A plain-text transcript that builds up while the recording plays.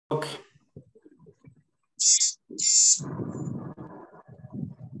Okay.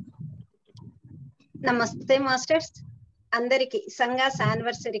 నమస్తే masters, అందరికి సంఘాస్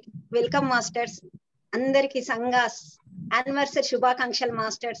యానివర్సరీకి welcome masters. అందరికి సంఘాస్ యానివర్సరీ శుభాకాంక్షలు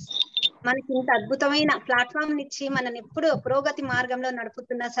మాస్టర్స్. మనకి ఇంత అద్భుతమైన ప్లాట్ఫామ్ ఇచ్చి మనని ఎప్పుడు పురోగతి మార్గంలో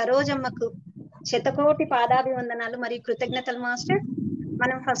నడుపుతున్న సరోజమ్మకు శతకోటి పాదాభివందనాలు మరియు కృతజ్ఞతలు మాస్టర్.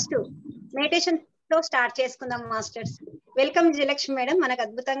 మనం ఫస్ట్ మెడిటేషన్ తో స్టార్ట్ చేసుకుందాం మాస్టర్స్. వెల్కమ్ విజయలక్ష్మి మేడం, మనకు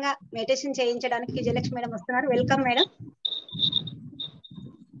అద్భుతంగా మెడిటేషన్ చేయించడానికి విజయలక్ష్మి మేడం వస్తున్నారు. Welcome madam.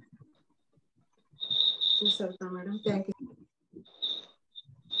 Madam thank you.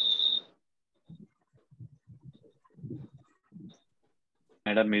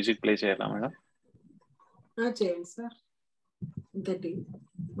 Madam music play చేయాలా మేడం? చేయండి సార్. ఇంతటి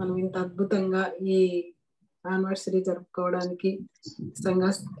మనం ఇంత అద్భుతంగా ఈ యానివర్సరీ జరుపుకోవడానికి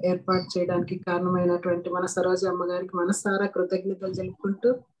సంఘాస్ ఏర్పాటు చేయడానికి కారణమైనటువంటి మన సరోజ అమ్మగారికి మనసారా కృతజ్ఞతలు జరుపుకుంటూ,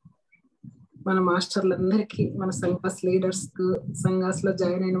 మన మాస్టర్లందరికీ, మన సంఘాస్ లీడర్స్ కు, సంఘాస్ లో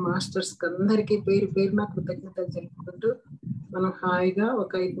జాయిన్ అయిన మాస్టర్స్ కు అందరికీ పేరు పేరున కృతజ్ఞతలు జరుపుకుంటూ మనం హాయిగా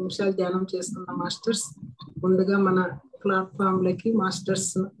ఒక 5 నిమిషాలు ధ్యానం చేసుకున్నాం మాస్టర్స్. ముందుగా మన ప్లాట్ఫామ్ లకి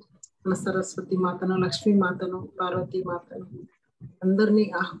మాస్టర్స్, మన సరస్వతి మాతను, లక్ష్మీ మాతను, పార్వతీ మాతను అందరినీ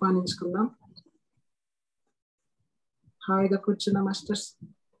ఆహ్వానించుకుందాం. హాయిగా కూర్చున్నాం మాస్టర్స్.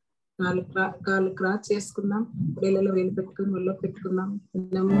 కాళ్ళు క్రాస్ చేసుకుందాం. వేళ్ళలో వేలు పెట్టుకుని ఒళ్ళో పెట్టుకుందాం.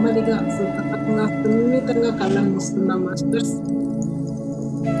 నెమ్మదిగా సుఖంగా సున్నితంగా కళ్ళను మూసుకుందాం మాస్టర్స్.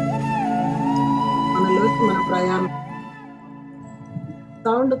 మనలోకి మన ప్రయాణం.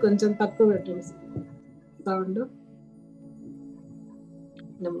 సౌండ్ కొంచెం తక్కువ పెట్టండి. సౌండ్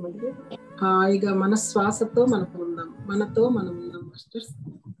నెమ్మదిగా హాయిగా మన శ్వాసతో మనం ఉందాం. మనతో మనం ఉందాం మాస్టర్స్.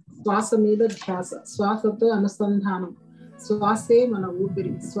 శ్వాస మీద ధ్యాస, శ్వాసతో అనుసంధానం. శ్వాసే మన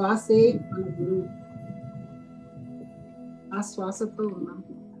ఊపిరి, శ్వాసే మన గురువు. ఆ శ్వాసతో ఉన్నాం.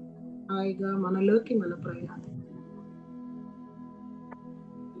 హాయిగా మనలోకి మన ప్రయాణం.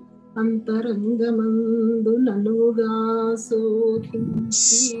 అంతరంగమందు నలుగా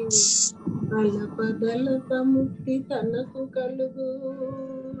శోధించి అలపదలప ముక్తి తనకు కలుగు.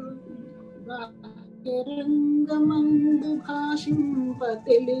 బాహ్యరంగమందు భాషింప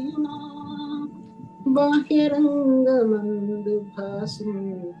తెలియునా, బాహ్యరంగమందు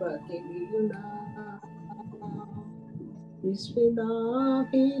భాషింప తెలియునా.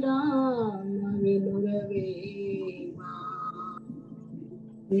 విశ్వదాభిరామ వినురవేమా,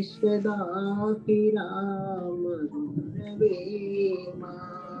 విశ్వదాభిరామ వినురవేమా.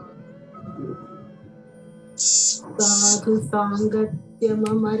 సాధు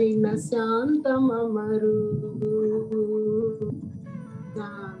సాంగత్యమరిన శాంతమరు,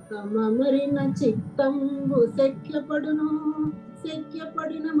 శాంతమరిన చిత్తంబు శక్యపడును,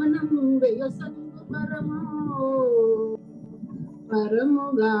 శక్యపడిన మనం వ్యసంగు పరమో.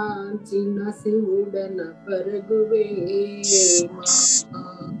 పరముగాంచిన శివుడన పరుగువేమా,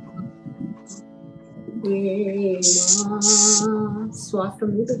 శ్వాస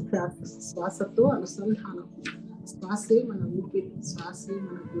మీద ధ్యాస, శ్వాసతో అనుసంధానం. శ్వాసే మన ఊపిరి, శ్వాసే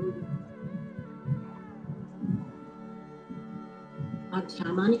మన గురువు. ఆ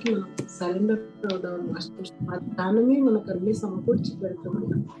ధ్యానానికి మనం సరెండర్ అవుదాం మాస్టర్స్. ఆ ధ్యానమే మనకు అన్ని సమకూర్చి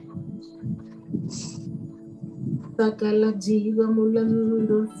పెడుతుంది. సకల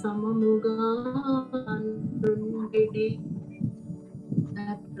జీవములందు సమముగా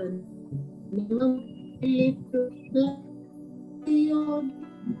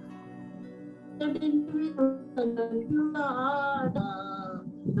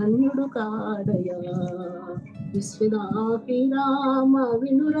అన్యుడు కాడయా. విశ్వదాభిరామ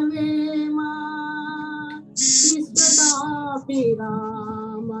వినురవేమా, విశ్వదాభిరామ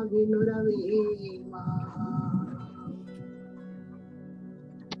వినురవేమా.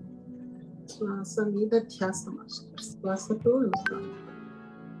 శ్వాస మీద ధ్యాస మాస్టర్. శ్వాసతో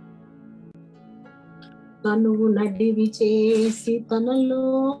తనువు నడివి చేసి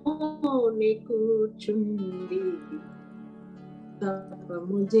తనలోనే కూర్చుండి,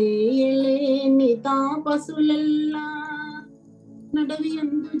 తపము చేయలేని తాపసులెల్లా నడవి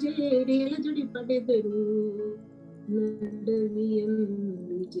అందు చేరి ఎలజడి పడెదరు, నడవి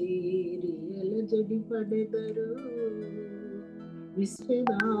అందు చేరి ఎలజడి పడెదరు.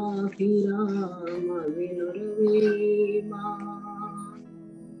 విశ్వదాభిరామ వినురవేమా.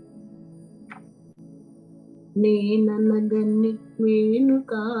 నేననగని నేను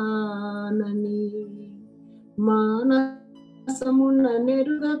కానని మానసమున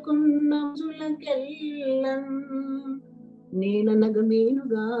నెరుగకున్న జులకెళ్ళన్. నేననగ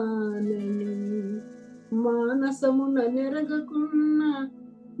నేనుగానని మానసమున నెరగకున్న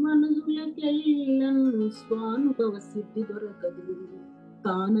మనుజులకెళ్ళన్. స్వానుభవ సిద్ధి దొరకదు,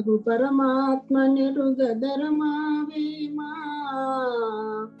 తానగు పరమాత్మ నెరుగదరమావేమా,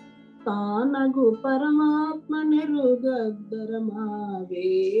 తానగు పరమాత్మ నెరుగదరమావేమా.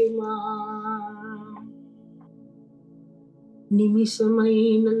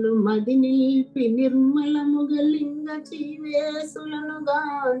 నిమిషమైనలు మది నిలిపి నిర్మలముగ లింగ జీవేసులను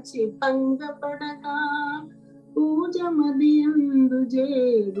గాంచి భంగపడగా, పూజ మదియందు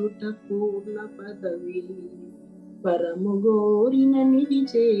చేరుట పూర్ణ పదవి, పరము గోరిన నిధి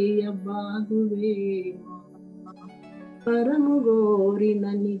చేయ బాగువేమా, పరము గోరిన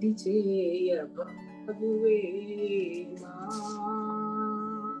నిధి చేయ బాగువేమా.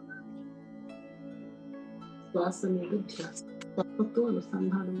 శ్వాస మీద ధ్యాస, శ్వాసతో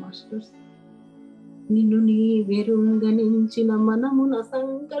అనుసంధానం మాస్టర్స్. నిన్ను నీ వెరుంగనించిన మనమున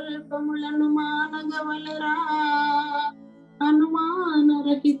సంకల్పములను మానగవలరా,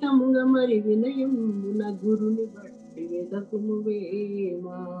 అనుమానరహితముగా మరి వినయమున గురుని బట్టి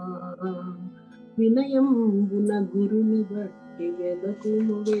వెదకుమువేమా, వినయమున గురుని బట్టి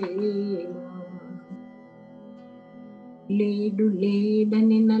వెదకుమువేమా. లేడు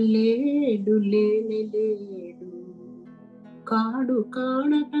లేడని నల్లేడు లేని లేడు, కాడు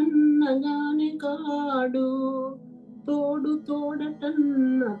కాడటన్నగానే కాడు, తోడు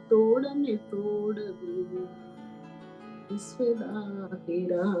తోడటన్న తోడనే తోడదు, విశ్వదాహి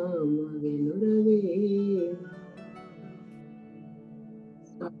రామ వెనురవేమా.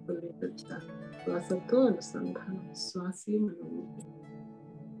 శ్వాసతో అనుసంధానం, శ్వాసే మనం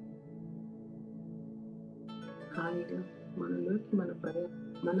హాయిగా మనలోకి మన ప్రయాణం,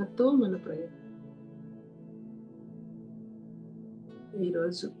 మనతో మన ప్రయాణం.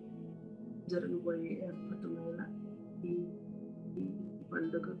 ఈరోజు జరగబోయే అద్భుతమైన ఈ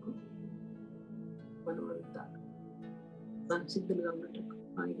పండుగకు మనమంతా సంసిద్ధులుగా ఉండటం,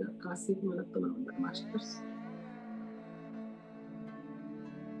 హాయిగా కాసేపు మనతో ఉంటాం మాస్టర్స్.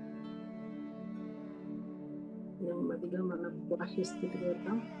 నెమ్మదిగా మన బాహ్య స్థితికి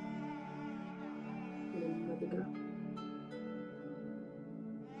వెళ్తాం. నెమ్మదిగా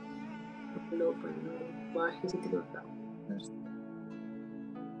లోపల బాహ్య స్థితికి వెళ్తాం.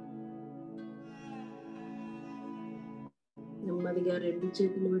 నెమ్మదిగా రెండు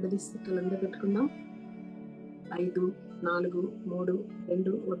చేతులు విడదీసి కలంద పెట్టుకుందాం. 5, 4, 3,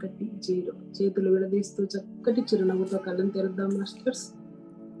 2, 1, 0. చేతులు విడదీస్తూ చక్కటి చిరునవ్వుతో కళ్ళను తెరుద్దాం మాస్టర్స్.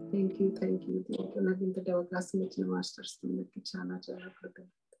 థ్యాంక్ యూ నాకు ఇంతటి అవకాశం ఇచ్చిన మాస్టర్స్ అందరికి చాలా చాలా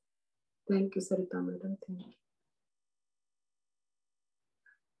కృతజ్ఞత. Thank you Saritha madam. Thank you.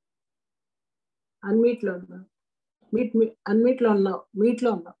 అన్మీట్లో ఉన్నాం, అన్మీట్లో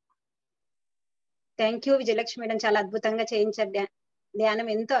ఉన్నాం. థ్యాంక్ యూ విజయలక్ష్మి మేడం, చాలా అద్భుతంగా చేయించారు ధ్యానం.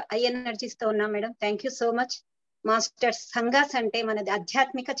 ఎంతో హై ఎనర్జీస్ తో ఉన్నాం madam. Thank you so much masters. సంఘాస్ అంటే మనది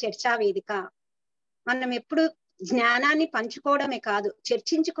ఆధ్యాత్మిక చర్చా వేదిక. మనం ఎప్పుడు జ్ఞానాన్ని పంచుకోవడమే కాదు,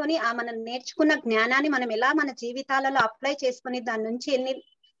 చర్చించుకొని మనం నేర్చుకున్న జ్ఞానాన్ని మనం ఎలా మన జీవితాలలో అప్లై చేసుకుని దాని నుంచి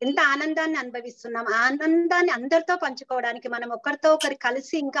ఎంత ఆనందాన్ని అనుభవిస్తున్నాం, ఆ ఆనందాన్ని అందరితో పంచుకోవడానికి మనం ఒకరితో ఒకరు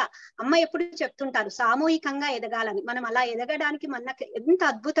కలిసి, ఇంకా అమ్మ ఎప్పుడు చెప్తుంటారు సామూహికంగా ఎదగాలని. మనం అలా ఎదగడానికి మనకు ఎంత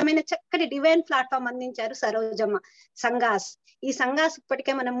అద్భుతమైన చక్కటి డివైన్ ప్లాట్ఫామ్ అందించారు సరోజమ్మ. సంఘాస్, ఈ సంఘాస్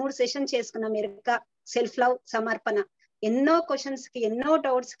ఇప్పటికే మనం 3 సెషన్ చేసుకున్నాం. ఎరుక, సెల్ఫ్ లవ్, సమర్పణ. ఎన్నో క్వశ్చన్స్ కి, ఎన్నో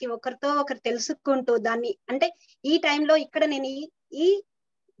డౌట్స్ కి ఒకరితో ఒకరు తెలుసుకుంటూ దాన్ని అంటే ఈ టైంలో ఇక్కడ నేను ఈ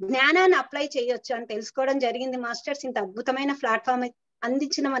జ్ఞానాన్ని అప్లై చేయొచ్చు అని తెలుసుకోవడం జరిగింది మాస్టర్స్. ఇంత అద్భుతమైన ప్లాట్ఫామ్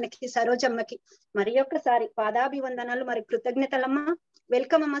అందించిన మనకి సరోజమ్మకి మరి ఒక్కసారి పాదాభివందనాలు, మరి కృతజ్ఞతలమ్మా.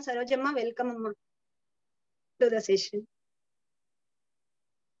 వెల్కమ్ అమ్మా సరోజమ్మ, వెల్కమ్ అమ్మా to the session.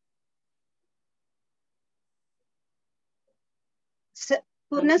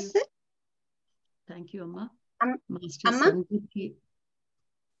 Purna sir. Thank you అమ్మా. అమ్మా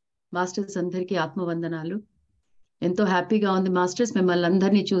మాస్టర్స్ అందరికీ ఆత్మవందనాలు. ఎంతో హ్యాపీగా ఉంది మాస్టర్స్ మిమ్మల్ని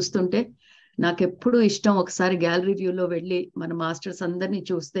అందరినీ చూస్తుంటే. నాకెప్పుడు ఇష్టం ఒకసారి గ్యాలరీ వ్యూలో వెళ్ళి మన మాస్టర్స్ అందరినీ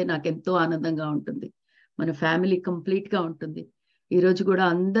చూస్తే నాకు ఎంతో ఆనందంగా ఉంటుంది. మన ఫ్యామిలీ కంప్లీట్ గా ఉంటుంది. ఈరోజు కూడా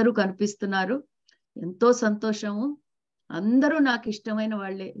అందరూ కనిపిస్తున్నారు, ఎంతో సంతోషము. అందరూ నాకు ఇష్టమైన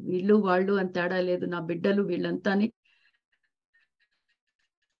వాళ్ళే, వీళ్ళు వాళ్ళు అని తేడా లేదు, నా బిడ్డలు వీళ్ళంతాని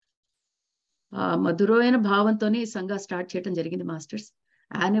మధురమైన భావంతోనే ఈ సంఘ స్టార్ట్ చేయడం జరిగింది మాస్టర్స్.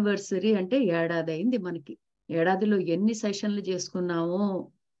 యానివర్సరీ అంటే ఏడాది అయింది మనకి. ఏడాదిలో ఎన్ని సెషన్లు చేసుకున్నామో.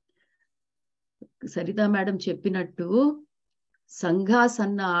 సరితా మేడం చెప్పినట్టు సంఘాస్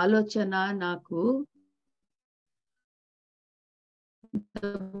అన్న ఆలోచన నాకు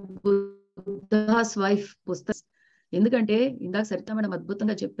బుద్ధాస్ వైఫ్ పుస్తకం. ఎందుకంటే ఇందాక సరితా మేడం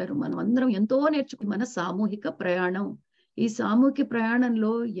అద్భుతంగా చెప్పారు, మనం అందరం ఎంతో నేర్చుకుని మన సామూహిక ప్రయాణం. ఈ సామూహిక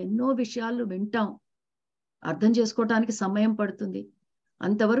ప్రయాణంలో ఎన్నో విషయాలు వింటాం, అర్థం చేసుకోవటానికి సమయం పడుతుంది,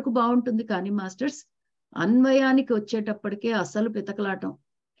 అంతవరకు బాగుంటుంది. కానీ మాస్టర్స్ అన్వయానికి వచ్చేటప్పటికే అసలు పితకలాటం.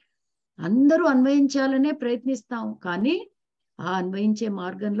 అందరూ అన్వయించాలనే ప్రయత్నిస్తాం, కానీ ఆ అన్వయించే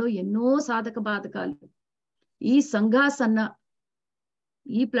మార్గంలో ఎన్నో సాధక బాధకాలు. ఈ సంఘాస్ అన్న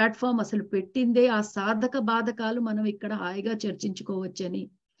ఈ ప్లాట్ఫామ్ అసలు పెట్టిందే ఆ సాధక బాధకాలు మనం ఇక్కడ హాయిగా చర్చించుకోవచ్చని.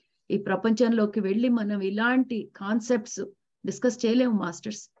 ఈ ప్రపంచంలోకి వెళ్ళి మనం ఇలాంటి కాన్సెప్ట్స్ డిస్కస్ చేయలేము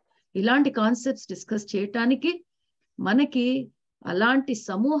మాస్టర్స్. ఇలాంటి కాన్సెప్ట్స్ డిస్కస్ చేయటానికి మనకి అలాంటి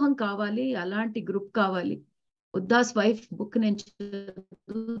సమూహం కావాలి, అలాంటి గ్రూప్ కావాలి. ఉద్దాస్ వైఫ్ బుక్ నేను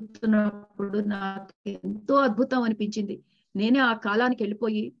చదువుతున్నప్పుడు నాకు ఎంతో అద్భుతం అనిపించింది. నేనే ఆ కాలానికి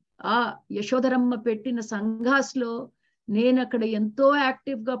వెళ్ళిపోయి ఆ యశోధరమ్మ పెట్టిన సంఘాస్ లో నేను అక్కడ ఎంతో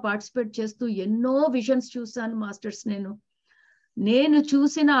యాక్టివ్ గా పార్టిసిపేట్ చేస్తూ ఎన్నో విజన్స్ చూశాను మాస్టర్స్. నేను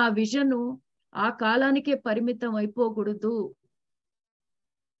చూసిన ఆ విజన్ ఆ కాలానికే పరిమితం అయిపోకూడదు,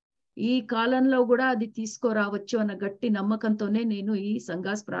 ఈ కాలంలో కూడా అది తీసుకురావచ్చు అన్న గట్టి నమ్మకంతోనే నేను ఈ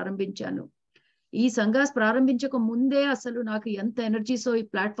సంఘాస్ ప్రారంభించాను. ఈ సంఘాస్ ప్రారంభించక ముందే అసలు నాకు ఎంత ఎనర్జీసో ఈ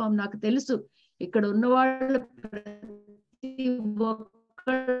ప్లాట్ఫామ్ నాకు తెలుసు. ఇక్కడ ఉన్న వాళ్ళు ప్రతి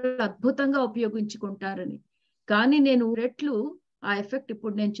ఒక్కళ్ళు అద్భుతంగా ఉపయోగించుకుంటారని. కానీ నేను రెట్లు ఆ ఎఫెక్ట్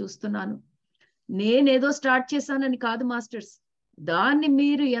ఇప్పుడు నేను చూస్తున్నాను. నేనేదో స్టార్ట్ చేశానని కాదు మాస్టర్స్, దాన్ని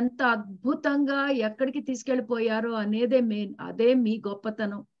మీరు ఎంత అద్భుతంగా ఎక్కడికి తీసుకెళ్ళిపోయారో అనేదే మెయిన్. అదే మీ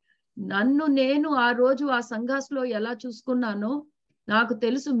గొప్పతనం. నన్ను నేను ఆ రోజు ఆ సంఘాస్లో ఎలా చూసుకున్నానో నాకు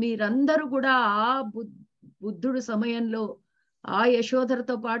తెలుసు. మీరందరూ కూడా ఆ బుద్ధుడు సమయంలో ఆ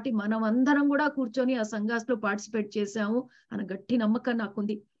యశోధరతో పాటు మనం అందరం కూడా కూర్చొని ఆ సంఘాస్లో పార్టిసిపేట్ చేశాము అన్న గట్టి నమ్మకం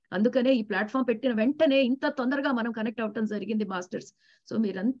నాకుంది. అందుకనే ఈ ప్లాట్ఫామ్ పెట్టిన వెంటనే ఇంత తొందరగా మనం కనెక్ట్ అవటం జరిగింది మాస్టర్స్. సో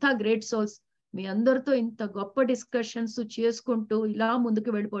మీరంతా గ్రేట్ సోల్స్. మీ అందరితో ఇంత గొప్ప డిస్కషన్స్ చేసుకుంటూ ఇలా ముందుకు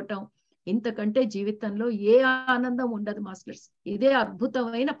వెళ్ళిపోవటం, ఇంతకంటే జీవితంలో ఏ ఆనందం ఉండదు మాస్టర్స్. ఇదే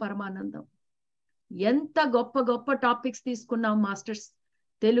అద్భుతమైన పరమానందం. ఎంత గొప్ప గొప్ప టాపిక్స్ తీసుకున్నాం మాస్టర్స్.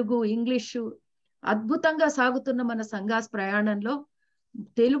 తెలుగు, ఇంగ్లీషు అద్భుతంగా సాగుతున్న మన సంఘాస్ ప్రయాణంలో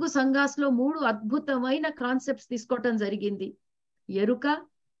తెలుగు సంఘాస్లో 3 అద్భుతమైన కాన్సెప్ట్స్ తీసుకోవటం జరిగింది. ఎరుక,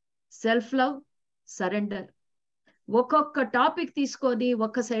 సెల్ఫ్ లవ్, సరెండర్. ఒక్కొక్క టాపిక్ తీసుకొని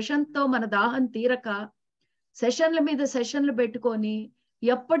ఒక సెషన్తో మన దాహం తీరక సెషన్ల మీద సెషన్లు పెట్టుకొని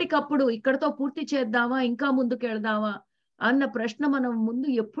ఎప్పటికప్పుడు ఇక్కడతో పూర్తి చేద్దామా, ఇంకా ముందుకు వెళదామా అన్న ప్రశ్న మనం ముందు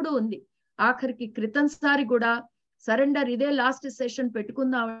ఎప్పుడూ ఉంది. ఆఖరికి క్రితంసారి కూడా సరెండర్ ఇదే లాస్ట్ సెషన్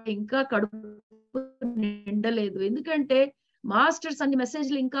పెట్టుకుందాం, ఇంకా కడుపు నిండలేదు. ఎందుకంటే మాస్టర్స్ అన్ని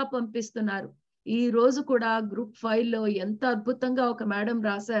మెసేజ్లు ఇంకా పంపిస్తున్నారు. ఈ రోజు కూడా గ్రూప్ 5 లో ఎంత అద్భుతంగా ఒక మేడం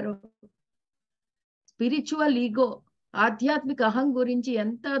రాశారో, స్పిరిచువల్ ఈగో, ఆధ్యాత్మిక అహం గురించి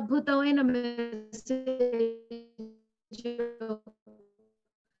ఎంత అద్భుతమైన మెసేజ్,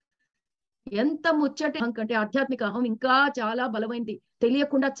 ఎంత ముచ్చట. కంటే ఆధ్యాత్మిక అహం ఇంకా చాలా బలమైంది.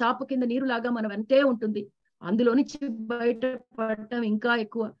 తెలియకుండా చాప కింద నీరులాగా మనం వెంటే ఉంటుంది. అందులో నుంచి బయటపడటం ఇంకా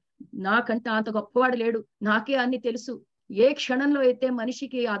ఎక్కువ. నాకంటే అంత గొప్పవాడు లేడు, నాకే అన్ని తెలుసు. ఏ క్షణంలో అయితే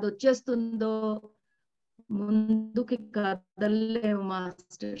మనిషికి అది వచ్చేస్తుందో ముందుకి కదలలేము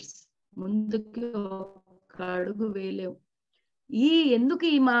మాస్టర్స్, ముందుకి ఒక అడుగు వేయలేము. ఎందుకు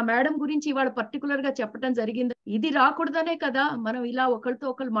ఈ మా మేడం గురించి ఇవాళ పర్టికులర్ గా చెప్పడం జరిగింది, ఇది రాకూడదనే కదా మనం ఇలా ఒకరితో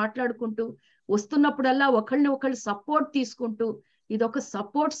ఒకరు మాట్లాడుకుంటూ వస్తున్నప్పుడల్లా ఒకళ్ళని ఒకళ్ళు సపోర్ట్ తీసుకుంటూ, ఇది ఒక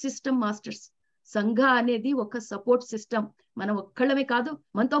సపోర్ట్ సిస్టమ్ మాస్టర్స్. సంఘ అనేది ఒక సపోర్ట్ సిస్టమ్. మనం ఒక్కళ్ళమే కాదు,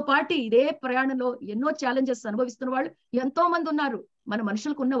 మనతో పాటు ఇదే ప్రయాణంలో ఎన్నో ఛాలెంజెస్ అనుభవిస్తున్న వాళ్ళు ఎంతో మంది ఉన్నారు. మన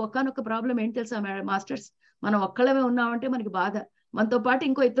మనుషులకు ఉన్న ఒక్కనొక్క ప్రాబ్లం ఏంటి తెలుసా మాస్టర్స్? మనం ఒక్కళ్ళమే ఉన్నామంటే మనకి బాధ, మనతో పాటు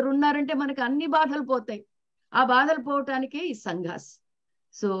ఇంకో ఇద్దరు ఉన్నారంటే మనకి అన్ని బాధలు పోతాయి. ఆ బాధలు పోవటానికే ఈ సంఘాస్.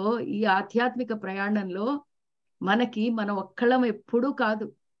 సో ఈ ఆధ్యాత్మిక ప్రయాణంలో మనం ఒక్కళ్ళం ఎప్పుడూ కాదు,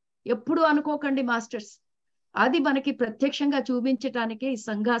 ఎప్పుడు అనుకోకండి మాస్టర్స్. అది మనకి ప్రత్యక్షంగా చూపించటానికే ఈ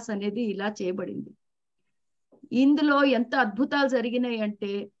సంఘాస్ అనేది ఇలా చేయబడింది. ఇందులో ఎంత అద్భుతాలు జరిగినాయి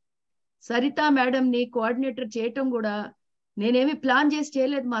అంటే, సరితా మేడంని కోఆర్డినేటర్ చేయటం కూడా నేనేమి ప్లాన్ చేసి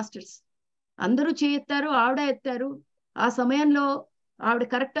చేయలేదు మాస్టర్స్. అందరూ చేయెత్తారు, ఆవిడ ఎత్తారు. ఆ సమయంలో ఆవిడ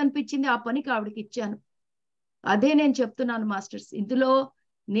కరెక్ట్ అనిపించింది, ఆ పనికి ఆవిడకి ఇచ్చాను. అదే నేను చెప్తున్నాను మాస్టర్స్. ఇందులో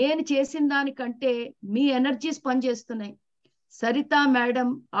నేను చేసిన దానికంటే మీ ఎనర్జీస్ పనిచేస్తున్నాయి. సరితా మేడం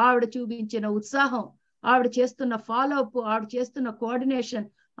ఆవిడ చూపించిన ఉత్సాహం, ఆవిడ చేస్తున్న ఫాలోఅప్, ఆవిడ చేస్తున్న కోఆర్డినేషన్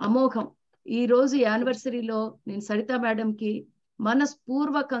అమోఘం. ఈ రోజు యానివర్సరీలో నేను సరితా మేడంకి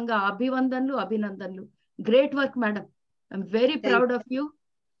మనస్పూర్వకంగా అభినందనలు. Great work madam, I'm very proud of you.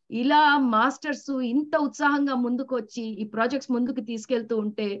 ఇలా మాస్టర్స్ ఇంత ఉత్సాహంగా ముందుకు వచ్చి ఈ ప్రాజెక్ట్స్ ముందుకు తీసుకెళ్తూ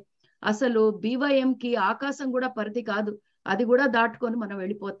ఉంటే అసలు BYM కి ఆకాశం కూడా పరిధి కాదు, అది కూడా దాటుకొని మనం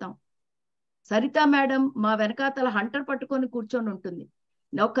వెళ్ళిపోతాం. సరితా మేడం మా వెనకాతల హంటర్ పట్టుకొని కూర్చొని ఉంటుంది.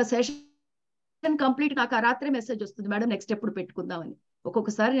 ఒక్క సెషన్ కంప్లీట్ నాకు ఆ రాత్రే మెసేజ్ వస్తుంది, మేడం నెక్స్ట్ ఎప్పుడు పెట్టుకుందామని.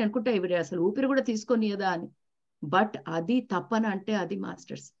 ఒక్కొక్కసారి నేను అనుకుంటా ఇవి అసలు ఊపిరి కూడా తీసుకొని కదా అని. బట్ అది తప్పన అంటే అది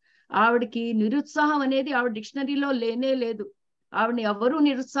మాస్టర్స్. ఆవిడకి నిరుత్సాహం అనేది ఆవిడ డిక్షనరీలో లేనే లేదు. ఆవిడని ఎవరూ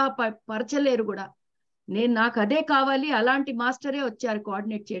నిరుత్సాహపరచలేరు కూడా. నాకు అదే కావాలి, అలాంటి మాస్టరే వచ్చారు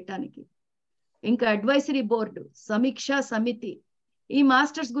కోఆర్డినేట్ చేయటానికి. ఇంకా అడ్వైజరీ బోర్డు, సమీక్ష సమితి, ఈ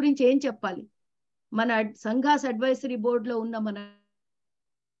మాస్టర్స్ గురించి ఏం చెప్పాలి? మన సంఘాస్ అడ్వైజరీ బోర్డులో ఉన్న మన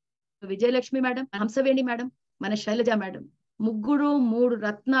విజయలక్ష్మి మేడం, హంసవేణి మేడం, మన శైలజ మేడం, ముగ్గురు 3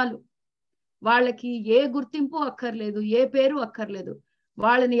 రత్నాలు. వాళ్ళకి ఏ గుర్తింపు అక్కర్లేదు, ఏ పేరు అక్కర్లేదు.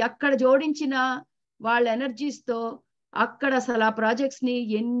 వాళ్ళని అక్కడ జోడించిన వాళ్ళ ఎనర్జీస్ తో అక్కడ అసలు ఆ ప్రాజెక్ట్స్ ని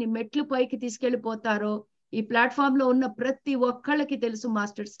ఎన్ని మెట్లు పైకి తీసుకెళ్లిపోతారో ఈ ప్లాట్ఫామ్ లో ఉన్న ప్రతి ఒక్కళ్ళకి తెలుసు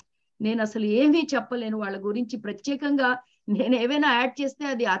మాస్టర్స్. నేను అసలు ఏమీ చెప్పలేను వాళ్ళ గురించి. ప్రత్యేకంగా నేను ఏమైనా యాడ్ చేస్తే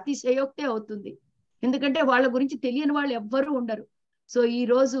అది అతిశయోక్తే అవుతుంది. ఎందుకంటే వాళ్ళ గురించి తెలియని వాళ్ళు ఎవ్వరూ ఉండరు. సో ఈ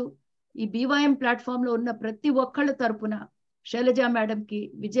రోజు ఈ బీవైఎం ప్లాట్ఫామ్ లో ఉన్న ప్రతి ఒక్కళ్ళ తరపున శైలజ మేడంకి,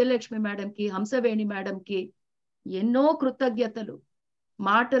 విజయలక్ష్మి మేడంకి, హంసవేణి మేడంకి ఎన్నో కృతజ్ఞతలు.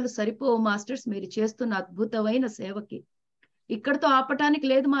 మాటలు సరిపోవు మాస్టర్స్, మీరు చేస్తున్న అద్భుతమైన సేవకి. ఇక్కడతో ఆపటానికి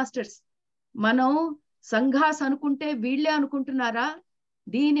లేదు మాస్టర్స్. మనం సంఘాస్ అనుకుంటే వీళ్ళే అనుకుంటున్నారా?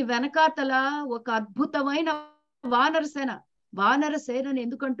 దీని వెనకాతల ఒక అద్భుతమైన వానరసేన. వానరసేనని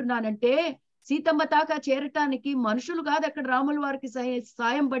ఎందుకంటున్నానంటే సీతమ్మ తాక చేరటానికి మనుషులు కాదు అక్కడ రాముల వారికి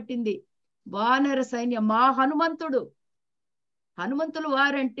సాయం పట్టింది, వానర సైన్యం. మా హనుమంతులు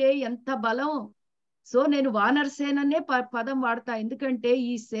వారంటే ఎంత బలం. సో నేను వానరసేననే పదం వాడతా. ఎందుకంటే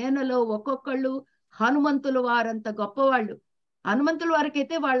ఈ సేనలో ఒక్కొక్కళ్ళు హనుమంతుల వారంత గొప్పవాళ్ళు. హనుమంతుల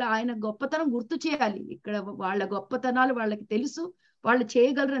వారికైతే ఆయన గొప్పతనం గుర్తు చేయాలి. ఇక్కడ వాళ్ళ గొప్పతనాలు వాళ్ళకి తెలుసు, వాళ్ళు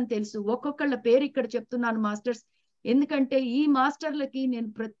చేయగలరని తెలుసు. ఒక్కొక్కళ్ళ పేరు ఇక్కడ చెప్తున్నాను మాస్టర్స్, ఎందుకంటే ఈ మాస్టర్లకి నేను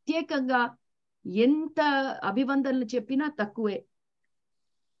ప్రత్యేకంగా ఎంత అభివందనలు చెప్పినా తక్కువే.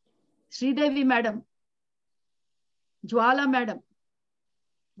 శ్రీదేవి మేడం, జ్వాల madam,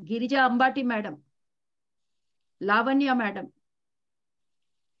 Girija Ambati madam, Lavanya madam,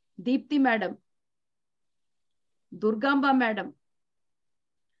 Deepti madam, Durgamba madam,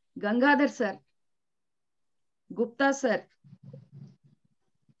 Gangadhar sir, Gupta sir,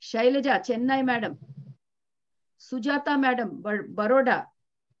 Shailaja Chennai madam, Sujatha madam Baroda,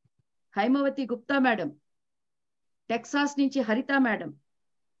 Haimavathi Gupta madam, Texas నుంచి హరిత మేడం,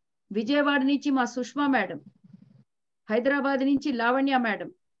 విజయవాడ నుంచి మా సుష్మా మేడం, హైదరాబాద్ నుంచి లావణ్య మేడం,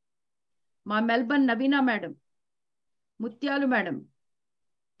 మా మెల్బర్న్ నవీనా మేడం, ముత్యాలు మేడం,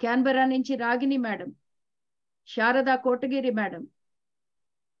 క్యాన్బరా నుంచి రాగిని madam, Sharada Kotagiri madam,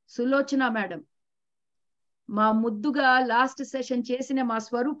 Sulochana madam, మా ముద్దుగా లాస్ట్ సెషన్ చేసిన మా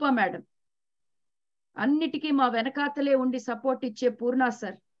స్వరూప మేడం, అన్నిటికీ మా వెనకాతలే ఉండి సపోర్ట్ ఇచ్చే పూర్ణ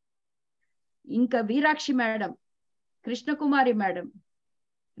సార్, ఇంకా Veerakshi madam, Krishnakumari madam,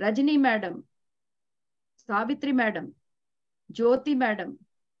 Rajani madam, Savitri madam, జ్యోతి madam,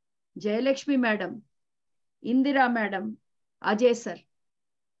 Jayalakshmi madam, Indira madam, Ajay sir.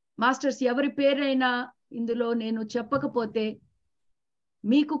 Masters ఎవరి పేరైనా ఇందులో నేను చెప్పకపోతే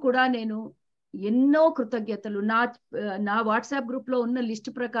మీకు కూడా నేను ఎన్నో కృతజ్ఞతలు. నా వాట్సాప్ గ్రూప్ లో ఉన్న లిస్ట్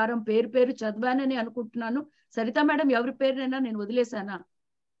ప్రకారం పేరు చదివానని అనుకుంటున్నాను. సరిత మేడం ఎవరి పేరునైనా నేను వదిలేశానా?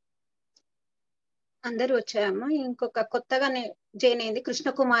 అందరూ వచ్చాయమ్మా. ఇంకొక కొత్తగా జాయిన్ అయింది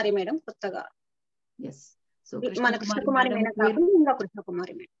కృష్ణకుమారి మేడం, కొత్తగా. సో మన కృష్ణకుమారి మేడం కాకుండా ఇంకా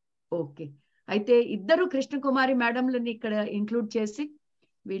కృష్ణకుమారి మేడం. ఓకే, అయితే ఇద్దరు కృష్ణకుమారి మేడంలని ఇక్కడ ఇంక్లూడ్ చేసి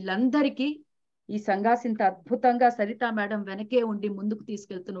వీళ్ళందరికీ ఈ సంఘాస్ ఇంత అద్భుతంగా సరిత మేడం వెనకే ఉండి ముందుకు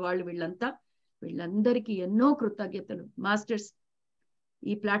తీసుకెళ్తున్న వాళ్ళు వీళ్ళందరికీ ఎన్నో కృతజ్ఞతలు. మాస్టర్స్,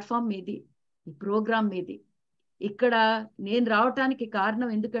 ఈ ప్లాట్ఫామ్ మీది, ఈ ప్రోగ్రామ్ మీది. ఇక్కడ నేను రావటానికి కారణం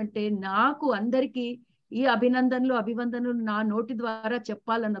ఎందుకంటే నాకు అందరికీ ఈ అభివందనలు నా నోటి ద్వారా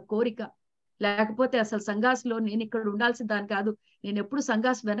చెప్పాలన్న కోరిక. లేకపోతే అసలు సంఘాస్ లో నేను ఇక్కడ ఉండాల్సిన దాని కాదు. నేను ఎప్పుడు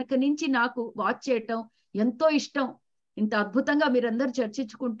సంఘాస్ వెనక నుంచి నాకు వాచ్ చేయటం ఎంతో ఇష్టం. ఇంత అద్భుతంగా మీరందరూ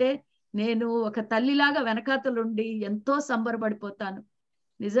చర్చించుకుంటే నేను ఒక తల్లిలాగా వెనకాతలుండి ఎంతో సంబరపడిపోతాను.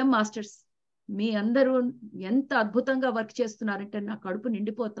 నిజం మాస్టర్స్, మీ అందరూ ఎంత అద్భుతంగా వర్క్ చేస్తున్నారంటే నా కడుపు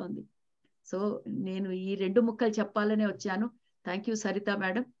నిండిపోతోంది. సో నేను ఈ 2 ముక్కలు చెప్పాలనే వచ్చాను. Thank you Saritha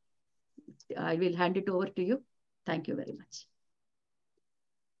madam. I will hand it over to you. Thank you very much.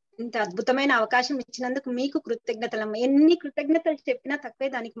 ఇంత అద్భుతమైన అవకాశం ఇచ్చినందుకు మీకు కృతజ్ఞతలమ్మా. ఎన్ని కృతజ్ఞతలు చెప్పినా తక్కువే,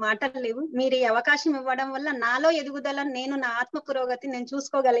 దానికి మాటలు లేవు. మీరు ఈ అవకాశం ఇవ్వడం వల్ల నాలో ఎదుగుదల, నేను నా ఆత్మ పురోగతి నేను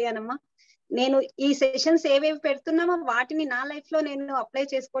చూసుకోగలిగానమ్మా. నేను ఈ సెషన్స్ ఏవేవి పెడుతున్నామో వాటిని నా లైఫ్ లో నేను అప్లై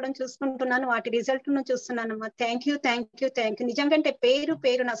చేసుకోవడం చూసుకుంటున్నాను, వాటి రిజల్ట్ ను చూస్తున్నానమ్మా. Thank you. నిజంగా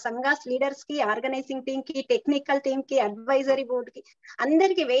పేరు నా సంఘాస్ లీడర్స్ కి, ఆర్గనైజింగ్ టీమ్ కి, టెక్నికల్ టీమ్ కి, అడ్వైజరీ బోర్డు కి,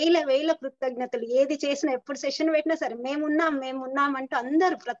 అందరికి వేల కృతజ్ఞతలు. ఏది చేసినా, ఎప్పుడు సెషన్ పెట్టినా సరే మేమున్నాం అంటూ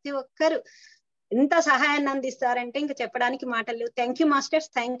అందరూ ప్రతి ఒక్కరు ఎంత సహాయాన్ని అందిస్తారంటే ఇంకా చెప్పడానికి మాటలు లేవు. Thank you masters,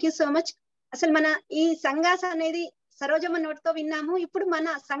 thank you so much. అసలు మన ఈ సంఘాస్ అనేది సరోజమ్మ నోట్ తో విన్నాము. ఇప్పుడు మన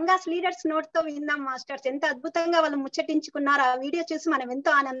సంఘాస్ లీడర్స్ నోట్ తో విందాం మాస్టర్స్. ఎంత అద్భుతంగా వాళ్ళు ముచ్చటించుకున్నారు. ఆ వీడియో చూసి మనం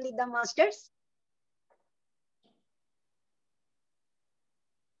ఎంతో ఆనందిద్దాం మాస్టర్స్.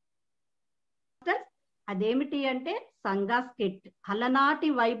 అదేమిటి అంటే సంఘాస్ కిట్, అలనాటి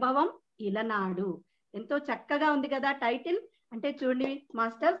వైభవం ఇలనాడు. ఎంతో చక్కగా ఉంది కదా టైటిల్. అంటే చూడండి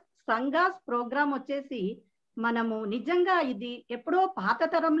మాస్టర్, సంఘాస్ ప్రోగ్రామ్ వచ్చేసి మనము నిజంగా ఇది ఎప్పుడో పాత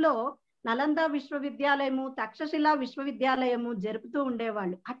తరంలో నలంద విశ్వవిద్యాలయము, తక్షశిలా విశ్వవిద్యాలయము జరుపుతూ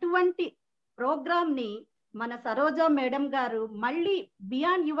ఉండేవాళ్ళు. అటువంటి ప్రోగ్రామ్ ని మన సరోజా మేడం గారు మళ్ళీ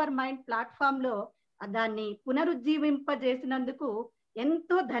బియాండ్ యువర్ మైండ్ ప్లాట్ఫామ్ లో దాన్ని పునరుజ్జీవింపజేసినందుకు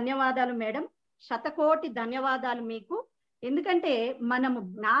ఎంతో ధన్యవాదాలు మేడం. శతకోటి ధన్యవాదాలు మీకు. ఎందుకంటే మనము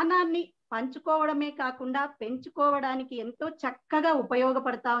జ్ఞానాన్ని పంచుకోవడమే కాకుండా పెంచుకోవడానికి ఎంతో చక్కగా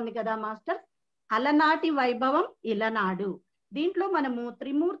ఉపయోగపడతా ఉంది కదా మాస్టర్. అలనాటి వైభవం ఇలనాడు. దీంట్లో మనము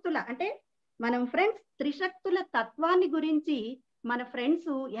త్రిమూర్తుల అంటే మనం ఫ్రెండ్స్ త్రిశక్తుల తత్వాన్ని గురించి మన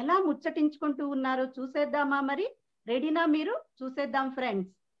ఫ్రెండ్స్ ఎలా ముచ్చటించుకుంటూ ఉన్నారో చూసేద్దామా? మరి రెడీనా మీరు? చూసేద్దాం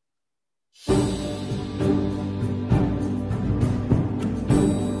ఫ్రెండ్స్.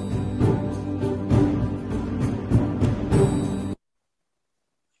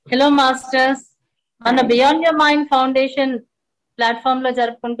 హలో మాస్టర్స్, మన beyond your mind foundation platform లో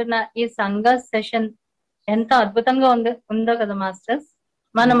జరుపుకుంటున్న ఈ సంఘాస్ సెషన్ ఎంత అద్భుతంగా ఉందో కదా మాస్టర్స్.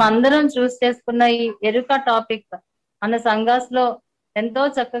 మనం అందరం చూస్ చేసుకున్న ఈ ఎరుక టాపిక్ మన సంఘాస్ లో ఎంతో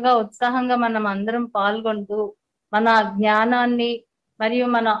చక్కగా ఉత్సాహంగా మనం అందరం పాల్గొంటూ మన జ్ఞానాన్ని మరియు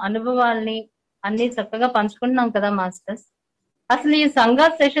మన అనుభవాల్ని అన్ని చక్కగా పంచుకుంటున్నాం కదా మాస్టర్స్. అసలు ఈ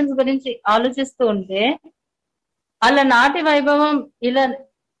సంఘాస్ సెషన్స్ గురించి ఆలోచిస్తూ ఉంటే అలనాటి వైభవం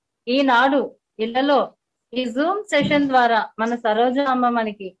ఈనాడు ఇళ్లలో ఈ జూమ్ సెషన్ ద్వారా మన సరోజ అమ్మ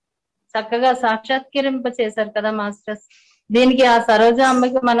మనకి చక్కగా సాక్షాత్కరింప చేశారు కదా మాస్టర్స్. దీనికి ఆ సరోజ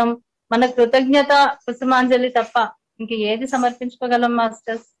అమ్మకి మనం మన కృతజ్ఞత కుసుమాంజలి తప్ప ఇంక ఏది సమర్పించుకోగలం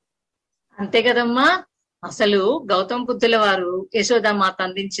మాస్టర్స్? అంతే కదమ్మా. అసలు గౌతమ బుద్ధుల వారు యశోదామాత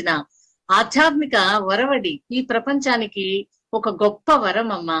అందించిన ఆధ్యాత్మిక వరవడి ఈ ప్రపంచానికి ఒక గొప్ప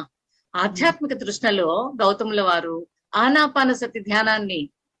వరం అమ్మా. ఆధ్యాత్మిక తృష్ణలో గౌతముల వారు ఆనాపాన సతి ధ్యానాన్ని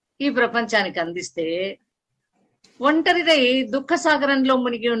ఈ ప్రపంచానికి అందిస్తే ఒంటరిదై దుఃఖ సాగరంలో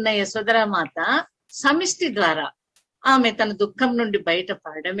మునిగి ఉన్న యశోదరామాత సమిష్టి ద్వారా ఆమె తన దుఃఖం నుండి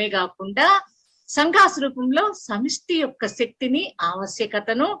బయటపడమే కాకుండా సంఘాస్ రూపంలో సమిష్టి యొక్క శక్తిని,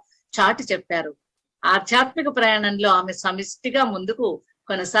 ఆవశ్యకతను చాటి చెప్పారు. ఆధ్యాత్మిక ప్రయాణంలో ఆమె సమిష్టిగా ముందుకు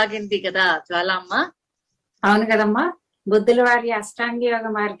కొనసాగింది కదా జ్వాలమ్మ. అవును కదమ్మా. బుద్ధుల వారి అష్టాంగ యోగ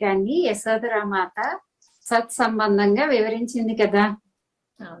మార్గాన్ని యశోదరామాత సత్సంబంధంగా వివరించింది కదా.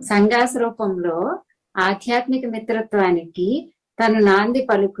 సంఘాస్ రూపంలో ఆధ్యాత్మిక మిత్రత్వానికి తను నాంది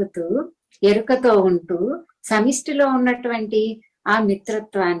పలుకుతూ ఎరుకతో ఉంటూ సమిష్టిలో ఉన్నటువంటి ఆ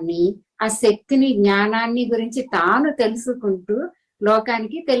మిత్రత్వాన్ని, ఆ శక్తిని, జ్ఞానాన్ని గురించి తాను తెలుసుకుంటూ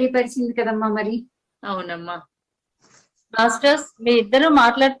లోకానికి తెలియపరిచింది కదమ్మా. మరి అవునమ్మా మాస్టర్స్, మీ ఇద్దరు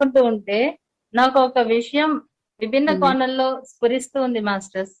మాట్లాడుకుంటూ ఉంటే నాకు ఒక విషయం విభిన్న కోణంలో స్ఫురిస్తూ ఉంది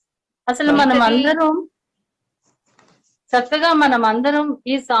మాస్టర్స్. అసలు మనం అందరం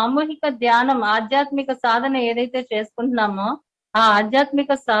ఈ సామూహిక ధ్యానం, ఆధ్యాత్మిక సాధన ఏదైతే చేసుకుంటున్నామో ఆ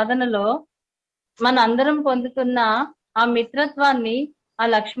ఆధ్యాత్మిక సాధనలో మన అందరం పొందుతున్న ఆ మిత్రత్వాన్ని, ఆ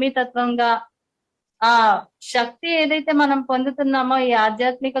లక్ష్మీతత్వంగా, ఆ శక్తి ఏదైతే మనం పొందుతున్నామో ఈ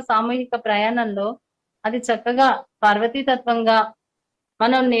ఆధ్యాత్మిక సామూహిక ప్రయాణంలో అది చక్కగా పార్వతీ తత్వంగా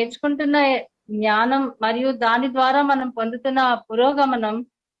మనం నేర్చుకుంటున్న జ్ఞానం మరియు దాని ద్వారా మనం పొందుతున్న పురోగమనం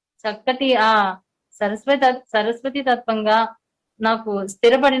చక్కటి ఆ సరస్వతి తత్వంగా నాకు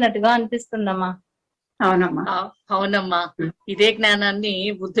స్థిరపడినట్టుగా అనిపిస్తుందమ్మా. అవునమ్మా. ఇదే జ్ఞానాన్ని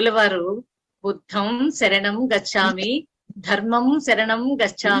బుద్ధుల వారు బుద్ధం శరణం గచ్చామి, ధర్మం శరణం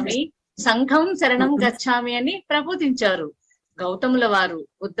గచ్చామి, సంఘం శరణం గచ్చామి అని ప్రబోధించారు. గౌతముల వారు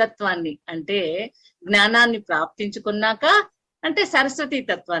బుద్ధత్వాన్ని అంటే జ్ఞానాన్ని ప్రాప్తించుకున్నాక అంటే సరస్వతి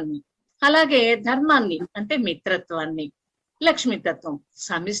తత్వాన్ని, అలాగే ధర్మాన్ని అంటే మిత్రత్వాన్ని, లక్ష్మీతత్వం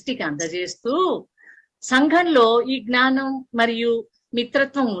సమిష్టికి అందజేస్తూ సంఘంలో ఈ జ్ఞానం మరియు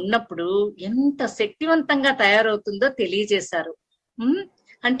మిత్రత్వం ఉన్నప్పుడు ఎంత శక్తివంతంగా తయారవుతుందో తెలియజేశారు.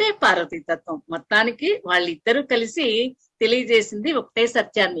 అంటే పార్వతీతత్వం మొత్తానికి వాళ్ళిద్దరూ కలిసి తెలియజేసింది ఒకటే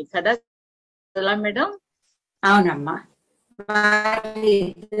సత్యాన్ని కదా మేడం? అవునమ్మా.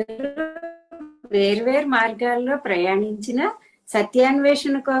 వేర్వేరు మార్గాల్లో ప్రయాణించిన,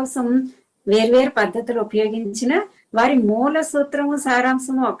 సత్యాన్వేషణ కోసం వేర్వేరు పద్ధతులు ఉపయోగించిన వారి మూల సూత్రము,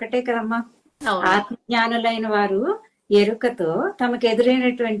 సారాంశము ఒక్కటే కదమ్మా. ఆత్మజ్ఞానులైన వారు ఎరుకతో తమకు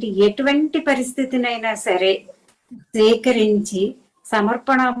ఎదురైనటువంటి ఎటువంటి పరిస్థితినైనా సరే స్వీకరించి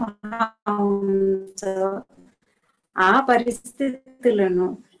సమర్పణ ఆ పరిస్థితులను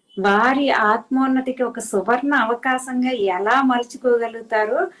వారి ఆత్మోన్నతికి ఒక సువర్ణ అవకాశంగా ఎలా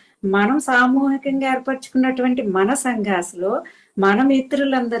మలుచుకోగలుగుతారో మనం సామూహికంగా ఏర్పరచుకున్నటువంటి మన సంఘాసులో మన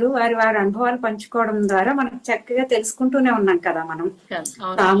మిత్రులందరూ వారి వారి అనుభవాలు పంచుకోవడం ద్వారా మనం చక్కగా తెలుసుకుంటూనే ఉన్నాం కదా మనం.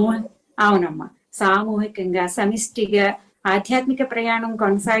 అవునమ్మా, సామూహికంగా సమిష్టిగా ఆధ్యాత్మిక ప్రయాణం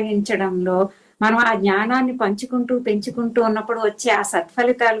కొనసాగించడంలో మనం ఆ జ్ఞానాన్ని పంచుకుంటూ పెంచుకుంటూ ఉన్నప్పుడు వచ్చే ఆ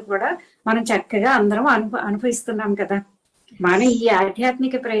సత్ఫలితాలు కూడా మనం చక్కగా అందరం అనుభవిస్తున్నాం కదా. మన ఈ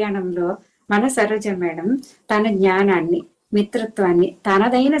ఆధ్యాత్మిక ప్రయాణంలో మన సరోజ మేడం తన జ్ఞానాన్ని, మిత్రత్వాన్ని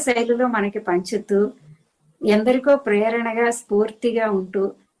తనదైన శైలిలో మనకి పంచుతూ ఎందరికో ప్రేరణగా స్ఫూర్తిగా ఉంటూ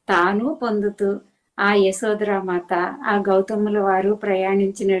తాను పొందుతూ ఆ యశోధరామాత, ఆ గౌతముల వారు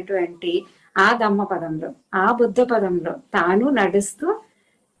ప్రయాణించినటువంటి ఆ దమ్మ పదంలో, ఆ బుద్ధ పదంలో తాను నడుస్తూ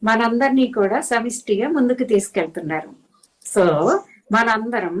మనందరినీ కూడా సమిష్టిగా ముందుకు తీసుకెళ్తున్నారు. సో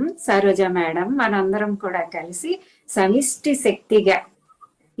మనందరం, సరోజ మేడం మనందరం కూడా కలిసి సమిష్టి శక్తిగా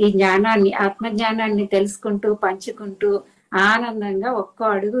ఈ జ్ఞానాన్ని, ఆత్మజ్ఞానాన్ని తెలుసుకుంటూ పంచుకుంటూ ఆనందంగా ఒక్కో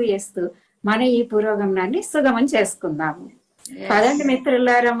అడుగు వేస్తూ మన ఈ పురోగమనాన్ని సుగమం చేసుకుందాము. పదండి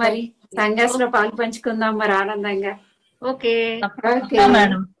మిత్రులారా, మరి సంఘాస్ లో పాలు పంచుకుందాం మరి ఆనందంగా. ఓకే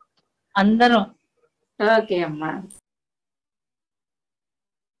మేడం, అందరం. ఓకే అమ్మా.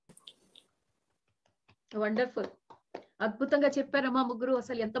 వండర్ఫుల్, అద్భుతంగా చెప్పారమ్మా ముగ్గురు.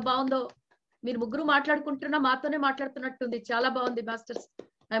 అసలు ఎంత బాగుందో, మీరు ముగ్గురు మాట్లాడుకుంటున్నా మాతోనే మాట్లాడుతున్నట్టుంది. చాలా బాగుంది masters.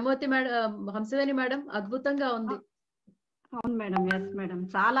 Hemavathi madam, Hamsaveni madam, అద్భుతంగా ఉంది. అవును మేడం, ఎస్ మేడం,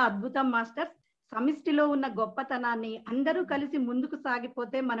 చాలా అద్భుతం మాస్టర్. సమిష్టిలో ఉన్న గొప్పతనాన్ని అందరూ కలిసి ముందుకు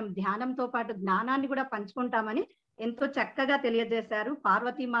సాగిపోతే మనం ధ్యానంతో పాటు జ్ఞానాన్ని కూడా పంచుకుంటామని ఎంతో చక్కగా తెలియజేశారు.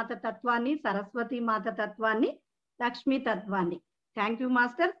 పార్వతీమాత తత్వాన్ని, సరస్వతి మాత తత్వాన్ని, లక్ష్మీ తత్వాన్ని. Thank you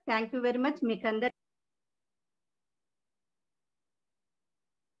master, thank you very much. మీకందరి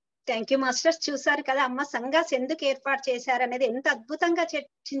thank you masters. చూసారు కదా అమ్మ, సంఘాస్ ఎందుకు ఏర్పాటు చేశారు అనేది ఎంత అద్భుతంగా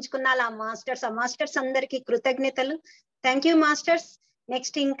చర్చించుకున్నారు ఆ మాస్టర్స్ అందరికి కృతజ్ఞతలు. Thank you masters.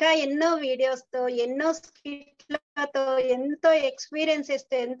 నెక్స్ట్ ఇంకా ఎన్నో వీడియోస్ తో, ఎన్నో స్కిట్లతో, ఎంతో ఎక్స్పీరియన్సెస్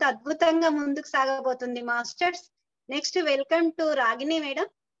తో ఎంత అద్భుతంగా ముందుకు సాగబోతుంది masters. Next welcome to Ragini madam.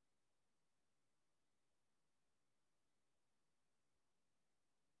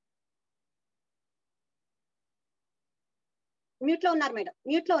 Mute లో ఉన్నారు మేడం,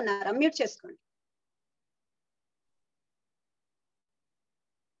 మ్యూట్ లో ఉన్నారు, అన్మ్యూట్ చేసుకోండి.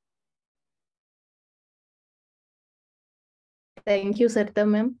 Thank you Saritha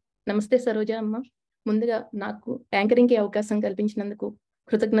ma'am. నమస్తే సరోజ అమ్మ. ముందుగా నాకు యాంకరింగ్ కి అవకాశం కల్పించినందుకు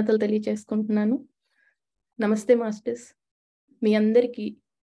కృతజ్ఞతలు తెలియజేసుకుంటున్నాను. నమస్తే మాస్టర్స్. మీ అందరికీ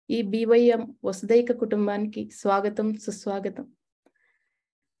ఈ BYM వసుదైక కుటుంబానికి స్వాగతం, సుస్వాగతం.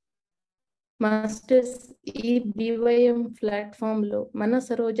 మాస్టర్స్, ఈ BYM ప్లాట్ఫామ్ లో మన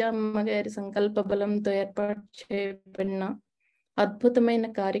సరోజ అమ్మ గారి సంకల్ప బలంతో ఏర్పాటు చేయబడిన అద్భుతమైన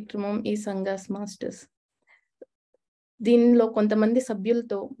కార్యక్రమం ఈ సంఘాస్ మాస్టర్స్. దీనిలో కొంతమంది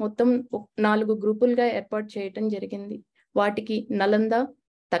సభ్యులతో మొత్తం 4 గ్రూపులుగా ఏర్పాటు చేయటం జరిగింది. వాటికి నలంద,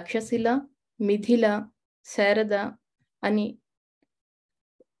 తక్షశిల, మిథిల, శారద అని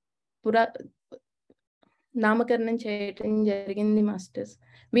నామకరణం చేయటం జరిగింది మాస్టర్స్.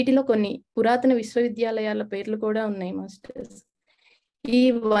 వీటిలో కొన్ని పురాతన విశ్వవిద్యాలయాల పేర్లు కూడా ఉన్నాయి మాస్టర్స్. ఈ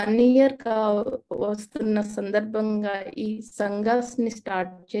 1 year వస్తున్న సందర్భంగా ఈ సంఘాస్ ని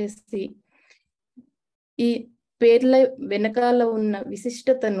స్టార్ట్ చేసి ఈ పేర్ల వెనకాల ఉన్న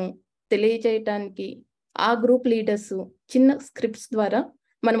విశిష్టతను తెలియజేయటానికి ఆ గ్రూప్ లీడర్స్ చిన్న స్క్రిప్ట్స్ ద్వారా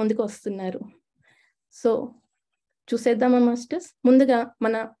మన ముందుకు వస్తున్నారు. సో చూసేద్దామా మాస్టర్స్? ముందుగా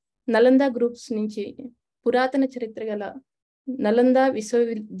మన నలంద గ్రూప్స్ నుంచి పురాతన చరిత్ర గల నలంద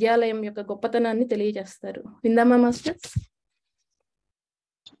విశ్వవిద్యాలయం యొక్క గొప్పతనాన్ని తెలియజేస్తారు. విందామా మాస్టర్స్?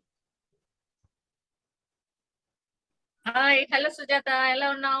 హాయ్, హలో సుజాత, ఎలా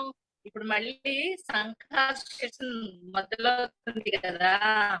ఉన్నావు? ఇప్పుడు మళ్ళీ సంఘాస్ సెషన్ మొదలవుతుంది కదా,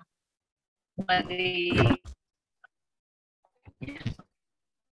 మరి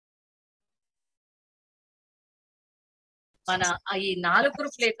మన ఈ 4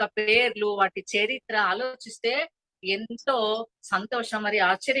 గ్రూపుల యొక్క పేర్లు, వాటి చరిత్ర ఆలోచిస్తే ఎంతో సంతోషం, మరి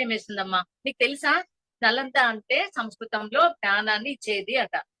ఆశ్చర్యం వేసిందమ్మా. నీకు తెలుసా, నలంద అంటే సంస్కృతంలో జ్ఞానాన్ని ఇచ్చేది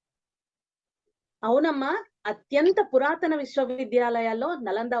అట. అవునమ్మా, అత్యంత పురాతన విశ్వవిద్యాలయాల్లో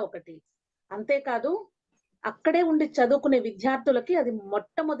నలంద ఒకటి. అంతేకాదు అక్కడే ఉండి చదువుకునే విద్యార్థులకి అది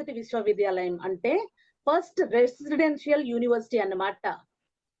మొట్టమొదటి విశ్వవిద్యాలయం, అంటే ఫస్ట్ రెసిడెన్షియల్ యూనివర్సిటీ అన్నమాట.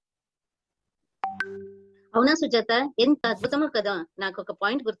 అవునా సుజాత, ఎంత అద్భుతమో కదా. నాకు ఒక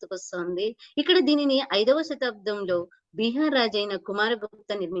పాయింట్ గుర్తుకొస్తోంది. ఇక్కడ దీనిని 5వ శతాబ్దంలో బీహార్ రాజైన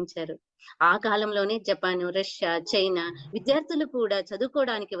కుమారగుప్త నిర్మించారు. ఆ కాలంలోనే జపాన్, రష్యా, చైనా విద్యార్థులు కూడా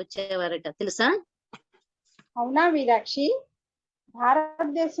చదువుకోవడానికి వచ్చేవారట, తెలుసా? అవునా మీనాక్షి,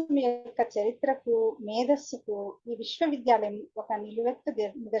 భారతదేశం యొక్క చరిత్రకు మేధస్సుకు ఈ విశ్వవిద్యాలయం ఒక నిలువెత్తు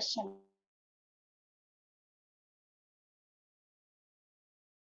నిదర్శనం.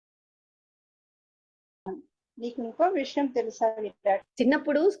 నీకు ఇంకో విషయం తెలుసా విరాట్?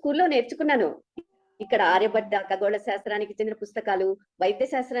 చిన్నప్పుడు స్కూల్లో నేర్చుకున్నాను. ఇక్కడ ఆర్యభట్ట ఖగోళ శాస్త్రానికి చెందిన పుస్తకాలు, వైద్య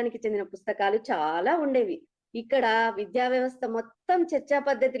శాస్త్రానికి చెందిన పుస్తకాలు చాలా ఉండేవి. ఇక్కడ విద్యా వ్యవస్థ మొత్తం చర్చా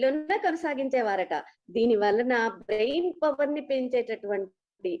పద్ధతిలోనే కొనసాగించేవారట. దీని వలన బ్రెయిన్ పవర్ ని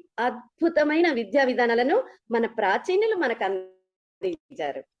పెంచేటటువంటి అద్భుతమైన విద్యా విధానాలను మన ప్రాచీనులు మనకు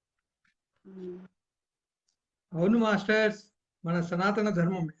అందించారు. అవును మాస్టర్స్, మన సనాతన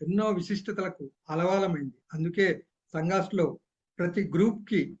ధర్మం ఎన్నో విశిష్టతలకు అలవాలమైంది. అందుకే సంఘాస్ లో ప్రతి గ్రూప్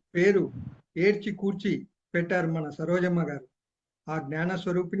కి పేరు ఏర్చి కూర్చి పెట్టారు మన సరోజమ్మ గారు. ఆ జ్ఞాన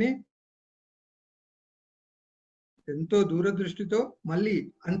స్వరూపిణి ఎంతో దూరదృష్టితో మళ్ళీ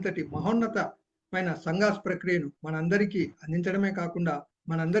అంతటి మహోన్నతమైన సంఘాస్ ప్రక్రియను మనందరికీ అందించడమే కాకుండా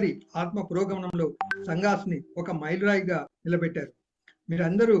మనందరి ఆత్మ పురోగమనంలో సంఘాస్ ని ఒక మైలురాయిగా నిలబెట్టారు.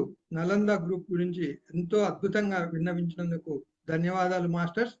 మీరందరూ నలంద గ్రూప్ గురించి ఎంతో అద్భుతంగా విన్నవించినందుకు ధన్యవాదాలు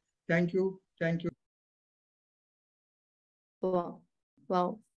మాస్టర్స్. Thank you.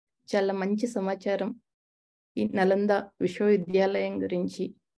 వావ్, చాలా మంచి సమాచారం ఈ నలంద విశ్వవిద్యాలయం గురించి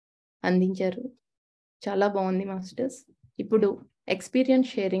అందించారు. చాలా బాగుంది మాస్టర్స్. ఇప్పుడు ఎక్స్పీరియన్స్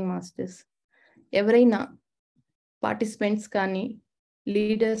షేరింగ్ మాస్టర్స్. ఎవరైనా పార్టిసిపెంట్స్ కానీ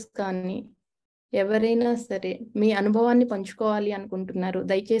లీడర్స్ కానీ ఎవరైనా సరే మీ అనుభవాన్ని పంచుకోవాలి అనుకుంటున్నారు,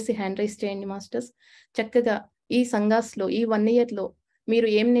 దయచేసి హ్యాండ్ రైజ్ చేయండి మాస్టర్స్. చక్కగా ఈ సంఘాస్లో ఈ 1 yearలో మీరు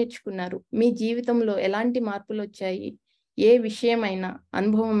ఏం నేర్చుకున్నారు, మీ జీవితంలో ఎలాంటి మార్పులు వచ్చాయి, ఏ విషయమైనా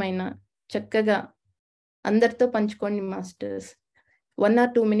అనుభవమైనా చక్కగా అందరితో పంచుకోండి మాస్టర్స్. 1 or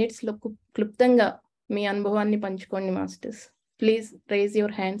 2 minutesలో క్లుప్తంగా మీ అనుభవాన్ని పంచుకోండి masters. Please rise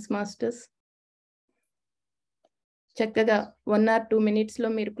your hands masters. చక్కగా 1 or 2 minutesలో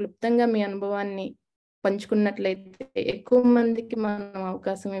మీరు క్లుప్తంగా మీ అనుభవాన్ని పంచుకున్నట్లయితే ఎక్కువ మందికి మనం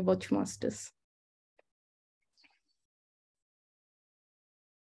అవకాశం ఇవ్వచ్చు మాస్టర్స్.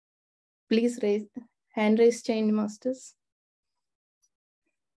 ప్లీజ్ హ్యాండ్ రైజ్ చేయండి మాస్టర్స్.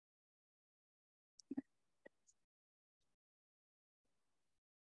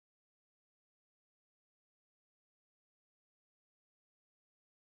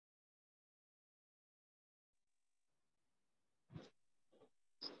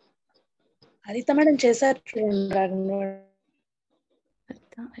 హరిత మేడం చేశారు.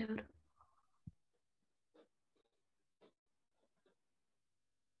 ఎవరు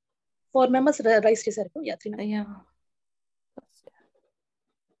 4 members రైస్ చేశారు. అయ్యా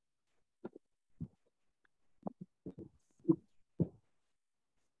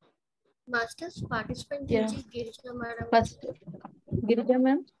మాస్టర్స్ పార్టిసిపెంట్ నుంచి Girija madam. First Girija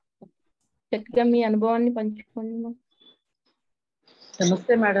ma'am చక్కగా మీ అనుభవాన్ని పంచుకోండి.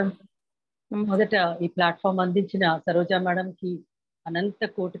 నమస్తే మేడం. మొదట ఈ ప్లాట్ఫామ్ అందించిన సరోజా మేడం కి అనంత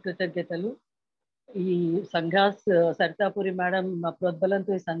కోటి కృతజ్ఞతలు. ఈ సంఘాస్ సరితాపురి మేడం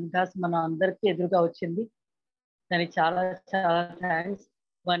ప్రోద్బలంతో ఈ సంఘాస్ మన అందరికీ ఎదురుగా వచ్చింది. దానికి చాలా చాలా థ్యాంక్స్.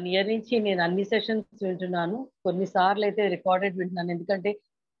 1 year నుంచి నేను అన్ని సెషన్స్ వింటున్నాను. కొన్నిసార్లు అయితే రికార్డెడ్ వింటున్నాను, ఎందుకంటే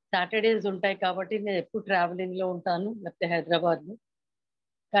సాటర్డేస్ ఉంటాయి కాబట్టి నేను ఎప్పుడు ట్రావెలింగ్ లో ఉంటాను, లేకపోతే హైదరాబాద్ లో.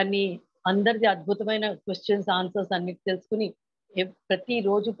 కానీ అందరిది అద్భుతమైన క్వశ్చన్స్ ఆన్సర్స్ అన్ని తెలుసుకుని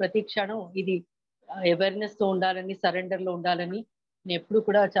ప్రతిరోజు ప్రతి క్షణం ఇది అవేర్నెస్ తో ఉండాలని, సరెండర్ లో ఉండాలని నేను ఎప్పుడు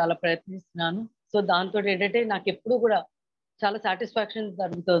కూడా చాలా ప్రయత్నిస్తున్నాను. సో దాంతో ఏంటంటే నాకు ఎప్పుడు కూడా చాలా సాటిస్ఫాక్షన్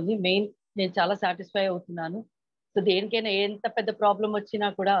జరుగుతుంది. మెయిన్ నేను చాలా సాటిస్ఫై అవుతున్నాను. సో దేనికైనా ఎంత పెద్ద ప్రాబ్లం వచ్చినా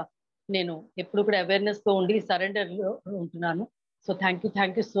కూడా నేను ఎప్పుడు కూడా అవేర్నెస్ తో ఉండి సరెండర్ లో ఉంటున్నాను. So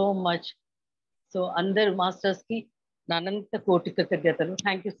thank you so much. So అందరు మాస్టర్స్ కి అనంత కోటి కృతజ్ఞతలు.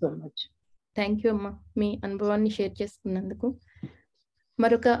 Thank you so much. Thank you అమ్మా, మీ అనుభవాన్ని షేర్ చేసుకున్నందుకు.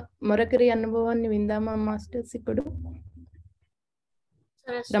 మరొకరి అనుభవాన్ని విందామా మాస్టర్స్? ఇప్పుడు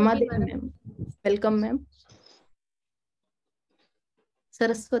Ramadevi ma'am, welcome ma'am.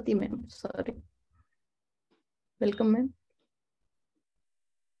 Saraswati ma'am, sorry, welcome ma'am.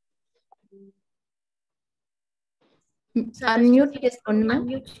 Unmute చేసుకోండి మ్యామ్.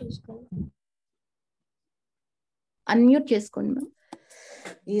 అన్మ్యూట్ చేసుకోండి మ్యామ్.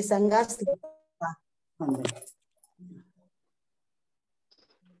 ఈ సంఘాస్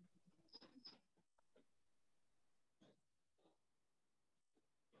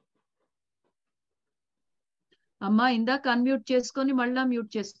అమ్మా ఇందాక అన్మ్యూట్ చేసుకొని మళ్ళా మ్యూట్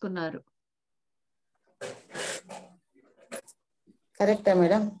చేసుకున్నారు. కరెక్టా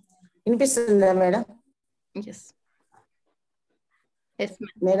మేడం? వినిపిస్తుందా మేడం?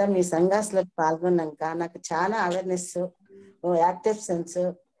 మేడం, ఈ సంఘాస్ లో పాల్గొన్నాక నాకు చాలా అవేర్నెస్, యాక్టివ్ సెన్స్,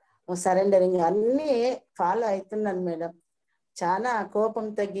 సరెండరింగ్ అన్ని ఫాలో అవుతున్నాను మేడం. చాలా కోపం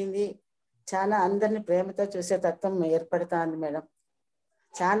తగ్గింది, చాలా అందరిని ప్రేమతో చూసే తత్వం ఏర్పడుతా ఉంది మేడం.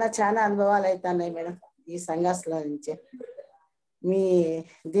 చాలా చాలా అనుభవాలు అవుతున్నాయి మేడం ఈ సంఘాస్లో నుంచి. మీ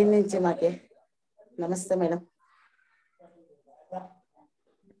దీని నుంచి మాకే నమస్తే మేడం.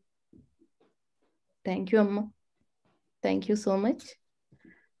 థ్యాంక్ యూ అమ్మ, thank you so much.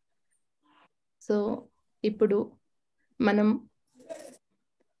 So ఇప్పుడు మనం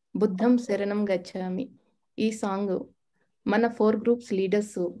బుద్ధం శరణం గచ్చామి ఈ సాంగ్ మన 4 గ్రూప్స్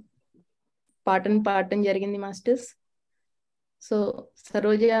లీడర్స్ పాడటం జరిగింది మాస్టర్స్. సో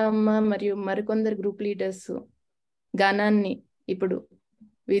సరోజ అమ్మ మరియు మరికొందరు గ్రూప్ లీడర్స్ గానాన్ని ఇప్పుడు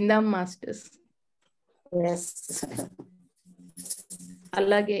విందాం మాస్టర్స్.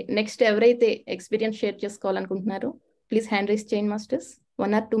 అలాగే నెక్స్ట్ ఎవరైతే experience share చేసుకోవాలనుకుంటున్నారో please hand raise చేయండి మాస్టర్స్.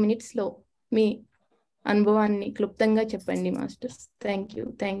 1 or 2 minutes లో మీ అనుభవాన్ని క్లుప్తంగా చెప్పండి masters.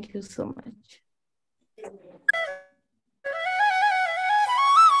 Thank you so much.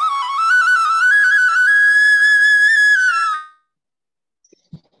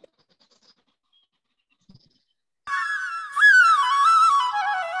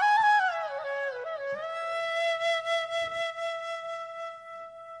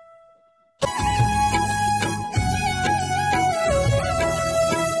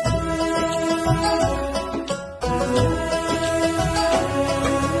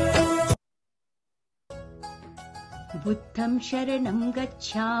 बुद्धं शरणं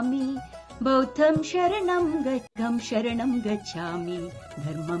गच्छामि, बौद्धं शरणं गच्छामि,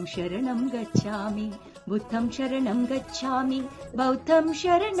 धर्मं शरणं गच्छामि, बुद्धं शरणं गच्छामि, बौद्धं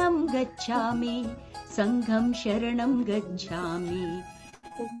शरणं गच्छामि, संघं शरणं गच्छामि,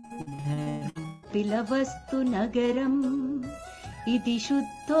 पिलवस्तु नगरम् इति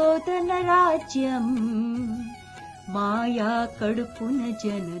शुद्धोदनराज्यम्, माया कడుపున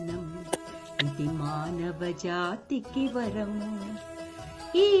जननम् ఇది మానవ జాతికి వరం.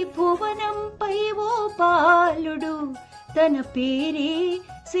 ఈ భువనంపై ఓ బాలుడు తన పేరే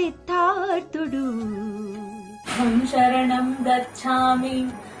సిద్ధార్థుడు. బుద్ధం శరణం గచ్ఛామి,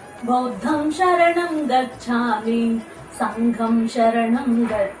 బౌద్ధం శరణం గచ్ఛామి, సంఘం శరణం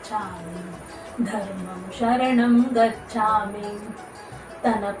గచ్ఛామి, ధర్మం శరణం గచ్ఛామి.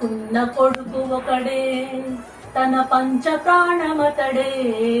 తనకున్న కొడుకు ఒకడే, తన పంచ ప్రాణమతడే,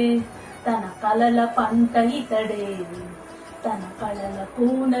 తన కలల పంట ఇతడే, తన కళల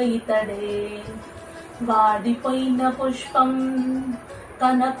పూన ఇతడే. వాడిపోయిన పుష్పం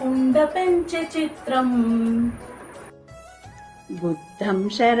కనకుండ పెంచే చిత్రం. బుద్ధం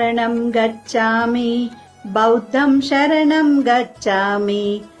శరణం గచ్ఛామి, బౌద్ధం శరణం గచ్ఛామి,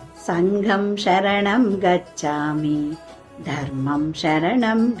 సంఘం శరణం గచ్ఛామి, ధర్మం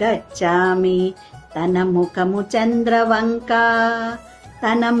శరణం గచ్ఛామి. తన ముఖము చంద్రవంక,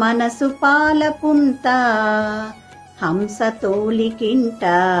 తన మనసు పాలపుంత, హంస తోలికింట,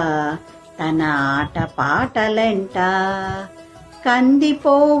 తన ఆట పాటలంట,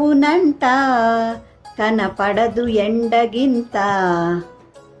 కందిపోవునంట, కనపడదు ఎండగింత.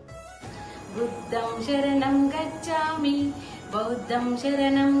 బుద్ధం శరణం గచ్ఛామి, బౌద్ధం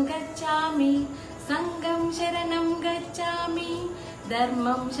శరణం గచ్ఛామి, సంఘం శరణం గచ్ఛామి,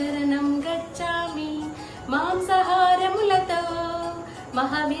 ధర్మం శరణం గచ్ఛామి. మాంసాహారములతో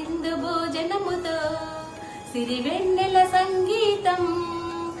మహావిందు భోజనముతో సిరివెన్నెల సంగీతం,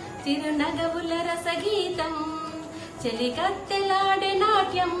 చిరునగవుల రసగీతం, చెలికత్తెలాడే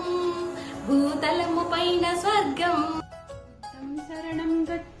నాట్యం, భూతలము పైన స్వర్గం. శరణం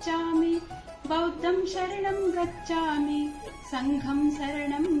గచ్ఛామి, బౌద్ధం శరణం గచ్ఛామి, సంఘం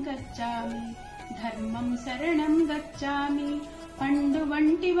శరణం గచ్ఛామి, ధర్మం శరణం గచ్ఛామి. పండు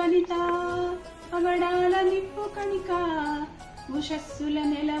వంటి వనిత పగడాల నిప్పు కణిక, ఉషస్సుల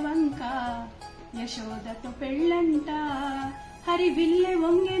నెలవంక, యశోదతో పెళ్ళంట, హరివిల్లె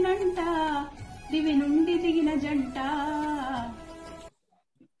వంగెనంట, దివి నుండి దిగిన జంట.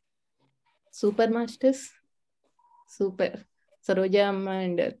 Super masters, super. సరోజా అమ్మ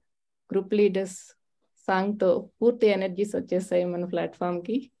అండ్ గ్రూప్ లీడర్స్ సాంగ్ తో పూర్తి ఎనర్జీస్ వచ్చేసాయి మన ప్లాట్ఫామ్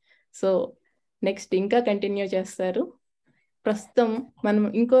కి. సో నెక్స్ట్ ఇంకా కంటిన్యూ చేస్తారు. ప్రస్తుతం మనం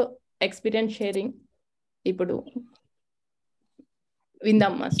ఇంకో ఎక్స్పీరియన్స్ షేరింగ్ ఇప్పుడు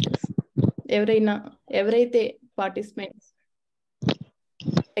విందాం మాస్టర్స్. ఎవరైతే పార్టిసిపెంట్స్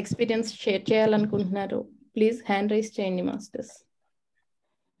ఎక్స్పీరియన్స్ షేర్ చేయాలనుకుంటున్నారో ప్లీజ్ హ్యాండ్ రైస్ చేయండి masters.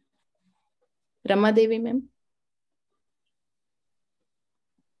 Ramadevi ma'am,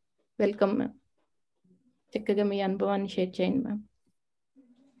 welcome ma'am. చక్కగా మీ అనుభవాన్ని షేర్ చేయండి మ్యామ్.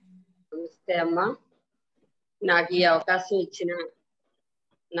 నమస్తే అమ్మా. నాకు ఈ అవకాశం ఇచ్చిన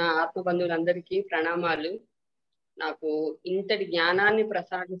నా ఆత్మ బంధువులందరికీ ప్రణామాలు. నాకు ఇంతటి జ్ఞానాన్ని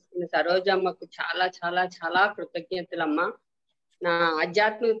ప్రసాదిస్తున్న సరోజమ్మకు చాలా చాలా చాలా కృతజ్ఞతలమ్మా. నా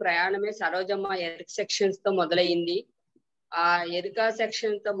ఆధ్యాత్మిక ప్రయాణమే సరోజమ్మ ఎరుక సెక్షన్స్ తో మొదలైంది. ఆ ఎరుక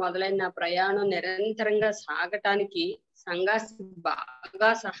సెక్షన్ తో మొదలైన నా ప్రయాణం నిరంతరంగా సాగటానికి సంఘాస్ బాగా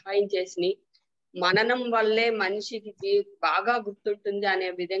సహాయం చేసి, మననం వల్లే మనిషికి బాగా గుర్తుంటుంది అనే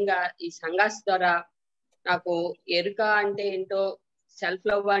విధంగా ఈ సంఘాస్ ద్వారా నాకు ఎరుక అంటే ఏంటో, సెల్ఫ్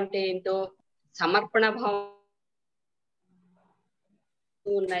లవ్ అంటే ఏంటో, సమర్పణ భావం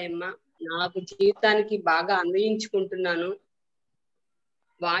ఉన్నాయమ్మా. నాకు జీవితానికి బాగా అన్వయించుకుంటున్నాను.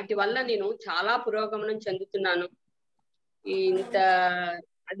 వాటి వల్ల నేను చాలా పురోగమనం చెందుతున్నాను. ఇంత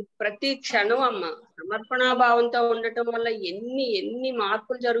అది ప్రతి క్షణం అమ్మ సమర్పణా భావంతో ఉండటం వల్ల ఎన్ని ఎన్ని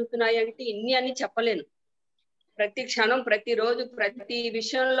మార్పులు జరుగుతున్నాయి అంటే ఇన్ని అని చెప్పలేను. ప్రతి క్షణం, ప్రతిరోజు, ప్రతి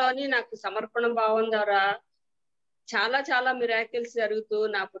విషయంలోని నాకు సమర్పణ భావం ద్వారా చాలా చాలా మిరాకిల్స్ జరుగుతూ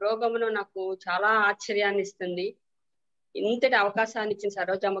నా పురోగమనం నాకు చాలా ఆశ్చర్యాన్ని ఇస్తుంది. ఇంతటి అవకాశాన్ని ఇచ్చిన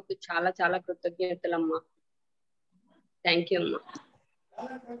సరోజమ్మకు చాలా చాలా కృతజ్ఞతలమ్మా. థ్యాంక్ యూ అమ్మా.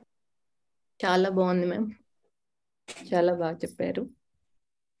 చాలా బాగుంది మ్యామ్, చాలా బాగా చెప్పారు.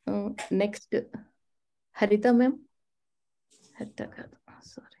 నెక్స్ట్ హరిత మ్యామ్. హరిత కాదు,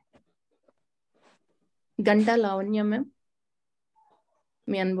 సారీ, గంటా లావణ్య మ్యామ్.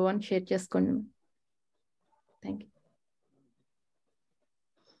 మీ అనుభవాన్ని షేర్ చేసుకోండి మ్యామ్. Thank you.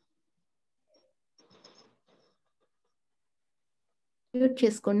 మ్యూట్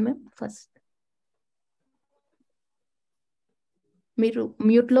చేసుకోండి మ్యామ్. ఫస్ట్ మీరు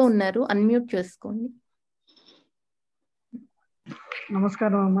మ్యూట్ లో ఉన్నారు, అన్మ్యూట్ చేసుకోండి.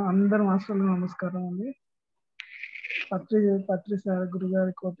 నమస్కారం అమ్మ, అందరు మాస్టర్లు నమస్కారం అండి. పత్రి సార్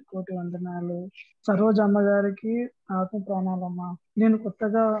గురుగారి కోటి కోటి వందనాలు. సరోజ అమ్మగారికి ఆత్మ ప్రాణాలమ్మ. నేను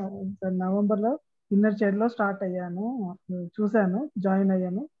కొత్తగా నవంబర్ లో ఇన్నర్ చైల్డ్ లో స్టార్ట్ అయ్యాను, చూశాను, జాయిన్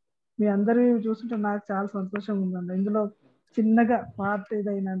అయ్యాను. మీ అందరి చూస్తుంటే నాకు చాలా సంతోషంగా ఉందండి. ఇందులో చిన్నగా పార్ట్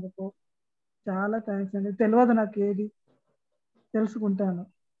ఇదైనందుకు చాలా థ్యాంక్స్ అండి. తెలియదు నాకు ఏది, తెలుసుకుంటాను.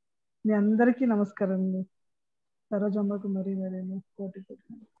 మీ అందరికీ నమస్కారం అండి. సరోజమ్మకు మరీ కోటి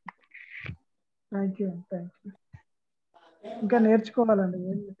కోటి థ్యాంక్ యూ. ఇంకా నేర్చుకోవాలండి,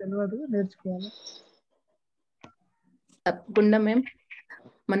 ఏం తెలియదు, నేర్చుకోవాలి. తప్పకుండా మేము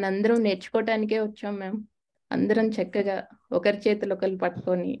మనందరం నేర్చుకోవటానికే వచ్చాం మేము. అందరం చక్కగా ఒకరి చేతులు ఒకరు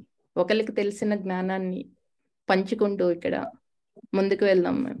పట్టుకొని ఒకరికి తెలిసిన జ్ఞానాన్ని పంచుకుంటూ ఇక్కడ ముందుకు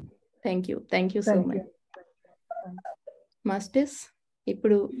వెళ్దాం మేము. Thank you so much masters.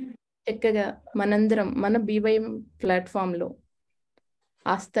 ఇప్పుడు చక్కగా మనందరం మన బీవైఎం ప్లాట్ఫామ్ లో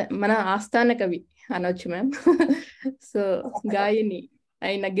మన ఆస్థాన కవి అనొచ్చు మ్యామ్. సో గాయని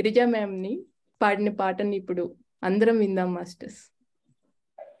అయిన గిరిజా మ్యామ్ ని పాడిన పాటని ఇప్పుడు అందరం విందాం మాస్టర్స్.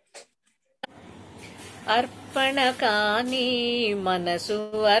 అర్పణ కాని మనసు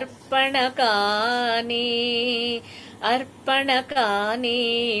అర్పణ కాని, అర్పణ కాని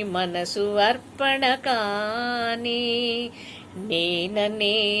మనసు అర్పణ కాని,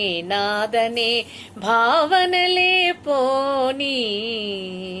 నేననే నాదనే భావనలే పోని,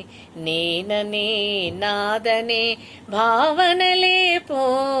 నేననే నాదనే భావనలే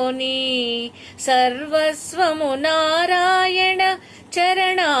పోని, సర్వస్వము నారాయణ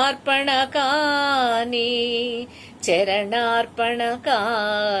చరణార్పణ కాని, చరణార్పణ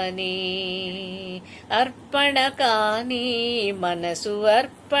కాని, అర్పణ కాని మనసు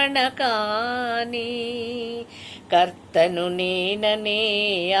అర్పణ కాని, కర్తను నేననే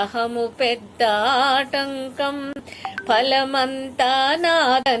అహము పెద్ద ఆటంకం, ఫలమంతా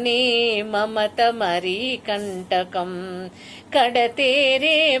నాదనే మమత మరీ కంటకం,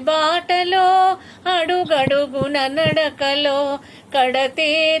 కడతేరే బాటలో అడుగడుగున నడకలో,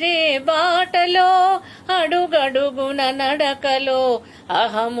 కడతేరే బాటలో అడుగడుగున నడకలో,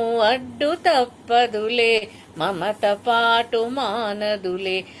 అహము అడ్డు తప్పదులే మమత పాటు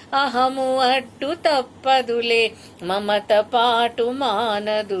మానదులే, అహము అడ్డు తప్పదులే మమత పాటు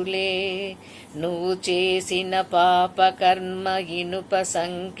మానదులే, నువ్వు చేసిన పాప కర్మ ఇనుప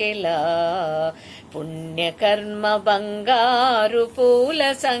సంఖ్యలా, పుణ్యకర్మ బంగారు పూల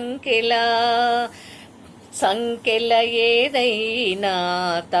సంఖ్యలా, సంఖ్యల ఏదైనా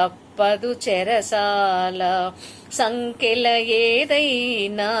తప్పదు చెరసాల, సంఖ్యల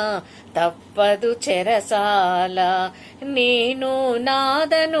ఏదైనా తప్పదు చెరసాల, నేను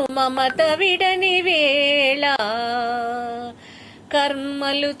నాదను మమత విడని వేళ,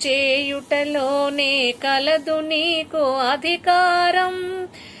 కర్మలు చేయుటలోనే కలదు నీకు అధికారం,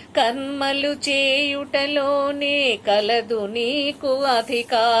 కర్మలు చేయుటలోనే కలదు నీకు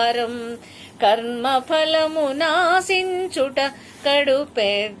అధికారం, కర్మ ఫలము నాశించుట కడు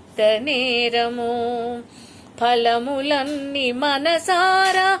పెద్ద నేరము, ఫలములన్నీ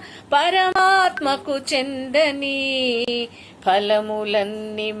మనసారా పరమాత్మకు చెందని,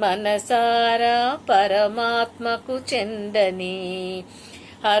 ఫలములన్నీ మనసారా పరమాత్మకు చెందని,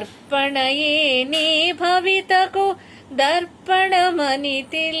 అర్పణయే నీ భవితకు దర్పణమని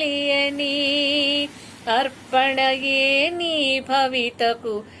తెలియని, అర్పణయే నీ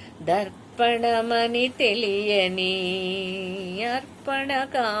భవితకు దర్పణమని తెలియని, అర్పణ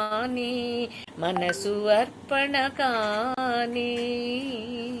కాని మనసు అర్పణ కాని.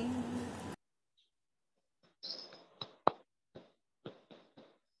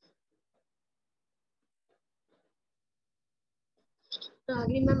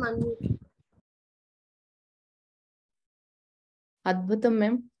 అద్భుతం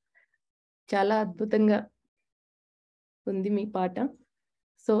మ్యామ్, చాలా అద్భుతంగా ఉంది మీ పాట.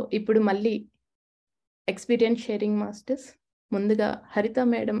 సో ఇప్పుడు మళ్ళీ ఎక్స్పీరియన్స్ షేరింగ్ మాస్టర్స్. ముందుగా హరిత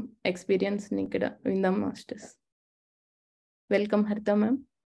మేడం ఎక్స్పీరియన్స్ ని ఇక్కడ విందాం మాస్టర్స్. వెల్కమ్ హరిత మ్యామ్.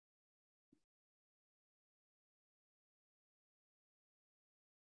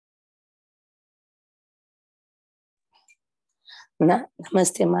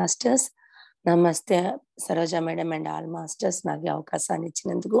 నమస్తే మాస్టర్స్, నమస్తే Saroja madam and all masters, నాకు అవకాశాన్ని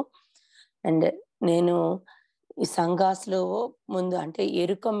ఇచ్చినందుకు. అండ్ నేను ఈ సంఘాస్లో ముందు అంటే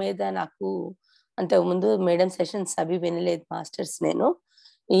ఎరుక మీద నాకు అంతకుముందు మేడం సెషన్స్ అవి వినలేదు మాస్టర్స్. నేను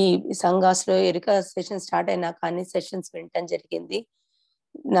ఈ సంఘాస్లో ఎరుక సెషన్ స్టార్ట్ అయినాక అన్ని సెషన్స్ వినటం జరిగింది.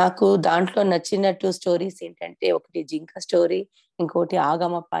 నాకు దాంట్లో నచ్చినట్టు స్టోరీస్ ఏంటంటే, ఒకటి జింక స్టోరీ, ఇంకోటి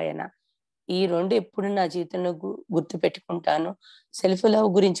ఆగమ పాయన. ఈ రెండు ఎప్పుడు నా జీవితంలో గుర్తు పెట్టుకుంటాను. సెల్ఫ్ లవ్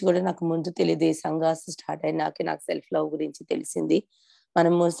గురించి కూడా నాకు ముందు తెలియదు. ఈ సంఘాస్ స్టార్ట్ అయినాక నాకు సెల్ఫ్ లవ్ గురించి తెలిసింది.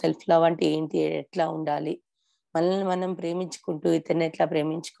 మనము సెల్ఫ్ లవ్ అంటే ఏంటి, ఎట్లా ఉండాలి, మనల్ని మనం ప్రేమించుకుంటూ ఇతన్ని ఎట్లా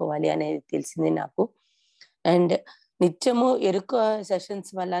ప్రేమించుకోవాలి అనేది తెలిసింది నాకు. అండ్ నిత్యము ఎరుక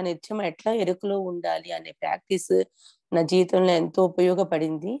సెషన్స్ వల్ల నిత్యం ఎట్లా ఎరుకలో ఉండాలి అనే ప్రాక్టీస్ నా జీవితంలో ఎంతో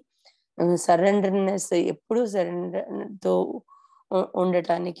ఉపయోగపడింది. సరెండర్నెస్, ఎప్పుడు సరెండర్తో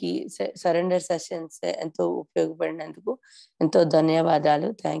ఉండటానికి సరెండర్ సెషన్స్ ఎంతో ఉపయోగపడినందుకు ఎంతో ధన్యవాదాలు.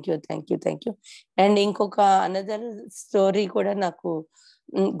 Thank you, thank you, thank you. And ఇంకొక అనదర్ స్టోరీ కూడా నాకు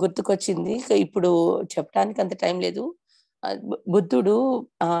గుర్తుకొచ్చింది. ఇప్పుడు చెప్పడానికి అంత టైం లేదు. బుద్ధుడు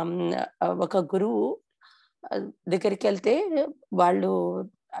ఒక గురువు దగ్గరికి వెళ్తే, వాళ్ళు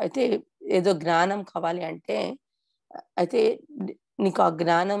అయితే ఏదో జ్ఞానం కావాలి అంటే, అయితే నీకు ఆ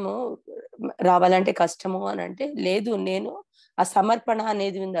జ్ఞానము రావాలంటే కష్టము అని అంటే, లేదు నేను ఆ సమర్పణ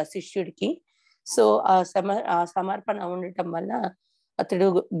అనేది ఉంది ఆ శిష్యుడికి. సో ఆ సమర్పణ ఉండటం వల్ల అతడు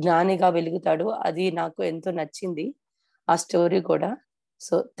జ్ఞానిగా వెలుగుతాడు. అది నాకు ఎంతో నచ్చింది ఆ స్టోరీ కూడా.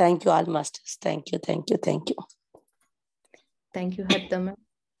 So thank you all masters. Thank you, thank you, thank you. Thank you హరిత మ్యామ్.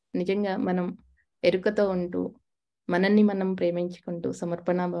 నిజంగా మనం ఎరుకతో ఉంటూ మనల్ని మనం ప్రేమించుకుంటూ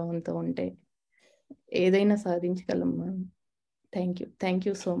సమర్పణ భావంతో ఉంటే ఏదైనా సాధించగలం ma'am. Thank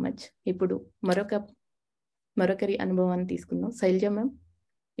you so much. ఇప్పుడు మరొకరి అనుభవాన్ని తీసుకుందాం. శైలజ మ్యామ్.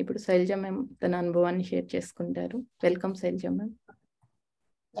 ఇప్పుడు శైలజ మ్యామ్ తన అనుభవాన్ని షేర్ చేసుకుంటారు. Welcome Shailaja ma'am.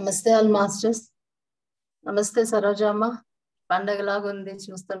 నమస్తే ఆల్ మాస్టర్స్. నమస్తే సరోజమ్మ. పండగలాగా ఉంది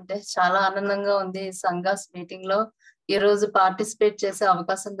చూస్తుంటే, చాలా ఆనందంగా ఉంది. సంఘాస్ మీటింగ్ లో ఈ రోజు పార్టిసిపేట్ చేసే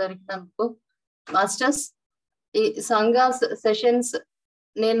అవకాశం దొరికినందుకు మాస్టర్స్. ఈ సంఘాస్ సెషన్స్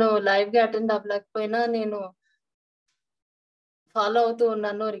నేను లైవ్ గా అటెండ్ అవ్వలేకపోయినా నేను ఫాలో అవుతూ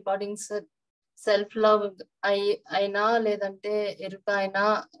ఉన్నాను. రికార్డింగ్స్ సెల్ఫ్ లవ్ అయినా, లేదంటే ఎరుక అయినా,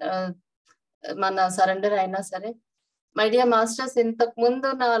 మన సరెండర్ అయినా సరే. మై డియర్ మాస్టర్స్, ఇంతకు ముందు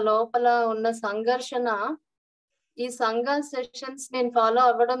నా లోపల ఉన్న సంఘర్షణ ఈ సంఘ సెషన్స్ నేను ఫాలో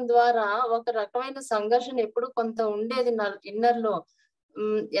అవ్వడం ద్వారా ఒక రకమైన సంఘర్షణ ఎప్పుడు కొంత ఉండేది నా ఇన్నర్ లో.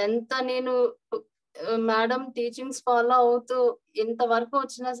 ఎంత నేను మేడం టీచింగ్స్ ఫాలో అవుతూ ఇంతవరకు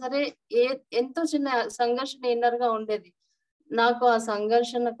వచ్చినా సరే ఎంతో చిన్న సంఘర్షణ ఇన్నర్ గా ఉండేది. నాకు ఆ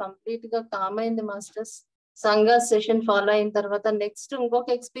సంఘర్షణ కంప్లీట్ గా కామైంది మాస్టర్స్. సంఘ సెషన్ ఫాలో అయిన తర్వాత నెక్స్ట్ ఇంకొక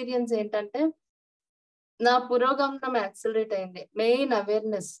ఎక్స్పీరియన్స్ ఏంటంటే, నా పురోగమనం యాక్సిలరేట్ అయింది. Main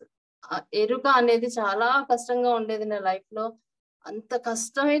awareness. ఎరుక అనేది చాలా కష్టంగా ఉండేది నా లైఫ్ లో. అంత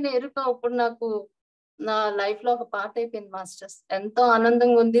కష్టమైన ఎరుక ఇప్పుడు నాకు నా లైఫ్ లో ఒక పార్ట్ అయిపోయింది మాస్టర్స్. ఎంతో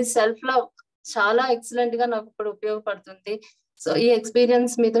ఆనందంగా ఉంది. సెల్ఫ్ లవ్ చాలా ఎక్సలెంట్ గా నాకు ఇప్పుడు ఉపయోగపడుతుంది. సో ఈ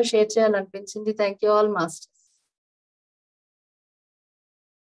ఎక్స్పీరియన్స్ మీతో share చేయాలనిపించింది. Thank you all masters.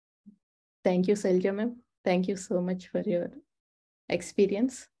 Thank you Shailaja ma'am. Thank you so much for your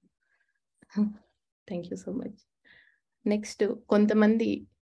experience. Thank you so much. Next కొంతమంది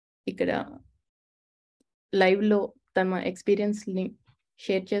ఇక్కడ లైవ్ లో తమ ఎక్స్పీరియన్స్ ని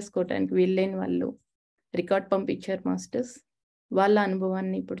షేర్ చేసుకోవటానికి వీల్లేని వాళ్ళు రికార్డ్ పంపించారు మాస్టర్స్. వాళ్ళ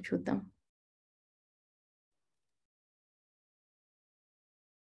అనుభవాన్ని ఇప్పుడు చూద్దాం.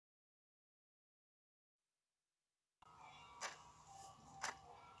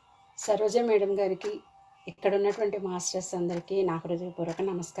 సరోజ మేడం గారికి, ఇక్కడ ఉన్నటువంటి మాస్టర్స్ అందరికీ నా హృదయపూర్వక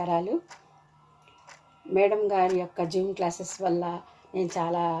నమస్కారాలు. మేడం గారి యొక్క జూమ్ క్లాసెస్ వల్ల నేను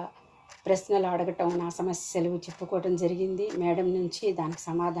చాలా ప్రశ్నలు అడగటం, నా సమస్యలు చెప్పుకోవటం జరిగింది. మేడం నుంచి దానికి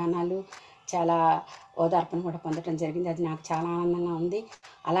సమాధానాలు, చాలా ఓదార్పును కూడా పొందడం జరిగింది. అది నాకు చాలా ఆనందంగా ఉంది.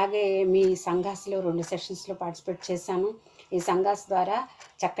 అలాగే మీ సంఘాస్లో 2 సెషన్స్లో పార్టిసిపేట్ చేశాను. ఈ సంఘాస్ ద్వారా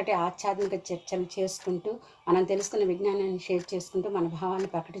చక్కటి ఆధ్యాత్మిక చర్చలు చేసుకుంటూ, మనం తెలుసుకున్న విజ్ఞానాన్ని షేర్ చేసుకుంటూ మన భావాన్ని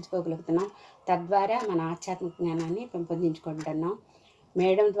ప్రకటించుకోగలుగుతున్నాం. తద్వారా మన ఆధ్యాత్మిక జ్ఞానాన్ని పెంపొందించుకుంటున్నాం.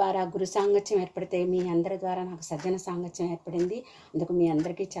 మేడం ద్వారా గురు సాంగత్యం ఏర్పడితే మీ అందరి ద్వారా నాకు సజ్జన సాంగత్యం ఏర్పడింది. అందుకు మీ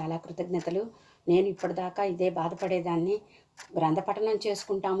అందరికీ చాలా కృతజ్ఞతలు. నేను ఇప్పటిదాకా ఇదే బాధపడేదాన్ని. గ్రంథ పఠనం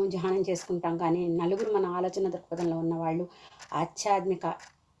చేసుకుంటాము, ధ్యానం చేసుకుంటాం, కానీ నలుగురు మన ఆలోచన దృక్పథంలో ఉన్నవాళ్ళు, ఆధ్యాత్మిక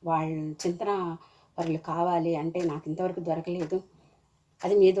వాళ్ళ చింతన పరులు కావాలి అంటే నాకు ఇంతవరకు దొరకలేదు.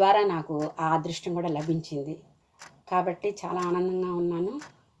 అది మీ ద్వారా నాకు ఆ అదృష్టం కూడా లభించింది. కాబట్టి చాలా ఆనందంగా ఉన్నాను.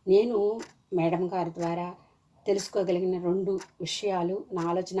 నేను మేడం గారి ద్వారా తెలుసుకోగలిగిన 2 విషయాలు నా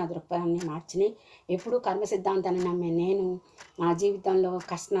ఆలోచన దృక్పథాన్ని మార్చినాయి. ఎప్పుడూ కర్మ సిద్ధాంతాన్ని నమ్మే నేను నా జీవితంలో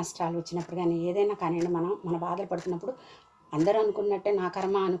కష్ట నష్టాలు వచ్చినప్పుడు కానీ ఏదైనా కానివ్వండి, మన బాధలు పడుతున్నప్పుడు అందరూ అనుకున్నట్టే నా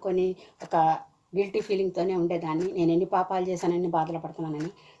కర్మ అనుకొని ఒక గిల్టీ ఫీలింగ్తోనే ఉండేదాన్ని. నేను ఎన్ని పాపాలు చేశాను, ఎన్ని బాధలు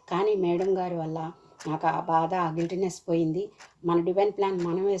పడుతున్నానని. కానీ మేడం గారి వల్ల నాకు ఆ బాధ, ఆ గిల్టీనెస్ పోయింది. మన డివైన్ ప్లాన్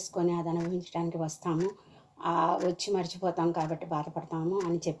మనం వేసుకొని అది అనుభవించడానికి వస్తాము, వచ్చి మర్చిపోతాం కాబట్టి బాధపడతాము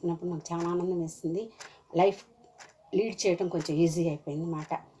అని చెప్పినప్పుడు నాకు చాలా ఆనందం వేసింది. లైఫ్ లీడ్ చేయడం కొంచెం ఈజీ అయిపోయింది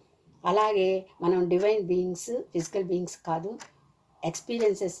అన్నమాట. అలాగే మనం డివైన్ బీయింగ్స్, ఫిజికల్ బీయింగ్స్ కాదు,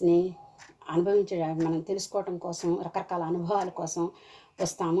 ఎక్స్పీరియన్సెస్ని అనుభవించడం, మనం తెలుసుకోవటం కోసం, రకరకాల అనుభవాల కోసం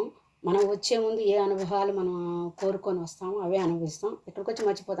వస్తాము. మనం వచ్చే ముందు ఏ అనుభవాలు మనం కోరుకొని వస్తామో అవే అనుభవిస్తాం. ఇక్కడికి వచ్చి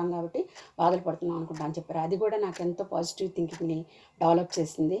మర్చిపోతాం కాబట్టి బాధలు పడుతున్నాం అనుకుంటా అని చెప్పారు. అది కూడా నాకు ఎంతో పాజిటివ్ థింకింగ్ని డెవలప్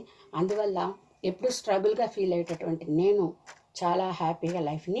చేసింది. అందువల్ల ఎప్పుడు స్ట్రగుల్గా ఫీల్ అయ్యేటటువంటి నేను చాలా హ్యాపీగా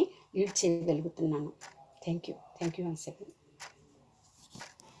లైఫ్ని లీడ్ చేయగలుగుతున్నాను. Thank you once again.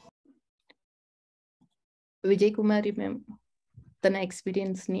 Vijay Kumari ma'am తన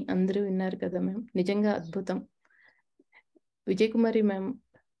ఎక్స్పీరియన్స్ని అందరూ విన్నారు కదా మ్యామ్, నిజంగా అద్భుతం. విజయ్ కుమారి మ్యామ్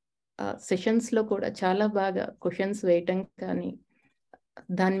సెషన్స్లో కూడా చాలా బాగా క్వశ్చన్స్ వేయటం కానీ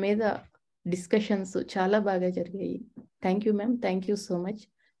దాని మీద డిస్కషన్స్ చాలా బాగా జరిగాయి. Thank you ma'am, thank you so much.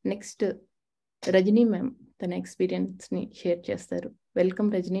 Next Rajani ma'am తన ఎక్స్పీరియన్స్ని షేర్ చేస్తారు.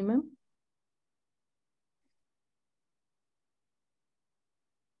 Welcome Rajani ma'am.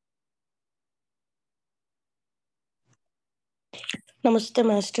 నమస్తే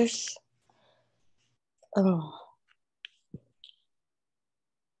మాస్టర్స్.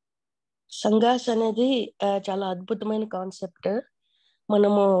 సంఘాస్ అనేది చాలా అద్భుతమైన కాన్సెప్ట్.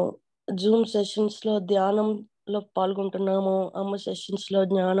 మనము జూమ్ సెషన్స్లో ధ్యానంలో పాల్గొంటున్నాము, అమ్మ సెషన్స్లో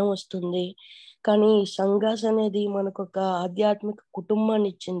జ్ఞానం వస్తుంది. కానీ ఈ సంఘాస్ అనేది మనకు ఒక ఆధ్యాత్మిక కుటుంబాన్ని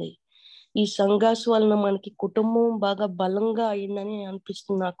ఇచ్చింది. ఈ సంఘాస్ వలన మనకి కుటుంబం బాగా బలంగా అయిందని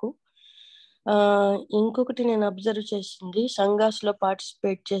అనిపిస్తుంది నాకు. ఇంకొకటి నేను అబ్జర్వ్ చేసింది, సంఘాస్లో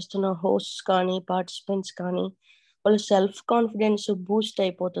పార్టిసిపేట్ చేస్తున్న హోస్ట్స్ కానీ పార్టిసిపెంట్స్ కానీ వాళ్ళ సెల్ఫ్ కాన్ఫిడెన్స్ బూస్ట్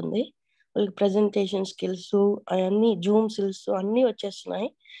అయిపోతుంది. వాళ్ళకి ప్రజెంటేషన్ స్కిల్స్ అవన్నీ, జూమ్ స్కిల్స్ అన్నీ వచ్చేస్తున్నాయి.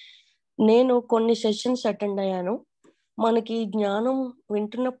 నేను కొన్ని సెషన్స్ అటెండ్ అయ్యాను. మనకి జ్ఞానం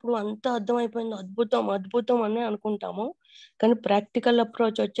వింటున్నప్పుడు అంతా అర్థమైపోయింది, అద్భుతం అద్భుతం అని అనుకుంటాము. కానీ ప్రాక్టికల్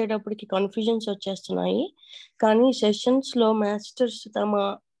అప్రోచ్ వచ్చేటప్పటికి కన్ఫ్యూజన్స్ వచ్చేస్తున్నాయి. కానీ సెషన్స్లో మాస్టర్స్ తమ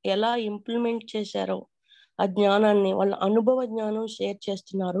ఎలా ఇంప్లిమెంట్ చేశారో ఆ జ్ఞానాన్ని, వాళ్ళ అనుభవ జ్ఞానం షేర్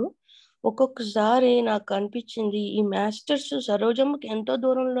చేస్తున్నారు. ఒక్కొక్కసారి నాకు అనిపించింది ఈ మాస్టర్స్ సరోజమ్మకి ఎంతో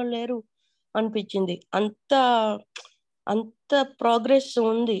దూరంలో లేరు అనిపించింది. అంత ప్రోగ్రెస్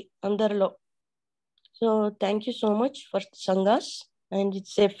ఉంది అందరిలో. So thank you so much for సంఘాస్ and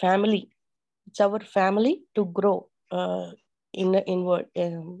it's a family. It's our family to grow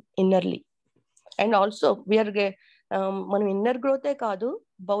innerly and also we are మనం ఇన్నర్ గ్రోతే కాదు,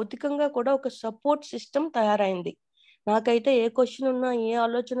 భౌతికంగా కూడా ఒక సపోర్ట్ సిస్టమ్ తయారైంది. నాకైతే ఏ క్వశ్చన్ ఉన్నా, ఏ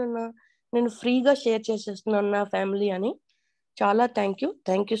ఆలోచన ఉన్నా నేను ఫ్రీగా షేర్ చేసేస్తున్నాను నా ఫ్యామిలీ అని. చాలా thank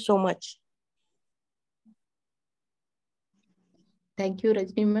you so much. Thank you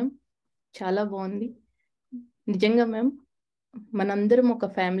Rajani ma'am, చాలా బాగుంది. నిజంగా మ్యామ్ మనందరం ఒక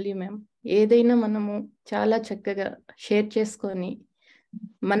ఫ్యామిలీ మ్యామ్. ఏదైనా మనము చాలా చక్కగా షేర్ చేసుకొని,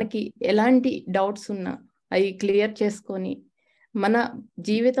 మనకి ఎలాంటి డౌట్స్ ఉన్నా అవి క్లియర్ చేసుకొని మన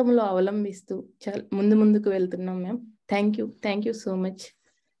జీవితంలో అవలంబిస్తూ ముందుకు వెళ్తున్నాం ma'am. Thank you so much.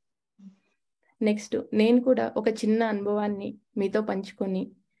 Next నేను కూడా ఒక చిన్న అనుభవాన్ని మీతో పంచుకొని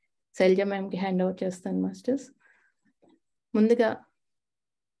శైలజ మ్యామ్కి హ్యాండ్ ఓవర్ చేస్తాను మాస్టర్స్. ముందుగా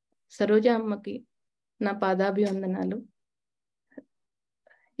సరోజ అమ్మకి నా పాదాభివందనాలు.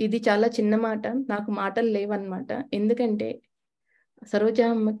 ఇది చాలా చిన్న మాట, నాకు మాటలు లేవన్నమాట. ఎందుకంటే సరోజ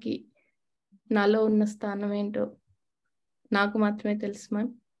అమ్మకి నాలో ఉన్న స్థానం ఏంటో నాకు మాత్రమే తెలుసు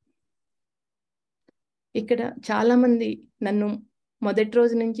మ్యామ్. ఇక్కడ చాలా మంది నన్ను మొదటి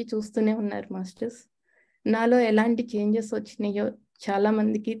రోజు నుంచి చూస్తూనే ఉన్నారు మాస్టర్స్. నాలో ఎలాంటి చేంజెస్ వచ్చినాయో చాలా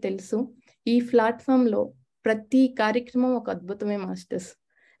మందికి తెలుసు. ఈ ప్లాట్ఫామ్లో ప్రతి కార్యక్రమం ఒక అద్భుతమే మాస్టర్స్.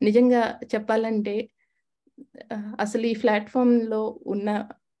 నిజంగా చెప్పాలంటే అసలు ఈ ప్లాట్ఫామ్లో ఉన్న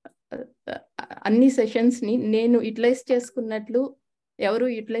అన్ని సెషన్స్ని నేను యూటిలైజ్ చేసుకున్నట్లు ఎవరు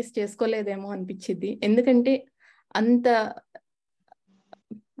యూటిలైజ్ చేసుకోలేదేమో అనిపించింది. ఎందుకంటే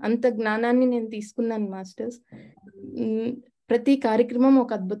అంత జ్ఞానాన్ని నేను తీసుకున్నాను మాస్టర్స్. ప్రతి కార్యక్రమం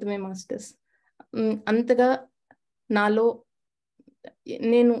ఒక అద్భుతమే మాస్టర్స్. అంతగా నాలో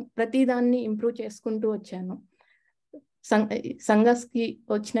నేను ప్రతిదాన్ని ఇంప్రూవ్ చేసుకుంటూ వచ్చాను. సంఘస్కి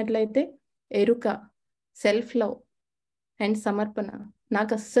వచ్చినట్లయితే ఎరుక, సెల్ఫ్ లవ్ అండ్ సమర్పణ.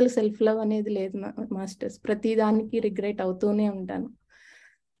 నాకు అస్సలు సెల్ఫ్ లవ్ అనేది లేదు మాస్టర్స్. ప్రతిదానికి రిగ్రెట్ అవుతూనే ఉంటాను.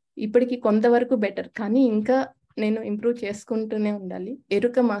 ఇప్పటికి కొంతవరకు బెటర్, కానీ ఇంకా నేను ఇంప్రూవ్ చేసుకుంటూనే ఉండాలి.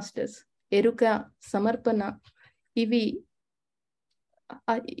 ఎరుక మాస్టర్స్, ఎరుక, సమర్పణ, ఇవి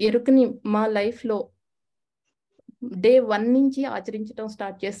ఎరుకని మా లైఫ్లో డే 1 నుంచి ఆచరించడం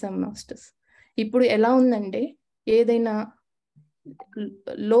స్టార్ట్ చేస్తాం మాస్టర్స్. ఇప్పుడు ఎలా ఉందంటే ఏదైనా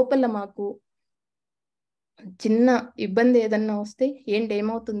లోపల మాకు చిన్న ఇబ్బంది ఏదన్నా వస్తే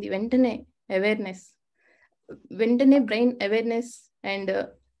ఏమవుతుంది, వెంటనే అవేర్నెస్, వెంటనే brain awareness and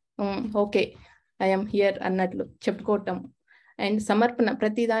okay I'm here అన్నట్లు చెప్పుకోవటం. అండ్ సమర్పణ,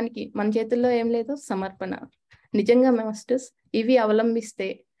 ప్రతిదానికి మన చేతుల్లో ఏం లేదు, సమర్పణ. నిజంగా మాస్టర్స్ ఇవి అవలంబిస్తే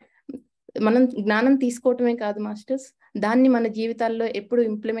మనం జ్ఞానం తీసుకోవటమే కాదు మాస్టర్స్, దాన్ని మన జీవితాల్లో ఎప్పుడు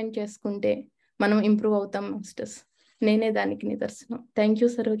ఇంప్లిమెంట్ చేసుకుంటే మనం ఇంప్రూవ్ అవుతాం మాస్టర్స్. నేనే దానికి నిదర్శనం. Thank you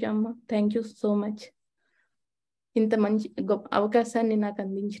Sarojamma, thank you so much. ఇంత మంచి గొప్ప అవకాశాన్ని నాకు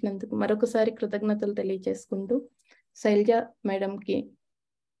అందించినందుకు మరొకసారి కృతజ్ఞతలు తెలియజేసుకుంటూ శైలజ మేడంకి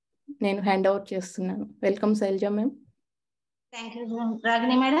నేను హ్యాండ్ ఓవర్ చేస్తున్నాను. Welcome Shailaja ma'am. Thank you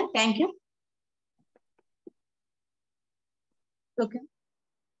Ragini madam, thank you.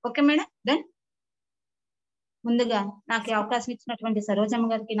 Okay madam, done. ముందుగా నాకు ఈ అవకాశం ఇచ్చినటువంటి సరోజమ్మ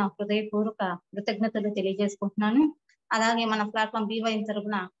గారికి నా హృదయపూర్వక కృతజ్ఞతలు తెలియజేసుకుంటున్నాను. అలాగే మన ప్లాట్ఫామ్ BYN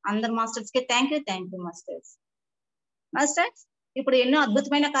తరపున అందరు మాస్టర్స్ కి థ్యాంక్ యూ మాస్టర్స్. మాస్టర్స్ ఇప్పుడు ఎన్నో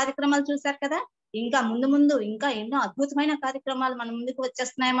అద్భుతమైన కార్యక్రమాలు చూశారు కదా, ఇంకా ముందు ఇంకా ఎన్నో అద్భుతమైన కార్యక్రమాలు మన ముందుకు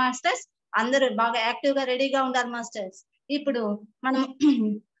వచ్చేస్తున్నాయి మాస్టర్స్. అందరూ బాగా యాక్టివ్ గా రెడీగా ఉండాలి మాస్టర్స్. ఇప్పుడు మనం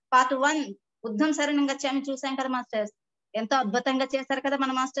పార్ట్ 1 బుద్ధం శరణం గచ్చామి చూసాం కదా మాస్టర్స్, ఎంతో అద్భుతంగా చేశారు కదా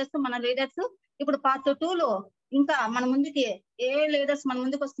మన మాస్టర్స్, మన లీడర్స్. ఇప్పుడు పార్ట్ 2లో ఇంకా మన ముందుకి ఏ లీడర్స్ మన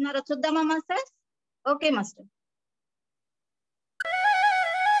ముందుకు వస్తున్నారో చూద్దామా మాస్టర్స్? Okay master.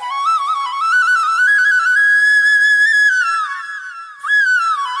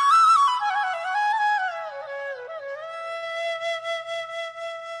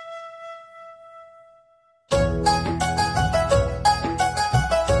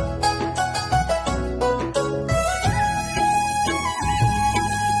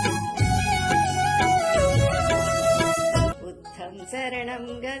 శరణం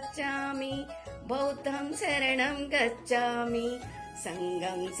గచ్చామి, బౌద్ధం శరణం గచ్చామి,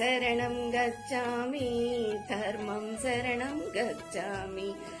 సంఘం శరణం గచ్చామి, ధర్మం శరణం గచ్చామి.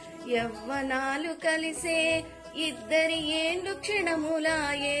 యవ్వనాలు కలిసే ఇద్దరి ఏండ్లు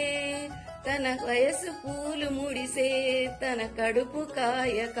క్షణములాయే, తన వయసు పూలు ముడిసే తన కడుపు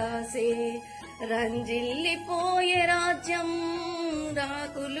కాయ కాసే. రంజిల్లిపోయే రాజ్యం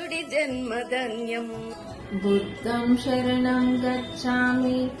రాకులుడి జన్మధన్యం. बुद्धं शरणं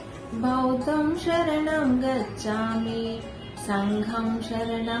गच्छामि, बौद्धं शरणं गच्छामि, संघं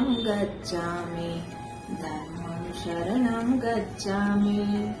शरणं गच्छामि, धर्मं शरणं गच्छामि.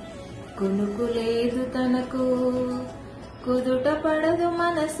 కునుకులేదు తనకు, కుదుట పడదు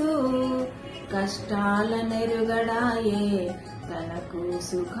మనసు, కష్టాల నెరుగడాయే తనకు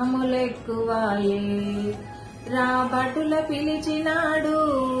సుఖములెక్కువాయే. రాబటుల పిలిచినాడు,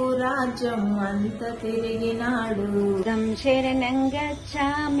 రాజ్యం అంత తిరిగినాడు. బుద్ధం శరణం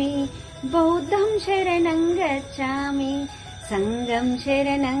గచ్చామి, బౌద్ధం శరణం గచ్చామి, సంఘం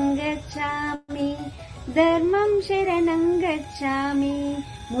శరణం గచ్చామి, ధర్మం శరణం గచ్చామి.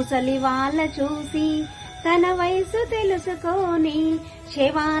 ముసలి వాళ్ళ చూసి తన వయసు తెలుసుకొని,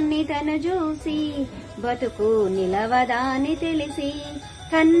 శవాన్ని తను చూసి బతుకు నిలవదాని తెలిసి,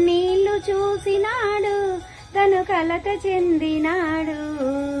 కన్నీళ్లు చూసినాడు తను కలత చెందినాడు.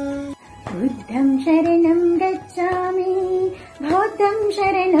 బుద్ధం శరణం గచ్చామి, బౌద్ధం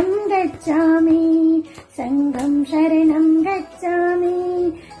శరణం గచ్చామి, సంఘం శరణం గచ్చామి,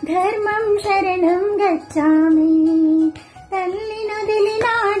 ధర్మం శరణం గచ్చామి. తల్లి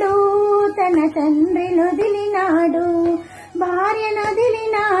నొదిలినాడు, తన తండ్రి నొదిలినాడు, భార్య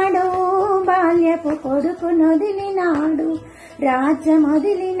నొదిలినాడు, కొడుకునొదిలినాడు,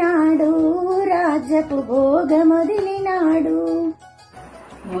 రాజ్యమొదిలినాడు, రాజ్యపు భోగమొదిలినాడు.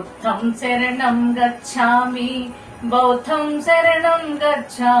 బుద్ధం శరణం గచ్ఛామి, బౌద్ధం శరణం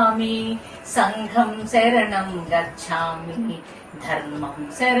గచ్ఛామి, సంఘం శరణం గచ్ఛామి, ధర్మం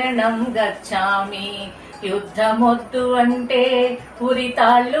శరణం గచ్ఛామి. యుద్ధమొద్దు అంటే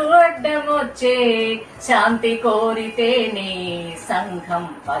ఉరితాళ్ళు అడ్డమొచ్చే, శాంతి కోరితేనే సంఘం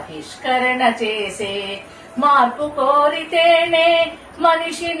బహిష్కరణ చేసే, మార్పు కోరితేనే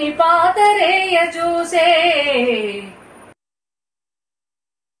మనిషిని పాతరేయ చూసే.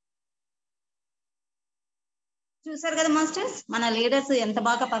 చూసారు కదా మాస్టర్స్, మన లీడర్స్ ఎంత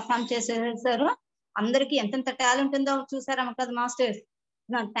బాగా పర్ఫామ్ చేసేసారో, అందరికి ఎంతెంత టాలెంట్ ఉందో చూసారా కదా masters.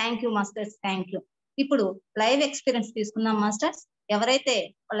 Thank you masters, thank you. ఇప్పుడు లైవ్ ఎక్స్పీరియన్స్ తీసుకుందాం మాస్టర్స్. ఎవరైతే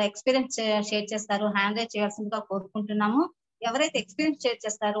వాళ్ళ ఎక్స్పీరియన్స్ షేర్ చేస్తారో హ్యాండ్ రైజ్ చేయాల్సిందిగా కోరుకుంటున్నాము. ఎవరైతే ఎక్స్పీరియన్స్ షేర్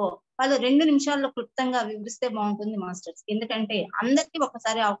చేస్తారో వాళ్ళు 2 నిమిషాల్లో క్లుప్తంగా వివరిస్తే బాగుంటుంది మాస్టర్స్. ఎందుకంటే అందరికీ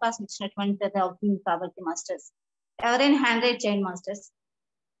ఒకసారి అవకాశం ఇచ్చినటువంటిది అవుతుంది కాబట్టి మాస్టర్స్. ఎవరైనా హ్యాండ్ రైజ్ చేయండి masters.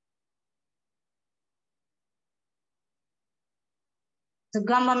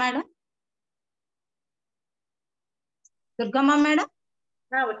 Durgamma madam, Durgamma madam,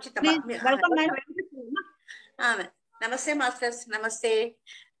 welcome madam. నమస్తే మాస్టర్స్, నమస్తే.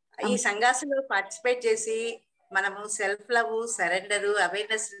 ఈ సంఘాసులో పార్టిసిపేట్ చేసి మనము సెల్ఫ్ లవ్, సరెండర్,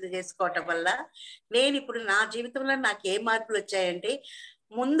 అవేర్నెస్ చేసుకోవటం వల్ల నేను ఇప్పుడు నా జీవితంలో నాకు ఏ మార్పులు వచ్చాయంటే,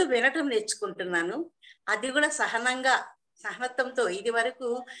 ముందు వినటం నేర్చుకుంటున్నాను. అది కూడా సహనత్వంతో. ఇది వరకు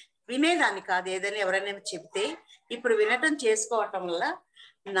వినేదాన్ని కాదు, ఏదైనా ఎవరైనా చెప్తే. ఇప్పుడు వినటం చేసుకోవటం వల్ల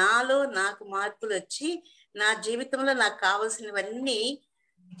నాలో నాకు మార్పులు వచ్చి నా జీవితంలో నాకు కావాల్సినవన్నీ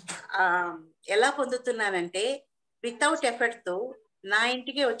ఎలా పొందుతున్నానంటే వితౌట్ ఎఫర్ట్ తో నా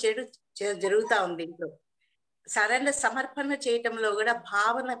ఇంటికి వచ్చేటు జరుగుతా ఉంది. ఇంట్లో సరైన సమర్పణ చేయటంలో కూడా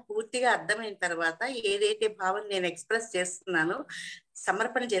భావన పూర్తిగా అర్థమైన తర్వాత ఏదైతే భావన నేను ఎక్స్ప్రెస్ చేస్తున్నానో,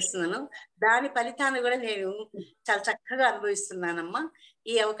 సమర్పణ చేస్తున్నానో, దాని ఫలితాన్ని కూడా నేను చాలా చక్కగా అనుభవిస్తున్నానమ్మా.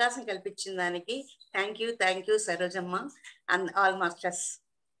 ఈ అవకాశం కల్పించిన దానికి thank you Sarojamma and all masters.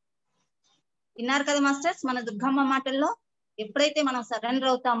 విన్నారు కదా మాస్టర్స్, మన దుర్గమ్మ మాటల్లో ఎప్పుడైతే మనం సరెండర్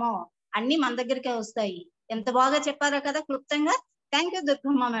అవుతామో అన్ని మన దగ్గరికే వస్తాయి. ఎంత బాగా చెప్పారో కదా క్లుప్తంగా. Thank you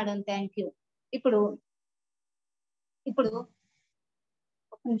Durgamma madam, thank you.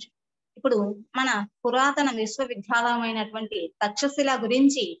 ఇప్పుడు మన పురాతన విశ్వవిద్యాలయం అయినటువంటి తక్షశిల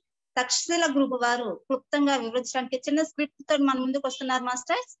గురించి తక్షశిల గ్రూప్ వారు క్లుప్తంగా వివరించడానికి చిన్న స్క్రిప్ట్ తో మన ముందుకు వస్తున్నారు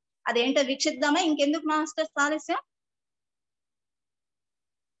మాస్టర్స్. అదేంటో వీక్షిద్దామా? ఇంకెందుకు మాస్టర్స్ ఆలస్యం.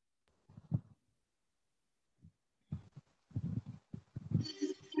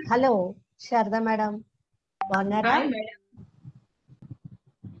 హలో శారదా మేడం, బాగున్నారా?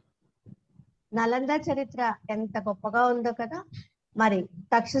 నలంద చరిత్ర ఎంత గొప్పగా ఉందో కదా. మరి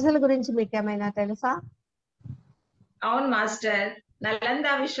తక్షశిల గురించి మీకేమైనా తెలుసా? అవును మాస్టర్, నలంద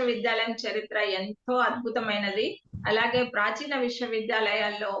విశ్వవిద్యాలయం చరిత్ర ఎంతో అద్భుతమైనది. అలాగే ప్రాచీన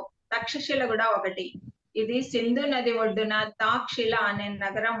విశ్వవిద్యాలయాల్లో తక్షశిల కూడా ఒకటి. ఇది సింధు నది ఒడ్డున తాక్షిల అనే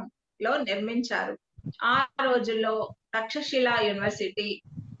నగరంలో నిర్మించారు. ఆ రోజుల్లో తక్షశిల యూనివర్సిటీ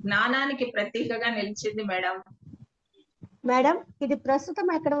జ్ఞానానికి ప్రతీకగా నిలిచింది మేడం. మేడం, ఇది ప్రస్తుతం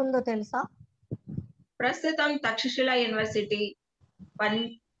ఎక్కడ ఉందో తెలుసా? ప్రస్తుతం తక్షశిల యూనివర్సిటీ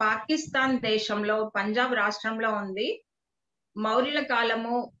పాకిస్తాన్ దేశంలో పంజాబ్ రాష్ట్రంలో ఉంది. మౌర్యుల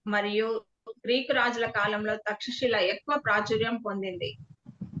కాలము మరియు గ్రీకు రాజుల కాలంలో తక్షశిల ఎక్కువ ప్రాచుర్యం పొందింది.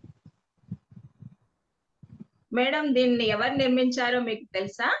 మేడం, దీన్ని ఎవరు నిర్మించారో మీకు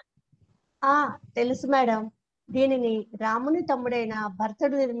తెలుసా? తెలుసు మేడం. దీనిని రాముని తమ్ముడైన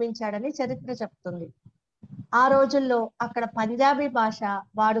భరతుడు నిర్మించాడని చరిత్ర చెప్తుంది. ఆ రోజుల్లో అక్కడ పంజాబీ భాష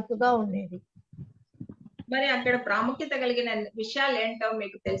వాడుకగా ఉండేది. మరి అక్కడ ప్రాముఖ్యత కలిగిన విషయాలు ఏంటో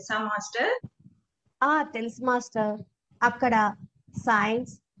మీకు తెలుసా మాస్టర్? తెలుసు మాస్టర్. అక్కడ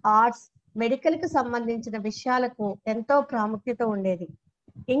సైన్స్, ఆర్ట్స్, మెడికల్ కి సంబంధించిన విషయాలకు ఎంతో ప్రాముఖ్యత ఉండేది.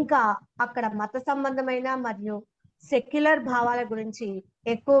 ఇంకా అక్కడ మత సంబంధమైన మరియు సెక్యులర్ భావాల గురించి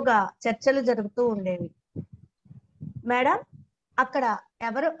ఎక్కువగా చర్చలు జరుగుతూ ఉండేవి. మేడం, అక్కడ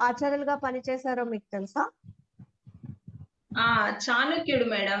ఎవరు ఆచార్యులుగా పనిచేశారో మీకు తెలుసా? చాణక్యుడు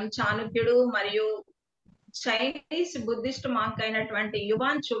మేడం. చాణక్యుడు మరియు చైనీస్ బుద్ధిస్ట్ మాంక్ అయినటువంటి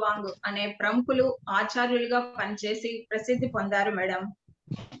యువాన్ చువాంగ్ అనే ప్రముఖులు ఆచార్యులుగా పనిచేసి ప్రసిద్ధి పొందారు మేడం.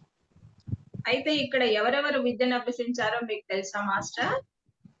 అయితే ఇక్కడ ఎవరెవరు విద్యను అభ్యసించారో మీకు తెలుసా మాస్టర్?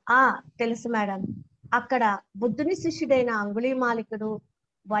 తెలుసు మేడం. అక్కడ బుద్ధుని శిష్యుడైన అంగుళీమాలికుడు,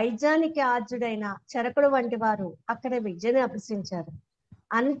 వైజ్ఞానిక ఆర్జుడైన చరకుడు వంటి వారు అక్కడ విద్యను అభ్యసించారు.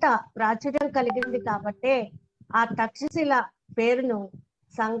 అంత ప్రాచుర్యం కలిగింది కాబట్టే ఆ తక్షశిల పేరును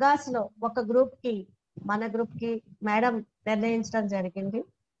సంఘాస్ లో ఒక గ్రూప్ కి, మన గ్రూప్ కి మేడం నిర్ణయించడం జరిగింది.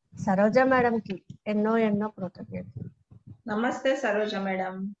 సరోజ మేడంకి ఎన్నో ఎన్నో కృతజ్ఞతలు. నమస్తే సరోజ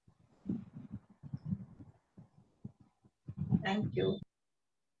మేడం. Thank you.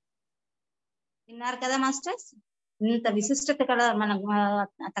 విన్నారు కదా మాస్టర్స్, ఇంత విశిష్టత కల మన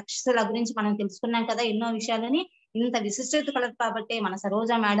తక్షశిల గురించి మనం తెలుసుకున్నాం కదా ఎన్నో విషయాలని. ఇంత విశిష్టత కలదు కాబట్టి మన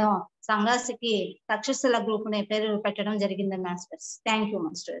సరోజ మేడం సంఘాస్కి తక్షశిల గ్రూప్ ని పేరు పెట్టడం జరిగింది మాస్టర్స్. Thank you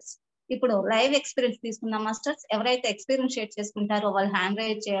masters. ఇప్పుడు లైవ్ ఎక్స్పీరియన్స్ తీసుకుందాం మాస్టర్స్. ఎవరైతే ఎక్స్పీరియన్స్ షేర్ చేసుకుంటారో వాళ్ళు హ్యాండ్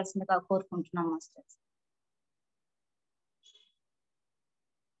రైజ్ చేయాల్సిందిగా కోరుకుంటున్నాం మాస్టర్స్.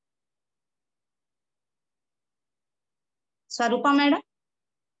 స్వరూప మేడం.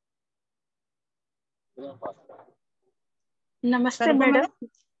 నమస్తే madam.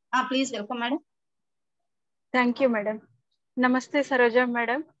 Please welcome madam. Thank you madam. నమస్తే సరోజ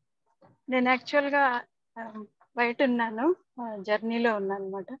మేడం. నేను యాక్చువల్గా బయట ఉన్నాను, జర్నీలో ఉన్నాను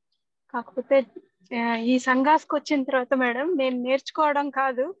అనమాట. కాకపోతే ఈ సంఘాస్కి వచ్చిన తర్వాత మేడం నేను నేర్చుకోవడం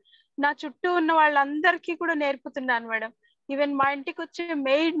కాదు, నా చుట్టూ ఉన్న వాళ్ళందరికీ కూడా నేర్పుతున్నాను మేడం. ఈవెన్ మా ఇంటికి వచ్చే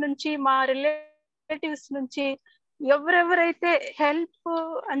మెయిడ్ నుంచి, మా రిలేటివ్స్ నుంచి, ఎవరెవరైతే హెల్ప్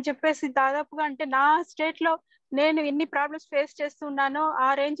అని చెప్పేసి దాదాపుగా అంటే నా స్టేట్ లో నేను ఎన్ని ప్రాబ్లమ్స్ ఫేస్ చేస్తున్నానో ఆ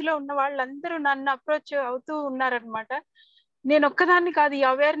రేంజ్ లో ఉన్న వాళ్ళందరూ నన్ను అప్రోచ్ అవుతూ ఉన్నారనమాట. నేను ఒక్కదాన్ని కాదు, ఈ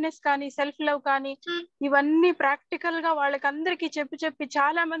అవేర్నెస్ కానీ సెల్ఫ్ లవ్ కానీ ఇవన్నీ ప్రాక్టికల్ గా వాళ్ళకందరికీ చెప్పి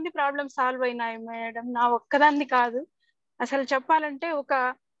చాలా మంది ప్రాబ్లమ్స్ సాల్వ్ అయినాయి మేడం. నా ఒక్కదాన్ని కాదు, అసలు చెప్పాలంటే ఒక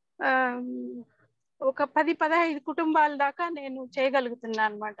 10-15 కుటుంబాల దాకా నేను చేయగలుగుతున్నా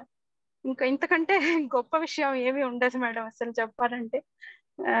అనమాట. ఇంకా ఇంతకంటే గొప్ప విషయం ఏమీ ఉండదు మేడం అసలు చెప్పాలంటే.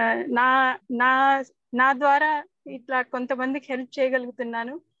 నా నా నా ద్వారా ఇట్లా కొంతమందికి హెల్ప్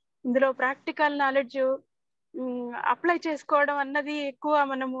చేయగలుగుతున్నాను. ఇందులో ప్రాక్టికల్ నాలెడ్జ్ అప్లై చేసుకోవడం అన్నది ఎక్కువ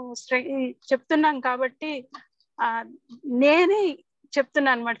మనము చెప్తున్నాం కాబట్టి నేనే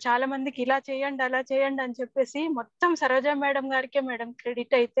చెప్తున్నాను అనమాట చాలా మందికి, ఇలా చేయండి అలా చేయండి అని చెప్పేసి. మొత్తం సరోజా మేడం గారికే మేడం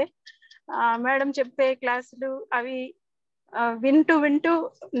క్రెడిట్ అయితే. మేడం చెప్పే క్లాసులు అవి వింటూ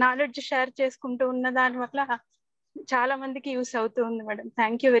నాలెడ్జ్ షేర్ చేసుకుంటూ ఉన్న దాని వల్ల చాలా మందికి యూస్ అవుతూ ఉంది madam.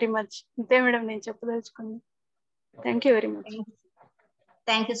 Thank you very much. ఇంతే మేడం నేను చెప్పదలుచుకుంది. Thank you very much.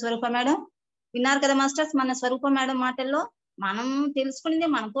 Thank you Swaroopa madam. విన్నారు కదా మాస్టర్స్, మన స్వరూప మేడం మాటల్లో మనం తెలుసుకునేది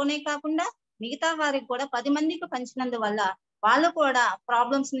మనతోనే కాకుండా మిగతా వారికి కూడా 10 మందికి పంచినందువల్ల వాళ్ళు కూడా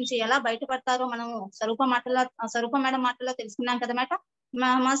ప్రాబ్లమ్స్ నుంచి ఎలా బయటపడతారో మనము స్వరూప మేడం మాటల్లో తెలుసుకున్నాం కదా madam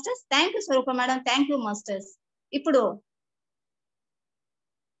masters. Thank you Swaroopa madam. Thank you masters.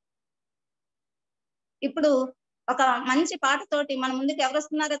 ఇప్పుడు ఒక మంచి పాటతోటి మన ముందుకు ఎవరు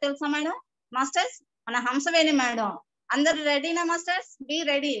వస్తున్నారో తెలుసా మేడం మాస్టర్స్? మన హంసవేణి మేడం. అందరు రెడీనా masters? Be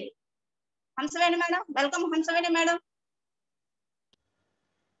ready. Hamsaveni madam, welcome Hamsaveni madam.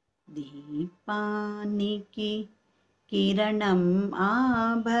 దీపానికి కిరణం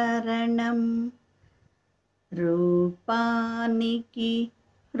ఆభరణం, రూపానికి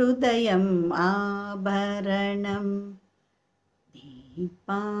హృదయం ఆభరణం.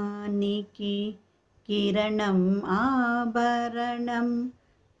 దీపానికి కిరణం ఆభరణం,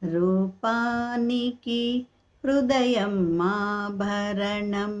 రూపానికి హృదయం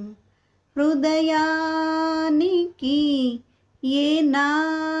ఆభరణం. హృదయానికి ఏ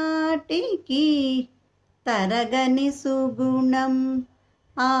నాటికి తరగని సుగుణం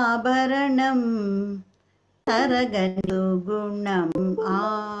ఆభరణం, తరగని సుగుణం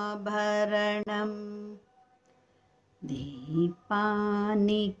ఆభరణం.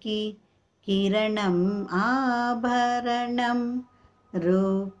 దీపానికి కిరణం ఆభరణం,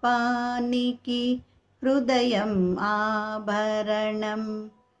 రూపానికి హృదయం ఆభరణం.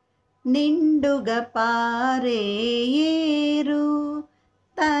 నిండుగా పారే ఏరు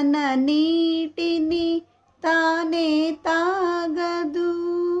తన నీటిని తానే తాగదు,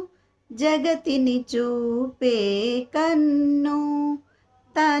 జగతిని చూపే కన్ను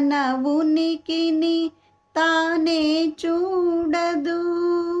తన ఉనికిని తానే చూడదు.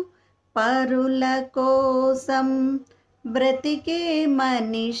 పరుల కోసం బ్రతికే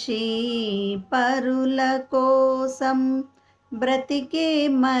మనిషి, పరుల కోసం బ్రతికే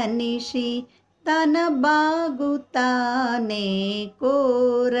మనిషి తన బాగు తానే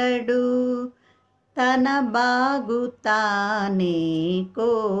కోరడు, తన బాగు తానే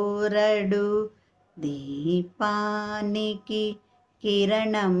కోరడు. దీపానికి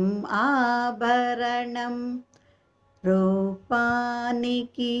కిరణం ఆభరణం,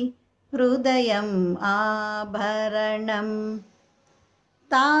 రూపానికి హృదయం ఆభరణం.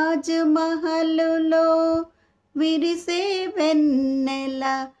 తాజ్ మహలులో విరిసే వెన్నెల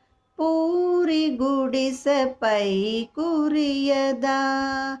పూరి గుడిసెపై కురియదా,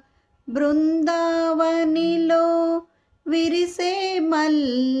 బృందావనిలో విరిసే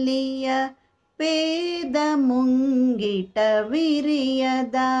మల్లియ పేద ముంగిట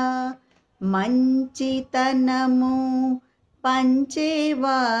విరియదా మంచితనము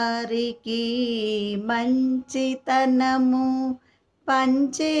పంచేవారికి మంచితనము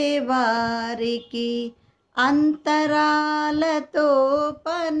పంచేవారికి అంతరాలతో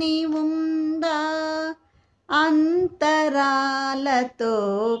పని ఉందా అంతరాలతో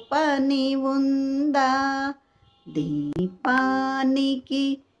పని ఉందా దీపానికి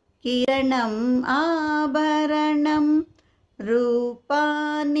కిరణం ఆభరణం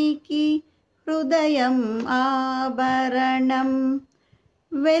రూపానికి హృదయం ఆభరణం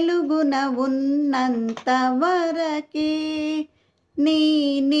వెలుగున ఉన్నంత వరకే నీ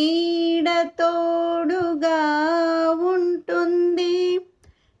నీడ తోడుగా ఉంటుంది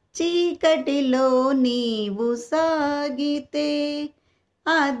చీకటిలో నీవు సాగితే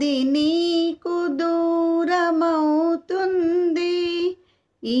అది నీకు దూరమవుతుంది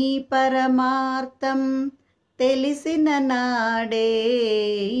ఈ పరమార్థం తెలిసిన నాడే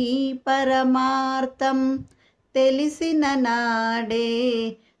ఈ పరమార్థం తెలిసిన నాడే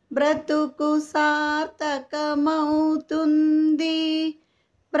బ్రతుకు సార్థకమవుతుంది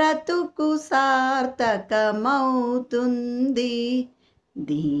బ్రతుకు సార్థకమవుతుంది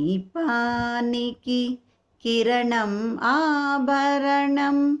దీపానికి కిరణం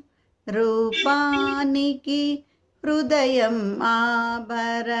ఆభరణం రూపానికి హృదయం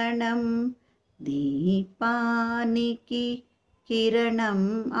ఆభరణం దీపానికి కిరణం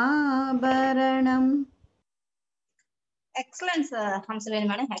ఆభరణం. ఎక్సలెంట్ హంసవేణి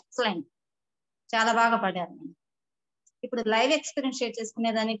మేడం, ఎక్సలెంట్, చాలా బాగా పాడారు. ఇప్పుడు లైవ్ ఎక్స్పీరియన్స్ షేర్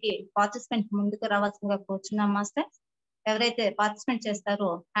చేసుకునే దానికి పార్టిసిపెంట్ ముందుకు రావాల్సిందిగా కోరుచున్నాం మాస్టర్స్. ఎవరైతే పార్టిసిపెంట్ చేస్తారో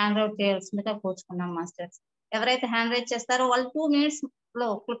హ్యాండ్ రైట్ చేయాల్సిందిగా కోరుచుకున్నాం మాస్టర్స్. ఎవరైతే హ్యాండ్ రైట్ చేస్తారో వాళ్ళు 2 minutes లో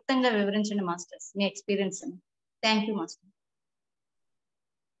క్లుప్తంగా వివరించండి మాస్టర్స్ మీ ఎక్స్పీరియన్స్ అని. Thank you master.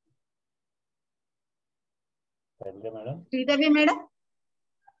 Sridevi madam.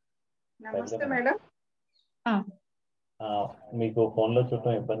 నమస్తే మేడం. మీకు ఫోన్లో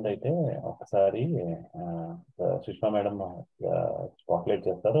చూడటం ఇబ్బంది అయితే ఒకసారి సుష్మా మేడం చాక్లెట్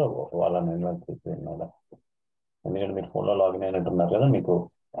చేస్తారు, వాళ్ళని ఇన్వైట్ చేసేయండి మేడం. ఎందుకంటే మీరు ఫోన్లో లాగిన్ అయినట్టున్నారు కదా, మీకు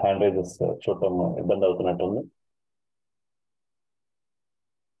హ్యాండ్ రైజెస్ చూడటం ఇబ్బంది అవుతున్నట్టుంది.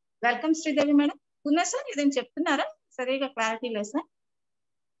 Welcome Sridevi madam. ఉన్నా సార్ ఇదేం చెప్తున్నారా? సరిగా క్లారిటీ లేదు సార్.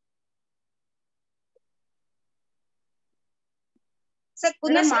 సార్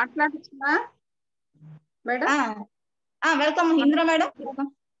పున్నా మాట్లాడుతున్నా madam. Welcome Indra madam.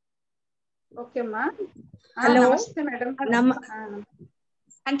 Okay అమ్మా. హలో నమస్తే మేడం.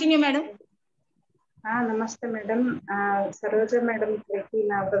 Continue madam. నమస్తే మేడం. సరోజ మేడం గారికి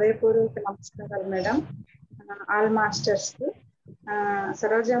నా హృదయపూర్వక నమస్కారాలు మేడం. All masters.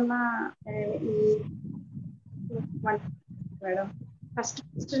 సరోజమ్మ ఈ మేడం ఫస్ట్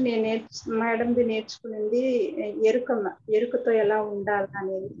నేను మేడంది నేర్చుకునింది ఎరుకతో ఎలా ఉండాలి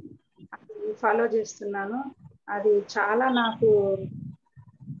అనేది ఫాలో చేస్తున్నాను. అది చాలా నాకు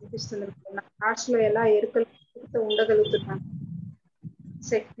అనిపిస్తుంది. నా థాట్స్ లో ఎలా ఎరుకతో ఉండగలుగుతున్నాను.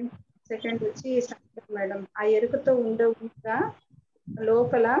 సెకండ్ వచ్చి మేడం ఆ ఎరుకతో ఉండగా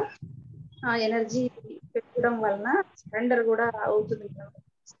లోపల ఆ ఎనర్జీ పెరగడం వలన సరెండర్ కూడా అవుతుంది.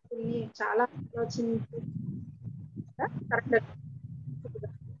 చాలా ఆలోచించి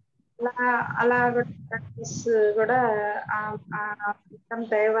అలా ప్రాక్టీస్ కూడా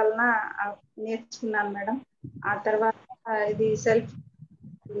దయ వలన నేర్చుకున్నాను మేడం. ఆ తర్వాత ఇది సెల్ఫ్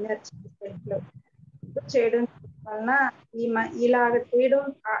చేయడం వలన ఇలాగ చేయడం,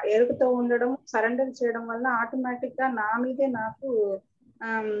 ఎరుకుతో ఉండడం, సరెండర్ చేయడం వలన ఆటోమేటిక్ గా నా మీదే నాకు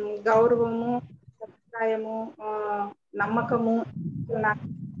గౌరవము, అభిప్రాయము, నమ్మకము,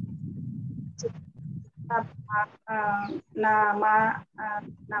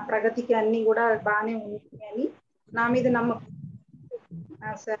 నా ప్రగతికి అన్ని కూడా బాగానే ఉంది అని నా మీద నమ్మకం,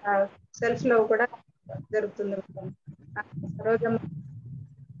 సెల్ఫ్ లవ్ కూడా జరుగుతుంది. సరోజమ్మ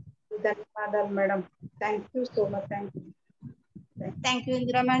ధన్యవాదాలు madam. Thank you so much. Thank you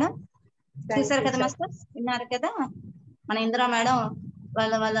Indira madam. చూసారు కదా మాస్టర్, విన్నారు కదా మన ఇందిరా మేడం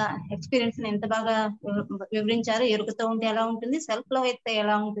వాళ్ళ ఎక్స్పీరియన్స్ ఎంత బాగా వివరించారు. ఎరుకుతో ఉంటే ఎలా ఉంటుంది, సెల్ఫ్ లవ్ అయితే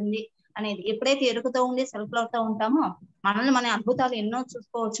ఎలా ఉంటుంది అనేది. ఎప్పుడైతే ఎరుకుతో ఉండి సెల్ఫ్ లవ్ తో ఉంటామో మనల్ని మన అద్భుతాలు ఎన్నో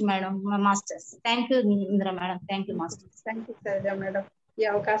చూసుకోవచ్చు madam. Masters thank you Indira madam. Thank you masters. Thank you Saroja madam ఈ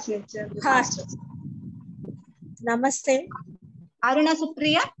అవకాశం ఇచ్చారు. నమస్తే. అరుణ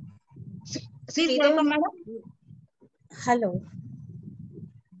సుప్రియ మేడం. హలో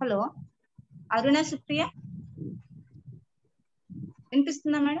హలో అరుణ సుప్రియ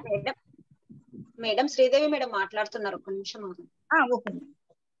వినిపిస్తుందా మేడం? మేడం శ్రీదేవి మేడం మాట్లాడుతున్నారు, ఒక నిమిషం. ఓకే.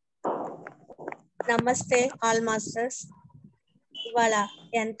 నమస్తే ఆల్ మాస్టర్స్. ఇవాళ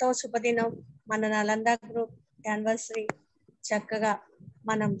ఎంతో శుభదినం. మన నలంద గ్రూప్ యానివర్సరీ చక్కగా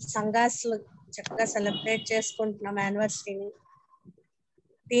మనం సంఘాస్లు చక్కగా సెలబ్రేట్ చేసుకుంటున్నాం యానివర్సరీని.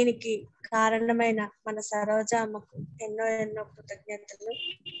 దీనికి కారణమైన మన సరోజ అమ్మకు ఎన్నో ఎన్నో కృతజ్ఞతలు.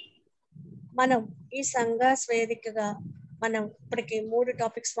 మనం ఈ సంఘాస్ వేదికగా మనం ఇప్పటికి 3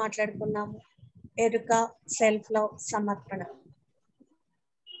 టాపిక్స్ మాట్లాడుకున్నాము. ఎరుక, సెల్ఫ్ లవ్, సమర్పణ.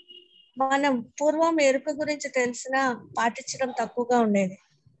 మనం పూర్వం ఎరుక గురించి తెలిసినా పాటించడం తక్కువగా ఉండేది.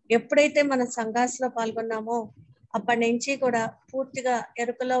 ఎప్పుడైతే మన సంఘాస్లో పాల్గొన్నామో అప్పటి నుంచి కూడా పూర్తిగా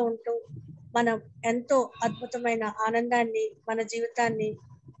ఎరుకలో ఉంటూ మనం ఎంతో అద్భుతమైన ఆనందాన్ని, మన జీవితాన్ని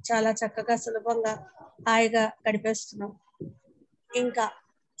చాలా చక్కగా సులభంగా హాయిగా గడిపేస్తున్నాం. ఇంకా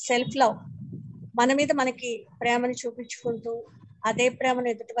సెల్ఫ్ లవ్, మన మీద మనకి ప్రేమని చూపించుకుంటూ అదే ప్రేమను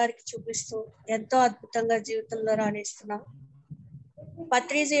ఎదుటి వారికి చూపిస్తూ ఎంతో అద్భుతంగా జీవితంలో రాణిస్తున్నాం.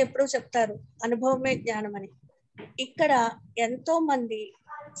 పత్రిజీ ఎప్పుడూ చెప్తారు అనుభవమే జ్ఞానం అని. ఇక్కడ ఎంతో మంది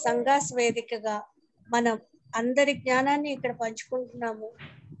సంఘాస్ వేదికగా మనం అందరి జ్ఞానాన్ని ఇక్కడ పంచుకుంటున్నాము.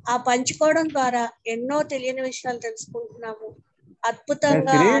 ఆ పంచుకోవడం ద్వారా ఎన్నో తెలియని విషయాలు తెలుసుకుంటున్నాము.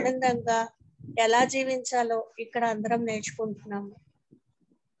 అద్భుతంగా ఆనందంగా ఎలా జీవించాలో ఇక్కడ అందరం నేర్చుకుంటున్నాము.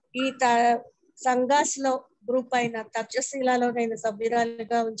 ఈ సంఘాస్ లో గ్రూప్ అయిన తక్షశిలలో నేను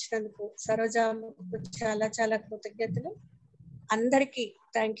సభ్యురాలుగా ఉంచినందుకు సరోజాకు చాలా చాలా కృతజ్ఞతలు. అందరికీ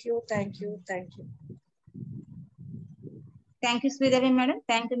thank you. Thank you Sridevi madam.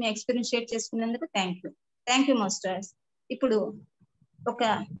 Thank you me experience share చేసుకున్నందుకు. Thank you masters. ఇప్పుడు ఒక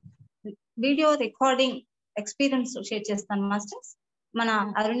వీడియో రికార్డింగ్ ఎక్స్పీరియన్స్ షేర్ చేస్తాను మాస్టర్స్. మన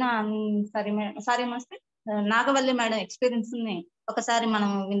అరుణ సారీ మాస్టర్ నాగవల్లి మేడం ఎక్స్పీరియన్స్ ని ఒకసారి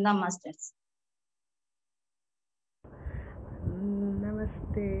మనం విందాం masters.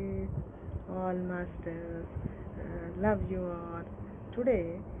 Namaste all masters, love you all. Today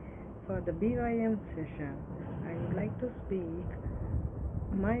for the BYM session I would like to speak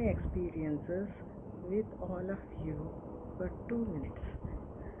my experiences with all of you for 2 minutes.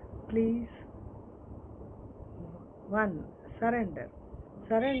 Please, 1. Surrender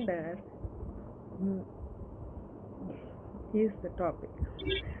is the topic.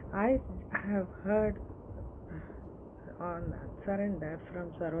 I have heard on surrender from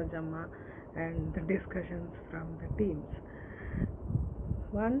Sarojamma and the discussions from the teams.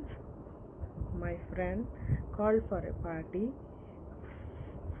 Once my friend called for a party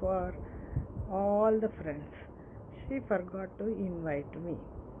for all the friends. She forgot to invite me.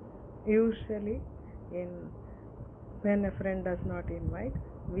 Usually when a friend does not invite,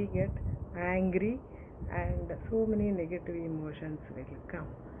 we get angry and so many negative emotions will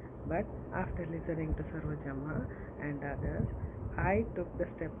come. But after listening to Sarojamma and others, I took the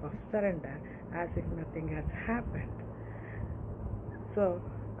step of surrender as if nothing has happened. So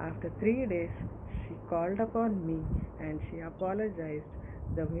after 3 days, she called upon me and she apologized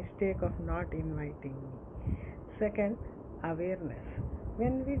the mistake of not inviting me. Second, awareness.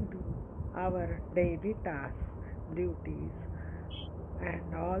 When we do our daily tasks, duties and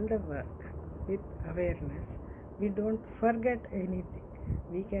all the work with awareness, we don't forget anything.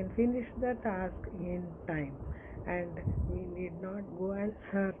 We can finish the task in time and we need not go and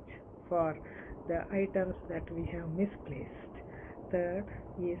search for the items that we have misplaced. Third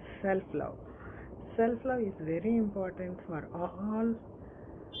is self-love. Self-love is very important for all.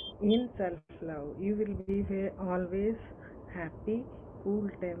 In self-love, you will be always happy,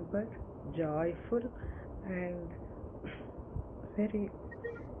 cool-tempered, joyful and very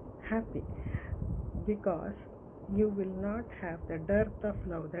happy, because you will not have the dearth of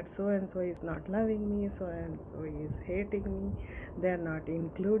love that so and so is not loving me, so and so is hating me, they are not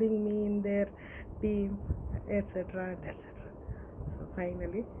including me in their team, etc. So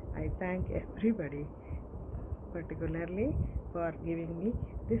finally, I thank everybody, particularly for giving me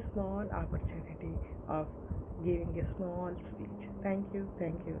this small opportunity of giving a small speech. Thank you.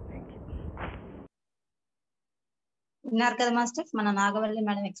 విన్నారు కదా masters మన నాగవల్లి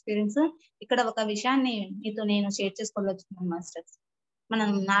madam experience. ఇక్కడ ఒక విషయాన్ని మీతో నేను share చేసుకోవాలనుకుంటున్నాను masters. మనం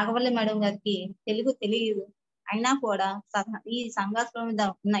నాగవల్లి మేడం గారికి తెలుగు తెలియదు అయినా కూడా ఈ సంఘాస్లో మీద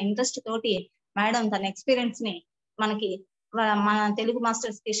ఉన్న ఇంట్రెస్ట్ తోటి మేడం తన ఎక్స్పీరియన్స్ ని మనకి మన తెలుగు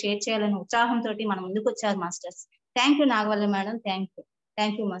మాస్టర్స్ కి షేర్ చేయాలని ఉత్సాహంతో మన ముందుకు వచ్చారు masters. Thank you Nagavalli madam.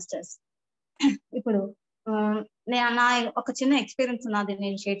 Thank you masters. ఇప్పుడు నా ఒక చిన్న ఎక్స్పీరియన్స్ నాది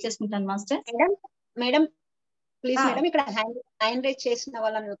నేను షేర్ చేసుకుంటాను మాస్టర్. మేడం ప్లీజ్ మేడం, ఇక్కడ హ్యాండ్ రైజ్ చేసిన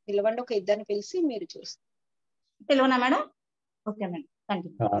వాళ్ళని పిలవండి, ఒక ఇద్దరిని పిలిచి మీరు చూస్తారు. పిలవనా madam? Okay madam,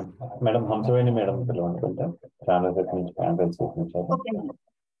 continue. Madam Hamsaveni madam పిలవండి కొంచెం.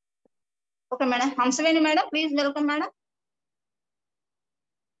 Okay madam, Hamsaveni madam please welcome madam.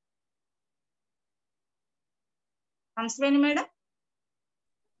 Hamsaveni madam.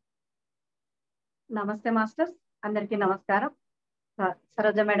 నమస్తే మాస్టర్స్, అందరికీ నమస్కారం.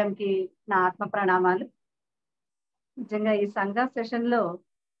 సరోజ మేడంకి నా ఆత్మ ప్రణామాలు. నిజంగా ఈ సంఘ సెషన్ లో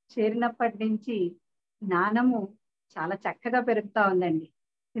చేరినప్పటి నుంచి జ్ఞానము చాలా చక్కగా పెరుగుతా ఉందండి.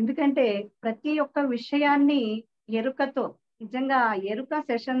 ఎందుకంటే ప్రతి ఒక్క విషయాన్ని ఎరుకతో, నిజంగా ఎరుక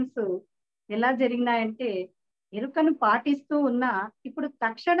సెషన్స్ ఎలా జరిగినాయంటే, ఎరుకను పాటిస్తూ ఉన్నా ఇప్పుడు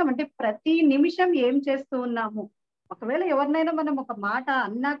తక్షణం అంటే ప్రతి నిమిషం ఏం చేస్తూ ఉన్నాము, ఒకవేళ ఎవరినైనా మనం ఒక మాట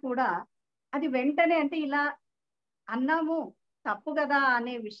అన్నా కూడా అది వెంటనే అంటే ఇలా అన్నాము తప్పు కదా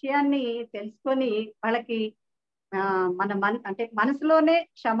అనే విషయాన్ని తెలుసుకొని వాళ్ళకి అంటే మనసులోనే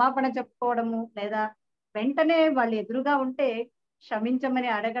క్షమాపణ చెప్పుకోవడము, లేదా వెంటనే వాళ్ళు ఎదురుగా ఉంటే క్షమించమని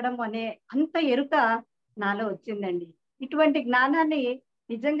అడగడం అనే అంత ఎరుక నాలో వచ్చిందండి. ఇటువంటి జ్ఞానాన్ని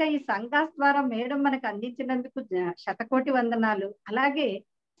నిజంగా ఈ సంఘాస్ ద్వారా మేడం మనకు అందించినందుకు శతకోటి వందనాలు. అలాగే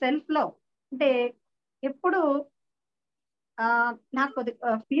సెల్ఫ్ లవ్ అంటే ఎప్పుడు నాకు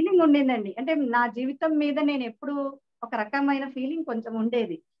ఫీలింగ్ ఉండిందండి. అంటే నా జీవితం మీద నేను ఎప్పుడు ఒక రకమైన ఫీలింగ్ కొంచెం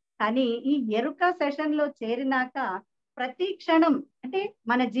ఉండేది. కానీ ఈ ఎరుక సెషన్ లో చేరినాక ప్రతి క్షణం అంటే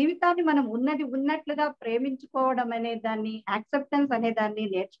మన జీవితాన్ని మనం ఉన్నది ఉన్నట్లుగా ప్రేమించుకోవడం అనే దాన్ని, యాక్సెప్టెన్స్ అనే దాన్ని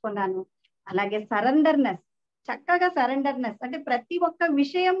నేర్చుకున్నాను. అలాగే సరెండర్నెస్, చక్కగా సరెండర్నెస్ అంటే ప్రతి ఒక్క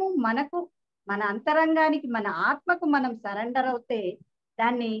విషయము మనకు, మన అంతరంగానికి, మన ఆత్మకు మనం సరెండర్ అవుతే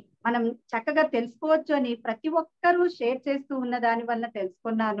దాన్ని మనం చక్కగా తెలుసుకోవచ్చు అని ప్రతి ఒక్కరూ షేర్ చేస్తూ ఉన్న దాని వల్ల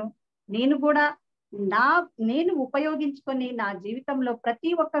తెలుసుకున్నాను. నేను కూడా నేను ఉపయోగించుకొని నా జీవితంలో ప్రతి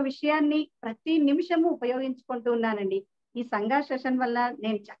ఒక్క విషయాన్ని ప్రతి నిమిషము ఉపయోగించుకుంటూ ఉన్నానండి. ఈ సంఘ సెషన్ వల్ల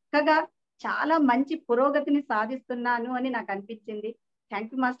నేను చక్కగా చాలా మంచి పురోగతిని సాధిస్తున్నాను అని నాకు అనిపించింది.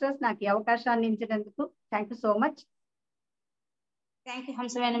 థ్యాంక్ యూ మాస్టర్స్, నాకు ఈ అవకాశాన్ని ఇచ్చినందుకు. Thank you so much. Thank you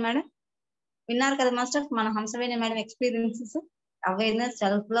Hamsaveni madam. విన్నారు కదా మాస్టర్స్, మన Hamsaveni madam experiences, awareness,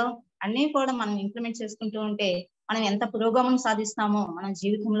 self love అన్ని కూడా మనం ఇంప్లిమెంట్ చేసుకుంటూ ఉంటే మనం ఎంత పురోగమనం సాధిస్తామో మన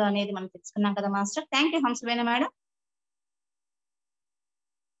జీవితంలో అనేది మనం తెలుసుకున్నాం కదా master. Thank you Hamsaveni madam.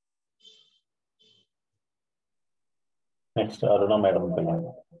 Next Aruna madam.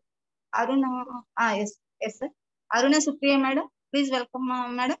 Aruna, yes yes sir, Aruna Supriya madam, please welcome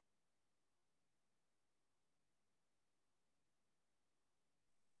madam.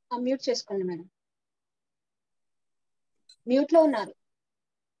 Mute చేసుకోండి మేడం, మ్యూట్ లో ఉన్నారు.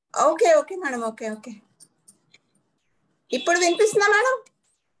 Okay okay madam, okay okay. ఇప్పుడు వినిపిస్తుందా మేడం?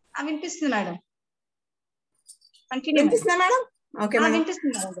 వినిపిస్తుంది మేడం. వినిపిస్తుందా మేడం? ఓకే మేడం,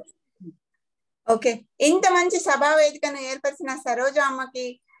 వినిపిస్తుంది మేడం. ఓకే. ఇంత మంచి సభా వేదికను ఏర్పరిచిన సరోజ అమ్మకి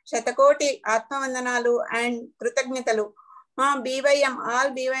శతకోటి ఆత్మవందనాలు అండ్ కృతజ్ఞతలు. బీవైఎం,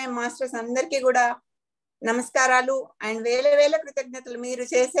 ఆల్ బీవైఎం మాస్టర్స్ అందరికీ కూడా నమస్కారాలు అండ్ వేల వేల కృతజ్ఞతలు మీరు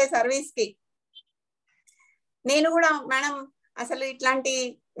చేసే సర్వీస్ కి. నేను కూడా మేడం అసలు ఇట్లాంటి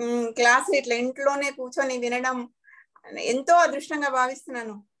క్లాసులు ఇట్లా ఇంట్లోనే కూర్చొని వినడం ఎంతో అదృష్టంగా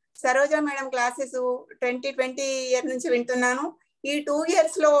భావిస్తున్నాను. సరోజ మేడం క్లాసెస్ 2020 ఇయర్ నుంచి వింటున్నాను. ఈ 2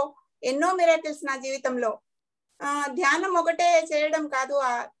 years లో ఎన్నో మిరాకిల్స్ నా జీవితంలో. ధ్యానం ఒకటే చేయడం కాదు,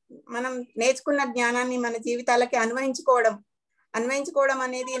 మనం నేర్చుకున్న జ్ఞానాన్ని మన జీవితాలకి అన్వయించుకోవడం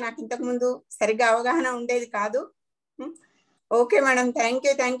అనేది నాకు ఇంతకు ముందు సరిగ్గా అవగాహన ఉండేది కాదు. Okay madam, thank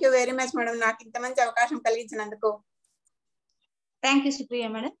you very much madam, నాకు ఇంత మంచి అవకాశం కలిగించినందుకు. Thank you Supriya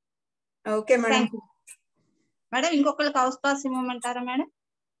madam. Okay madam. Madam ఇంకొకరికి అవకాశం ఇవ్వమంటారా మేడం?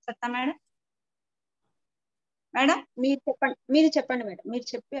 సత్తా మేడం. మేడం మీరు చెప్పండి మేడం, మీరు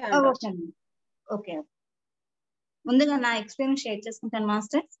చెప్పి. ఓకే, ముందుగా నా ఎక్స్పీరియన్స్ షేర్ చేసుకుంటాను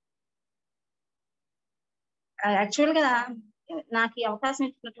మాస్టర్. యాక్చువల్ గా నాకు ఈ అవకాశం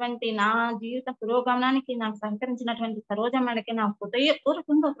ఇచ్చినటువంటి, నా జీవిత పురోగమనానికి నాకు సహకరించినటువంటి సరోజ మేడకి నా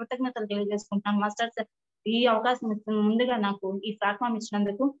హృదయపూర్వకంగా కృతజ్ఞతలు తెలియజేసుకుంటాను మాస్టర్స్. ఈ అవకాశం ముందుగా నాకు ఈ ప్లాట్ఫామ్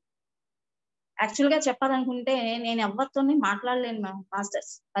ఇచ్చినందుకు. యాక్చువల్ గా చెప్పాలనుకుంటే నేను ఎవరితోనే మాట్లాడలేను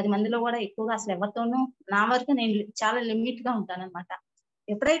మాస్టర్స్. 10 మందిలో కూడా ఎక్కువగా అసలు ఎవరితోనూ, నా వరకు నేను చాలా లిమిట్ గా ఉంటాను అనమాట.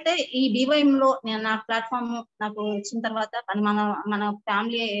 ఎప్పుడైతే ఈ బీవైఎం లో నేను నా ప్లాట్ఫామ్ నాకు వచ్చిన తర్వాత, మన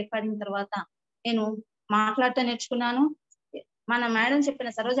ఫ్యామిలీ ఏర్పడిన తర్వాత నేను మాట్లాడటం నేర్చుకున్నాను. మన మేడం చెప్పిన,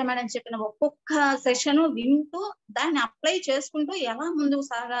 సరోజ మేడం చెప్పిన ఒక్కొక్క సెషన్ వింటూ దాన్ని అప్లై చేసుకుంటూ ఎలా ముందుకు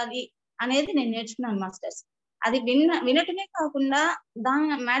సాగాలి అనేది నేను నేర్చుకున్నాను మాస్టర్స్. అది వినటమే కాకుండా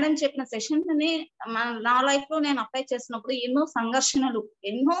మేడం చెప్పిన సెషన్ ని నా లైఫ్ లో నేను అప్లై చేసినప్పుడు ఎన్నో సంఘర్షణలు,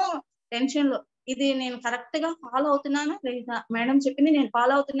 ఎన్నో టెన్షన్లు, ఇది నేను కరెక్ట్ గా ఫాలో అవుతున్నానా లేదా, మేడం చెప్పింది నేను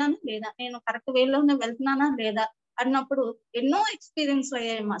ఫాలో అవుతున్నానా లేదా, నేను కరెక్ట్ వేలోనే వెళ్తున్నానా లేదా అన్నప్పుడు ఎన్నో ఎక్స్పీరియన్స్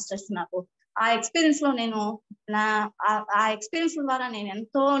అయ్యాయి మాస్టర్స్ నాకు. ఆ ఎక్స్పీరియన్స్ లో నేను ఆ ఎక్స్పీరియన్స్ ద్వారా నేను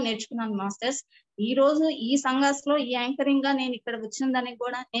ఎంతో నేర్చుకున్నాను మాస్టర్స్. ఈ రోజు ఈ సంఘాస్ లో ఈ యాంకరింగ్ గా నేను ఇక్కడ వచ్చిన దానికి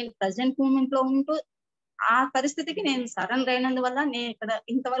కూడా నేను ప్రజెంట్ మూమెంట్ లో ఉంటూ ఆ పరిస్థితికి నేను సరెండర్ అయినందువల్ల నేను ఇక్కడ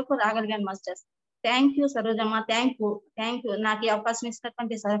ఇంతవరకు రాగలిగాను masters. Thank you Sarojamma, thank you నాకు ఈ అవకాశం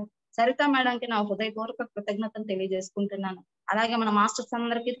ఇచ్చినటువంటి సరిత మేడంకి నా హృదయపూర్వక కృతజ్ఞతలు తెలియజేసుకుంటున్నాను. అలాగే మన మాస్టర్స్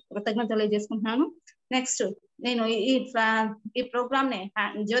అందరికీ కృతజ్ఞతలు తెలియజేసుకుంటున్నాను. నెక్స్ట్ నేను ఈ ప్రోగ్రామ్ ని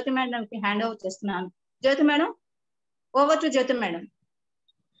జ్యోతి మేడంకి హ్యాండ్ ఓవర్ చేస్తున్నాను. జ్యోతి madam, over to Jyothi madam.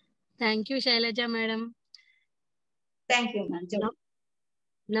 Thank you Shailaja madam. Thank you madam.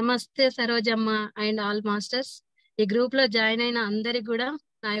 నమస్తే సరోజమ్మ అండ్ ఆల్ మాస్టర్స్. ఈ గ్రూప్ లో జాయిన్ అయిన అందరికి కూడా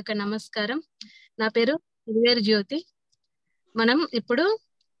నా యొక్క నమస్కారం. నా పేరు జ్యోతి. మనం ఇప్పుడు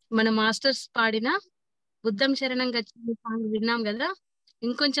మన మాస్టర్స్ పాడిన బుద్ధం శరణం గచ్చామి సాంగ్ విన్నాం కదా,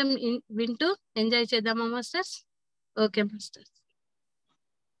 ఇంకొంచెం వింటూ ఎంజాయ్ చేద్దామా మాస్టర్స్? Okay masters.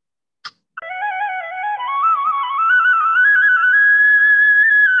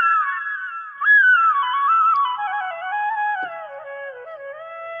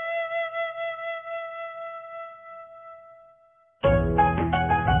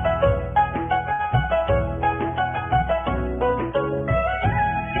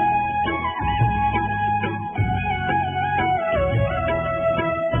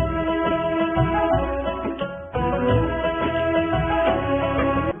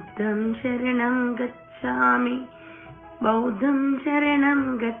 శరణం గచ్చామి, బౌద్ధం శరణం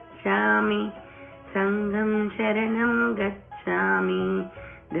గచ్చామి, సంఘం శరణం గచ్చామి,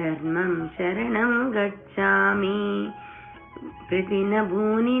 ధర్మం శరణం గచ్చామి.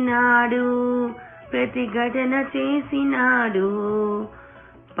 ప్రతినభూనినాడు, ప్రతిఘటన చేసినాడు,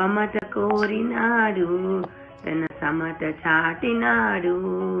 పమత కోరినాడు, తన సమత చాటినాడు,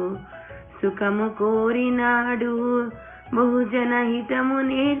 సుఖము కోరినాడు, బహుజన హితము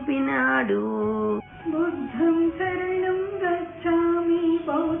నేర్పినాడు. బుద్ధం శరణం గచ్చామి,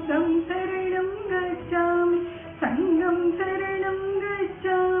 బౌద్ధం శరణం గచ్చామి, సంఘం శరణం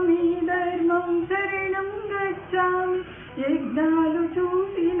గచ్చామి, ధర్మం శరణం గచ్చామి. యజ్ఞాలు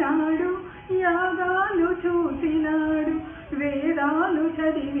చూసినాడు, యాగాలు చూసినాడు, వేదాలు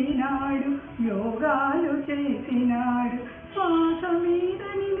చదివినాడు, యోగాలు చేసినాడు. శ్వాస మీద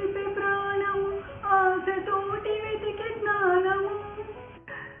నిలిపే ప్రాణము, ఆశతోటి వెతికే జ్ఞానము.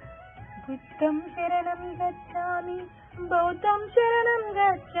 బుద్ధం శరణం గచ్చామి, బౌద్ధం శరణం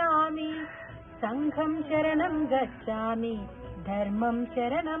గచ్చామి, సంఘం శరణం గచ్చామి, ధర్మం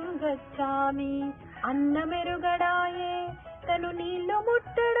శరణం గచ్చామి. అన్నమెరుగడాయే, తను నీళ్లు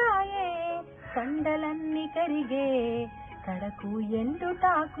ముట్టడాయే, కండలన్నీ కరిగే, కడకు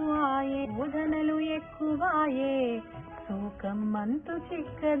ఎండుటాకు ఆయే. బోధనలు ఎక్కువాయే, శోకం అంతు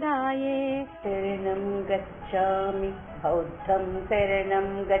చిక్కదాయే. శరణం గచ్చామి, బౌద్ధం శరణం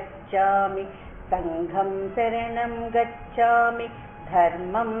గచ్చామి, సంఘం శరణం గచ్చామి,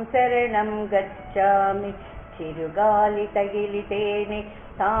 ధర్మం శరణం గచ్చామి. చిరుగాలి తగిలితేనే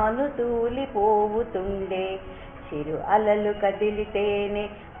తాను తూలిపోవుతుండే, చిరు అలలు కదిలితేనే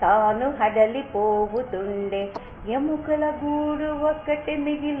తాను హడలిపోవుతుండే. ఎముకల గూడు ఒక్కటి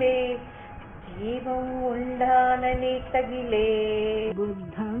మిగిలే, జీవం ఉండాలని తగిలే.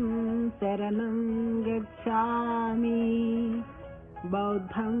 బుద్ధం శరణం గచ్చామి,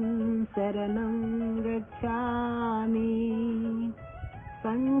 బౌద్ధం శరణం గచ్చామి,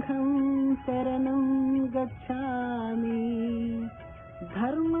 సంఘం శరణం గచ్చామి,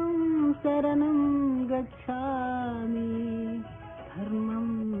 ధర్మం శరణం గచ్చామి, ధర్మం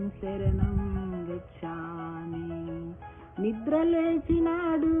శరణం గచ్చామి.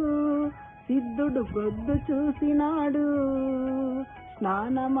 నిద్రలేచినాడు, సిద్ధుడు పొద్దు చూసినాడు,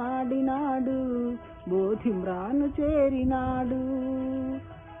 స్నానమాడినాడు, బోధిమ్రాను చేరినాడు,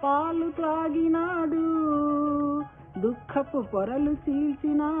 పాలు త్రాగినాడు, దుఃఖపు పొరలు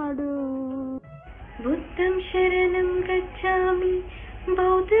చీల్చినాడు. బుద్ధం శరణం గచ్చామి,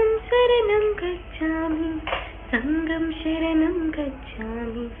 బౌద్ధం శరణం గచ్చామి, సంఘం శరణం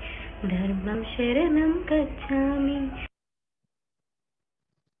గచ్చామి, ధర్మం శరణం గచ్చామి.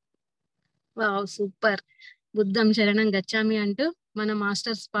 Wow, super. బుద్ధం శరణం గచ్చామి అంటూ మన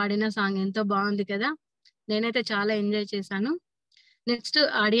మాస్టర్స్ పాడిన సాంగ్ ఎంతో బాగుంది కదా. నేనైతే చాలా ఎంజాయ్ చేశాను. నెక్స్ట్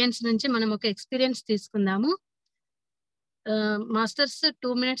ఆడియన్స్ నుంచి మనం ఒక ఎక్స్పీరియన్స్ తీసుకుందాము. మాస్టర్స్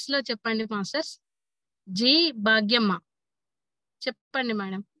 2 minutes లో చెప్పండి మాస్టర్స్. జి భాగ్యమ్మ చెప్పండి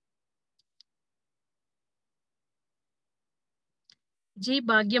మేడం. జి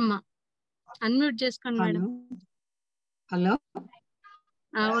భాగ్యమ్మ అన్మ్యూట్ చేసుకోండి మేడం. హలో,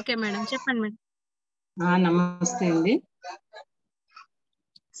 ఓకే మేడం, చెప్పండి మేడం. నమస్తే అండి.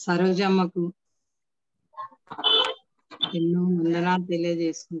 సరోజమ్మకు ఎన్నో వందనాలు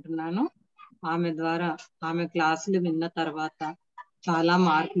తెలియజేసుకుంటున్నాను. ఆమె ద్వారా, ఆమె క్లాసులు విన్న తర్వాత చాలా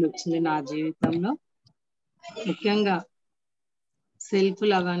మార్పులు వచ్చింది నా జీవితంలో. ముఖ్యంగా సెల్ఫ్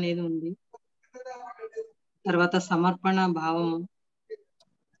లవ్ అనేది ఉంది, తర్వాత సమర్పణ భావము,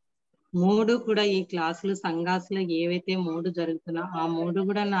 మూడు కూడా ఈ క్లాసులు సంఘాసులో ఏవైతే మూడు జరుగుతున్నా ఆ మూడు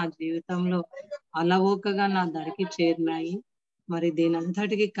కూడా నా జీవితంలో అలవోకగా నా దరికి చేరినాయి. మరి దీని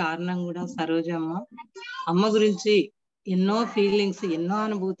అంతటికి కారణం కూడా సరోజమ్మ. అమ్మ గురించి ఎన్నో ఫీలింగ్స్, ఎన్నో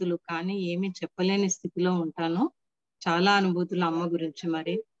అనుభూతులు, కానీ ఏమీ చెప్పలేని స్థితిలో ఉంటాను. చాలా అనుభూతులు అమ్మ గురించి.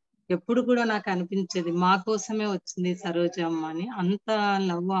 మరి ఎప్పుడు కూడా నాకు అనిపించేది మా కోసమే వచ్చింది సరోజమ్మ అని. అంత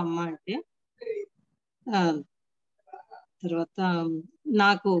లవ్ అమ్మ అంటే. తర్వాత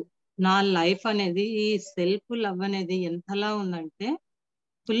నాకు నా లైఫ్ అనేది, ఈ సెల్ఫ్ లవ్ అనేది ఎంతలా ఉందంటే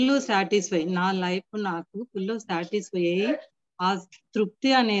ఫుల్ సాటిస్ఫై. నా లైఫ్ నాకు ఫుల్ సాటిస్ఫై అయ్యి ఆ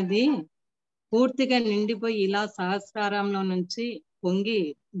తృప్తి అనేది పూర్తిగా నిండిపోయి ఇలా సహస్రారంలో నుంచి పొంగి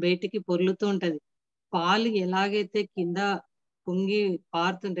బయటికి పొర్లుతూ ఉంటది. పాలు ఎలాగైతే కింద పొంగి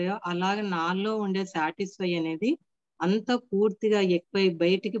పారుతుంటాయో అలాగే నాలో ఉండే సాటిస్ఫై అనేది అంత పూర్తిగా ఎక్కువై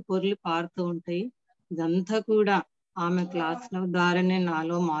బయటికి పొర్లి పారుతూ ఉంటాయి. ఇదంతా కూడా ఆమె క్లాసుల ద్వారానే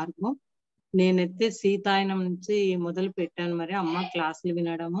నాలో మార్పు. నేనైతే సీతాయనం నుంచి మొదలు పెట్టాను. మరి అమ్మ క్లాసులు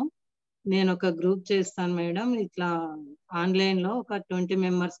వినడము. నేను ఒక గ్రూప్ చేస్తాను మేడం, ఇట్లా ఆన్లైన్ లో ఒక 20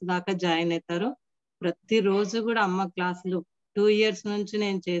 మెంబర్స్ దాకా జాయిన్ అవుతారు. ప్రతిరోజు కూడా అమ్మ క్లాసులు 2 years నుంచి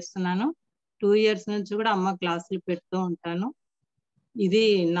నేను చేస్తున్నాను. 2 years నుంచి కూడా అమ్మ క్లాసులు పెడుతూ ఉంటాను. ఇది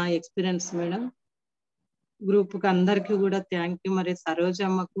నా ఎక్స్పీరియన్స్ మేడం. గ్రూప్ కి అందరికీ కూడా థ్యాంక్ యూ. మరి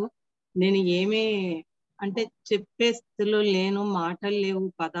సరోజమ్మకు నేను ఏమీ అంటే చెప్పే స్థితిలో లేను, మాటలు లేవు,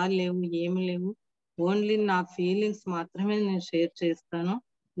 పదాలు లేవు, ఏమి లేవు. ఓన్లీ నా ఫీలింగ్స్ మాత్రమే నేను షేర్ చేస్తాను.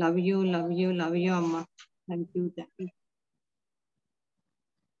 Love you, love you, love you అమ్మ. Thank you, thank you,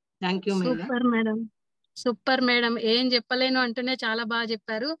 thank you madam. Super madam, super madam. ఏం చెప్పలేను అంటూనే చాలా బాగా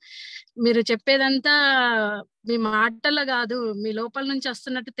చెప్పారు. మీరు చెప్పేదంతా మీ మాటల్లో కాదు, మీ లోపల నుంచి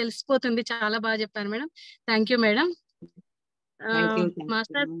వస్తున్నట్టు తెలిసిపోతుంది. చాలా బాగా చెప్పారు madam. Thank you madam. Thank you,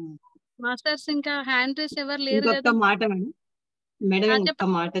 masters ఇంకా హ్యాండ్ రైస్ ఎవరు లేరు ఇంకొక కదా? మాట మేడం. మేడం ఇంకొక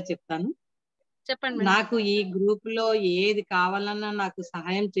చెప్పండి మాట చెప్తాను. చెప్పండి మేడం. నాకు ఈ గ్రూప్ లో ఏది కావాలన్నా నాకు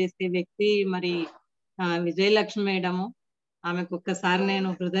సహాయం చేసే వ్యక్తి మరి విజయలక్ష్మి మేడము. ఆమెకు ఒక్కసారి నేను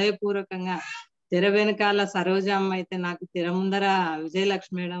హృదయపూర్వకంగా, తెర వెనకాల సరోజ అమ్మ అయితే నాకు తెర ముందర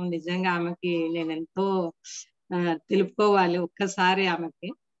విజయలక్ష్మి మేడం. నిజంగా ఆమెకి నేను ఎంతో తెలుపుకోవాలి ఒక్కసారి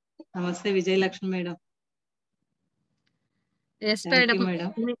ఆమెకి. నమస్తే Vijayalakshmi madam. Yes thank you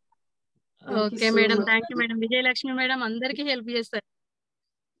madam. Madam. Okay madam, thank you madam. Vijayalakshmi madam అందరికీ హెల్ప్ చేస్తారు.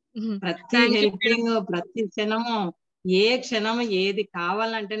 ప్రతి థ్యాంక్ యూ మేడం. హెల్పింగ్, ప్రతి క్షణము, ఏ క్షణము ఏది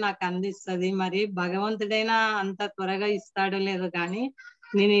కావాలంటే నాకు అందిస్తుంది. మరి భగవంతుడైనా అంత త్వరగా ఇస్తాడో లేదో కానీ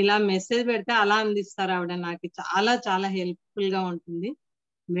నేను ఇలా మెసేజ్ పెడితే అలా అందిస్తారు ఆవిడ. నాకు చాలా చాలా హెల్ప్ఫుల్ గా ఉంటుంది.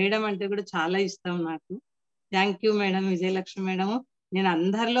 మేడం అంటే కూడా చాలా ఇష్టం నాకు. Thank you madam Vijayalakshmi madam. నేను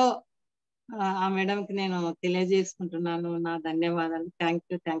అందరిలో ఆ మేడంకి నేను తెలియజేసుకుంటున్నాను నా ధన్యవాదాలు. Thank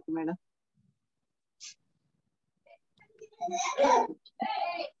you, thank you madam.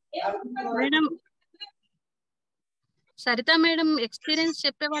 Madam Saritha madam experience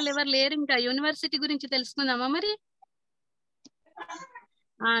చెప్పే వాళ్ళు ఎవరు లేరు. ఇంకా యూనివర్సిటీ గురించి తెలుసుకుందామా మరి?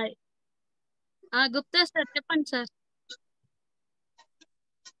 గుప్తా సార్ చెప్పండి sir.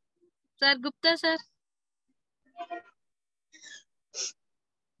 Sir Gupta sir,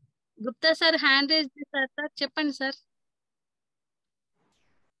 Gupta sir hand raise చేశారు సార్, చెప్పండి సార్.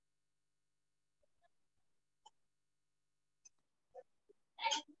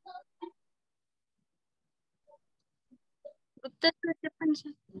 గుప్తా సార్ చెప్పండి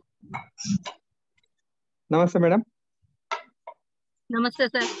సార్. నమస్తే మేడం. నమస్తే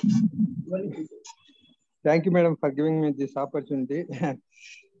sir. Thank you madam for giving me this opportunity.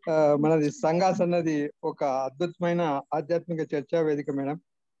 మనది సంఘాస్ అన్నది ఒక అద్భుతమైన ఆధ్యాత్మిక చర్చా వేదిక మేడం.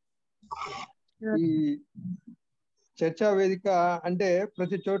 ఈ చర్చా వేదిక అంటే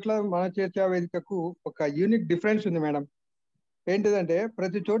ప్రతి చోట్ల మన చర్చా వేదికకు ఒక యూనిక్ డిఫరెన్స్ ఉంది మేడం. ఏంటిదంటే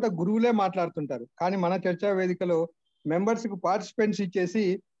ప్రతి చోట గురువులే మాట్లాడుతుంటారు, కానీ మన చర్చా వేదికలో మెంబర్స్ కు పార్టిసిపెంట్స్ ఇచ్చేసి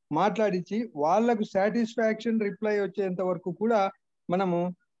మాట్లాడించి వాళ్ళకు సాటిస్ఫాక్షన్ రిప్లై వచ్చేంత వరకు కూడా మనము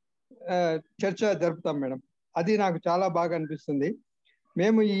చర్చ జరుపుతాం మేడం. అది నాకు చాలా బాగా అనిపిస్తుంది.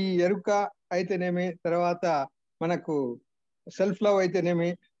 మేము ఈ ఎరుక అయితేనేమి, తర్వాత మనకు సెల్ఫ్ లవ్ అయితేనేమి,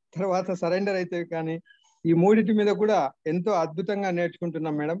 తర్వాత సరెండర్ అయితే కానీ ఈ మూడింటి మీద కూడా ఎంతో అద్భుతంగా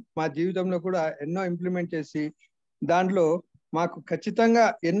నేర్చుకుంటున్నాం మేడం. మా జీవితంలో కూడా ఎన్నో ఇంప్లిమెంట్ చేసి దాంట్లో మాకు ఖచ్చితంగా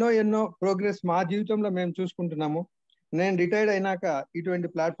ఎన్నో ప్రోగ్రెస్ మా జీవితంలో మేము చూసుకుంటున్నాము. నేను రిటైర్డ్ అయినాక ఇటువంటి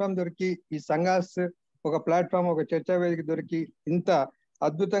ప్లాట్ఫామ్ దొరికి, ఈ సంఘాస్ ఒక ప్లాట్ఫామ్, ఒక చర్చా వేదిక దొరికి ఇంత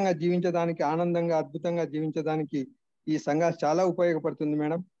అద్భుతంగా జీవించడానికి, ఆనందంగా అద్భుతంగా జీవించడానికి ఈ సంఘాస్ చాలా ఉపయోగపడుతుంది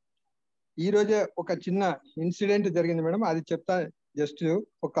మేడం. ఈ రోజే ఒక చిన్న ఇన్సిడెంట్ జరిగింది మేడం, అది చెప్తా. జస్ట్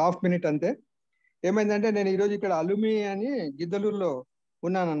ఒక హాఫ్ మినిట్ అంతే. ఏమైందంటే నేను ఈరోజు ఇక్కడ అలుమి అని గిద్దలూరులో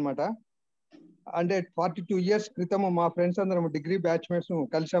ఉన్నానన్నమాట. అంటే 42 years క్రితం మా ఫ్రెండ్స్ అందరం డిగ్రీ బ్యాచ్మేట్స్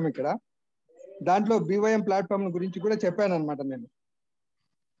కలిసాము ఇక్కడ. దాంట్లో BYM ప్లాట్ఫామ్ గురించి కూడా చెప్పాను అనమాట నేను.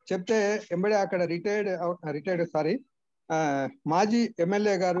 చెప్తే ఎంబడే అక్కడ మాజీ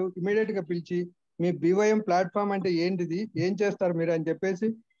ఎమ్మెల్యే గారు ఇమీడియట్ గా పిలిచి మీ BYM ప్లాట్ఫామ్ అంటే ఏంటిది, ఏం చేస్తారు మీరు అని చెప్పేసి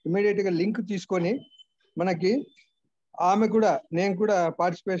ఇమీడియట్ గా లింక్ తీసుకొని మనకి ఆమె కూడా నేను కూడా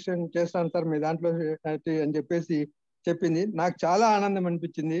పార్టిసిపేషన్ చేస్తాను సార్ మీ దాంట్లో అని చెప్పేసి చెప్పింది. నాకు చాలా ఆనందం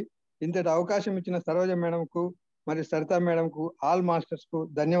అనిపించింది. ఇంతటి అవకాశం ఇచ్చిన సరోజ మేడంకు మరియు సరితా మేడంకు ఆల్ మాస్టర్స్ కు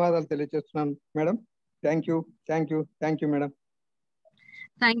ధన్యవాదాలు తెలియజేస్తున్నాను madam. Thank you madam.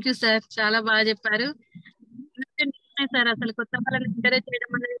 Thank you sir, చాలా బాగా చెప్పారు సార్. అసలు కొత్త వాళ్ళని ఎంకరేజ్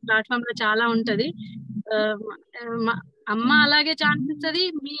చేయడం అనేది ప్లాట్ఫామ్ లో చాలా ఉంటది. అమ్మ అలాగే ఛాన్స్ ఇస్తుంది,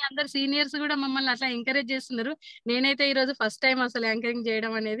 మీ అందరు సీనియర్స్ కూడా మమ్మల్ని అట్లా ఎంకరేజ్ చేస్తున్నారు. నేనైతే ఈ రోజు ఫస్ట్ టైం అసలు యాంకరింగ్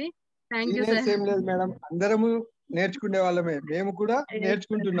చేయడం అనేది. Thank you sir. ఏం లేదు మేడం, అందరము నేర్చుకునే వాళ్ళమే, మేము కూడా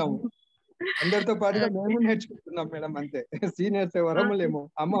నేర్చుకుంటున్నాము. అందరితో పాటుగా మేము నేర్చుకుంటున్నాం మేడం. అంతే, సీనియర్స్ ఎవరము లేము,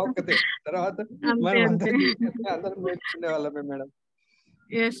 అమ్మ ఒక్కతే, తర్వాత మనం అందరం నేర్చుకునే వాళ్ళమే madam.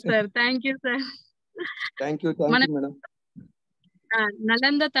 Yes sir, thank you sir. Thank you madam.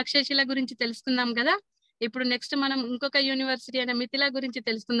 Nalanda Takshashila గురించి తెలుసుకుందాం కదా. ఇప్పుడు నెక్స్ట్ మనం ఇంకొక యూనివర్సిటీ అయిన మిథిలా గురించి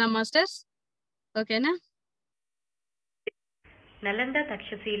తెలుసుకుందాం మాస్టర్స్, ఓకేనా? నలంద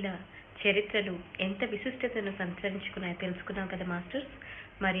తక్షశిల చరిత్రలు ఎంత విశిష్టతను సంతరించుకున్నాయో తెలుసుకున్నాం కదా మాస్టర్స్.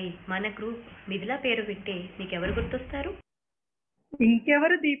 మరి మన గ్రూప్ మిథిలా పేరు వింటే మీకు ఎవరు గుర్తొస్తారు?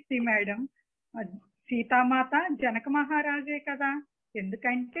 ఇంకెవరు దీప్తి మేడం, సీతామాత జనక మహారాజే కదా.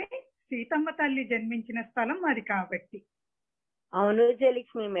 ఎందుకంటే సీతమ్మ తల్లి జన్మించిన స్థలం అది కాబట్టి. అవును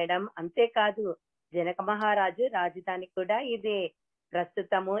జయలక్ష్మి మేడం, అంతేకాదు జనక మహారాజు రాజధాని కూడా ఇదే.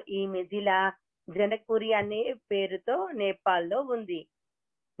 ప్రస్తుతము ఈ మిథిలా జనకపురి అనే పేరుతో నేపాల్లో ఉంది.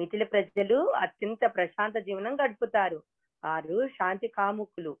 మిథిల ప్రజలు అత్యంత ప్రశాంత జీవనం గడుపుతారు. వారు శాంతి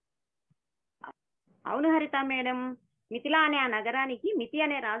కాముకులు. అవును హరిత మేడం, మిథిలా అనే ఆ నగరానికి మిథి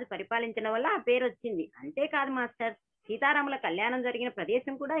అనే రాజు పరిపాలించడం వల్ల ఆ పేరు వచ్చింది. అంతేకాదు మాస్టర్, సీతారాముల కళ్యాణం జరిగిన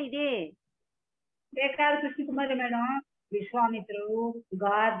ప్రదేశం కూడా ఇదే. కాదు కృష్ణకుమారి మేడం, విశ్వామిత్రుడు,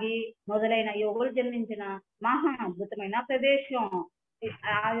 గార్గి మొదలైన యోగులు జన్మించిన మహా అద్భుతమైన ప్రదేశం.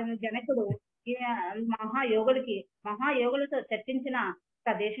 జనకుడు మహాయోగులతో చర్చించిన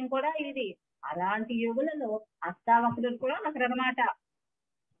ప్రదేశం కూడా ఇది. అలాంటి యోగులలో అష్టావక్రులు కూడా ఒకరన్నమాట.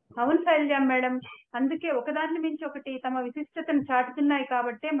 అవును శైలజ మేడం, అందుకే ఒకదాన్ని మించి ఒకటి తమ విశిష్టతను చాటుతున్నాయి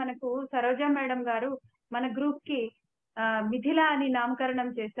కాబట్టి మనకు సరోజ మేడం గారు మన గ్రూప్ కి మిథిలా అని నామకరణం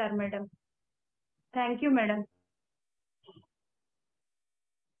చేశారు madam. Thank you madam.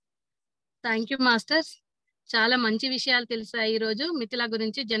 Thank you masters, చాలా మంచి విషయాలు తెలిసాయి ఈ రోజు మిథిలా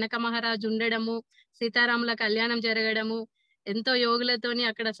గురించి. జనక మహారాజు ఉండడము, సీతారాముల కళ్యాణం జరగడము, ఎంతో యోగులతోని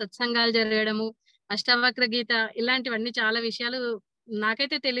అక్కడ సత్సంగాలు జరగడము, అష్టావక్ర గీత, ఇలాంటివన్నీ చాలా విషయాలు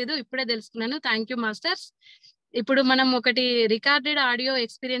నాకైతే తెలీదు, ఇప్పుడే తెలుసుకున్నాను. Thank you masters. ఇప్పుడు మనం ఒకటి రికార్డెడ్ ఆడియో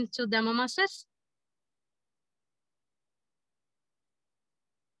ఎక్స్పీరియన్స్ చూద్దామా మాస్టర్స్?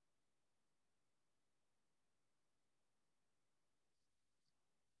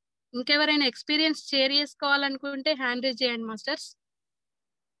 ఇంకెవరైనా ఎక్స్పీరియన్స్ షేర్ చేసుకోవాలనుకుంటే హ్యాండ్ రేజ్ చేయండి మాస్టర్స్.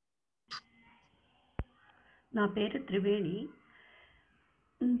 నా పేరు త్రివేణి,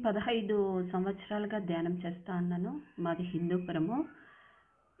 15 సంవత్సరాలుగా ధ్యానం చేస్తా ఉన్నాను. మాది హిందూపురము.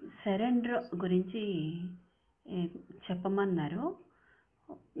 సరెండర్ గురించి చెప్పమన్నారు.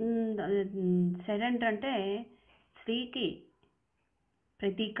 సరెండర్ అంటే స్త్రీకి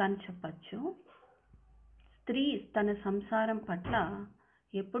ప్రతీక అని చెప్పచ్చు. స్త్రీ తన సంసారం పట్ల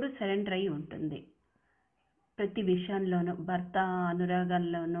ఎప్పుడు సరెండర్ అయి ఉంటుంది. ప్రతి విషయంలోనూ, భర్త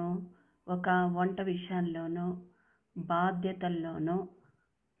అనురాగాల్లోనూ, ఒక వంట విషయంలోనూ, బాధ్యతల్లోనూ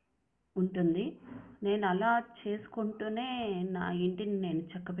ఉంటుంది. నేను అలా చేసుకుంటూనే నా ఇంటిని నేను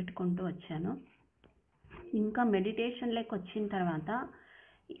చక్కబెట్టుకుంటూ వచ్చాను. ఇంకా మెడిటేషన్లోకి వచ్చిన తర్వాత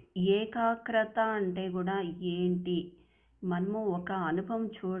ఏకాగ్రత అంటే కూడా ఏంటి, మనము ఒక అనుభవం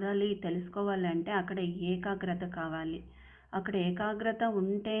చూడాలి, తెలుసుకోవాలి అంటే అక్కడ ఏకాగ్రత కావాలి. అక్కడ ఏకాగ్రత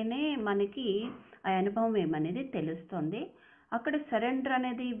ఉంటేనే మనకి ఆ అనుభవం ఏమనేది తెలుస్తుంది. అక్కడ సరెండర్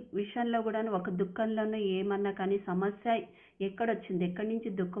అనేది విషయంలో కూడా ఒక దుఃఖంలోనూ ఏమన్నా కానీ సమస్య ఎక్కడొచ్చింది, ఎక్కడి నుంచి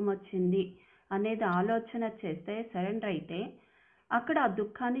దుఃఖం వచ్చింది అనేది ఆలోచన చేస్తే, సరెండర్ అయితే అక్కడ ఆ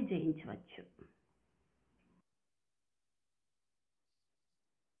దుఃఖాన్ని జయించవచ్చు.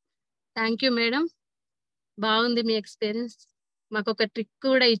 థ్యాంక్ యూ మేడం, బాగుంది మీ ఎక్స్పీరియన్స్. మాకు ఒక ట్రిక్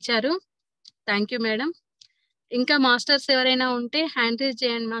కూడా ఇచ్చారు. Thank you madam. ఇంకా మాస్టర్స్ ఎవరైనా ఉంటే హ్యాండ్ రేజ్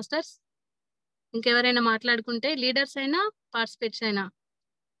చేయండి మాస్టర్స్. ఇంకెవరైనా మాట్లాడుకుంటే, లీడర్స్ అయినా పార్టిసిపేట్స్ అయినా.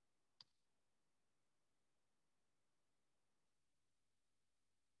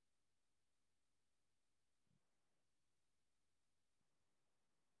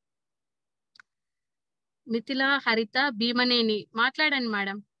 మిథిలా హరిత భీమనేని మాట్లాడండి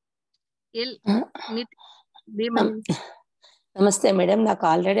మేడం. భీమనేని. నమస్తే మేడం, నాకు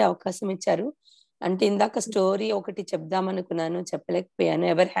ఆల్రెడీ అవకాశం ఇచ్చారు. అంటే ఇందాక స్టోరీ ఒకటి చెప్దాం అనుకున్నాను, చెప్పలేకపోయాను.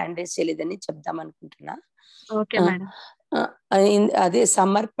 ఎవరు హ్యాండ్ రైజ్ చేయలేదని చెప్దాం అనుకుంటున్నా. Okay madam. అదే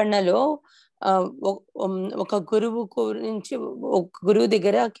సమర్పణలో ఒక గురువు గురించి, ఒక గురువు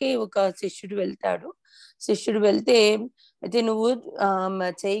దగ్గరకి ఒక శిష్యుడు వెళ్తాడు. శిష్యుడు వెళ్తే అయితే నువ్వు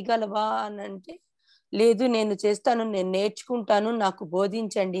చేయగలవా అని అంటే, లేదు నేను చేస్తాను, నేను నేర్చుకుంటాను, నాకు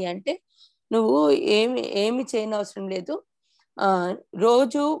బోధించండి అంటే, నువ్వు ఏమి చేయనవసరం లేదు,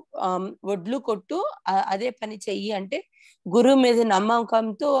 రోజు వడ్లు కొట్టు, అదే పని చెయ్యి అంటే, గురువు మీద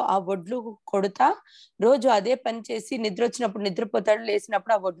నమ్మకంతో ఆ వడ్లు కొడతా రోజు అదే పని చేసి నిద్ర వచ్చినప్పుడు నిద్రపోతాడు,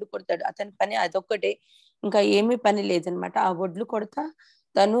 లేచినప్పుడు ఆ వడ్లు కొడతాడు. అతని పని అదొక్కటే, ఇంకా ఏమీ పని లేదనమాట. ఆ వడ్లు కొడతా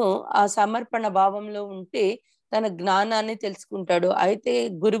తను ఆ సమర్పణ భావంలో ఉంటే తన జ్ఞానాన్ని తెలుసుకుంటాడు. అయితే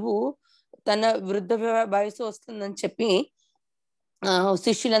గురువు తన వృద్ధ వయసు వస్తుందని చెప్పి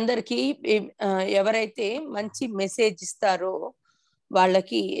శిష్యులందరికీ ఎవరైతే మంచి మెసేజ్ ఇస్తారో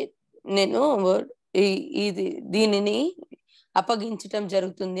వాళ్ళకి నేను దీనిని అప్పగించటం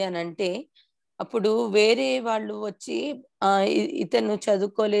జరుగుతుంది అని అంటే, అప్పుడు వేరే వాళ్ళు వచ్చి ఇతను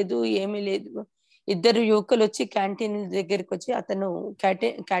చదువుకోలేదు, ఏమీ లేదు, ఇద్దరు యువకులు వచ్చి క్యాంటీన్ దగ్గరికి వచ్చి, అతను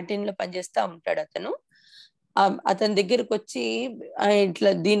క్యాంటీన్ లో పనిచేస్తా ఉంటాడు. అతని దగ్గరకు వచ్చి ఇట్లా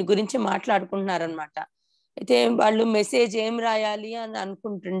దీని గురించి మాట్లాడుకుంటున్నారనమాట. అయితే వాళ్ళు మెసేజ్ ఏం రాయాలి అని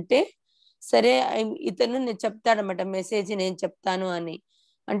అనుకుంటుంటే, సరే ఇతను నేను చెప్తాడనమాట, మెసేజ్ నేను చెప్తాను అని.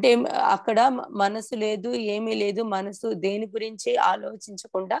 అంటే అక్కడ మనసు లేదు, ఏమీ లేదు, మనసు దేని గురించి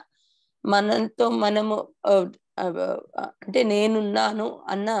ఆలోచించకుండా మనతో మనము అంటే నేనున్నాను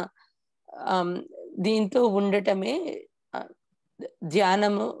అన్న దీంతో ఉండటమే,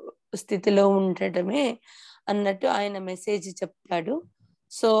 ధ్యానము స్థితిలో ఉండటమే అన్నట్టు ఆయన మెసేజ్ చెప్తాడు.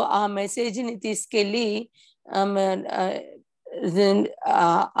 సో ఆ మెసేజ్ని తీసుకెళ్ళి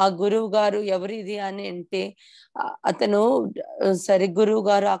ఆ గురువు గారు ఎవరిది అని అంటే, అతను సరే గురువు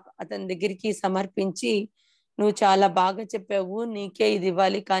గారు అతని దగ్గరికి సమర్పించి, నువ్వు చాలా బాగా చెప్పావు, నీకే ఇది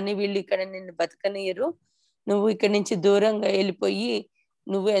ఇవ్వాలి, కానీ వీళ్ళు ఇక్కడ నిన్ను బతకనియరు, నువ్వు ఇక్కడి నుంచి దూరంగా వెళ్ళిపోయి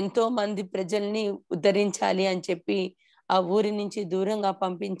నువ్వు ఎంతో మంది ప్రజల్ని ఉద్ధరించాలి అని చెప్పి ఆ ఊరి నుంచి దూరంగా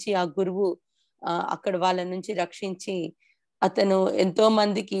పంపించి, ఆ గురువు అక్కడ వాళ్ళ నుంచి రక్షించి అతను ఎంతో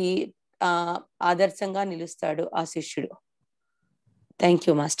మందికి ఆదర్శంగా నిలుస్తాడు ఆ శిష్యుడు. Thank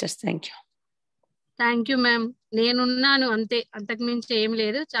you masters, thank you. Thank you ma'am. నేనున్నాను అంతే, అంతకు మించి ఏం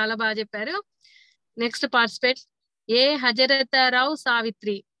లేదు. చాలా బాగా చెప్పారు. నెక్స్ట్ పార్టిసిపేట్ ఏ హజరతరావు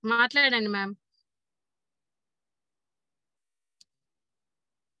సావిత్రి మాట్లాడండి మ్యామ్.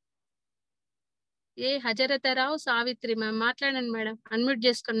 ఏ హజరతరావు సావిత్రి మ్యామ్ మాట్లాడండి మేడం, అన్మ్యూట్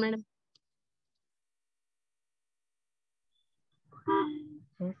చేసుకోండి మేడం.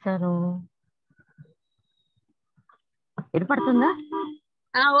 చేశాను. వినపడుతుందా?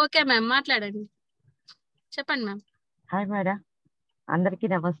 ఓకే మ్యామ్, మాట్లాడండి, చెప్పండి మ్యామ్. హాయ్ మేడం, అందరికీ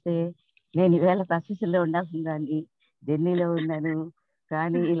నమస్తే. నేను ఈవేళ తహసీల్లో ఉండాల్సిందాన్ని, ఢిల్లీలో ఉన్నాను,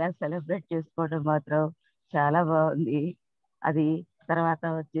 కానీ ఇలా సెలబ్రేట్ చేసుకోవడం మాత్రం చాలా బాగుంది. అది తర్వాత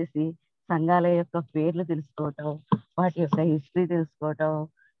వచ్చేసి సంఘాల యొక్క పేర్లు తెలుసుకోవటం, వాటి యొక్క హిస్టరీ తెలుసుకోవటం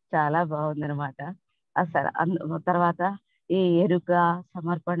చాలా బాగుందనమాట. అసలు తర్వాత ఈ ఎరుక,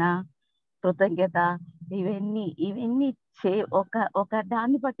 సమర్పణ, కృతజ్ఞత, ఇవన్నీ ఒక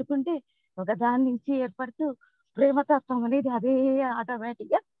దాన్ని పట్టుకుంటే ఒక దాని నుంచి ఏర్పడుతూ ప్రేమతత్వం అనేది అదే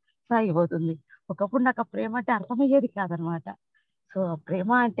ఆటోమేటిక్ గా సాగిపోతుంది. ఒకప్పుడు నాకు ప్రేమ అంటే అర్థమయ్యేది కాదనమాట. సో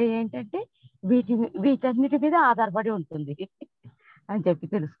ప్రేమ అంటే ఏంటంటే వీటన్నిటి మీద ఆధారపడి ఉంటుంది అని చెప్పి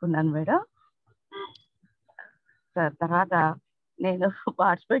తెలుసుకున్నాను మేడం. తర్వాత నేను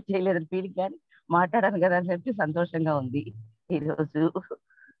పార్టిసిపేట్ చేయలేదని ఫీలింగ్, కానీ మాట్లాడాను కదా అని చెప్పి సంతోషంగా ఉంది ఈరోజు.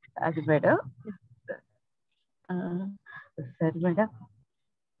 అది మేడం. సరే మేడం,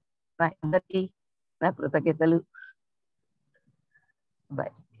 అందరికీ నా కృతజ్ఞతలు.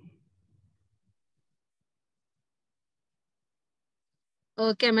 బాయ్.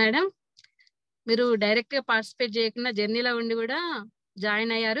 ఓకే మేడం, మీరు డైరెక్ట్ గా పార్టిసిపేట్ చేయకుండా జర్నీలో ఉండి కూడా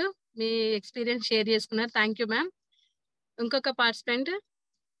జాయిన్ అయ్యారు, మీ ఎక్స్పీరియన్స్ షేర్ చేసుకున్నారు. Thank you ma'am. ఇంకొక పార్టిసిపెంట్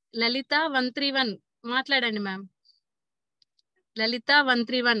లలిత 131 మాట్లాడండి మ్యామ్. లలిత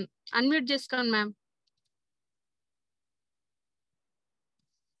 131 అన్మ్యూట్ చేసుకోండి మ్యామ్.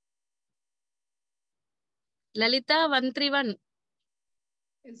 లలిత 131.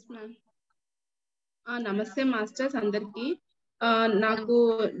 నమస్తే మాస్టర్స్ అందరికి. నాకు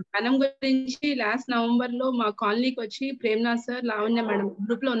ధనం గురించి లాస్ట్ నవంబర్ లో మా కాలనీకి వచ్చి Premnath sir, Lavanya madam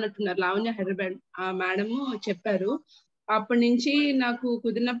group లో ఉన్నట్టున్నారు, లావణ్య హైదరాబాద్ ఆ మేడం చెప్పారు. అప్పటి నుంచి నాకు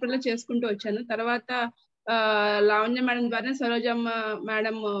కుదిరినప్పుడల్లా చేసుకుంటూ వచ్చాను. తర్వాత లావణ్య మేడం ద్వారా సరోజమ్మ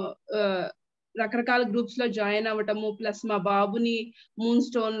మేడం రకరకాల గ్రూప్స్ లో జాయిన్ అవ్వటము, ప్లస్ మా బాబుని మూన్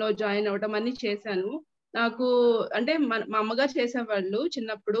స్టోన్ లో జాయిన్ అవ్వటం అన్ని చేశాను. నాకు అంటే మా అమ్మగారు చేసేవాళ్ళు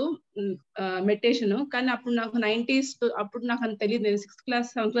చిన్నప్పుడు మెడిటేషన్, కానీ అప్పుడు నాకు 90s, అప్పుడు నాకు అంత తెలియదు. నేను 6th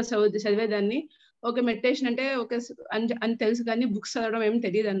క్లాస్ 7th క్లాస్ చదివేదాన్ని. ఒక మెడిటేషన్ అంటే ఒక అని తెలుసు, కానీ బుక్స్ చదవడం ఏమి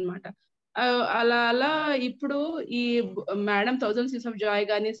తెలియదు అనమాట. అలా అలా ఇప్పుడు ఈ మేడం 1000 Seeds of Joy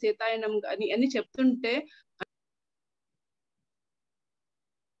కానీ సీతాయనం కానీ అన్ని చెప్తుంటే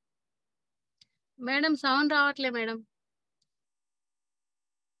మేడం సౌండ్ రావట్లే మేడం.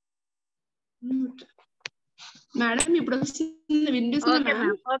 మేడం ఇప్పుడు వస్తుంది, వినిపిస్తుందా okay ma'am?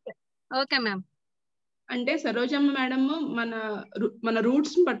 Ma'am. Okay okay ma'am. అంటే సరోజమ్మ మేడం మన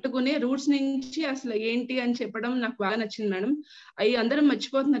రూట్స్ పట్టుకుని రూట్స్ నుంచి అసలు ఏంటి అని చెప్పడం నాకు బాగా నచ్చింది మేడం. అవి అందరం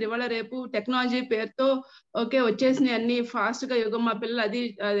మర్చిపోతున్నారు ఇవాళ రేపు టెక్నాలజీ పేరుతో. ఓకే వచ్చేసినాయి అన్ని ఫాస్ట్ గా యుగం, మా పిల్లలు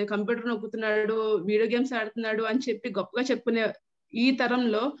అది కంప్యూటర్ నొక్కుతున్నాడు, వీడియో గేమ్స్ ఆడుతున్నాడు అని చెప్పి గొప్పగా చెప్పుకునే ఈ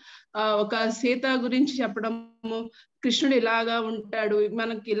తరంలో ఒక సీత గురించి చెప్పడము, కృష్ణుడు ఇలాగా ఉంటాడు,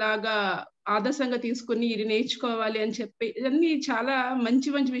 మనకి ఇలాగా ఆదర్శంగా తీసుకుని ఇది నేర్చుకోవాలి అని చెప్పి ఇవన్నీ చాలా మంచి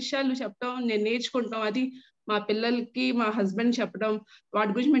మంచి విషయాలు చెప్పడం, నేను నేర్చుకుంటాం. అది మా పిల్లలకి మా హస్బెండ్ చెప్పడం,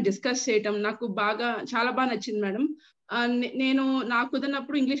 వాటి గురించి మేము డిస్కస్ చేయటం నాకు చాలా బాగా నచ్చింది మేడం. నేను నాకు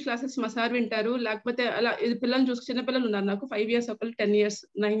కుదిరినప్పుడు ఇంగ్లీష్ క్లాసెస్ మా సార్ వింటారు, లేకపోతే అలా ఇది పిల్లల్ని చూసి చిన్న పిల్లలు ఉన్నారు నాకు, 5 years ఒకళ్ళు, 10 years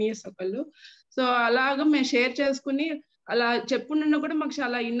 9 years ఒకళ్ళు. సో అలాగా మేము షేర్ చేసుకుని అలా చెప్పుకున్నా కూడా మాకు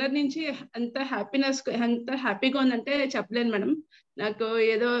చాలా ఇన్నర్ నుంచి ఎంత హ్యాపీగా ఉందంటే చెప్పలేను మేడం. నాకు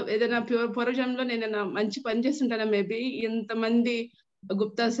ఏదైనా పూర్వజన్మలో నేను మంచి పని చేస్తుంటాను మేబీ. ఇంతమంది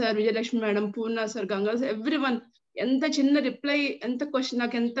గుప్తా సార్, విజయలక్ష్మి మేడం, పూర్ణ సార్, గంగా సార్, ఎవ్రీవన్ ఎంత చిన్న రిప్లై, ఎంత క్వశ్చన్,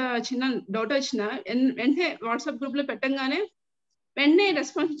 నాకు ఎంత చిన్న డౌట్ వచ్చినా వెంటనే వాట్సాప్ గ్రూప్ లో పెట్టంగానే వెంటనే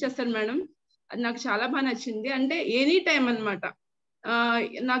రెస్పాన్స్ ఇచ్చేస్తాను మేడం. అది నాకు చాలా బాగా నచ్చింది. అంటే ఎనీ టైం అనమాట.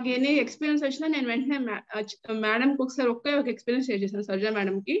 నాకు ఎనీ ఎక్స్పీరియన్స్ వచ్చినా నేను వెంటనే మేడంకి ఒకసారి ఒక ఎక్స్పీరియన్స్ షేర్ చేశాను, సరోజా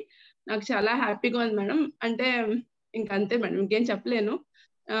మేడంకి. నాకు చాలా హ్యాపీగా ఉంది మేడం. అంటే ఇంకా అంతే మేడం, ఇంకేం చెప్పలేను.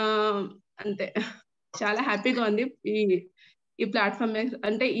 అంతే, చాలా హ్యాపీగా ఉంది ఈ ప్లాట్ఫామ్.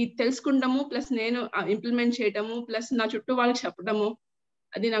 అంటే ఇది తెలుసుకుంటాము, ప్లస్ నేను ఇంప్లిమెంట్ చేయటము, ప్లస్ నా చుట్టూ వాళ్ళకి చెప్పడము,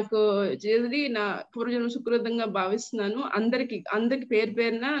 అది నాకు చేసి నా పూర్వజన్మ సుకృతంగా భావిస్తున్నాను. అందరికి పేరు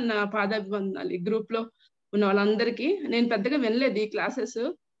పేరున నా పాదాభివందనాలు. ఈ గ్రూప్ లో ఉన్న వాళ్ళందరికీ. నేను పెద్దగా వినలేదు ఈ క్లాసెస్,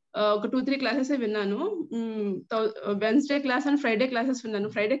 ఒక 2-3 క్లాసెస్ విన్నాను. Wednesday class and Friday classes విన్నాను.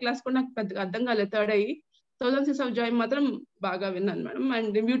 ఫ్రైడే క్లాస్ కూడా నాకు పెద్దగా అర్థం కాలేదు, థర్డ్ అయ్యి. 1000 Seeds of Joy మాత్రం బాగా విన్నాను మేడం.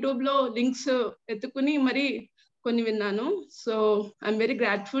 అండ్ యూట్యూబ్ లో లింక్స్ ఎత్తుకుని మరి కొన్ని విన్నాను. So I'm very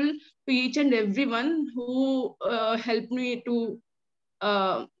గ్రాట్ఫుల్ to each and every one who help me to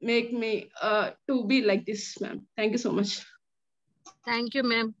make me to be like this ma'am. Thank you so much. Thank you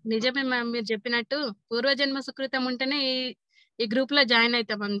ma'am. నిజమే ma'am, మీరు చెప్పినట్టు పూర్వజన్మ సుకృతం ఉంటేనే ఈ గ్రూప్ లో జాయిన్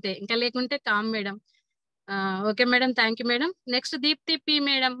అవుతాం, అంతే. ఇంకా లేకుంటే com madam. Okay madam, thank you madam. Next Deepti P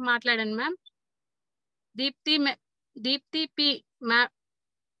madam మాట్లాడండి మ్యామ్. దీప్తి పి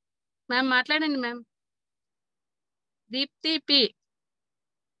మ్యామ్ మాట్లాడండి మ్యామ్. దీప్తి పి.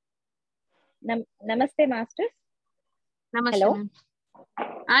 నమస్తే మాస్టర్స్. నమస్తే మ్యామ్.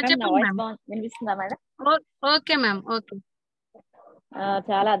 చెప్పండి మ్యామ్. వినిపిస్తుందా మేడం? Okay ma'am. ఓకే.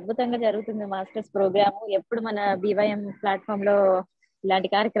 చాలా అద్భుతంగా జరుగుతుంది మాస్టర్స్ ప్రోగ్రామ్. ఎప్పుడు మన BYM ప్లాట్ఫామ్ లో ఇలాంటి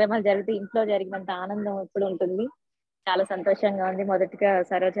కార్యక్రమాలు జరిగితే ఇంట్లో జరిగినంత ఆనందం ఎప్పుడు ఉంటుంది. చాలా సంతోషంగా ఉంది. మొదటిగా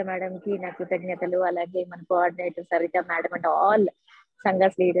సరోజ మేడం కి నా కృతజ్ఞతలు, అలాగే మన coordinator Saritha madam and all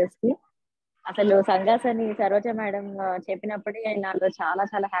సంఘాస్ leaders కి. అసలు సంఘాస్ అని సరోజ మేడం చెప్పినప్పుడే నాలో చాలా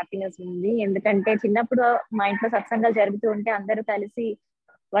చాలా హ్యాపీనెస్ ఉంది. ఎందుకంటే చిన్నప్పుడు మా ఇంట్లో సత్సంగాలు జరుగుతూ ఉంటే అందరూ కలిసి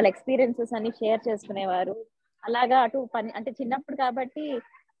వాళ్ళ ఎక్స్పీరియన్సెస్ అన్ని షేర్ చేసుకునేవారు. అలాగా అటు పని అంటే చిన్నప్పుడు కాబట్టి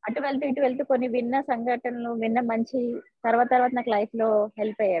అటు వెళ్తూ ఇటు వెళ్తూ కొన్ని విన్న సంఘటనలు, విన్న మంచి తర్వాత నాకు లైఫ్ లో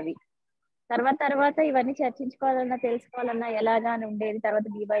హెల్ప్ అయ్యేవి. తర్వాత ఇవన్నీ చర్చించుకోవాలన్నా తెలుసుకోవాలన్నా ఎలాగా అని ఉండేది. తర్వాత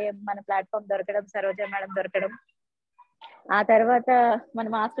BYM మన ప్లాట్ఫామ్ దొరకడం, సరోజ మేడం దొరకడం, ఆ తర్వాత మన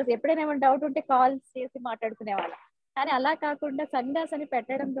మాస్టర్స్ ఎప్పుడైనా ఏమైనా డౌట్ ఉంటే కాల్స్ చేసి మాట్లాడుకునే వాళ్ళం. కానీ అలా కాకుండా సంఘాస్ అని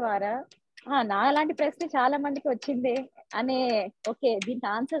పెట్టడం ద్వారా నా అలాంటి ప్రశ్న చాలా మందికి వచ్చింది అనే ఓకే దీనికి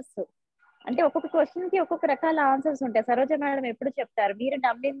ఆన్సర్స్ అంటే ఒక్కొక్క క్వశ్చన్ కి ఒక్కొక్క రకాల ఆన్సర్స్ ఉంటాయి. సరోజ మేడం ఎప్పుడు చెప్తారు, మీరు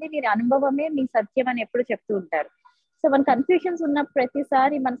నమ్మింది మీరు అనుభవమే మీ సత్యం అని ఎప్పుడు చెప్తూ ఉంటారు. సో మన కన్ఫ్యూషన్స్ ఉన్న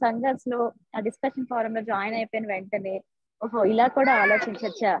ప్రతిసారి మన సంఘాస్ లో ఆ డిస్కషన్ ఫోరం లో జాయిన్ అయిపోయిన వెంటనే ఓహో ఇలా కూడా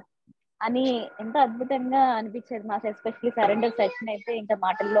ఆలోచించచ్చా అని ఎంత అద్భుతంగా అనిపించేది మాకు. ఎస్పెషల్లీ సరెండర్ సెషన్ అయితే ఇంకా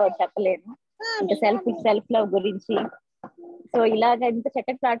మాటల్లో చెప్పలేను. ఇంకా సెల్ఫ్ లవ్ గురించి. సో ఇలాగ ఇంత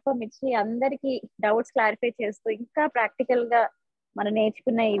చక్కటి ప్లాట్ఫామ్ ఇచ్చి అందరికి డౌట్స్ క్లారిఫై చేస్తూ ఇంకా ప్రాక్టికల్ గా మనం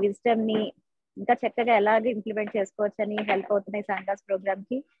నేర్చుకున్న ఈ విజ్డమ్ ని ఇంకా చక్కగా ఎలాగ ఇంప్లిమెంట్ చేసుకోవచ్చు అని హెల్ప్ అవుతున్నాయి సంఘాస్ ప్రోగ్రామ్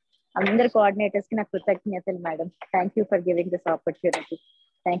కి. అందరు కోఆర్డినేటర్స్ కి నా కృతజ్ఞతలు madam. Thank you for giving this opportunity.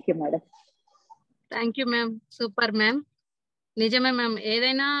 Thank you madam. Thank you ma'am. Super ma'am. నిజమే మ్యామ్.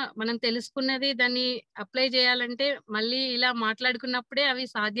 ఏదైనా మనం తెలుసుకున్నది దాన్ని అప్లై చేయాలంటే మళ్ళీ ఇలా మాట్లాడుకున్నప్పుడే అవి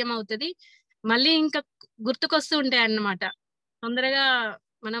సాధ్యం అవుతది. మళ్ళీ ఇంకా గుర్తుకొస్తూ ఉంటాయి అన్నమాట. తొందరగా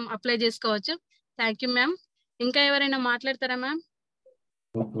మనం అప్లై చేసుకోవచ్చు. Thank you ma'am. ఇంకా ఎవరైనా మాట్లాడతారా మ్యామ్?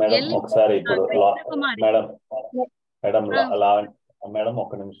 మేడం ఒకసారి ఇప్పుడు కుమారి. మేడం మేడం మేడం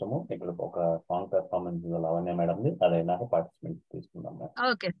ఒక్క నిమిషము, ఇక్కడ ఒక సాంగ్ పెర్ఫార్మెన్స్ లావణ్య మేడంది, అదైనాక పార్టిసిపెంట్ తీసుకుందాం madam.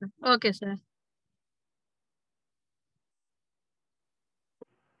 Okay sir. Okay sir.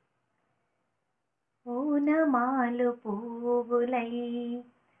 పూనమాలు పువ్వులై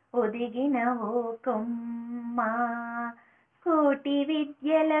ఒదిగిన ఓ కొమ్మ, కోటి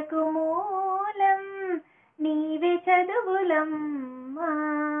విద్యలకు మూలం నీవే చదువులమ్మా.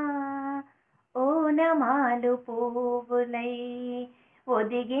 ఓనమాలు పువ్వులై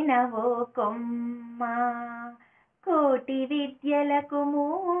ఒదిగిన ఓ కొమ్మ, కోటి విద్యలకు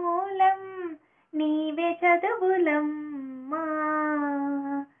మూలం నీవే చదువులమ్మా.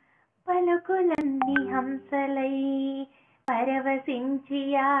 పలుకులన్నీ హంసలై పరవశించి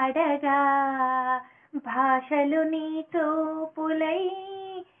ఆడగా, భాషలు నీ తోపులై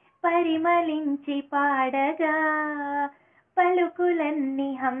పరిమళించి పాడగా. పలుకులన్నీ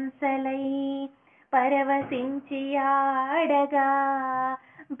హంసలై పరవశించి ఆడగా,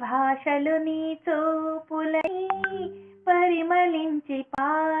 భాషలు నీ తోపులై పరిమళించి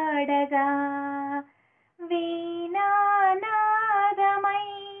పాడగా. వీణానాదమై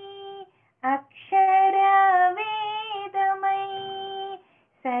అక్షర వేదమై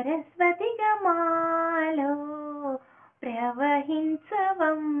సరస్వతిగా మాలో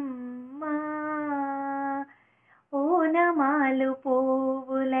ప్రవహించవమ్మా. ఓనమాలు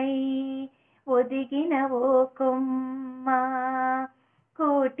పువ్వులై ఒదిగిన ఓ కొమ్మ,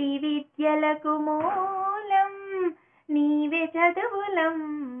 కోటి విద్యలకు మూలం నీవే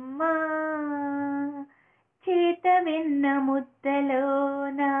చదువులమ్మా. చేత వెన్న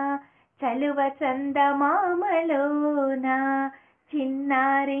ముద్దలోన చలువ చందమామలోన,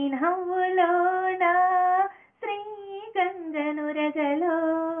 చిన్నారి నవ్వులోన శ్రీ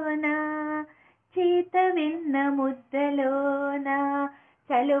గంగనురగలోన. చేత వెన్న ముద్దలోన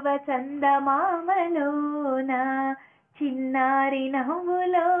చలువ చందమామలోన, చిన్నారి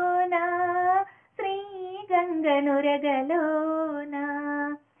నవ్వులోన శ్రీ గంగనురగలోన.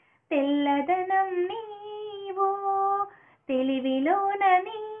 తెల్లదనం నీవు తెలివిలోన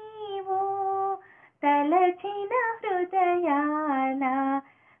నీవు, తలచిన హృదయాల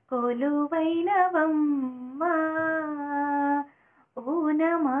కొలువైనవమ్మా.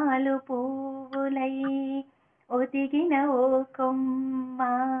 ఓనమాలు పువ్వులై ఒదిగిన ఓ కొమ్మ,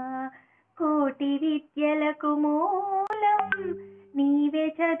 కోటి విద్యలకు మూలం నీవే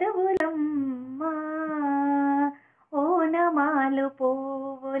చదువులమ్మా. ఓనమాలు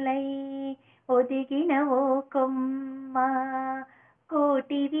పువ్వులై ఒదిగిన ఓ కొమ్మ,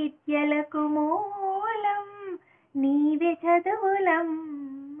 కోటి విద్యలకు మూలం నీవే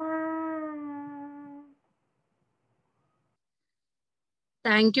చదువులమ్మా.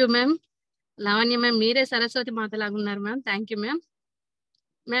 Thank you ma'am. Lavanya ma'am మీరే సరస్వతి మాతలాగా ఉన్నారు ma'am. Thank you ma'am.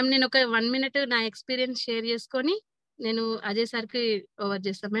 Ma'am నేను ఒక 1 minute నా ఎక్స్పీరియన్స్ షేర్ చేసుకొని నేను అజయ్ సార్కి ఓవర్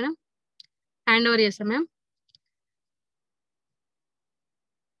చేస్తాను మేడం. హ్యాండ్ ఓవర్ చేస్తాను మ్యామ్.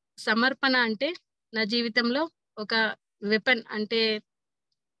 సమర్పణ అంటే నా జీవితంలో ఒక వెపన్, అంటే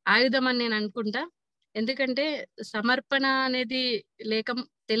ఆయుధం అని నేను అనుకుంటా. ఎందుకంటే సమర్పణ అనేది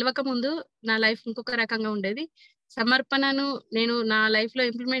తెలియక ముందు నా లైఫ్ ఇంకొక రకంగా ఉండేది. సమర్పణను నేను నా లైఫ్ లో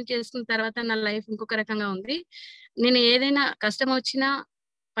ఇంప్లిమెంట్ చేసుకున్న తర్వాత నా లైఫ్ ఇంకొక రకంగా ఉంది. నేను ఏదైనా కష్టం వచ్చినా,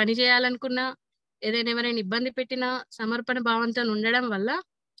 పని చేయాలనుకున్నా, ఏదైనా ఎవరైనా ఇబ్బంది పెట్టినా సమర్పణ భావంతో ఉండడం వల్ల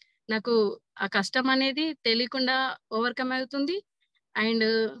నాకు ఆ కష్టం అనేది తెలియకుండా ఓవర్కమ్ అవుతుంది. అండ్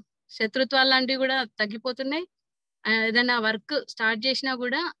శత్రుత్వాలు లాంటివి కూడా తగ్గిపోతున్నాయి. ఏదైనా వర్క్ స్టార్ట్ చేసినా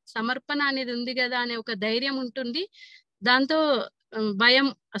కూడా సమర్పణ అనేది ఉంది కదా అనే ఒక ధైర్యం ఉంటుంది. దాంతో భయం,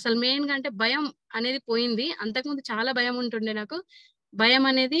 అసలు మెయిన్ గా అంటే భయం అనేది పోయింది. అంతకుముందు చాలా భయం ఉంటుండే నాకు. భయం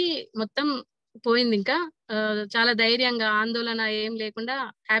అనేది మొత్తం పోయింది. ఇంకా చాలా ధైర్యంగా, ఆందోళన ఏం లేకుండా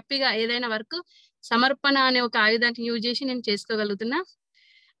హ్యాపీగా ఏదైనా వర్క్ సమర్పణ అనే ఒక ఆయుధాన్ని యూజ్ చేసి నేను చేసుకోగలుగుతున్నా.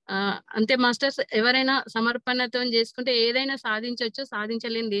 అంతే మాస్టర్స్. ఎవరైనా సమర్పణతో చేసుకుంటే ఏదైనా సాధించవచ్చు,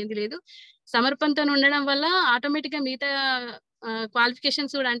 సాధించలేనిది ఏంది లేదు. సమర్పణతో ఉండడం వల్ల ఆటోమేటిక్ గా మిగతా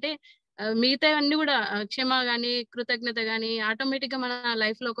క్వాలిఫికేషన్స్ కూడా, అంటే మిగతా అన్ని కూడా క్షమ గాని, కృతజ్ఞత గాని ఆటోమేటిక్ గా మన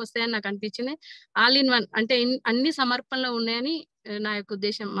లైఫ్ లోకి వస్తాయని నాకు అనిపించింది. ఆల్ ఇన్ వన్ అంటే అన్ని సమర్పణలో ఉన్నాయని నా యొక్క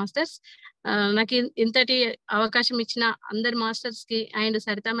ఉద్దేశం మాస్టర్స్. నాకు ఇంతటి అవకాశం ఇచ్చిన అందరి మాస్టర్స్ కి అండ్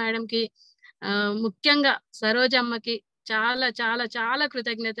సరిత మేడం కి, ముఖ్యంగా సరోజమ్మకి చాలా చాలా చాలా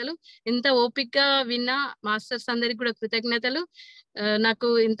కృతజ్ఞతలు. ఇంత ఓపిక్గా విన్న మాస్టర్స్ అందరికి కూడా కృతజ్ఞతలు. నాకు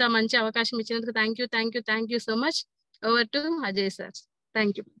ఇంత మంచి అవకాశం ఇచ్చినందుకు thank you so much. Over to Ajay sir.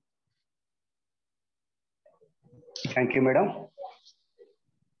 Thank you. Thank you madam.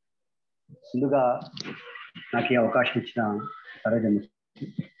 ముందుగా నాకు ఈ అవకాశం ఇచ్చిన సరోజమ్మ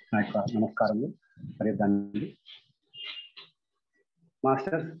నా యొక్క నమస్కారములు మరియు ధన్యవాదాలు.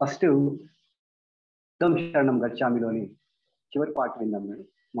 మాస్టర్ ఫస్ట్ శరణం గచ్చామిలోని చివరి పాట విందాం మేడం.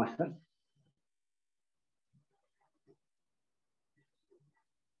 మాస్టర్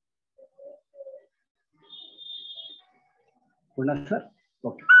ఉన్నా సార్?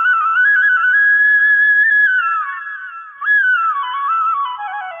 ఓకే.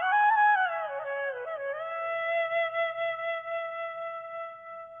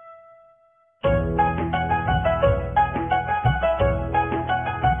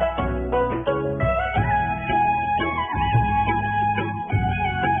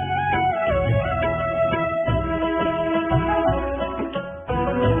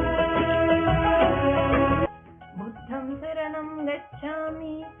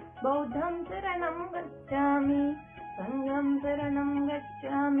 బౌద్ధం శరణం గచ్ఛామి, సంఘం శరణం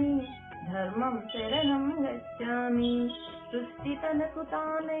గచ్ఛామి, ధర్మం శరణం గచ్ఛామి. సృష్టి తనకు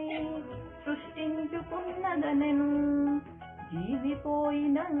తానై సృష్టించుకున్నదనెను,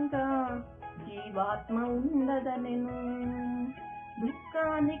 జీవిపోయినంక జీవాత్మ ఉండదనెను.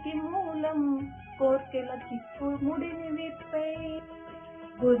 దుఃఖానికి మూలం కోర్కెల చిక్కు ముడిని విప్పై.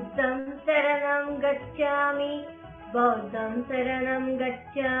 బుద్ధం శరణం గచ్ఛామి, బౌద్ధం శరణం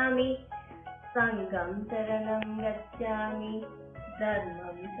గచ్ఛామి, సంఘం శరణం గచ్ఛామి,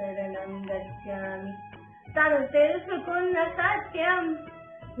 ధర్మం శరణం గచ్ఛామి. తను తెలుసుకున్న సత్యం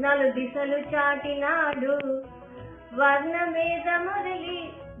నలు దిశలు చాటినాడు, వర్ణమేధ మొదలి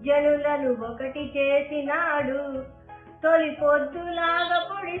జనులను ఒకటి చేసినాడు. తొలి పొద్దులాగా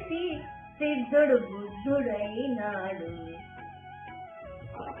పొడిసి సిద్ధుడు బుద్ధుడైనాడు.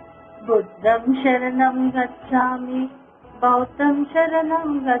 బుద్ధం శరణం గచ్ఛామి, బౌద్ధం శరణం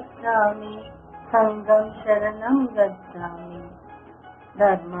గచ్ఛామి, సంఘం శరణం గచ్ఛామి,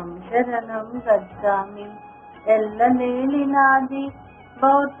 ధర్మం శరణం గచ్ఛామి. ఎల్లనేలి నాది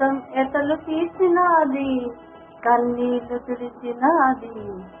బౌద్ధం ఎతలు తీసినాది, కన్నీళ్లు తుడిచినాది,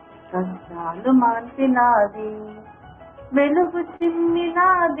 కష్టాలు మాన్పినాది. వెలుగు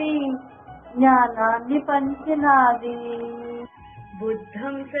చిమ్మినాది, జ్ఞానాన్ని పంచినాది.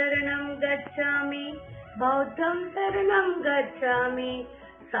 బుద్ధం శరణం గచ్ఛామి, బౌద్ధం శరణం గచ్ఛామి,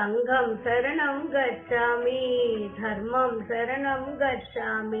 సంఘం శరణం గచ్ఛామి, ధర్మం శరణం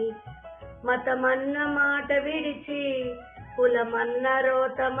గచ్ఛామి. మతమన్న మాట విడిచి కులమన్న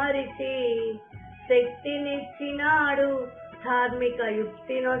రోత మరిచి, శక్తినిచ్చినాడు ధార్మిక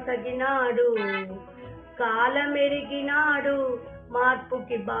యుక్తినొసగినాడు. కాలమెరిగినాడు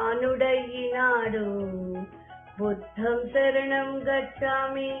మార్పుకి బానుడయ్యినాడు. బుద్ధం శరణం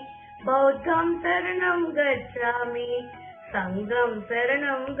గచ్ఛామి, బౌద్ధం శరణం గచ్ఛామి, సంఘం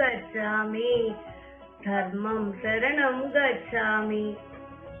శరణం గచ్ఛామి, ధర్మం శరణం గచ్ఛామి.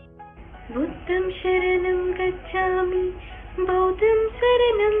 బుద్ధం శరణం గచ్ఛామి, బౌద్ధం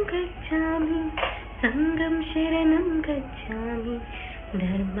శరణం గచ్ఛామి, సంఘం శరణం గచ్ఛామి,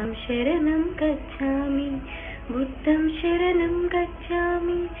 ధర్మం శరణం గచ్ఛామి. బుద్ధం శరణం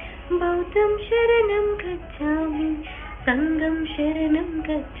గచ్ఛామి, బౌద్ధం శరణం గచ్ఛామి, సంఘం శరణం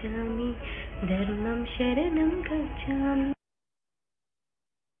గచ్ఛామి, ధర్మం శరణం గచ్ఛామి.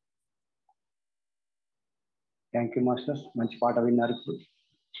 Thank you masters. మంచి పాట విన్నారు.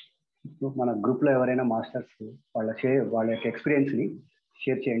 ఇప్పుడు మన గ్రూప్ లో ఎవరైనా మాస్టర్స్ వాళ్ళ యొక్క ఎక్స్పీరియన్స్ ని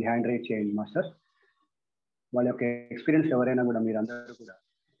షేర్ చేయండి, హ్యాండ్ రైజ్ చేయండి మాస్టర్. వాళ్ళ యొక్క ఎక్స్పీరియన్స్ ఎవరైనా కూడా మీరు అందరూ కూడా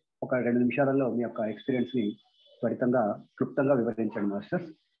ఒక 2 నిమిషాలలో మీ యొక్క ఎక్స్పీరియన్స్ ని త్వరితంగా క్లుప్తంగా వివరించండి మాస్టర్.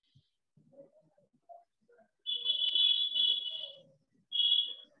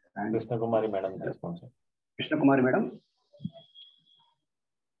 కృష్ణకుమారి మేడం తీసుకోండి. Krishnakumari madam,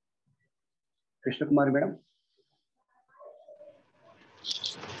 Krishnakumari madam.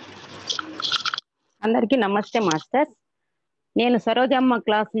 అందరికీ నమస్తే మాస్టర్స్. నేను సరోజమ్మ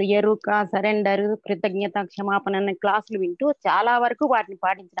క్లాసులు ఎరుక, సరెండర్, కృతజ్ఞత, క్షమాపణ అనే క్లాసులు వింటూ చాలా వరకు వాటిని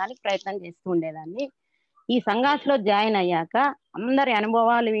పాటించడానికి ప్రయత్నం చేస్తూ ఉండేదాన్ని. ఈ సంఘాస్లో జాయిన్ అయ్యాక అందరి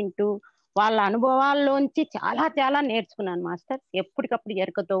అనుభవాలు వింటూ వాళ్ళ అనుభవాల్లోంచి చాలా చాలా నేర్చుకున్నాను మాస్టర్. ఎప్పటికప్పుడు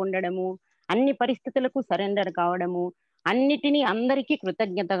ఎరుకతో ఉండడము, అన్ని పరిస్థితులకు సరెండర్ కావడము, అన్నిటినీ అందరికీ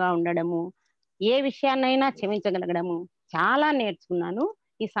కృతజ్ఞతగా ఉండడము, ఏ విషయాన్నైనా క్షమించగలగడము చాలా నేర్చుకున్నాను.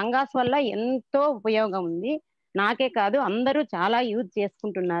 ఈ సంఘాస్ వల్ల ఎంతో ఉపయోగం ఉంది. నాకే కాదు అందరూ చాలా యూజ్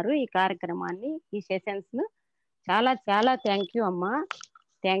చేసుకుంటున్నారు ఈ కార్యక్రమాన్ని, ఈ సెషన్స్ ను. చాలా చాలా థ్యాంక్ యూ అమ్మా.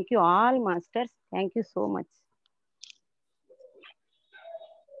 Thank you all masters. Thank you so much.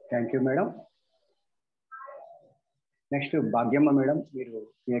 Thank you madam. Next Bhagyamma madam, మీరు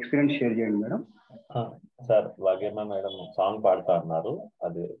మీ ఎక్స్పీరియన్స్ షేర్ చేయండి madam. Sir Bhagyamma madam song పాడుతా అన్నారు,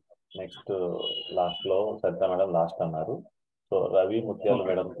 అది నెక్స్ట్ లాస్ట్ లో సరిత మేడం లాస్ట్ అన్నారు. సో రవి ముత్యాలు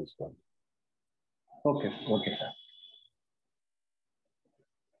మేడం తీసుకోండి. Okay okay sir.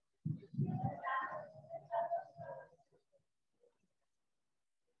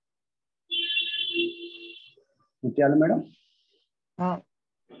 ముత్యాలు madam.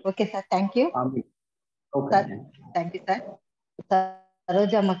 Okay sir, thank you sir. Thank you sir.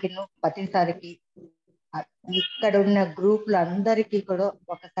 సరోజమ్మకి ప్రతిసారికి ఇక్కడ ఉన్న గ్రూపులు అందరికీ కూడా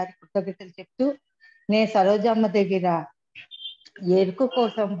ఒకసారి కృతజ్ఞతలు చెప్తూ, నేను సరోజమ్మ దగ్గర ఎరుకు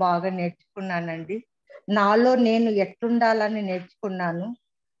కోసం బాగా నేర్చుకున్నానండి. నాలో నేను ఎట్లుండాలని నేర్చుకున్నాను.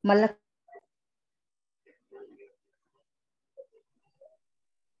 మళ్ళా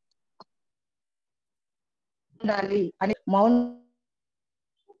ఉండాలి అని మౌనం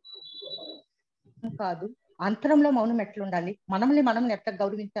కాదు, అంతరంలో మౌనం ఎట్లుండాలి, మనల్ని మనం ఎట్లా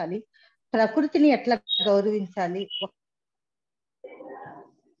గౌరవించాలి, ప్రకృతిని ఎట్లా గౌరవించాలి,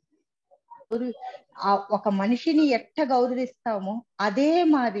 ఒక మనిషిని ఎట్లా గౌరవిస్తామో అదే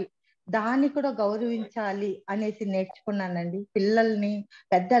మరి దాన్ని కూడా గౌరవించాలి అనేసి నేర్చుకున్నానండి. పిల్లల్ని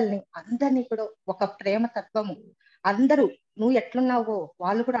పెద్దల్ని అందరినీ కూడా ఒక ప్రేమ తత్వము, అందరూ నువ్వు ఎట్లున్నావో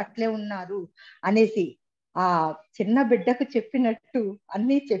వాళ్ళు కూడా అట్లే ఉన్నారు అనేసి ఆ చిన్న బిడ్డకు చెప్పినట్టు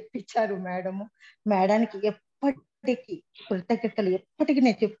అన్నీ చెప్పించారు మేడము. మేడానికి ఎప్పటికీ కృతజ్ఞతలు ఎప్పటికీ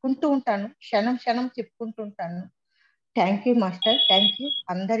నేను చెప్పుకుంటూ ఉంటాను, క్షణం క్షణం చెప్పుకుంటూ ఉంటాను. Thank you master, thank you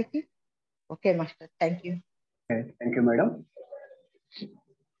అందరికీ. Okay master, thank you. Thank you madam.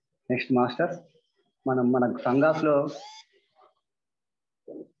 Next master, మన సంఘాస్లో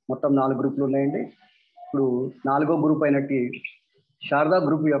మొత్తం 4 గ్రూపులు ఉన్నాయండి. ఇప్పుడు 4వ గ్రూప్ అయినట్టు శారదా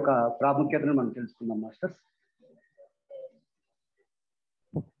గ్రూప్ యొక్క ప్రాముఖ్యతను మనం తెలుసుకుందాం మాస్టర్స్.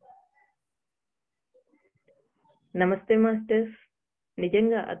 నమస్తే మాస్టర్స్,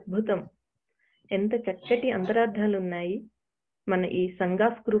 నిజంగా అద్భుతం. ఎంత చక్కటి అంతరార్థాలు ఉన్నాయి మన ఈ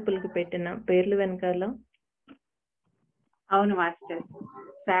సంఘాస్ గ్రూపులకు పెట్టిన పేర్లు వెనకాల. అవును మాస్టర్,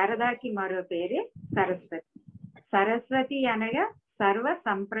 శారదాకి మరో పేరే సరస్వతి. సరస్వతి అనగా సర్వ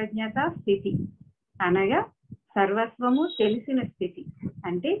సంప్రజ్ఞత స్థితి, అనగా సర్వస్వము తెలిసిన స్థితి.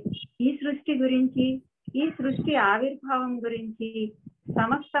 అంటే ఈ సృష్టి గురించి, ఈ సృష్టి ఆవిర్భావం గురించి,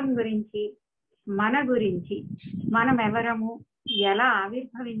 సమస్తం గురించి, మన గురించి, మనం ఎవరము, ఎలా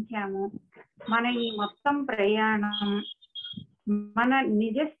ఆవిర్భవించాము, మన ఈ మొత్తం ప్రయాణం, మన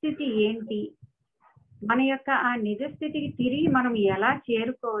నిజస్థితి ఏంటి, మన యొక్క ఆ నిజస్థితికి తిరిగి మనం ఎలా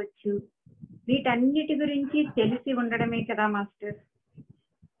చేరుకోవచ్చు, వీటన్నిటి గురించి తెలిసి ఉండడమే కదా మాస్టర్.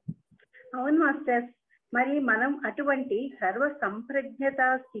 అవును మాస్టర్, మరి మనం అటువంటి సర్వ సంప్రజ్ఞత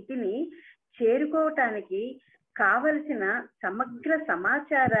స్థితిని చేరుకోవటానికి కావలసిన సమగ్ర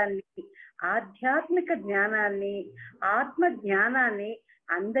సమాచారాన్ని, ఆధ్యాత్మిక జ్ఞానాన్ని, ఆత్మ జ్ఞానాన్ని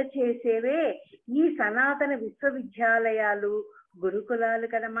అందచేసేవే ఈ సనాతన విశ్వవిద్యాలయాలు, గురుకులాలు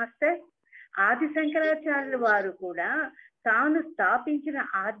కదా మాస్టర్. ఆది శంకరాచార్యుల వారు కూడా తాను స్థాపించిన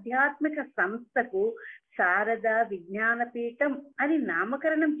ఆధ్యాత్మిక సంస్థకు శారద విజ్ఞానపీఠం అని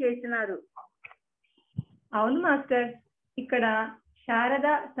నామకరణం చేసినారు. అవును మాస్టర్, ఇక్కడ శారద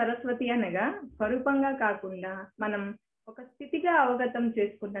సరస్వతి అనగా స్వరూపంగా కాకుండా మనం ఒక స్థితిగా అవగతం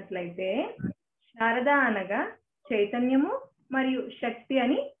చేసుకున్నట్లయితే శారద అనగా చైతన్యము మరియు శక్తి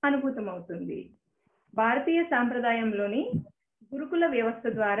అని అనుభూతం అవుతుంది. భారతీయ సాంప్రదాయంలోని గురుకుల వ్యవస్థ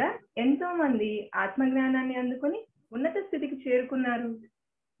ద్వారా ఎంతో మంది ఆత్మజ్ఞానాన్ని అందుకొని ఉన్నత స్థితికి చేరుకున్నారు.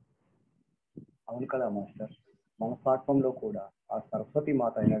 అవును కదా మాస్టర్, మన ప్లాట్ఫామ్ లో కూడా ఆ సరస్వతి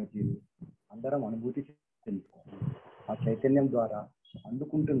మాత ఎనర్జీని అందరం అనుభూతి చెందుతాం. ఆ చైతన్యం ద్వారా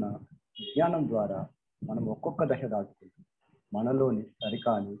అందుకుంటున్న విజ్ఞానం ద్వారా మనం ఒక్కొక్క దశ దాటుకుంటాం. మనలోని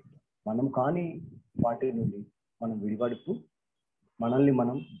సరికాని మనం కాని వాటి నుండి మనం విడిపడుతూ మనల్ని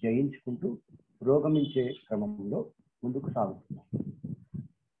మనం జయించుకుంటూ పురోగమించే క్రమంలో ముందుకు సాగుతున్నాం.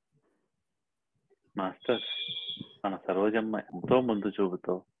 మాస్టర్స్, మన సరోజమ్మ ఎంతో ముందు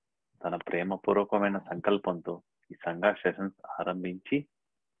చూపుతో తన ప్రేమపూర్వకమైన సంకల్పంతో ఈ సంఘ సెషన్స్ ఆరంభించి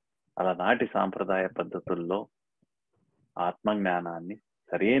అలనాటి సాంప్రదాయ పద్ధతుల్లో ఆత్మజ్ఞానాన్ని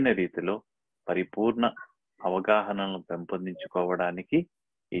సరైన రీతిలో పరిపూర్ణ అవగాహనను పెంపొందించుకోవడానికి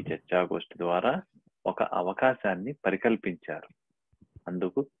ఈ చర్చాగోష్ఠి ద్వారా ఒక అవకాశాన్ని పరికల్పించారు.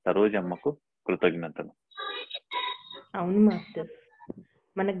 అందుకు సరోజమ్మకు కృతజ్ఞతలు. అవును మాస్టర్,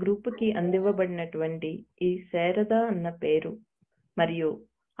 మన గ్రూపుకి అందివ్వబడినటువంటి ఈ శారద అన్న పేరు మరియు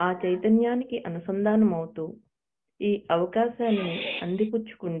ఆ చైతన్యానికి అనుసంధానం అవుతూ ఈ అవకాశాన్ని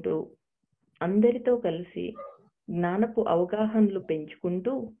అందిపుచ్చుకుంటూ అందరితో కలిసి జ్ఞానపు అవగాహనలు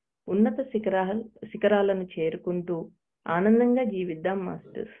పెంచుకుంటూ ఉన్నత శిఖరాలను చేరుకుంటూ ఆనందంగా జీవిద్దాం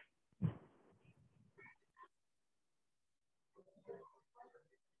మాస్టర్స్.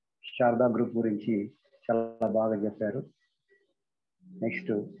 శారదా గ్రూప్ గురించి చాలా బాగా చెప్పారు.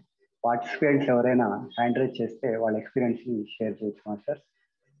 నెక్స్ట్ పార్టిసిపెంట్స్ ఎవరైనా హ్యాండ్ రైజ్ చేస్తే వాళ్ళ ఎక్స్పీరియన్స్ షేర్ చేయొచ్చు మాస్టర్.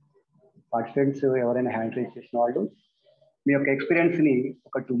 పార్టిసిపెంట్స్ ఎవరైనా హ్యాండ్ రైజ్ చేసిన వాళ్ళు మీ యొక్క ఎక్స్పీరియన్స్ ని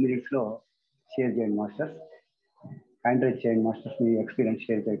ఒక 2 minutes లో షేర్ చేయండి మాస్టర్స్. హ్యాండ్ రైజ్ చేయండి మాస్టర్స్ మీ ఎక్స్పీరియన్స్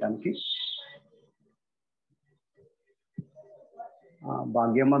షేర్ చేయడానికి.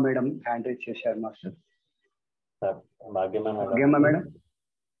 భాగ్యమ్మ మేడం హ్యాండ్ రైజ్ చేశారు master. Bhagyamma madam.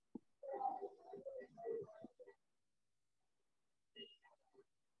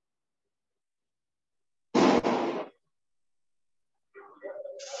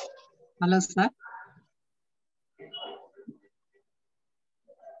 Hello sir,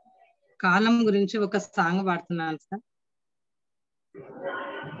 కాలం గురించి ఒక సాంగ్ పాడుతున్నాను సార్.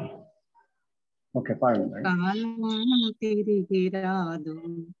 ఓకే, పాడండి. కాలం తిరిగి రాదు,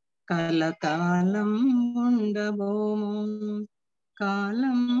 కలకాలం ఉండబోము.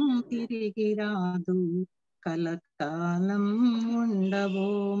 కాలం తిరిగి రాదు, కలకాలం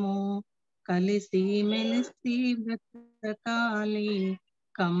ఉండబోము. కలిసి మెలిసి బ్రతకాలి,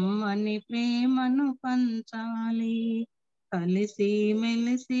 కమ్మని ప్రేమను పంచాలి. కలిసి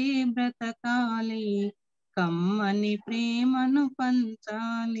మెలిసి బ్రతకాలి, కమ్మని ప్రేమను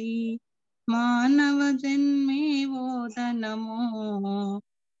పంచాలి. మానవ జన్మే ఓదనము,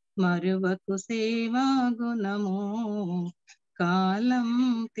 మరువకు సేవా గుణము. కాలం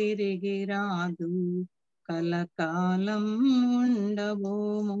తిరిగి రాదు, కలకాలం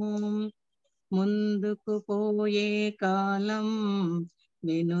ఉండబోము. ముందుకు పోయే కాలం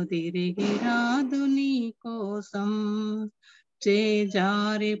వెనుతిరిగి రాదు నీ కోసం.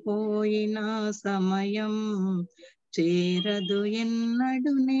 చేజారిపోయిన సమయం చేరదు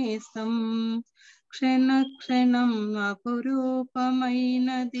ఎన్నడు నేసం. క్షణ క్షణం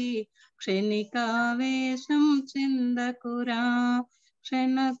అపురూపమైనది, క్షణికావేశం చెందకురా.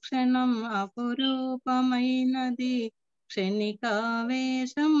 క్షణ క్షణం అపురూపమైనది,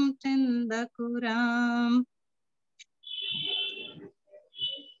 క్షణికావేశం చెందకురా.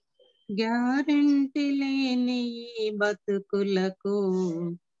 గ్యారెంటీ లేని ఈ బతుకులకు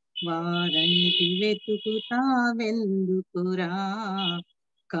వారంటీ వెతుకుతావెందుకురా.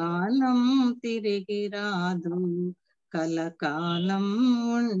 కాలం తిరిగి రాదు, కలకాలం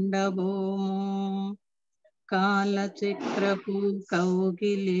ఉండబోము. కాలచక్రపు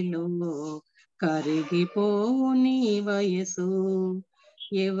కౌగిలిలో కరిగిపోవు నీ వయసు.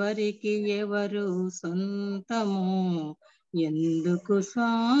 ఎవరికి ఎవరు సొంతము, ఎందుకు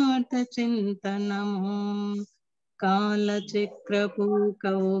స్వార్థ చింతనము. కాలచక్రపు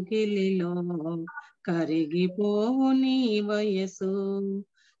కౌగిలిలో కరిగిపోవు నీ వయసు.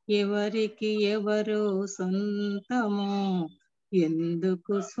 ఎవరికి ఎవరు సొంతము,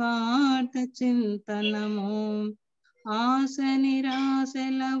 ఎందుకు స్వార్థ చింతనము. ఆశ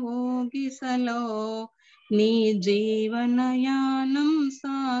నిరాశల ఊగిసలో నీ జీవనయానం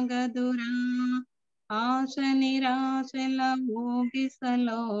సాగదురా. ఆశ నిరాశల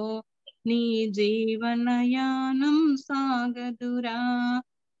ఊగిసలో నీ జీవనయానం సాగదురా.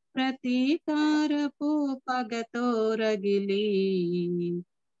 ప్రతీకారపు పగతో రగిలి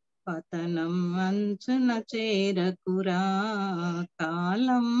పతనం అంచున చేరకురా.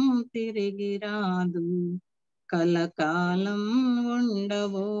 కాలం తిరిగి రాదు, కలకాలం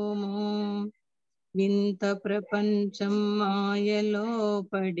ఉండబోము. వింత ప్రపంచం మాయలో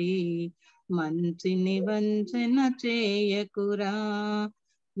పడి మంచిని వంచన చేయకురా.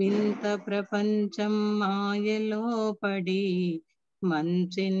 వింత ప్రపంచం మాయలో పడి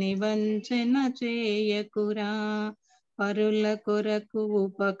మంచిని వంచన చేయకురా. పరుల కొరకు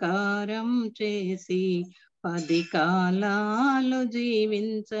ఉపకారం చేసి 10 కాలాలు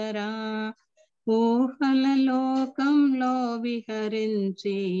జీవించరా. ఊహల లోకంలో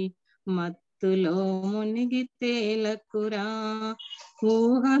విహరించి మత్తులో మునిగి తేలకురా.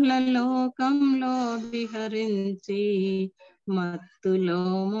 ఊహల లోకంలో విహరించి మత్తులో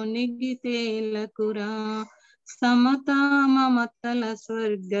మునిగి తేలకురా. సమతా మమతల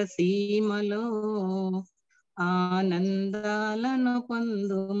స్వర్గ సీమలో ఆనందాలను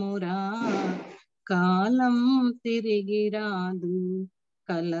పొందుమురా. కాలం తిరిగి రాదు,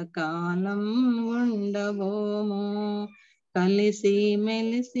 కలకాలం ఉండబోము. కలిసి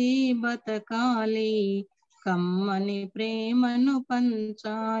మెలిసి బతకాలి, కమ్మని ప్రేమను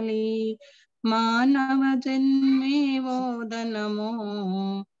పంచాలి. మానవ జన్మే ఓదనము,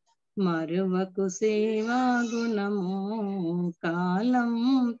 మరువకు సేవా గుణము. కాలం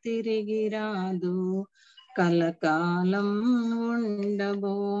తిరిగి రాదు, కలకాలం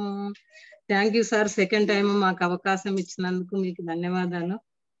ఉండబోము. Thank you sir, second time మాకు అవకాశం ఇచ్చినందుకు మీకు ధన్యవాదాలు.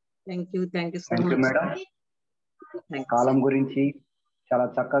 Thank you so much madam. కాలం గురించి చాలా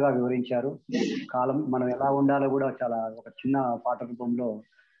చక్కగా వివరించారు. కాలం మనం ఎలా ఉండాలో కూడా చాలా ఒక చిన్న పాట రూపంలో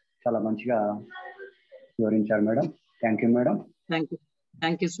చాలా మంచిగా వివరించారు madam. Thank you madam. Thank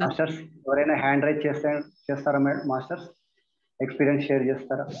you sir. Masters ఎవరైనా హ్యాండ్ రైజ్ చేస్తారా మేడం? మాస్టర్స్ ఎక్స్పీరియన్స్ షేర్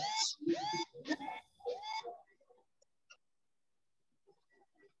చేస్తారా?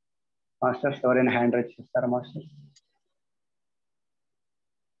 మాస్టర్స్ ఎవరైనా హ్యాండ్ రైజ్ చేస్తారా? మాస్టర్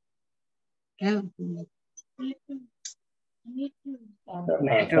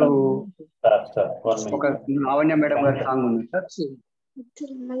నెక్స్ట్ ఒక లావణ్య మేడం గారి సాంగ్ ఉంది సార్.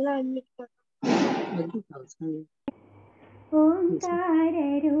 ఓంకార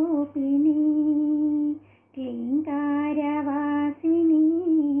రూపిణి క్లీంకారవాసిని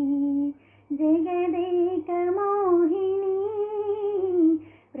జగదేక మోహిని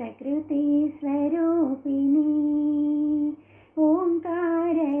ప్రకృతి స్వరూపిణి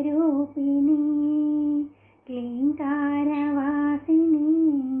ఓంకార రూపిణి క్లీంకారవాసిని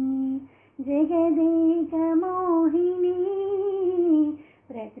జగదేక మోహిని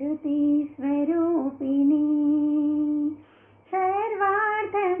ప్రకృతి స్వరూపిణి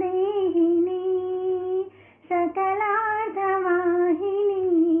సర్వార్థదేహిని సకలార్థవాహిని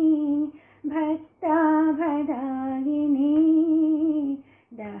భక్తాభదాయిని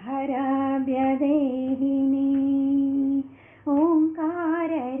దహరాభ్యదేహిని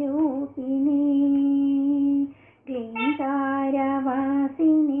ఓంకార రూపిణి క్లీంకారవాసిని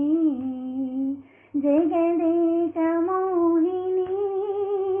జగదేక మోహిని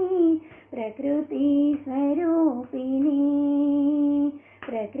ప్రకృతి స్వరూపిణి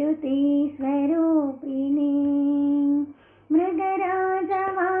ప్రకృతి స్వరూపిణి మృగరాజ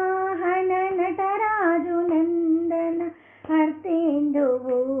వాహన నటరాజు నందన హర్తేందుభూషణ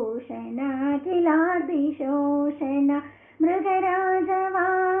కిలాదిశోషణ మృగరాజ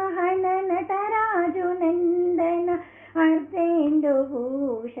వాహన నటరాజు నందన హర్తేందుభూషణ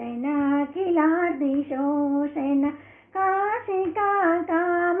కిలాదిశోషణ కాశికా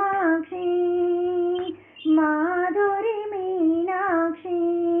కామాక్షి మాధురి మీనాక్షి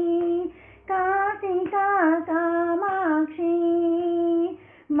కాశికా కామాక్షి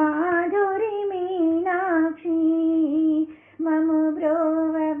మాధురి మీనాక్షి మము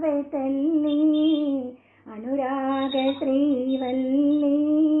బ్రోవె తల్లి అనురాగ శ్రీవల్లి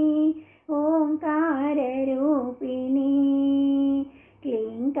ఓంకార రూపిణి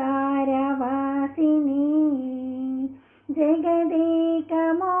క్లీంకారవాసిని జగదేక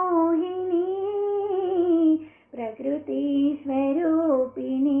మోహిని ప్రకృతి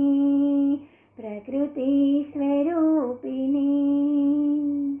స్వరూపిణి ప్రకృతి స్వరూపిణి.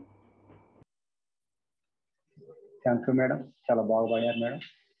 థ్యాంక్ యూ మేడం, చాలా బాగా పాడారు madam.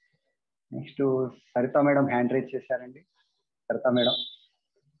 Next Saritha madam hand raise చేశారండి. Saritha madam.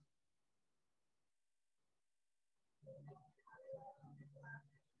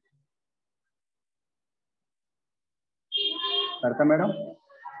 Saritha madam.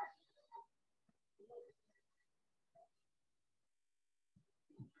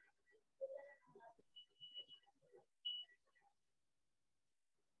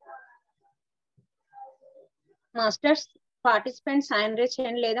 Masters participants hand race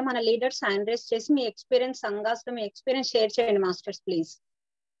చేయండి, లేదా మన లీడర్స్ హ్యాండ్ రేస్ చేసి మీ ఎక్స్పీరియన్స్ సంఘాస్ లో మీ ఎక్స్పీరియన్స్ షేర్ చేయండి masters please.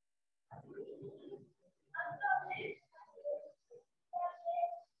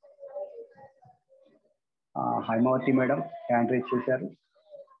 Haimavathi madam hand raise చేశారు.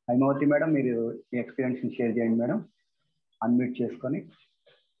 హైమావతి మేడం మీరు మీ ఎక్స్పీరియన్స్ షేర్ చేయండి మేడం, అన్మ్యూట్ చేసుకొని.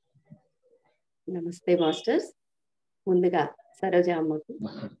 నమస్తే మాస్టర్స్. ముందుగా సరోజ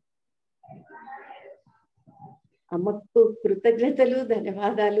అమ్మకు కృతజ్ఞతలు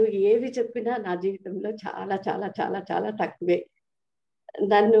ధన్యవాదాలు ఏవి చెప్పినా నా జీవితంలో చాలా చాలా చాలా చాలా తక్కువే.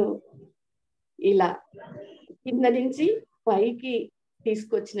 నన్ను ఇలా కింద నుంచి పైకి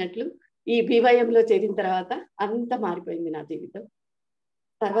తీసుకొచ్చినట్లు ఈ BYM-లో చేరిన తర్వాత అంత మారిపోయింది నా జీవితం.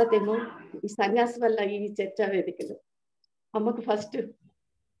 తర్వాత ఏమో ఈ సన్యాసి వల్ల ఈ చర్చా వేదికలు అమ్మకు ఫస్ట్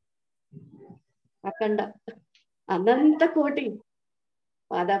అఖండ అనంత కోటి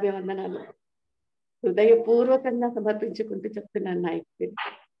పాదాభివందనాలు హృదయపూర్వకంగా సమర్పించుకుంటూ చెప్తున్నాను నా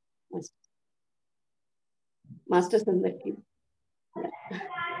ఎక్స్పీరియన్స్. మాస్టర్స్ అందరికీ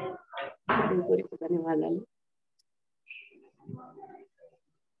ధన్యవాదాలు.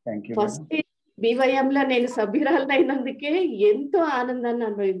 ఫస్ట్ BYM-లో నేను సభ్యురాలైనందుకే ఎంతో ఆనందాన్ని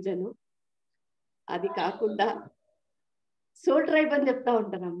అనుభవించాను. అది కాకుండా సోల్ ట్రైబ్ అని చెప్తా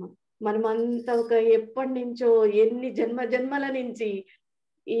ఉంటానమ్మా. మనమంతా ఒక ఎప్పటి నుంచో ఎన్ని జన్మల నుంచి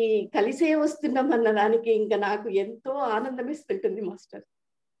ఈ కలిసే వస్తున్నాం అన్న దానికి ఇంకా నాకు ఎంతో ఆనందం ఇస్తుంటుంది మాస్టర్.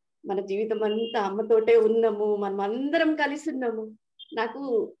 మన జీవితం అంతా అమ్మతోటే ఉన్నాము, మనం అందరం కలిసి ఉన్నాము. నాకు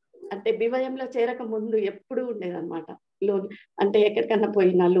అంటే బివయంలో చేరక ముందు ఎప్పుడు ఉండేదన్నమాట. లోన్ అంటే ఎక్కడికన్నా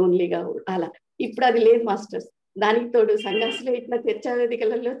పోయినా లోన్లీగా అలా. ఇప్పుడు అది లేదు మాస్టర్స్. దానికి తోడు సంఘాసులో ఇట్లా చర్చా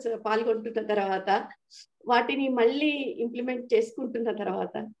వేదికలలో పాల్గొంటున్న తర్వాత వాటిని మళ్ళీ ఇంప్లిమెంట్ చేసుకుంటున్న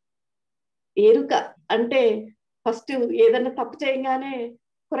తర్వాత ఎరుక అంటే ఫస్ట్ ఏదన్నా తప్పు చేయగానే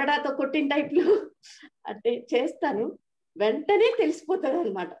కొరడాతో కొట్టిన టైప్లో అంటే చేస్తాను, వెంటనే తెలిసిపోతుంది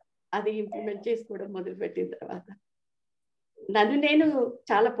అనమాట. అది ఇంప్లిమెంట్ చేసుకోవడం మొదలుపెట్టిన తర్వాత నన్ను నేను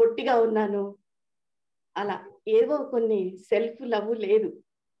చాలా పొట్టిగా ఉన్నాను, అలా ఏవో కొన్ని సెల్ఫ్ లవ్ లేదు.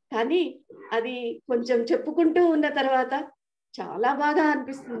 కానీ అది కొంచెం చెప్పుకుంటూ ఉన్న తర్వాత చాలా బాగా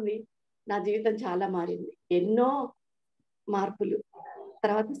అనిపిస్తుంది. నా జీవితం చాలా మారింది, ఎన్నో మార్పులు.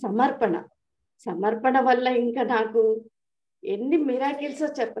 తర్వాత సమర్పణ వల్ల ఇంకా నాకు ఎన్ని మిరాకిల్స్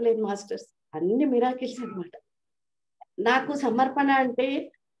చెప్పలేదు మాస్టర్స్, అన్ని మిరాకిల్స్ అన్నమాట. నాకు సమర్పణ అంటే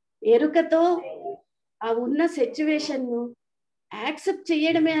ఎరుకతో ఆ ఉన్న సిచ్యువేషన్ యాక్సెప్ట్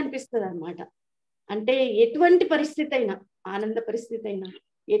చేయడమే అనిపిస్తుంది అన్నమాట. అంటే ఎటువంటి పరిస్థితి అయినా, ఆనంద పరిస్థితి అయినా,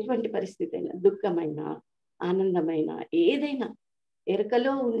 ఎటువంటి పరిస్థితి అయినా, దుఃఖమైనా ఆనందమైనా ఏదైనా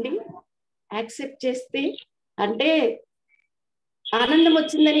ఎరుకలో ఉండి యాక్సెప్ట్ చేస్తే, అంటే ఆనందం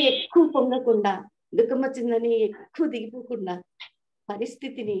వచ్చిందని ఎక్కువ పొంగకుండా, దుఃఖం వచ్చిందని ఎక్కువ దిగిపోకుండా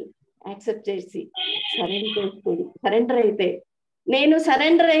పరిస్థితిని యాక్సెప్ట్ చేసి సరెండర్ అయితే, నేను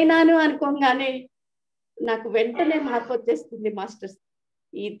సరెండర్ అయినాను అనుకోగానే నాకు వెంటనే మార్పు వచ్చేస్తుంది మాస్టర్స్.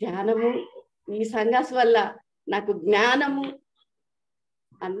 ఈ ధ్యానము, ఈ సంఘాస్ వల్ల నాకు జ్ఞానము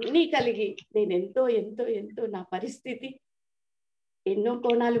అన్నీ కలిగి నేను ఎంతో ఎంతో ఎంతో నా పరిస్థితి ఎన్నో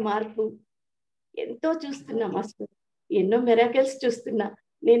కోణాలు మార్పు ఎంతో చూస్తున్నా మాస్టర్. ఎన్నో మిరాకిల్స్ చూస్తున్నా.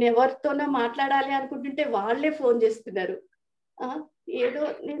 నేను ఎవరితోనో మాట్లాడాలి అనుకుంటుంటే వాళ్ళే ఫోన్ చేస్తున్నారు. ఏదో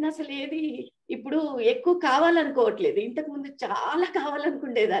నేను అసలు ఏది ఇప్పుడు ఎక్కువ కావాలనుకోవట్లేదు, ఇంతకు ముందు చాలా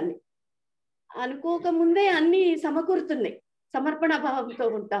కావాలనుకునేదాన్ని. అనుకోకముందే అన్ని సమకూరుతున్నాయి. సమర్పణ భావంతో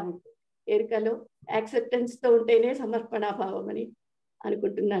ఉంటాము. ఎరుకలో యాక్సెప్టెన్స్ తో ఉంటేనే సమర్పణ భావం అని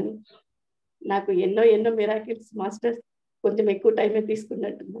అనుకుంటున్నాను. నాకు ఎన్నో ఎన్నో మిరాకిల్స్ మాస్టర్స్. కొంచెం ఎక్కువ టైమే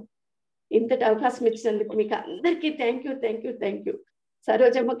తీసుకున్నట్టున్నా. ఇంతటి అవకాశం ఇచ్చినందుకు మీకు అందరికీ thank you, thank you, thank you.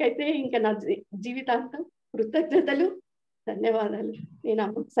 సరోజమ్మకైతే ఇంకా నా జీవితాంతం కృతజ్ఞతలు, ధన్యవాదాలు. నేను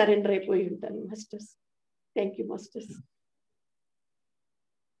అమ్మకు సరెండర్ అయిపోయి ఉంటాను masters. Thank you masters.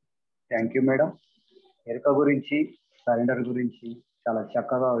 Thank you madam. ఎరుక గురించి, సరెండర్ గురించి చాలా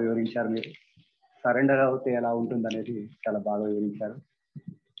చక్కగా వివరించారు మీరు. సరెండర్ అవుతే ఎలా ఉంటుంది అనేది చాలా బాగా వివరించారు.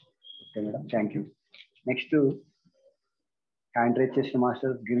 Okay madam, thank you. Next hand raise చేసిన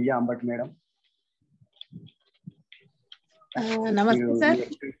మాస్టర్ గిరిజా అంబట్ మేడం. నమస్తే సార్.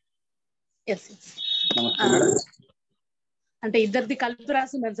 నమస్తే మేడం. అంటే ఇద్దరిది కలిపి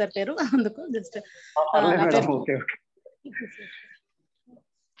రాస్తున్నారు సార్ పేరు, అందుకు జస్ట్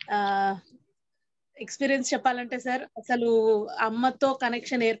ఎక్స్పీరియన్స్ చెప్పాలంటే సార్, అసలు అమ్మతో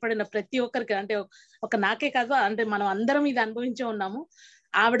కనెక్షన్ ఏర్పడిన ప్రతి ఒక్కరికి, అంటే ఒక నాకే కాదు, అంటే మనం అందరం ఇది అనుభవించే ఉన్నాము.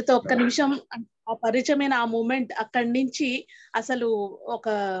 ఆవిడతో ఒక్క నిమిషం ఆ పరిచయమైన ఆ మూమెంట్, అక్కడి నుంచి అసలు ఒక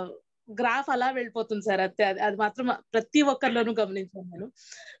గ్రాఫ్ అలా వెళ్ళిపోతుంది సార్. అది మాత్రం ప్రతి ఒక్కరిలోనూ గమనించాను నేను.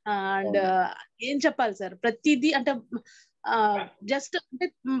 అండ్ ఏం చెప్పాలి సార్, ప్రతిదీ అంటే జస్ట్ అంటే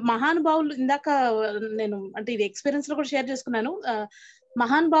మహానుభావులు, ఇందాక నేను అంటే ఇది ఎక్స్పీరియన్స్ లో కూడా షేర్ చేసుకున్నాను.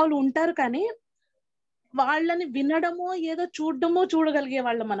 మహానుభావులు ఉంటారు కానీ వాళ్ళని వినడమో ఏదో చూడడమో చూడగలిగే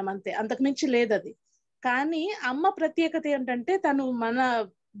వాళ్ళం మనం, అంతే, అంతకు మించి లేదు అది. కానీ అమ్మ ప్రత్యేకత ఏంటంటే తను మన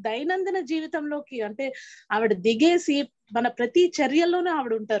దైనందిన జీవితంలోకి, అంటే ఆవిడ దిగేసి మన ప్రతి చర్యల్లోనూ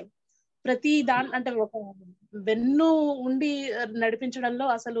ఆవిడ ఉంటారు. ప్రతి అంటే ఒక వెన్ను ఉండి నడిపించడంలో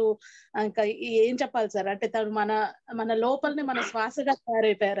అసలు ఇంకా ఏం చెప్పాలి సార్, అంటే తను మన లోపలని మన శ్వాసగా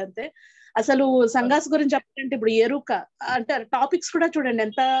తయారైపోయారు అంతే. అసలు సంఘాస్ గురించి చెప్పాలంటే ఇప్పుడు ఎరుక అంటే టాపిక్స్ కూడా చూడండి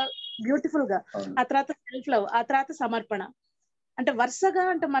ఎంత బ్యూటిఫుల్ గా, ఆ తర్వాత సెల్ఫ్ లవ్, ఆ తర్వాత సమర్పణ, అంటే వరుసగా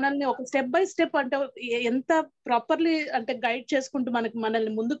అంటే మనల్ని ఒక స్టెప్ బై స్టెప్ అంటే ఎంత ప్రాపర్లీ అంటే గైడ్ చేసుకుంటూ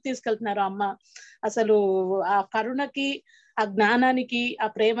మనల్ని ముందుకు తీసుకెళ్తున్నారు అమ్మ. అసలు ఆ కరుణకి, ఆ జ్ఞానానికి, ఆ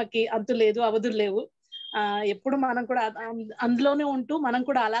ప్రేమకి అంతు లేదు, అవధులు లేవు. ఎప్పుడు మనం కూడా అందులోనే ఉంటూ మనం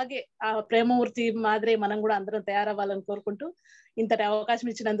కూడా అలాగే ఆ ప్రేమమూర్తి మాదిరి మనం కూడా అందరం తయారవ్వాలని కోరుకుంటూ ఇంతటి అవకాశం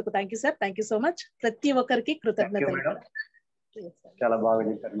ఇచ్చినందుకు thank you sir. Thank you so much. ప్రతి ఒక్కరికి కృతజ్ఞతలు. చాలా బాగా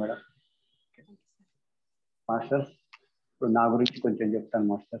చెప్పారు మేడం. మాస్టర్స్, ఇప్పుడు నా గురించి కొంచెం చెప్తాను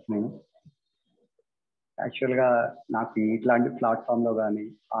మాస్టర్స్. నేను యాక్చువల్గా నాకు ఇట్లాంటి ప్లాట్ఫామ్లో కానీ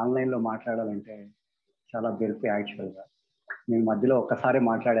ఆన్లైన్లో మాట్లాడాలంటే చాలా బెరుకు. యాక్చువల్గా నేను మధ్యలో ఒక్కసారి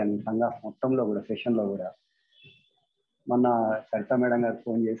మాట్లాడాను సంఘాస్ మొత్తంలో కూడా, సెషన్లో కూడా. మొన్న సరిత మేడం గారు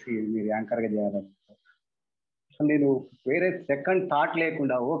ఫోన్ చేసి మీరు యాంకర్గా చేయాలని, అసలు నేను వేరే సెకండ్ థాట్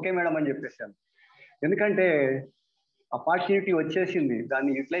లేకుండా ఓకే మేడం అని చెప్పేసాను. ఎందుకంటే ఆపర్చునిటీ వచ్చేసింది,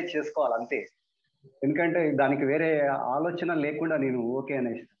 దాన్ని యూటిలైజ్ చేసుకోవాలి అంతే. ఎందుకంటే దానికి వేరే ఆలోచన లేకుండా నేను ఓకే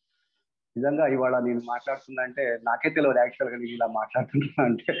అనేసి. నిజంగా ఇవాళ నేను మాట్లాడుతున్నా అంటే నాకే తెలియదు యాక్చువల్గా నేను ఇలా మాట్లాడుతున్నా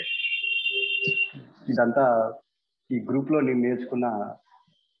అంటే. ఇదంతా ఈ గ్రూప్లో నేను నేర్చుకున్న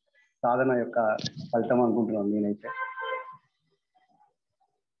సాధన యొక్క ఫలితం అనుకుంటున్నాను నేనైతే.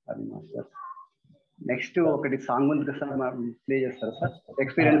 అది మాస్టర్. నెక్స్ట్ ఒకటి సాంగ్ ఉంది సార్, ప్లే చేస్తారు సార్.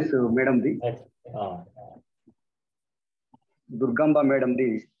 ఎక్స్పీరియన్స్ మేడంది, దుర్గంబ మేడంది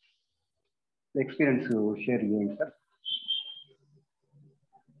ఎక్స్పీరియన్స్ షేర్ చేయండి సార్.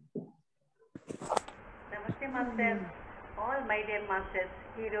 నమస్తే master, all my dear masters.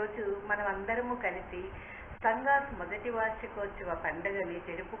 ఈరోజు మనం అందరము కలిసి సంఘాస్ మొదటి వార్షికోత్సవ పండుగని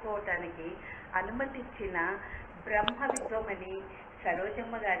జరుపుకోవటానికి అనుమతిచ్చిన బ్రహ్మ విద్వమని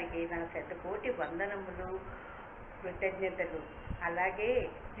సరోజమ్మ గారికి నా శతకోటి వందనములు, కృతజ్ఞతలు. అలాగే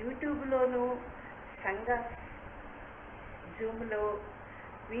యూట్యూబ్లోను సంఘాస్ జూమ్లో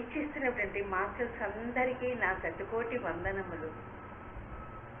వీక్షిస్తున్నటువంటి మాస్టర్స్ అందరికీ నా శతకోటి వందనములు.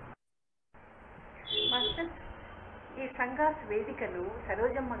 మాస్టర్స్, ఈ సంఘాస్ వేదికను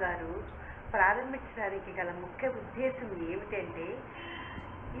సరోజమ్మ గారు ప్రారంభించడానికి గల ముఖ్య ఉద్దేశం ఏమిటంటే,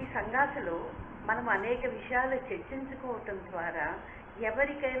 ఈ సంఘాసులో మనం అనేక విషయాలు చర్చించుకోవటం ద్వారా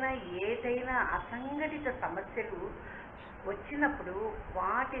ఎవరికైనా ఏదైనా అసంఘటిత సమస్యలు వచ్చినప్పుడు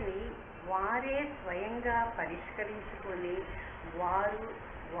వాటిని వారే స్వయంగా పరిష్కరించుకొని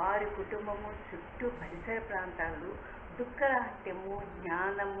వారి కుటుంబము చుట్టూ పరిసర ప్రాంతాలు దుఃఖరాహిత్యము,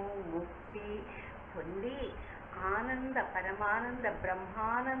 జ్ఞానము, ముక్తి పొంది పరమానంద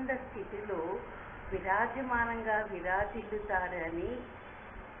బ్రహ్మానంద స్థితిలో విరాజమానంగా విరాజిల్లుతారని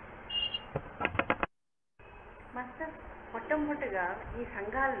మాస్టర్. మొట్టమొదటిగా ఈ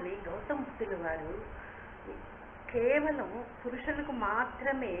సంఘాలని గౌతమ బుద్ధుల వారు కేవలం పురుషులకు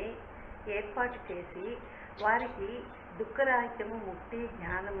మాత్రమే ఏర్పాటు చేసి వారికి దుఃఖరాహిత్యము, ముక్తి,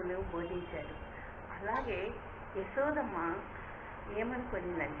 జ్ఞానమును బోధించారు. అలాగే యశోదమ్మ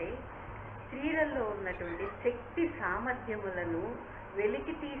ఏమనుకుందంటే, స్త్రీలలో ఉన్నటువంటి శక్తి సామర్థ్యములను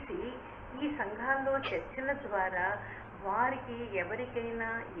వెలికి తీసి ఈ సంఘాల్లో చర్చల ద్వారా వారికి ఎవరికైనా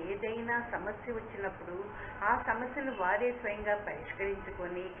ఏదైనా సమస్య వచ్చినప్పుడు ఆ సమస్యను వారే స్వయంగా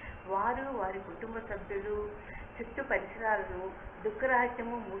పరిష్కరించుకొని వారి కుటుంబ సభ్యులు చుట్టూ పరిసరాలను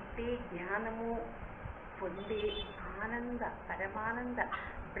దుఃఖరాహిత్యము, ముక్తి, జ్ఞానము పొంది పరమానంద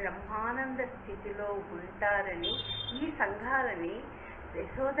బ్రహ్మానంద స్థితిలో ఉంటారని ఈ సంఘాలని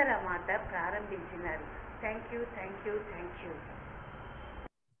యశోదర మాత ప్రారంభించినారు. Thank you, thank you, thank you.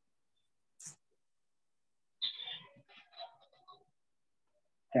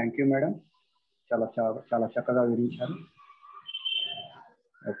 Thank you madam, చాలా చాలా చక్కగా వివరించారు.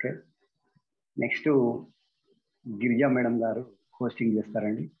 ఓకే, నెక్స్ట్ గిరిజా మేడం గారు హోస్టింగ్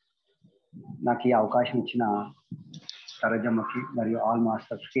చేస్తారండి. నాకు ఈ అవకాశం ఇచ్చిన సరోజమ్మకి మరియు ఆల్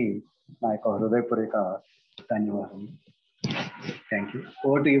మాస్టర్స్కి నా యొక్క హృదయపూర్వక ధన్యవాదాలు. Thank you.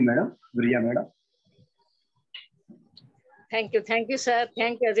 Over to you madam, Girija madam. Thank you sir,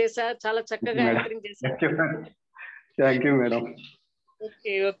 thank you Ajay sir, చాలా చక్కగా యాంకరింగ్ చేశారు. Thank you madam.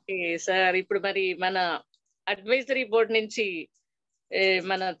 Okay sir, ఇప్పుడు మరి మన అడ్వైజరీ బోర్డు నుంచి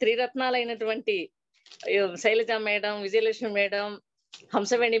మన త్రిరత్నాలైనటువంటి Shailaja madam, Vijayalakshmi madam,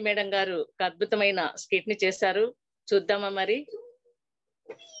 Hamsaveni madam గారు ఒక అద్భుతమైన స్కిట్ ని చేశారు. చూద్దామా మరి.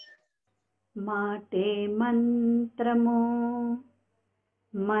 మాటే మంత్రము,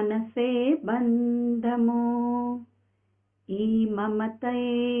 మనసే బంధము, ఈ మమతే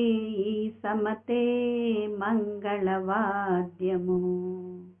ఈ సమతే మంగళవాద్యము,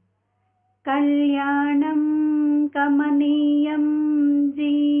 కళ్యాణం కమనీయం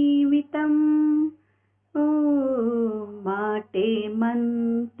జీవితం, ఓ మాటే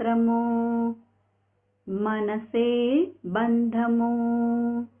మంత్రము, మనసే బంధము.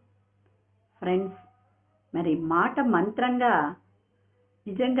 ఫ్రెండ్స్, మరి మాట మంత్రంగా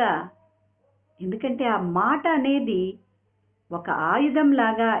నిజంగా, ఎందుకంటే ఆ మాట అనేది ఒక ఆయుధం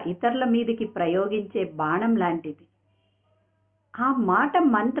లాగా ఇతరుల మీదకి ప్రయోగించే బాణం లాంటిది. ఆ మాట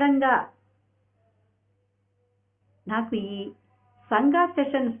మంత్రంగా నాకు ఈ సంఘా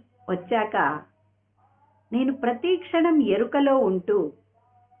సెషన్స్ వచ్చాక నేను ప్రతి క్షణం ఎరుకలో ఉంటూ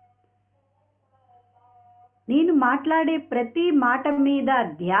నేను మాట్లాడే ప్రతి మాట మీద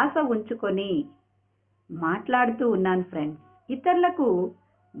ధ్యాస ఉంచుకొని మాట్లాడుతూ ఉన్నాను ఫ్రెండ్స్. ఇతరులకు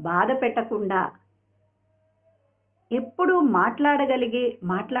బాధ పెట్టకుండా ఎప్పుడు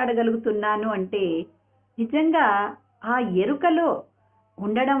మాట్లాడగలుగుతున్నాను అంటే నిజంగా ఆ ఎరుకలో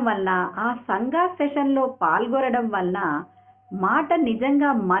ఉండడం వల్ల, ఆ సంఘా సెషన్లో పాల్గొనడం వల్ల మాట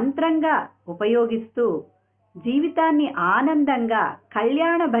నిజంగా మంత్రంగా ఉపయోగిస్తూ జీవితాన్ని ఆనందంగా,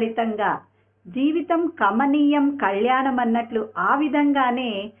 కళ్యాణభరితంగా, జీవితం కమనీయం కళ్యాణం అన్నట్లు ఆ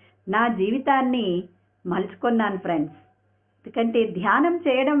విధంగానే నా జీవితాన్ని మలుచుకున్నాను ఫ్రెండ్స్. ఎందుకంటే ధ్యానం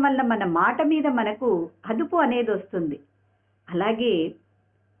చేయడం వల్ల మన మాట మీద మనకు అదుపు అనేది వస్తుంది. అలాగే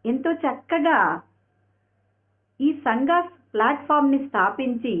ఎంతో చక్కగా ఈ సంఘాస్ ప్లాట్ఫామ్ని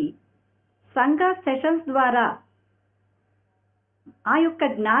స్థాపించి సంఘాస్ సెషన్స్ ద్వారా ఆ యొక్క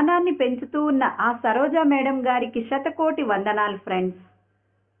జ్ఞానాన్ని పెంచుతూ ఉన్న ఆ సరోజా మేడం గారికి శతకోటి వందనాలు ఫ్రెండ్స్.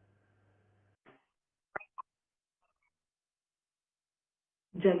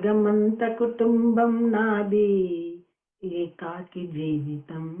 జగమంత కుటుంబం నాది, ఏకాకి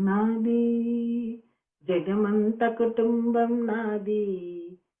జీవితం నాది. జగమంత కుటుంబం నాది,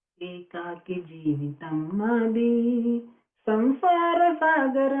 ఏకాకి జీవితం నాది. సంసార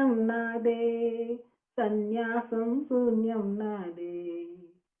సాగరం నాదే, సన్యాసం శూన్యం నాదే.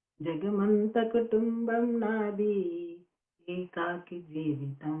 జగమంత కుటుంబం నాది, ఏకాకి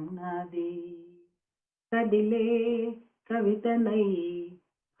జీవితం నాది. కదిలే కవితనై,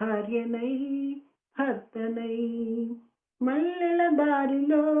 భార్యనై, భర్తనై, మల్లెల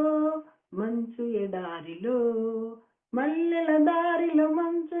దారిలో మంచు ఎడారిలో, మల్లెల దారిలో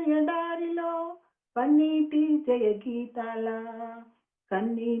మంచు ఎడారిలో, పన్నీటి జయ గీతాల,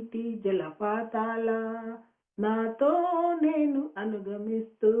 కన్నీటి జలపాతాల, నాతో నేను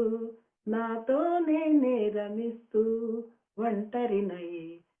అనుగమిస్తూ, నాతో నేనే రమిస్తూ, ఒంటరినై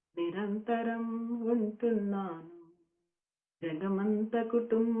నిరంతరం ఉంటున్నాను. జగమంత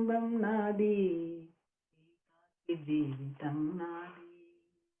కుటుంబం నాది, ఏకాకి జీవితం నాది.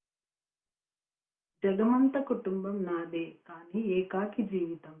 జగమంత కుటుంబం నాదే, కానీ ఏకాకి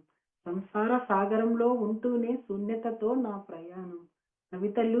జీవితం. సంసార సాగరంలో ఉంటూనే శూన్యతతో నా ప్రయాణం.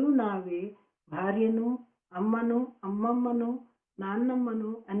 కవితలు నావే, భార్యను, అమ్మను, అమ్మమ్మను, నాన్నమ్మను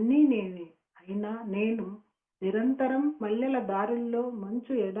అన్నీ నేనే. అయినా నేను నిరంతరం మల్లెల దారుల్లో,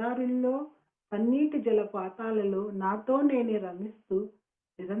 మంచు ఎడారుల్లో, పన్నీటి జలపాతాలలో నాతో నేనే రమిస్తూ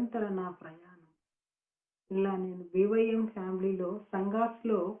నిరంతర నా ప్రయాణం. ఇలా నేను BYM ఫ్యామిలీలో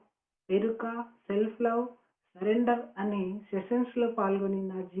సంఘాస్లో ఎరుక, సెల్ఫ్ లవ్, సరెండర్ అనే సెషన్స్లో పాల్గొని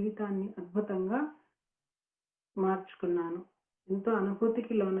నా జీవితాన్ని అద్భుతంగా మార్చుకున్నాను. ఎంతో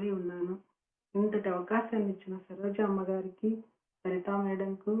అనుభూతికి లోనై ఉన్నాను. ఇంతటి అవకాశాన్ని ఇచ్చిన సరోజ అమ్మగారికి, సరితా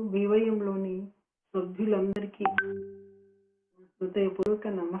మేడంకు, BYMలోని సభ్యులందరికీ హృదయపూర్వక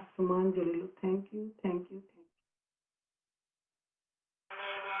నమస్సుమాంజలులు. Thank you, thank you, thank you.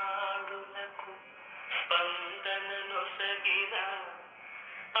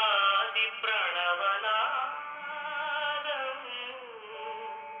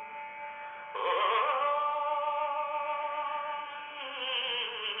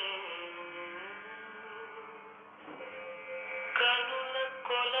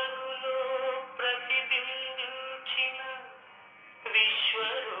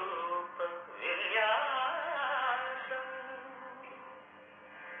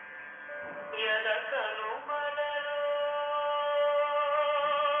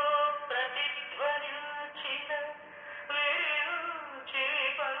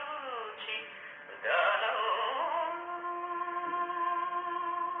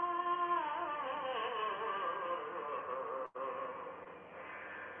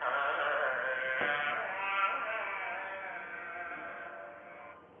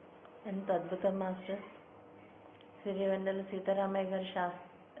 ఎంత అద్భుతం మాస్టర్. సిరివెన్నెల సీతారామయ్య గారి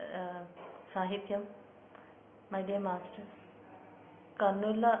సాహిత్యం. మై డియర్ మాస్టర్స్,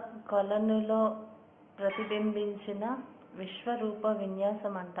 కన్నుల కొలనులో ప్రతిబింబించిన విశ్వరూప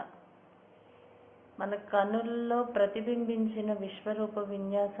విన్యాసం అంట. మన కన్నుల్లో ప్రతిబింబించిన విశ్వరూప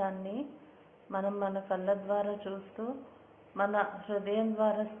విన్యాసాన్ని మనం మన కళ్ళ ద్వారా చూస్తూ మన హృదయం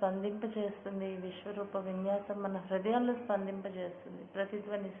ద్వారా స్పందింపజేస్తుంది. ఈ విశ్వరూప విన్యాసం మన హృదయంలో స్పందింపజేస్తుంది,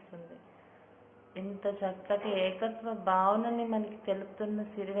 ప్రతిధ్వనిస్తుంది. ఇంత చక్కటి ఏకత్వ భావనని మనకి తెలుపుతున్న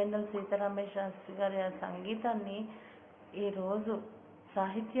సిరివెన్నెల సీతారామయ్య శాస్త్రి గారి ఆ సంగీతాన్ని, ఈరోజు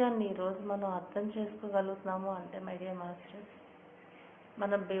సాహిత్యాన్ని ఈరోజు మనం అర్థం చేసుకోగలుగుతున్నాము అంటే మై డియర్ మాస్టర్స్,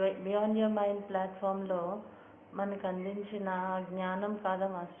 మన బియాండ్ యువర్ మైండ్ ప్లాట్ఫామ్లో మనకు అందించిన జ్ఞానం కాదా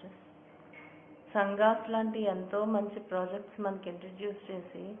మాస్టర్స్. సంఘాస్ లాంటి ఎంతో మంచి ప్రాజెక్ట్స్ మనకి ఇంట్రడ్యూస్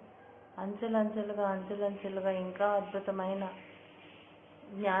చేసి అంచెలంచెలుగా ఇంకా అద్భుతమైన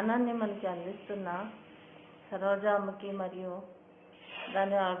జ్ఞానాన్ని మనకి అందిస్తున్న సరోజా అమ్మకి మరియు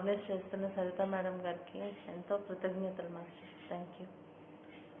దాన్ని ఆర్గనైజ్ చేస్తున్న సరితా మేడం గారికి ఎంతో కృతజ్ఞతలు masters. Thank you.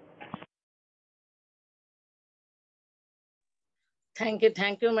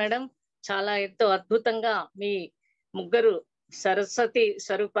 Thank you madam. చాలా ఎంతో అద్భుతంగా మీ ముగ్గురు సరస్వతి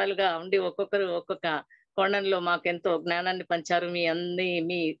స్వరూపాలుగా ఉండి ఒక్కొక్కరు ఒక్కొక్క కోణంలో మాకు ఎంతో జ్ఞానాన్ని పంచారు.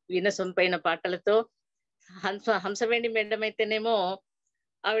 మీ వినసొంపైన పాటలతో. హంసవేణి మేడం అయితేనేమో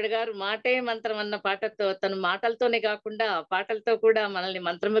ఆవిడ గారు మాటే మంత్రం అన్న పాటతో, తను మాటలతోనే కాకుండా పాటలతో కూడా మనల్ని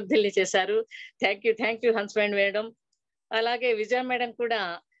మంత్రముగ్ధుల్ని చేశారు. Thank you Hamsaveni madam. అలాగే విజయ మేడం కూడా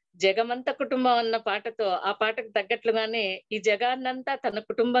జగమంత కుటుంబం అన్న పాటతో ఆ పాటకు తగ్గట్లుగానే ఈ జగాన్నంతా తన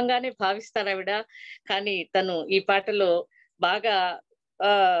కుటుంబంగానే భావిస్తారు ఆవిడ. కానీ తను ఈ పాటలో బాగా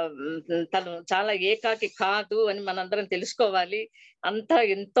తను చాలా ఏకాకి కాదు అని మనందరం తెలుసుకోవాలి. అంతా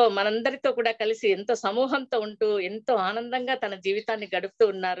ఎంతో మనందరితో కూడా కలిసి ఎంతో సమూహంతో ఉంటూ ఎంతో ఆనందంగా తన జీవితాన్ని గడుపుతూ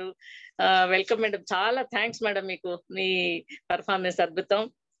ఉన్నారు. వెల్కమ్ మేడం, చాలా థ్యాంక్స్ మేడం, మీకు మీ పర్ఫార్మెన్స్ అద్భుతం.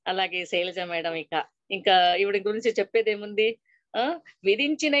 అలాగే శైలజ మేడం, ఇంకా ఈవిడ గురించి చెప్పేదేముంది,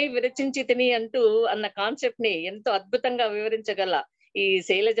 విధించినై విరచించి తిని అంటూ అన్న కాన్సెప్ట్ ని ఎంతో అద్భుతంగా వివరించగల ఈ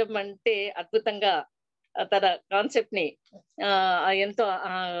శైలజం అంటే అద్భుతంగా తన కాన్సెప్ట్ ని ఎంతో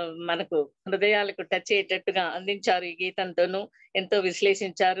మనకు హృదయాలకు టచ్ అయ్యేటట్టుగా అందించారు. ఈ గీతంతోనూ ఎంతో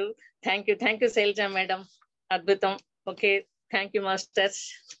విశ్లేషించారు. థ్యాంక్ యూ శైలజ మేడం, అద్భుతం. Okay, thank you masters.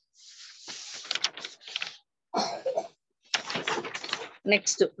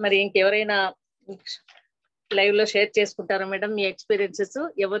 Next మరి ఇంకెవరైనా లైవ్ లో షేర్ చేసుకుంటారా మేడం మీ ఎక్స్పీరియన్సెస్?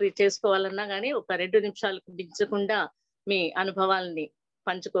 ఎవరు చేసుకోవాలన్నా కానీ ఒక 2 నిమిషాలకు మించకుండా మీ అనుభవాలని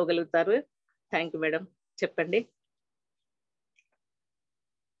పంచుకోగలుగుతారు. థ్యాంక్ యూ మేడం, చెప్పండి.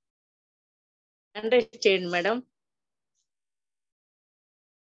 అండర్స్టాండ్ చేయండి madam.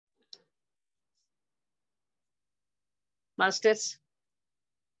 Masters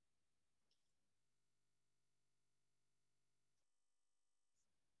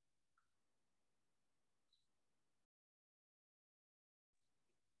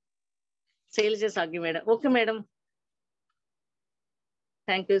sale చేసాగి madam. Okay madam,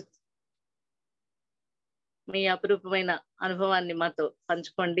 thank you. మీ అపురూపమైన అనుభవాన్ని మాతో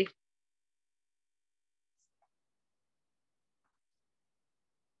పంచుకోండి.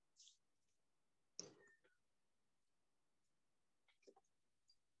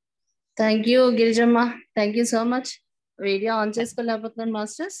 Thank you Girijamma, thank you so much. Video on చేసుకోలేకపోతున్నాను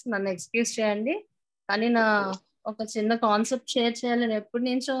masters, నన్ను ఎక్స్క్యూజ్ చేయండి. కానీ నా ఒక చిన్న కాన్సెప్ట్ షేర్ చేయాలని ఎప్పటి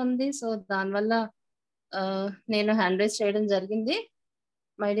నుంచో ఉంది. సో దానివల్ల నేను హ్యాండ్ రైజ్ చేయడం జరిగింది.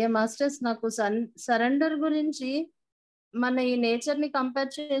 మై డియర్ మాస్టర్స్, నాకు సరెండర్ గురించి మన ఈ నేచర్ ని కంపేర్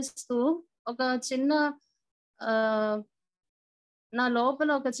చేస్తూ ఒక చిన్న నా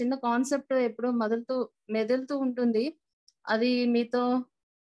లోపల ఒక చిన్న కాన్సెప్ట్ ఎప్పుడూ మెదులుతూ ఉంటుంది. అది మీతో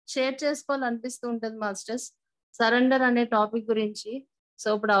షేర్ చేసుకోవాలనిపిస్తూ ఉంటుంది మాస్టర్స్, సరెండర్ అనే టాపిక్ గురించి. సో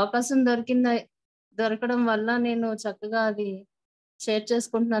ఇప్పుడు అవకాశం దొరకడం వల్ల నేను చక్కగా అది షేర్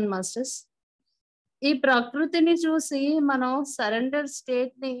చేసుకుంటున్నాను మాస్టర్స్. ఈ ప్రకృతిని చూసి మనం సరెండర్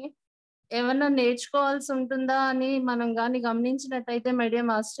స్టేట్ ని ఏమన్నా నేర్చుకోవాల్సి ఉంటుందా అని మనం కానీ గమనించినట్టయితే మై డియర్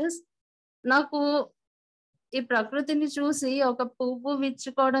మాస్టర్స్, నాకు ఈ ప్రకృతిని చూసి ఒక పువ్వు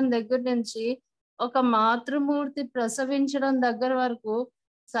విచ్చుకోవడం దగ్గర నుంచి ఒక మాతృమూర్తి ప్రసవించడం దగ్గర వరకు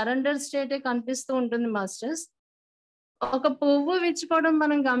సరెండర్ స్టేటే కనిపిస్తూ ఉంటుంది మాస్టర్స్. ఒక పువ్వు విచ్చుకోవడం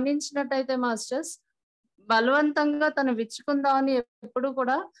మనం గమనించినట్టయితే మాస్టర్స్, బలవంతంగా తను విచ్చుకుందామని ఎప్పుడు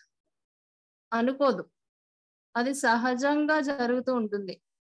కూడా అనుకోదు, అది సహజంగా జరుగుతూ ఉంటుంది.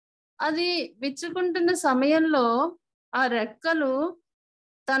 అది విచ్చుకుంటున్న సమయంలో ఆ రెక్కలు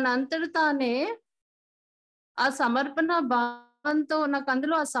తనంతట తానే ఆ సమర్పణ భావంతో, నాకు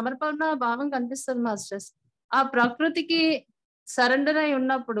అందులో ఆ సమర్పణ భావం కనిపిస్తుంది మాస్టర్స్. ఆ ప్రకృతికి సరెండర్ అయి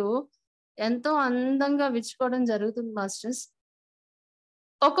ఉన్నప్పుడు ఎంతో అందంగా విచ్చుకోవడం జరుగుతుంది మాస్టర్స్.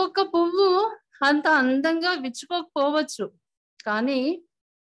 ఒక్కొక్క పువ్వు అంత అందంగా విచ్చుకోకపోవచ్చు, కానీ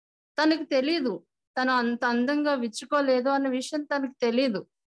తనకు తెలీదు, తను అంత అందంగా విచ్చుకోలేదు అన్న విషయం తనకు తెలీదు.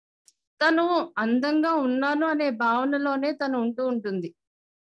 తను అందంగా ఉన్నాను అనే భావనలోనే తను ఉంటూ ఉంటుంది.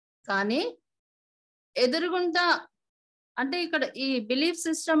 కానీ ఎదురుగుంటా అంటే ఇక్కడ ఈ బిలీఫ్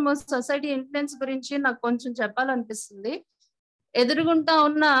సిస్టమ్ సొసైటీ ఇన్ఫ్లుయెన్స్ గురించి నాకు కొంచెం చెప్పాలనిపిస్తుంది. ఎదురుగుంటా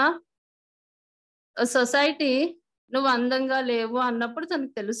ఉన్న సొసైటీ నువ్వు అందంగా లేవు అన్నప్పుడు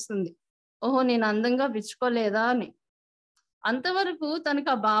తనకు తెలుస్తుంది, ఓహో నేను అందంగా విచ్చుకోలేదా అని. అంతవరకు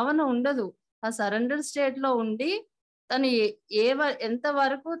తనకు ఆ భావన ఉండదు. ఆ సరెండర్ స్టేట్ లో ఉండి తను ఎంత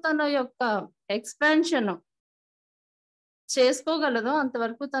వరకు తన యొక్క ఎక్స్పాన్షన్ చేసుకోగలదో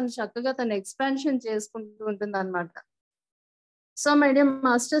అంతవరకు తను చక్కగా తన ఎక్స్పాన్షన్ చేసుకుంటూ ఉంటుంది అన్నమాట. So my dear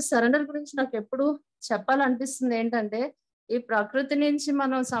master, surrender గురించి నాకు ఎప్పుడు చెప్పాలనిపిస్తుంది ఏంటంటే, ఈ ప్రకృతి నుంచి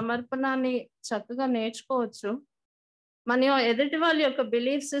మనం సమర్పణాన్ని చక్కగా నేర్చుకోవచ్చు. మన ఎదుటి వాళ్ళ యొక్క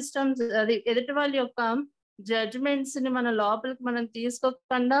బిలీఫ్ సిస్టమ్స్, అది ఎదుటి వాళ్ళ యొక్క జడ్జ్మెంట్స్ ని మన లోపలికి మనం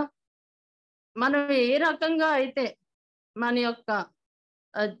తీసుకోకుండా, మనం ఏ రకంగా అయితే మన యొక్క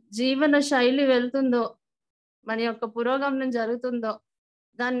జీవన శైలి వెళ్తుందో, మన యొక్క పురోగమనం జరుగుతుందో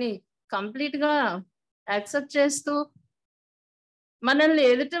దాన్ని కంప్లీట్ గా యాక్సెప్ట్ చేస్తూ, మనల్ని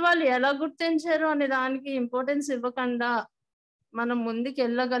ఎదుటి వాళ్ళు ఎలా గుర్తించారు అనే దానికి ఇంపార్టెన్స్ ఇవ్వకుండా మనం ముందుకు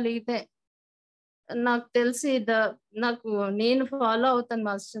వెళ్ళగలిగితే, నాకు తెలిసి నేను ఫాలో అవుతాను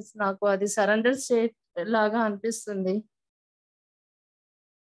మాస్టర్స్. నాకు అది సరెండర్ స్టేట్ లాగా అనిపిస్తుంది.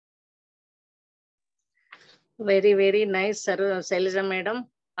 Very very nice sir Shailaja madam,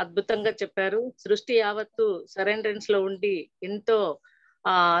 అద్భుతంగా చెప్పారు. సృష్టి యావత్తు సరెండరెన్స్ లో ఉండి ఎంతో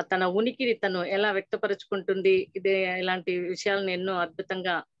తన ఉనికిని తను ఎలా వ్యక్తపరుచుకుంటుంది, ఇదే ఇలాంటి విషయాలను ఎన్నో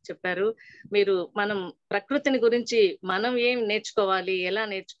అద్భుతంగా చెప్పారు. మీరు మనం ప్రకృతిని గురించి మనం ఏం నేర్చుకోవాలి, ఎలా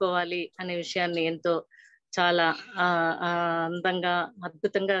నేర్చుకోవాలి అనే విషయాన్ని ఎంతో చాలా అందంగా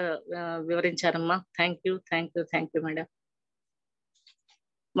అద్భుతంగా వివరించారమ్మా. Thank you thank you thank you madam.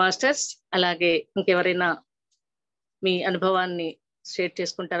 Masters అలాగే ఇంకెవరైనా మీ అనుభవాన్ని షేర్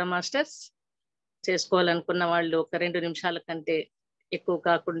చేసుకుంటారా మాస్టర్స్? చేసుకోవాలనుకున్న వాళ్ళు ఒక 2 నిమిషాల కంటే ఎక్కువ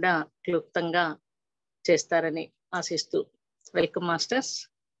కాకుండా క్లుప్తంగా చేస్తారని ఆశిస్తూ వెల్కమ్ మాస్టర్స్.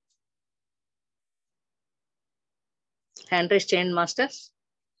 హ్యాండ్ రైజ్ చేయండి masters.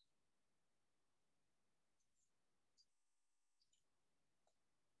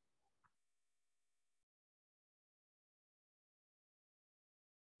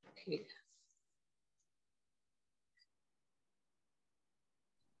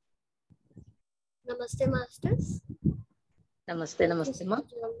 Namaste, masters. Namaste, namaste, ma.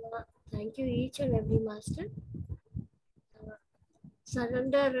 Thank you each and every master.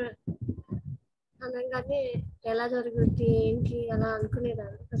 Surrender అనగానే ఎలా జరుగుతుంది ఏంటి అలా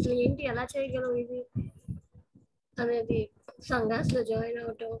అనుకునేదాన్ని. అసలు ఏంటి ఎలా చేయగలం ఇది అనేది సంఘాస్లో జాయిన్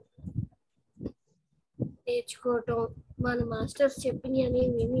అవటం, నేర్చుకోవటం, మన మాస్టర్స్ చెప్పినవి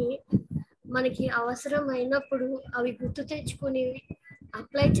విని మనకి అవసరం అయినప్పుడు అవి గుర్తు తెచ్చుకుని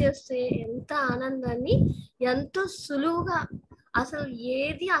అప్లై చేస్తే ఎంత ఆనందాన్ని, ఎంతో సులువుగా, అసలు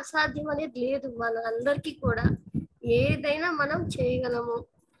ఏది అసాధ్యం అనేది లేదు. మన అందరికీ కూడా ఏదైనా మనం చేయగలము.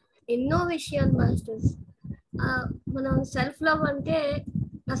 ఎన్నో విషయాలు మాస్టర్స్. మనం సెల్ఫ్ లవ్ అంటే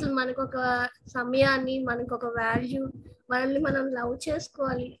అసలు మనకు ఒక సమయాన్ని, మనకు ఒక వాల్యూ, మనల్ని మనం లవ్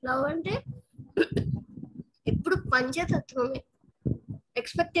చేసుకోవాలి. లవ్ అంటే ఎప్పుడు పంచతత్వమే,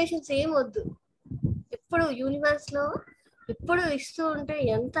 ఎక్స్పెక్టేషన్స్ ఏం వద్దు. ఎప్పుడు యూనివర్స్ లో ఎప్పుడు ఇస్తూ ఉంటే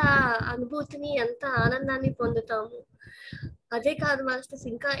ఎంత అనుభూతిని, ఎంత ఆనందాన్ని పొందుతాము. అదే కాదు మాస్టర్స్,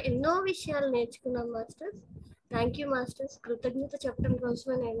 ఇంకా ఎన్నో విషయాలు నేర్చుకున్నాం మాస్టర్స్. Thank you masters. కృతజ్ఞత చెప్పడం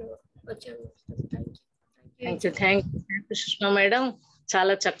కోసమే నేను వచ్చాను masters. Thank you thank you Sushma madam.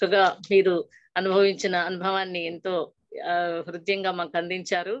 చాలా చక్కగా మీరు అనుభవించిన అనుభవాన్ని ఎంతో హృదయంగా మాకు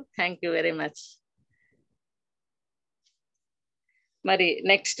అందించారు. Thank you very much. మరి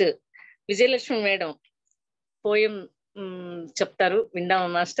నెక్స్ట్ విజయలక్ష్మి మేడం పోయం చెప్తారు, విందామా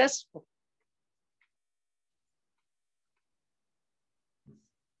మాస్టర్స్?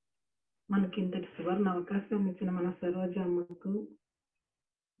 మనకి ఇంతటి సువర్ణ అవకాశం ఇచ్చిన మన సరోజమ్మకు,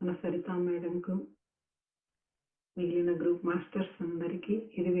 మన సరితా మేడంకు, మిగిలిన గ్రూప్ మాస్టర్స్ అందరికీ,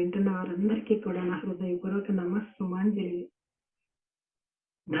 ఇది వింటున్న వారందరికీ కూడా నా హృదయపూర్వక నమస్సుమాంజలి.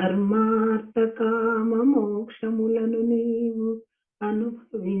 ధర్మార్థ కామ మోక్షములను నీవు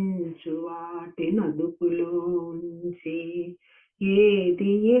అనుభవించు వాటి నదుపులో ఉంచి,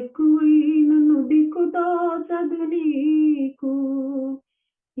 ఏది ఎక్కువైనను దిక్కుదోచదు నీకు,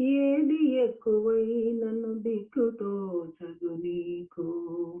 ఏది ఎక్కువైనను దిక్కుదోచదు నీకు.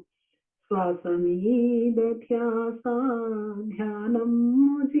 శ్వాస మీద ధ్యాస ధ్యానము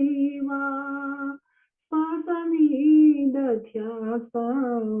జీవా, శ్వాస మీద ధ్యాస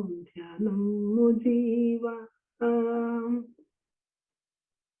ధ్యానము జీవా.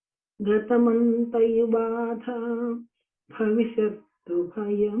 గతమంతయు బాధ భవిష్యత్తు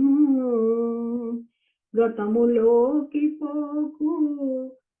భయము, గతములోకి పోకు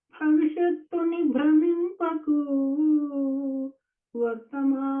భవిష్యత్తుని భ్రమింపకు,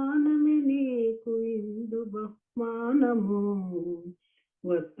 వర్తమానమే నీకు ఇందు బహుమానము,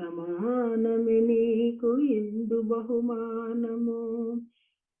 వర్తమానమే నీకు ఇందు బహుమానము.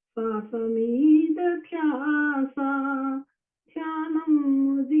 శ్వాస మీద ధ్యాస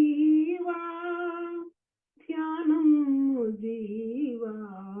ధ్యానము జీవా, ధ్యానము జీవా.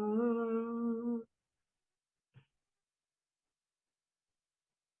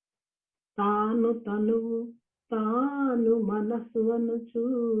 తాను తనువు తాను మనసు అనుచు,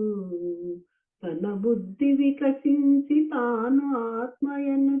 తన బుద్ధి వికసించి తాను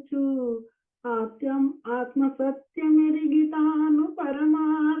ఆత్మయనుచు, ఆత్మ సత్యమెరిగి తాను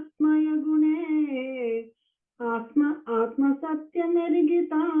పరమాత్మయగునే, ఆత్మ సత్యమెరిగి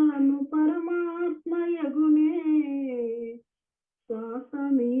తాను పరమాత్మయగునే. శ్వాస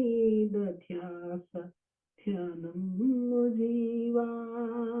మీద ధ్యాస ధ్యానము జీవా,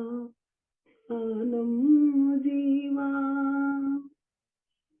 ధ్యానము జీవా.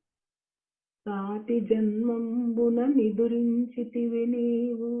 సాటి జన్మంబున నిదురించితివి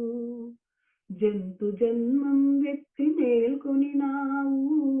నీవు, జంతు జన్మం వ్యక్తి మేల్కొనినావు,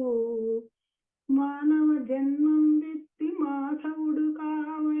 మానవ జన్మం వ్యక్తి మాధవుడు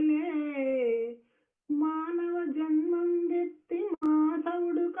కావలే, మానవ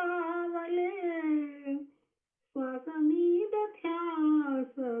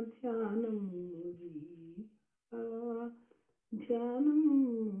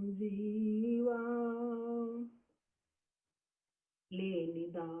జీవా లేని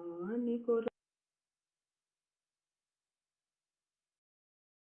దాని కొర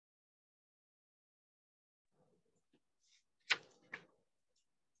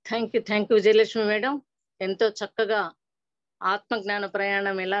థ్యాంక్ యూ విజయలక్ష్మి మేడం. ఎంతో చక్కగా ఆత్మజ్ఞాన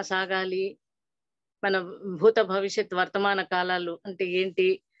ప్రయాణం ఎలా సాగాలి, మన భూత భవిష్యత్ వర్తమాన కాలాలు అంటే ఏంటి,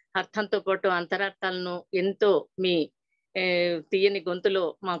 అర్థంతో పాటు అంతరార్థాలను ఎంతో మీ తీయని గొంతులో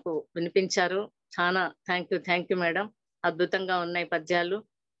మాకు వినిపించారు. చాలా థ్యాంక్ యూ మేడం. అద్భుతంగా ఉన్నాయి పద్యాలు.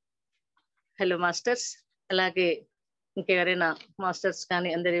 హలో మాస్టర్స్, అలాగే ఇంకెవరైనా మాస్టర్స్ కానీ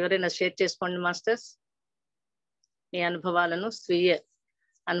అందరు ఎవరైనా షేర్ చేసుకోండి మాస్టర్స్. మీ అనుభవాలను, స్వీయ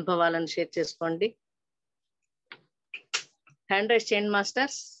అనుభవాలను షేర్ చేసుకోండి. హ్యాండ్ రైజ్ చేయండి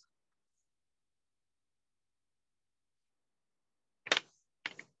మాస్టర్స్.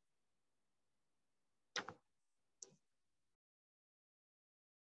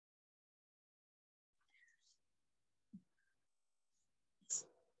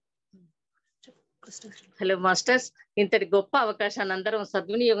 హలో మాస్టర్స్, ఇంతటి గొప్ప అవకాశాన్ని అందరం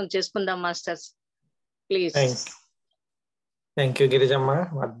సద్వినియోగం చేసుకుందాం masters, please. Thank you Girijamma,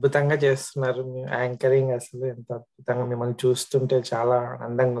 అద్భుతంగా చేస్తున్నారు మీ యాంకరింగ్. అసలు ఎంత అద్భుతంగా, మిమ్మల్ని చూస్తుంటే చాలా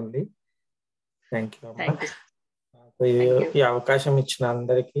ఆనందంగా ఉంది. థ్యాంక్ యూ అమ్మ. ఈ అవకాశం ఇచ్చిన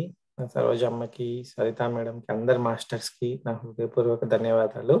అందరికీ, సరోజమ్మకి, సరితా మేడంకి, అందరి మాస్టర్స్ కి నా హృదయపూర్వక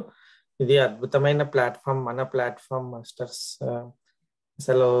ధన్యవాదాలు. ఇది అద్భుతమైన ప్లాట్ఫామ్, మన ప్లాట్ఫామ్ మాస్టర్స్.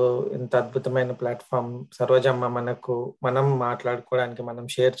 అసలు ఎంత అద్భుతమైన ప్లాట్ఫామ్ సరోజమ్మ, మనం మాట్లాడుకోవడానికి, మనం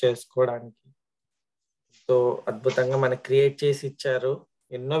షేర్ చేసుకోవడానికి ఎంతో అద్భుతంగా మనకు క్రియేట్ చేసి ఇచ్చారు.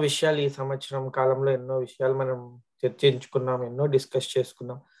 ఎన్నో విషయాలు ఈ సంవత్సరం కాలంలో ఎన్నో విషయాలు మనం చర్చించుకున్నాం, ఎన్నో డిస్కస్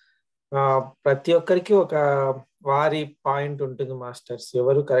చేసుకున్నాం. ప్రతి ఒక్కరికి ఒక వారి పాయింట్ ఉంటుంది మాస్టర్స్.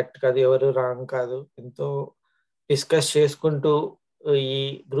 ఎవరు కరెక్ట్ కాదు, ఎవరు రాంగ్ కాదు, ఎంతో డిస్కస్ చేసుకుంటూ ఈ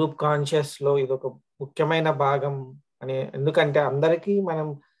గ్రూప్ కాన్షియస్ లో ఇది ఒక ముఖ్యమైన భాగం అని. ఎందుకంటే అందరికీ మనం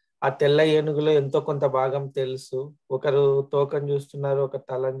ఆ తెల్ల ఏనుగులో ఎంతో కొంత భాగం తెలుసు. ఒకరు తోకను చూస్తున్నారు, ఒకరు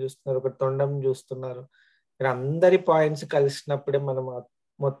తలను చూస్తున్నారు, ఒకరు తొండం చూస్తున్నారు. అందరి పాయింట్స్ కలిసినప్పుడే మనం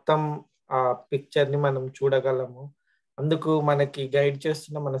మొత్తం ఆ పిక్చర్ ని మనం చూడగలము. అందుకు మనకి గైడ్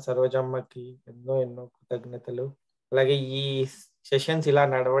చేస్తున్న మన సరోజమ్మకి ఎన్నో ఎన్నో కృతజ్ఞతలు. అలాగే ఈ సెషన్స్ ఇలా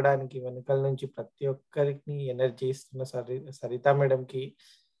నడవడానికి వెనుకల నుంచి ప్రతి ఒక్కరికి ఎనర్జీ ఇస్తున్న సరితా మేడంకి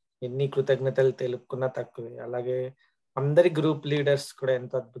ఎన్ని కృతజ్ఞతలు తెలుపుకున్నా తక్కువే. అలాగే అందరి గ్రూప్ లీడర్స్ కూడా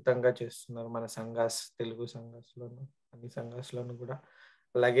ఎంతో అద్భుతంగా చేస్తున్నారు మన సంఘాస్, తెలుగు సంఘాస్లోను, అన్ని సంఘాస్లోను కూడా.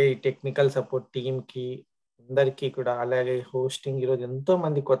 అలాగే ఈ టెక్నికల్ సపోర్ట్ టీమ్ కి అందరికీ కూడా, అలాగే హోస్టింగ్ ఈరోజు ఎంతో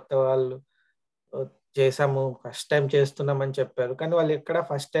మంది కొత్త వాళ్ళు చేసాము, ఫస్ట్ టైం చేస్తున్నామని చెప్పారు, కానీ వాళ్ళు ఎక్కడ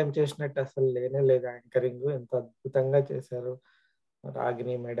ఫస్ట్ టైం చేసినట్టు అసలు లేనే లేదు. యాంకరింగ్ ఎంతో అద్భుతంగా చేశారు.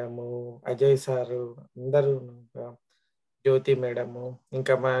 రాగిణి మేడము, అజయ్ సారు, అందరూ, జ్యోతి మేడము,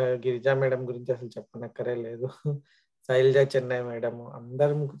 ఇంకా మా గిరిజా మేడం గురించి అసలు చెప్పనక్కరే లేదు, శైలజ చెన్నై మేడము,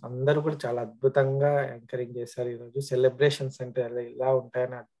 అందరూ కూడా చాలా అద్భుతంగా యాంకరింగ్ చేశారు. ఈరోజు సెలబ్రేషన్స్ అంటే అలా ఇలా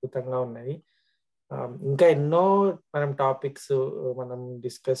ఉంటాయని అద్భుతంగా ఉన్నాయి. ఇంకా ఎన్నో మనం టాపిక్స్ మనం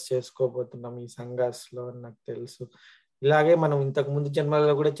డిస్కస్ చేసుకోబోతున్నాం ఈ సంఘాస్ లో, నాకు తెలుసు. ఇలాగే మనం ఇంతకు ముందు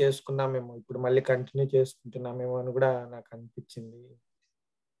జన్మలలో కూడా చేసుకున్నామేమో, ఇప్పుడు మళ్ళీ కంటిన్యూ చేసుకుంటున్నామేమో అని కూడా నాకు అనిపించింది.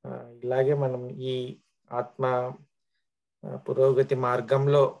 ఇలాగే మనం ఈ ఆత్మ పురోగతి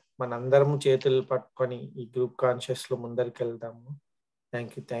మార్గంలో మనందరము చేతులు పట్టుకొని ఈ గ్రూప్ కాన్షియస్ లో ముందరికి వెళ్దాము.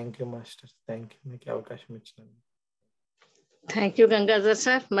 Thank you master, thank you మీకు అవకాశం ఇచ్చినందుకు. Thank you Gangadhar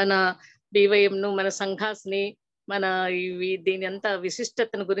sir. మన BYM ను, మన సంఘాస్ ని, మన దీని అంతా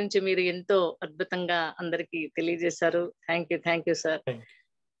విశిష్టతను గురించి మీరు ఎంతో అద్భుతంగా అందరికి తెలియజేశారు. Thank you sir.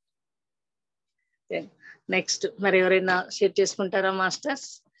 నెక్స్ట్ మరి ఎవరైనా షేర్ చేసుకుంటారా మాస్టర్స్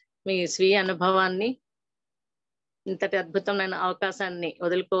మీ స్వీయ అనుభవాన్ని? ఇంతటి అద్భుతమైన అవకాశాన్ని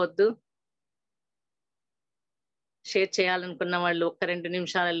వదులుకోవద్దు. షేర్ చేయాలనుకున్న వాళ్ళు 1-2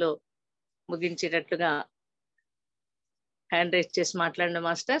 నిమిషాలలో ముగించేటట్లుగా హ్యాండ్ రైజ్ చేసి మాట్లాడండి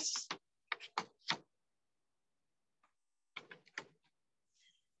మాస్టర్స్.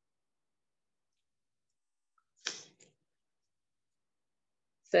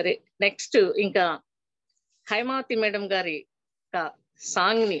 సరే, నెక్స్ట్ ఇంకా హైమావతి మేడం గారి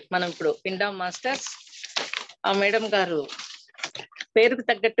సాంగ్ ని మనం ఇప్పుడు విందాం మాస్టర్స్. ఆ మేడం గారు పేరుకు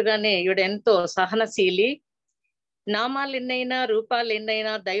తగ్గట్టుగానే ఈవిడ ఎంతో సహనశీలి, నామాలు ఎన్నైనా రూపాలు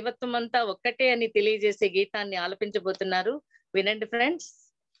ఎన్నైనా దైవత్వం అంతా ఒక్కటే అని తెలియజేసే గీతాన్ని ఆలపించబోతున్నారు. వినండి ఫ్రెండ్స్,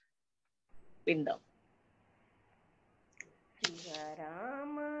 విందాం.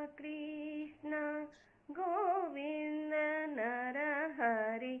 శివరామ కృష్ణ గోవింద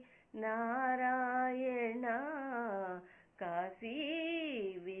నరహరి నారాయణ కాశీ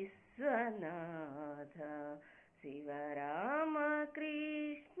విశ్వనాథ. శివరామ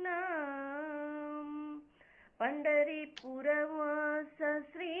కృష్ణ పురవాస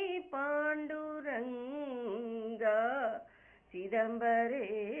శ్రీ పాండురంగ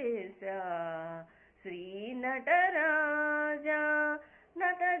చిదంబరేశ శ్రీ నటరాజ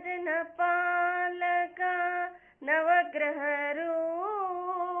నటజన పాలక నవగ్రహ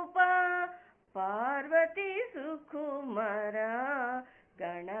రూప పార్వతీ సుకుమార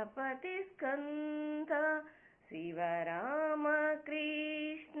గణపతి స్కంద శివరామ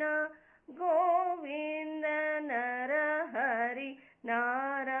కృష్ణ గోవింద నరహరి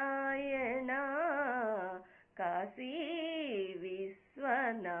నారాయణ కాశీ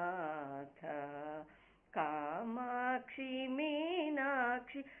విశ్వనాథ కామాక్షి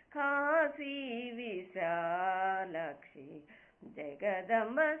మీనాక్షి కాశీ విశాలక్షి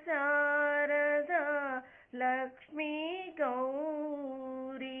జగదంబ శారద లక్ష్మీ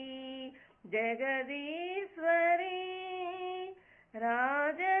గౌరీ జగదీశ్వరి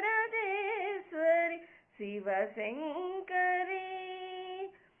రాజరాజేశ్వరి శివశంకరి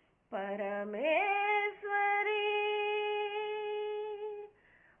పరమేశ్వరి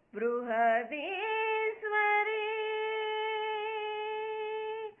బృహదీశ్వరి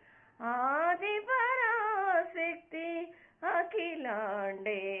ఆదిపరాశక్తి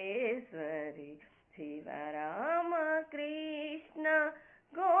అఖిలాండేశ్వరి శివరామ కృష్ణ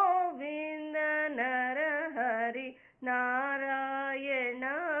గోవింద నరహరి నారాయణ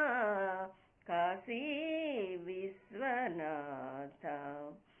కాశీ విశ్వనాథ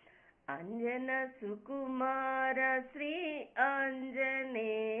అంజన సుకుమార శ్రీ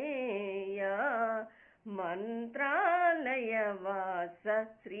ఆంజనేయ మంత్రాలయ వాస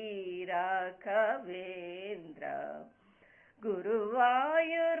శ్రీ రాఘవేంద్ర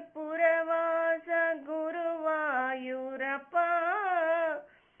గురువాయూర్పురవాస గురువాయూరప్ప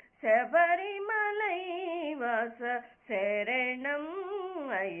శబరిమలై వాస శరణం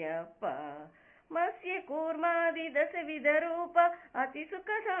అయ్యప్ప మత్స్య కూర్మాది దశ విధ రూప అతి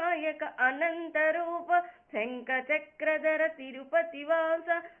సుఖదాయక అనంత రూప శంఖ చక్రధర తిరుపతి వాస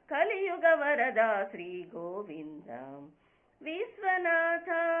కలియుగ వరద Shri Govinda Viswanatha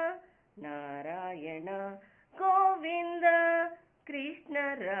Narayana Govinda Krishna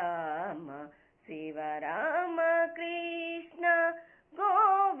Rama Shivarama Krishna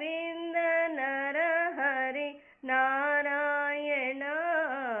Govinda Narahari Narayana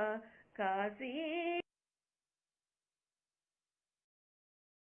Kashi.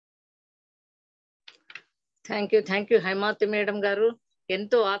 Thank you Haimavathi madam గారు.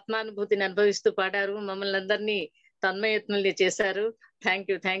 ఎంతో ఆత్మానుభూతిని అనుభవిస్తూ పాడారు, మమ్మల్ని అందరినీ తన్మయత్నుల్ని చేశారు. థ్యాంక్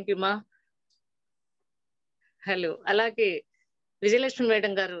యూ మా. హలో. అలాగే విజయలక్ష్మి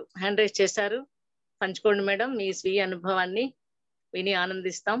మేడం గారు హ్యాండ్ రైజ్ చేశారు. పంచుకోండి మేడం, మీ స్వీయ అనుభవాన్ని విని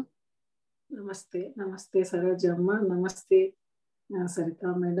ఆనందిస్తాం. నమస్తే సరోజమ్మ, నమస్తే Saritha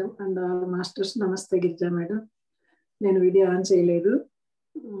madam and all masters. నమస్తే గిరిజా మేడం. నేను వీడియో ఆన్ చేయలేదు,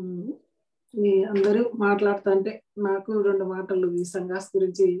 మీ అందరూ మాట్లాడుతుంటే నాకు 2 మాటలు ఈ సంఘాస్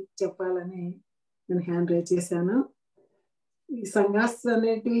గురించి చెప్పాలని నేను హ్యాండ్ రైజ్ చేశాను. ఈ సంఘాస్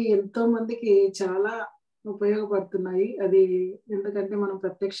అనేటివి ఎంతో మందికి చాలా ఉపయోగపడుతున్నాయి. అది ఎందుకంటే మనం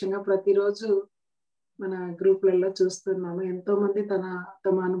ప్రత్యక్షంగా ప్రతిరోజు మన గ్రూప్లలో చూస్తున్నాము. ఎంతో మంది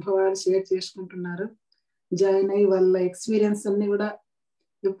తమ అనుభవాలు షేర్ చేసుకుంటున్నారు. జాయిన్ అయ్యి వాళ్ళ ఎక్స్పీరియన్స్ అన్ని కూడా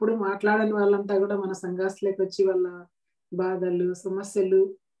ఎప్పుడు మాట్లాడని వాళ్ళంతా కూడా మన సంఘాస్లోకి వచ్చి వాళ్ళ బాధలు సమస్యలు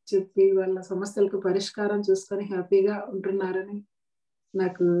చెప్పి వాళ్ళ సమస్యలకు పరిష్కారం చూసుకొని హ్యాపీగా ఉంటున్నారని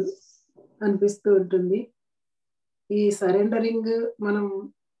నాకు అనిపిస్తూ ఉంటుంది. ఈ సరెండరింగ్, మనం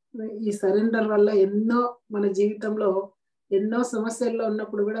ఈ సరెండర్ వల్ల ఎన్నో మన జీవితంలో ఎన్నో సమస్యల్లో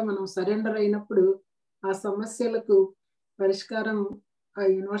ఉన్నప్పుడు కూడా మనం సరెండర్ అయినప్పుడు ఆ సమస్యలకు పరిష్కారం ఆ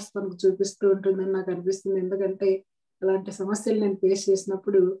యూనివర్స్ మనకు చూపిస్తూ ఉంటుందని నాకు అనిపిస్తుంది. ఎందుకంటే అలాంటి సమస్యలు నేను ఫేస్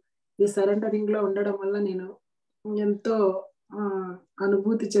చేసినప్పుడు ఈ సరెండరింగ్ లో ఉండడం వల్ల నేను ఎంతో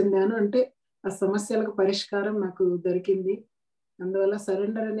అనుభూతి చెందాను. అంటే ఆ సమస్యలకు పరిష్కారం నాకు దొరికింది. అందువల్ల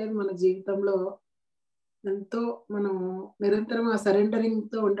సరెండర్ అనేది మన జీవితంలో ఎంతో మనం నిరంతరం ఆ సరెండరింగ్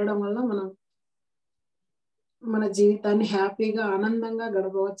తో ఉండడం వల్ల మనం మన జీవితాన్ని హ్యాపీగా ఆనందంగా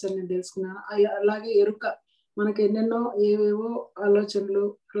గడపవచ్చు అని నేను తెలుసుకున్నాను. అలాగే ఎరుక, మనకి ఎన్నెన్నో ఏవేవో ఆలోచనలు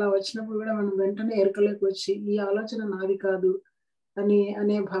అలా వచ్చినప్పుడు కూడా మనం వెంటనే ఎరుకలోకి వచ్చి ఈ ఆలోచన నాది కాదు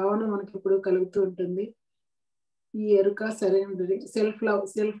అనే భావన మనకి ఇప్పుడు కలుగుతూ ఉంటుంది. ఈ ఎరుక సరెండరింగ్, సెల్ఫ్ లవ్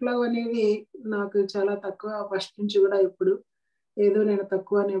అనేది నాకు చాలా తక్కువ. ఫస్ట్ నుంచి కూడా ఇప్పుడు ఏదో నేను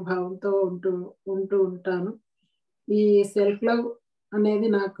తక్కువ అనే భావంతో ఉంటూ ఉంటాను. ఈ సెల్ఫ్ లవ్ అనేది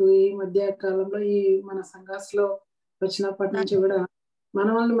నాకు ఈ మధ్య కాలంలో ఈ మన సంఘాస్ లో వచ్చినప్పటి నుంచి కూడా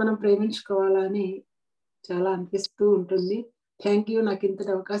మనల్ని మనం ప్రేమించుకోవాలని చాలా అనిపిస్తూ ఉంటుంది. థ్యాంక్ యూ, నాకు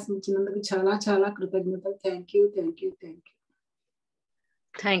ఇంతటి అవకాశం ఇచ్చినందుకు చాలా చాలా కృతజ్ఞతలు. Thank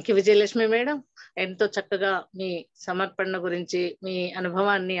you Vijayalakshmi madam. ఎంతో చక్కగా మీ సమర్పణ గురించి మీ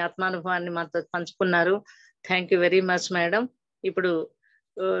అనుభవాన్ని ఆత్మానుభవాన్ని మాతో పంచుకున్నారు. Thank you very much madam. ఇప్పుడు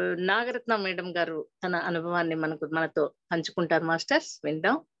నాగరత్న మేడం గారు తన అనుభవాన్ని మనతో పంచుకుంటారు. మాస్టర్స్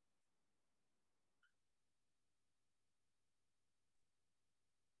విందాం.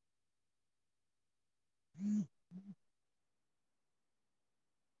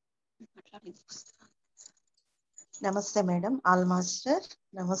 నమస్తే మేడం, ఆల్ మాస్టర్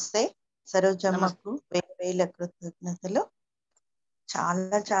నమస్తే. సరోజమ్మకు వేల కృతజ్ఞతలు.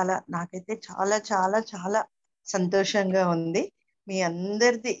 చాలా చాలా నాకైతే చాలా చాలా చాలా సంతోషంగా ఉంది. మీ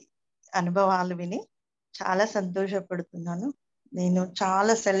అందరిది అనుభవాలు విని చాలా సంతోషపడుతున్నాను. నేను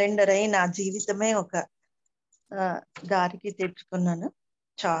చాలా సరెండర్ అయి నా జీవితమే ఒక దారికి తెచ్చుకున్నాను.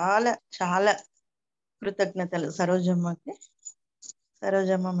 చాలా చాలా కృతజ్ఞతలు సరోజమ్మకి,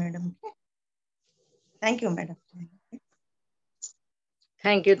 సరోజమ్మ మేడంకి. Thank you madam.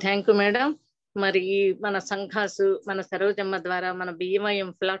 Thank you madam. మరి మన సంఘాసు మన సరోజమ్మ ద్వారా మన బిఎంఐఎం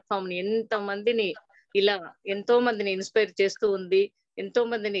ప్లాట్ఫామ్ ని ఎంతో మందిని ఇన్స్పైర్ చేస్తూ ఉంది, ఎంతో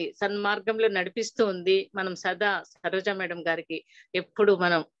మందిని సన్మార్గంలో నడిపిస్తూ ఉంది. మనం సదా సరోజ మేడం గారికి ఎప్పుడు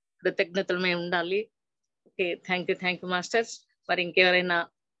మనం కృతజ్ఞతలమే ఉండాలి. Okay, thank you masters. మరి ఇంకెవరైనా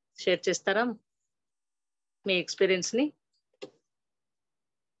షేర్ చేస్తారా మీ ఎక్స్పీరియన్స్ ని?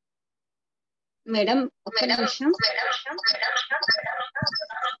 మేడం ఒక్క నిమిషం.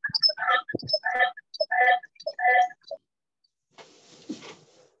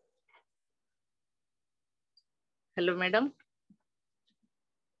 Hello madam.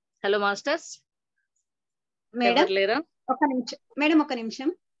 Hello masters. Madam ఒక నిమిషం మేడం, ఒక నిమిషం.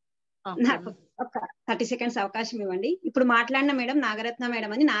 నాకు ఒక 30 seconds అవకాశం ఇవ్వండి. ఇప్పుడు మాట్లాడిన మేడం నాగరత్న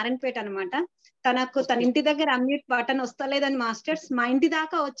మేడం అని నారాయణపేట అనమాట. తన ఇంటి దగ్గర అన్మ్యూట్ బటన్ వస్తలేదని మాస్టర్స్ మా ఇంటి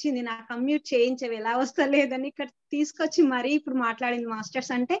దాకా వచ్చింది, నాకు అన్మ్యూట్ చేయించవి ఎలా వస్తలేదని ఇక్కడ తీసుకొచ్చి మరీ ఇప్పుడు మాట్లాడింది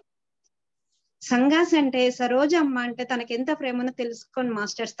మాస్టర్స్. అంటే సంఘాస్ అంటే సరోజమ్మ అంటే తనకి ఎంత ప్రేమనో తెలుసుకోండి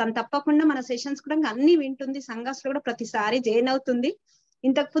మాస్టర్స్. తను తప్పకుండా మన సెషన్స్ కూడా అన్ని వింటుంది, సంఘాస్ లో కూడా ప్రతిసారి జాయిన్ అవుతుంది.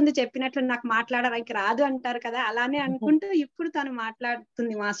 ఇంతకు ముందు చెప్పినట్లు నాకు మాట్లాడడానికి రాదు అంటారు కదా, అలానే అనుకుంటూ ఇప్పుడు తను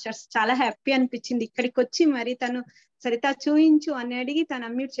మాట్లాడుతుంది మాస్టర్స్. చాలా హ్యాపీ అనిపించింది ఇక్కడికి వచ్చి. మరి తను సరిత చూయించు అని అడిగి తను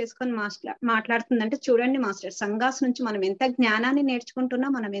అన్మ్యూట్ చేసుకొని మాట్లాడుతుంది. అంటే చూడండి మాస్టర్, సంఘాస్ నుంచి మనం ఎంత జ్ఞానాన్ని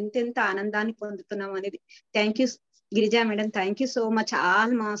నేర్చుకుంటున్నాం, మనం ఎంత ఆనందాన్ని పొందుతున్నాం అనేది. Thank you Girija madam, thank you so much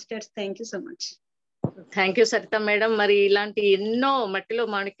all masters, thank you so much. Thank you Saritha madam. మరి ఇలాంటి ఎన్నో మట్టిలో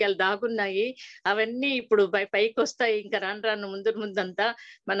మాణిక్యాలు దాగున్నాయి, అవన్నీ ఇప్పుడు పైకి వస్తాయి. ఇంకా రాను ముందంతా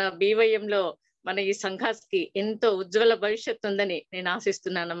మన BYM లో మన ఈ సంఘాస్ కి ఎంతో ఉజ్వల భవిష్యత్తు ఉందని నేను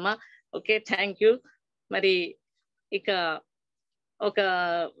ఆశిస్తున్నానమ్మా. Okay, thank you. మరి ఇక ఒక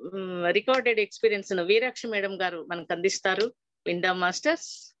రికార్డెడ్ ఎక్స్పీరియన్స్ ను వీరాక్షి మేడం గారు మనకు అందిస్తారు. విందాం మాస్టర్స్.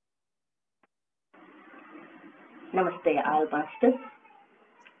 నమస్తే ఆల్ మాస్టర్స్.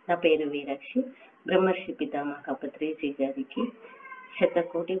 నా పేరు వీరాక్షి. బ్రహ్మర్షి పితామహ పత్రిజీ గారికి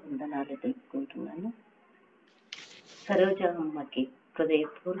శతకోటి వందనాలు తెలుపుకుంటున్నాను. సరోజ అమ్మకి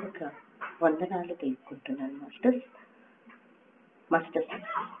హృదయపూర్వక వందనాలు తెలుపుకుంటున్నాను మాస్టర్స్.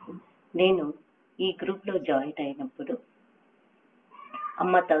 నేను ఈ గ్రూప్ లో జాయిన్ అయినప్పుడు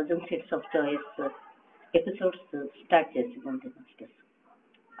అమ్మ 1000 Seeds of Joys episodes start చేసింది మాస్టర్స్.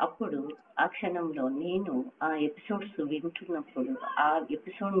 అప్పుడు ఆ క్షణంలో నేను ఆ ఎపిసోడ్స్ వింటున్నప్పుడు ఆ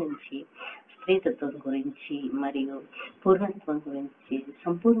ఎపిసోడ్ నుంచి స్త్రీతత్వం గురించి మరియు పూర్ణత్వం గురించి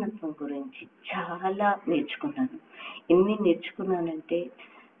సంపూర్ణత్వం గురించి చాలా నేర్చుకున్నాను. ఎన్ని నేర్చుకున్నానంటే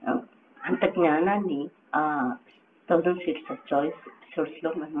అంత జ్ఞానాన్ని ఆ 1000 Seeds of Joys ఎపిసోడ్స్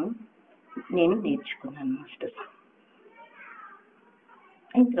లో నేను నేర్చుకున్నాను మాస్టర్స్.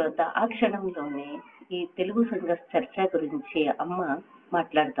 అయిన తర్వాత ఆ క్షణంలోనే ఈ తెలుగు సంఘ చర్చ గురించి అమ్మ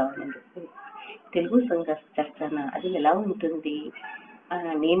మాట్లాడుతా ఉన్నది. తెలుగు సంఘ చర్చన అది ఎలా ఉంటుంది,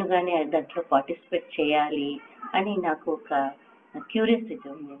 నేను కానీ దాంట్లో పార్టిసిపేట్ చేయాలి అని నాకు ఒక క్యూరియాసిటీ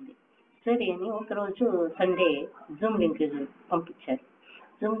ఉండింది. సరే అని ఒకరోజు సండే జూమ్ లింక్ పంపించారు.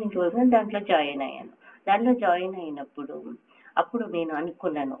 జూమ్ లింక్ దాంట్లో జాయిన్ అయ్యాను. దాంట్లో జాయిన్ అయినప్పుడు అప్పుడు నేను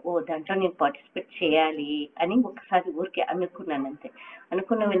అనుకున్నాను, దాంట్లో నేను పార్టిసిపేట్ చేయాలి అని ఒకసారి ఊరికే అనుకున్నాను అంతే.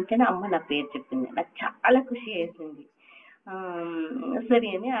 అనుకున్న వెంటనే అమ్మ నా పేరు చెప్పింది, నాకు చాలా ఖుషి వేసింది. సరే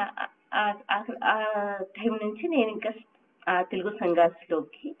అని ఆ టైం నుంచి నేను ఇంకా ఆ తెలుగు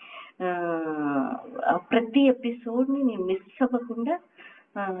సంఘాస్లోకి ప్రతి ఎపిసోడ్ని నేను మిస్ అవ్వకుండా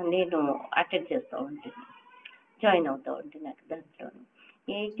నేను అటెండ్ చేస్తూ ఉంటాను, జాయిన్ అవుతూ ఉంటాను. నాకు దాంట్లో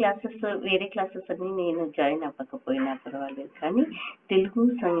ఏ క్లాసెస్ వేరే క్లాసెస్ అన్ని నేను జాయిన్ అవ్వకపోయినా పర్వాలేదు, కానీ తెలుగు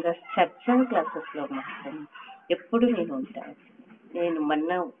సంఘ చర్చా క్లాసెస్లో మాత్రం ఎప్పుడు నేను ఉంటాను. నేను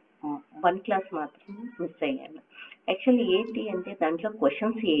మొన్న 1 క్లాస్ మాత్రం మిస్ అయ్యాను. యాక్చువల్లీ ఏంటి అంటే దాంట్లో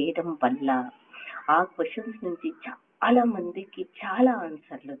క్వశ్చన్స్ వేయడం వల్ల ఆ క్వశ్చన్స్ నుంచి చాలా మందికి చాలా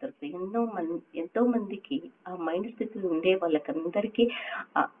ఆన్సర్లు దొరుకుతాయి. ఎంతో మందికి ఆ మైండ్ స్థితిలో ఉండే వాళ్ళకందరికీ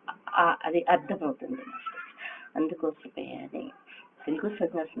అది అర్థమవుతుంది మాస్టర్స్. అందుకోసమే అని తెలుగు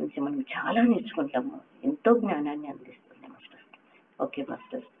సంఘాస్ నుంచి మనం చాలా నేర్చుకుంటాము, ఎంతో జ్ఞానాన్ని అందిస్తుంది masters. Okay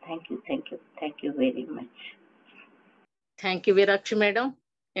masters, thank you very much. Thank you Veerakshi madam,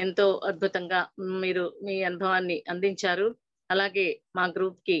 ఎంతో అద్భుతంగా మీరు మీ అనుభవాన్ని అందించారు. అలాగే మా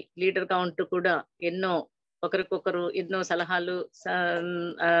గ్రూప్ కి లీడర్ గా ఉంటూ కూడా ఒకరికొకరు ఎన్నో సలహాలు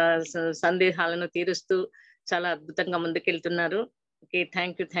సందేహాలను తీరుస్తూ చాలా అద్భుతంగా ముందుకెళ్తున్నారు. Okay,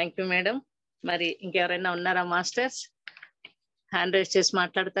 thank you madam. మరి ఇంకెవరైనా ఉన్నారా మాస్టర్స్? హ్యాండ్ రైజ్ చేసి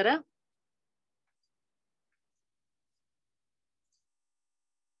మాట్లాడతారా?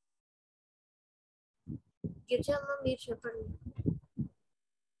 మీరు చెప్పండి.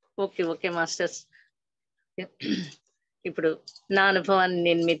 ఓకే మాస్టర్స్, ఇప్పుడు నా అనుభవాన్ని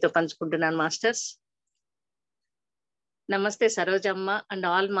నేను మీతో పంచుకుంటున్నాను మాస్టర్స్. నమస్తే సరోజమ్మ అండ్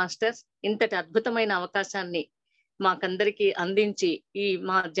ఆల్ మాస్టర్స్. ఇంతటి అద్భుతమైన అవకాశాన్ని మాకందరికి అందించి ఈ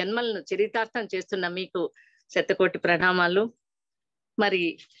మా జన్మలను చరితార్థం చేస్తున్న మీకు శతకోటి ప్రణామాలు. మరి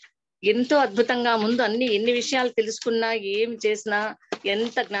ఎంతో అద్భుతంగా ముందు ఎన్ని విషయాలు తెలుసుకున్నా, ఏమి చేసినా,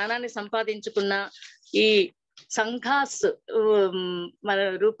 ఎంత జ్ఞానాన్ని సంపాదించుకున్నా ఈ సంఘాస్ మన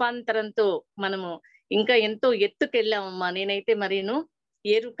రూపాంతరంతో మనము ఇంకా ఎంతో ఎత్తుకెళ్ళామమ్మా. నేనైతే మరీను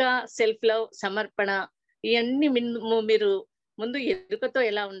ఎరుక, సెల్ఫ్ లవ్, సమర్పణ ఇవన్నీ మీరు ముందు ఎరుకతో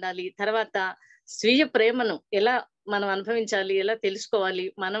ఎలా ఉండాలి, తర్వాత స్వీయ ప్రేమను ఎలా మనం అనుభవించాలి, ఎలా తెలుసుకోవాలి,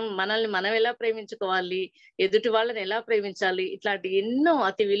 మనల్ని మనం ఎలా ప్రేమించుకోవాలి, ఎదుటి వాళ్ళని ఎలా ప్రేమించాలి, ఇట్లాంటి ఎన్నో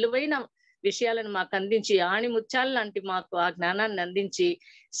అతి విలువైన విషయాలను మాకు అందించి ఆణిముత్యాలు లాంటి మాకు ఆ జ్ఞానాన్ని అందించి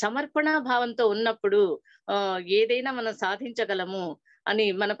సమర్పణా భావంతో ఉన్నప్పుడు ఏదైనా మనం సాధించగలము అని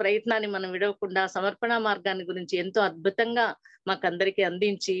మన ప్రయత్నాన్ని మనం విడవకుండా సమర్పణ మార్గాన్ని గురించి ఎంతో అద్భుతంగా మాకందరికీ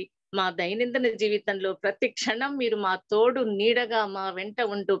అందించి మా దైనందిన జీవితంలో ప్రతి క్షణం మీరు మా తోడు నీడగా మా వెంట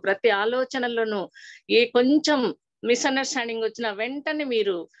ఉంటూ ప్రతి ఆలోచనలోనూ ఏ కొంచెం మిస్అండర్స్టాండింగ్ వచ్చిన వెంటనే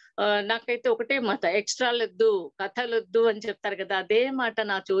మీరు నాకైతే ఒకటే మాట, ఎక్స్ట్రాలొద్దు, కథలొద్దు అని చెప్తారు కదా, అదే మాట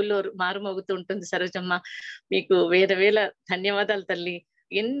నా చెవుల్లో మారుమోగుతూ ఉంటుంది. సరోజమ్మ, మీకు వేల ధన్యవాదాలు తల్లి.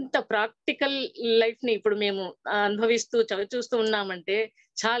 ఎంత ప్రాక్టికల్ లైఫ్ ని ఇప్పుడు మేము అనుభవిస్తూ చవిచూస్తూ ఉన్నామంటే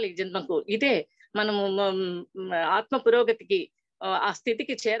చాలు ఈ జన్మకు. ఇదే మనము ఆత్మ పురోగతికి ఆ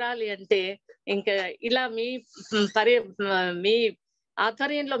స్థితికి చేరాలి అంటే ఇంకా ఇలా మీ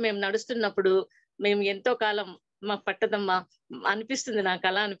ఆధ్వర్యంలో మేము నడుస్తున్నప్పుడు మేము ఎంతో కాలం మాకు పట్టదమ్మా అనిపిస్తుంది. నాకు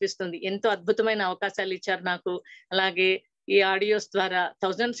అలా అనిపిస్తుంది. ఎంతో అద్భుతమైన అవకాశాలు ఇచ్చారు నాకు. అలాగే ఈ ఆడియోస్ ద్వారా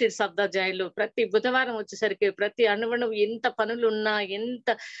 1000 Seeds of the Joy ప్రతి బుధవారం వచ్చేసరికి ప్రతి అణువణువు ఎంత పనులు ఉన్నా, ఎంత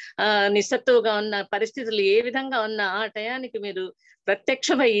నిస్సత్తుగా ఉన్న పరిస్థితులు ఏ విధంగా ఉన్నా ఆ టయానికి మీరు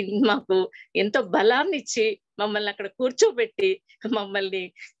ప్రత్యక్షమై మాకు ఎంతో బలాన్ని ఇచ్చి మమ్మల్ని అక్కడ కూర్చోబెట్టి మమ్మల్ని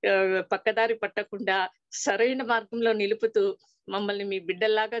పక్కదారి పట్టకుండా సరైన మార్గంలో నిలుపుతూ మమ్మల్ని మీ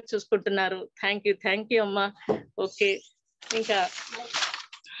బిడ్డల్లాగా చూసుకుంటున్నారు. థ్యాంక్ యూ అమ్మా.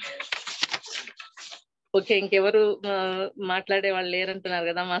 ఓకే, ఇంకెవరు మాట్లాడే వాళ్ళు లేరంటున్నారు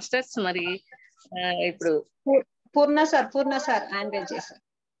కదా మాస్టర్స్. మరి ఇప్పుడు పూర్ణ సార్ హ్యాండ్ రైజ్ చేశారు.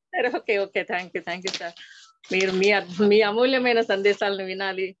 Okay thank you sir. మీరు మీ అమూల్యమైన సందేశాలను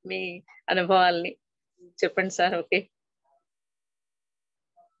వినాలి, మీ అనుభవాల్ని చెప్పండి సార్. ఓకే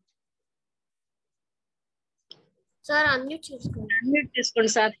సార్, అన్మ్యూట్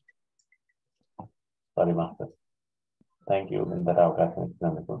చేసుకోండి sir. Sorry master, thank you ఇంతటి అవకాశం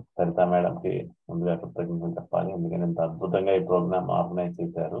ఇచ్చినందుకు. సరితా మేడంకి ముందుగా కృతజ్ఞతలు చెప్పాలి, ఎందుకంటే ఇంత అద్భుతంగా ఈ ప్రోగ్రామ్ ఆర్గనైజ్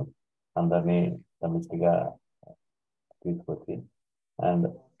చేశారు, అందరినీ సమిష్టిగా తీసుకొచ్చి. అండ్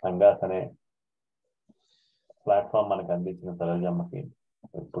సంఘాస్ అనే ప్లాట్ఫామ్ మనకు అందించిన సరోజమ్మకి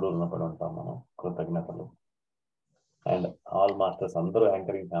ఎప్పుడు రుణపడి ఉంటాం మనం. కృతజ్ఞతలు. అండ్ ఆల్ మాస్టర్స్ అందరూ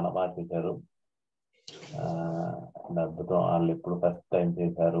యాంకరింగ్ చాలా బాగా చేశారు. అద్భుతం. వాళ్ళు ఎప్పుడు ఫస్ట్ టైం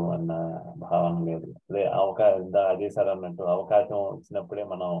చేశారు అన్న భావన లేదు. అదే అదే సార్ అన్నట్టు అవకాశం ఇచ్చినప్పుడే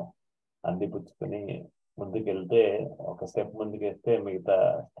మనం అందిపుచ్చుకొని ముందుకెళ్తే, ఒక స్టెప్ ముందుకెళ్తే మిగతా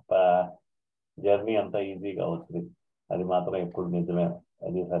జర్నీ అంతా ఈజీగా అవుతుంది. అది మాత్రం ఎప్పుడు నిజమే,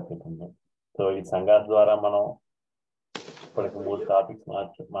 అది సార్ చెప్పింది. సో ఈ సంఘాల ద్వారా మనం ఇప్పటికి 3 టాపిక్స్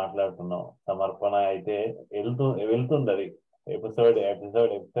మాట్లాడుతున్నాం. సమర్పణ అయితే వెళ్తుంది, అది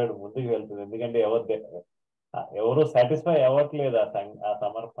ఎపిసోడ్ ముందుకు వెళ్తుంది. ఎందుకంటే ఎవరు సాటిస్ఫై అవ్వట్లేదు ఆ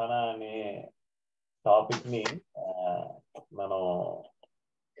సమర్పణ అనే టాపిక్ ని మనం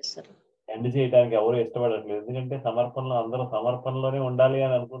ఎండ్ చేయడానికి ఎవరు ఇష్టపడట్లేదు. ఎందుకంటే అందరూ సమర్పణలోనే ఉండాలి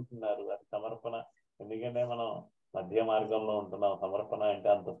అని అనుకుంటున్నారు. అది సమర్పణ, ఎందుకంటే మనం మధ్య మార్గంలో ఉంటున్నాం. సమర్పణ అంటే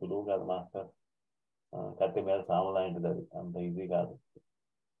అంత సులువు కాదు మాస్టర్. కత్తి మీద సాము లాంటిది, అది అంత ఈజీ కాదు.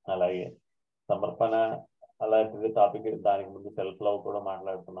 అలాగే సమర్పణ అలాంటిది టాపిక్. దానికి ముందు సెల్ఫ్ లవ్ కూడా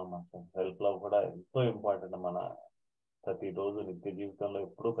మాట్లాడుతున్నాం మాస్టర్. సెల్ఫ్ లవ్ కూడా ఎంతో ఇంపార్టెంట్ మన ప్రతిరోజు నిత్య జీవితంలో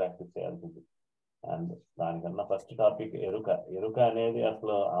ఎప్పుడూ ప్రాక్టీస్ చేయాల్సింది. అండ్ దానికన్నా ఫస్ట్ టాపిక్ ఎరుక. ఎరుక అనేది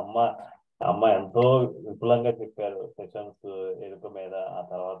అసలు అమ్మ ఎంతో విపులంగా చెప్పారు సెషన్స్ ఎరుక మీద. ఆ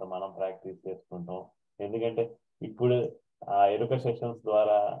తర్వాత మనం ప్రాక్టీస్ చేసుకుంటాం. ఎందుకంటే ఇప్పుడు ఆ ఎరుక సెషన్స్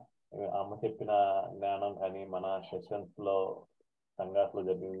ద్వారా అమ్మ చెప్పిన జ్ఞానం కానీ, మన సెషన్స్ లో సంఘాసులో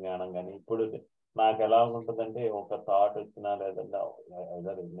జరిగిన జ్ఞానం కానీ, ఇప్పుడు నాకు ఎలా ఉంటుందంటే ఒక థాట్ వచ్చినా లేదంటే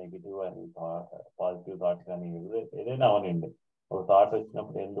నెగిటివ్ అని పాజిటివ్ థాట్ కానీ ఏదైనా అవనండి, ఒక థాట్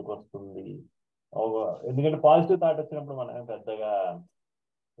వచ్చినప్పుడు ఎందుకు వస్తుంది, ఎందుకంటే పాజిటివ్ థాట్ వచ్చినప్పుడు మనం పెద్దగా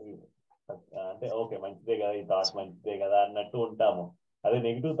అంటే ఓకే మంచిదే కదా, ఈ థాట్ మంచిదే కదా అన్నట్టు ఉంటాము. అదే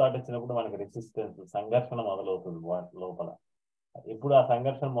నెగిటివ్ థాట్ వచ్చినప్పుడు మనకి రెసిస్టెన్స్, సంఘర్షణ మొదలవుతుంది వాటి లోపల. ఇప్పుడు ఆ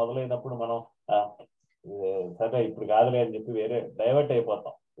సంఘర్షణ మొదలైనప్పుడు మనం సరే ఇప్పుడు కాదులే అని చెప్పి వేరే డైవర్ట్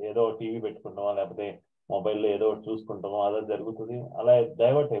అయిపోతాం. ఏదో టీవీ పెట్టుకుంటామో లేకపోతే మొబైల్లో ఏదో ఒకటి చూసుకుంటామో అదే జరుగుతుంది, అలా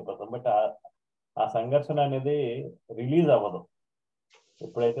డైవర్ట్ అయిపోతాం. బట్ ఆ సంఘర్షణ అనేది రిలీజ్ అవ్వదు.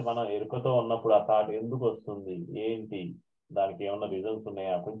 ఎప్పుడైతే మనం ఎరుకతో ఉన్నప్పుడు ఆ థాట్ ఎందుకు వస్తుంది, ఏంటి, దానికి ఏమన్నా రీజన్స్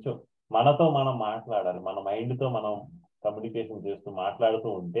ఉన్నాయా, కొంచెం మనతో మనం మాట్లాడాలి. మన మైండ్తో మనం కమ్యూనికేషన్ చేస్తూ మాట్లాడుతూ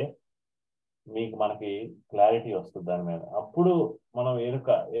ఉంటే మనకి క్లారిటీ వస్తుంది దాని మీద. అప్పుడు మనం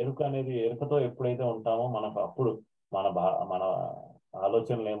ఎరుక అనేది ఎరుకతో ఎప్పుడైతే ఉంటామో మనకు అప్పుడు మన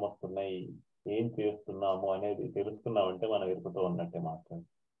ఆలోచనలు ఏమొస్తున్నాయి, ఏం చేస్తున్నాము అనేది తెలుసుకున్నామంటే మనం ఎరుకతో ఉన్నట్టే మాత్రం.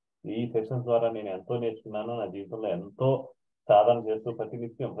 ఈ సెషన్స్ ద్వారా నేను ఎంతో నేర్చుకున్నాను. నా జీవితంలో ఎంతో సాధన చేస్తూ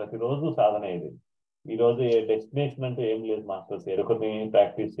ప్రతినిత్యం ప్రతిరోజు సాధన ఇది. ఈరోజు డెస్టినేషన్ అంటే ఏం లేదు మాస్టర్స్. ఎరుకని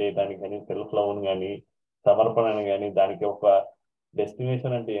ప్రాక్టీస్ చేయడానికి కానీ, సెల్ఫ్ లవ్ని కానీ, సమర్పణని కానీ, దానికి ఒక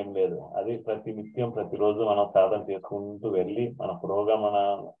డెస్టినేషన్ అంటే ఏం లేదు. అది ప్రతినిత్యం ప్రతిరోజు మనం సాధన చేసుకుంటూ వెళ్ళి మన పురోగమన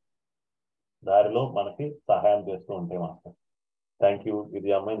దారిలో మనకి సహాయం చేస్తూ ఉంటాయి మాస్టర్. థ్యాంక్ యూ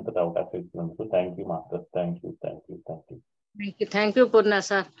గిరిజమ్మ, ఇంతటి అవకాశం ఇచ్చినందుకు. Thank you master. Thank you. Thank you Purna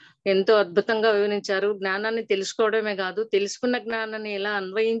sir. ఎంతో అద్భుతంగా వివరించారు. జ్ఞానాన్ని తెలుసుకోవడమే కాదు, తెలుసుకున్న జ్ఞానాన్ని ఎలా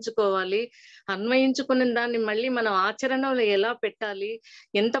అన్వయించుకోవాలి, అన్వయించుకున్న దాన్ని మళ్ళీ మనం ఆచరణలో ఎలా పెట్టాలి,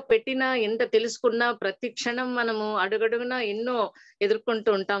 ఎంత పెట్టినా ఎంత తెలుసుకున్నా ప్రతి క్షణం మనము అడుగడుగునా ఎన్నో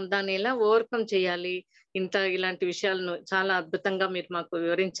ఎదుర్కొంటూ ఉంటాం, దాన్ని ఎలా ఓవర్కమ్ చేయాలి, ఇలాంటి విషయాలను చాలా అద్భుతంగా మీరు మాకు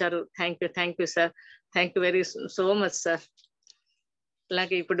వివరించారు. Thank you sir. Thank you very so much sir.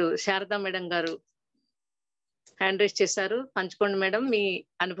 అలాగే ఇప్పుడు శారదా మేడం గారు హ్యాండ్ రైజ్ చేశారు. పంచుకోండి మేడం మీ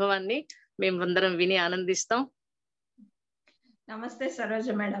అనుభవాన్ని, మేమందరం విని ఆనందిస్తాం. నమస్తే సరోజ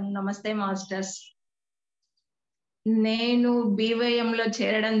మేడం. నమస్తే మాస్టర్స్. నేను బీవైఎంలో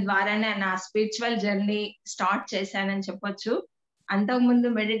చేరడం ద్వారానే నా స్పిరిచువల్ జర్నీ స్టార్ట్ చేశానని చెప్పొచ్చు. అంతకుముందు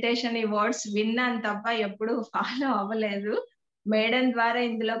మెడిటేషన్ ఈ వర్డ్స్ విన్నాను తప్ప ఎప్పుడు ఫాలో అవ్వలేదు. మేడం ద్వారా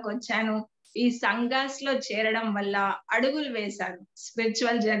ఇందులోకి వచ్చాను. ఈ సంఘాస్ లో చేరడం వల్ల అడుగులు వేశాను.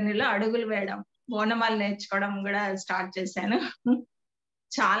 స్పిరిచువల్ జర్నీలో అడుగులు వేయడం, ఓనమాలు నేర్చుకోవడం కూడా స్టార్ట్ చేశాను.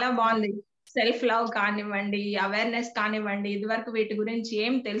 చాలా బాగుంది. సెల్ఫ్ లవ్ కానివ్వండి, అవేర్నెస్ కానివ్వండి, ఇదివరకు వీటి గురించి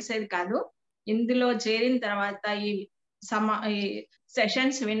ఏం తెలిసేది కాదు. ఇందులో చేరిన తర్వాత ఈ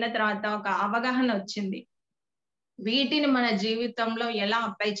సెషన్స్ విన్న తర్వాత ఒక అవగాహన వచ్చింది. వీటిని మన జీవితంలో ఎలా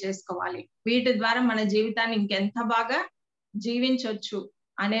అప్లై చేసుకోవాలి, వీటి ద్వారా మన జీవితాన్ని ఇంకెంత బాగా జీవించవచ్చు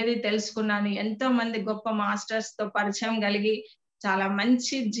అనేది తెలుసుకున్నాను. ఎంతో మంది గొప్ప మాస్టర్స్ తో పరిచయం కలిగి చాలా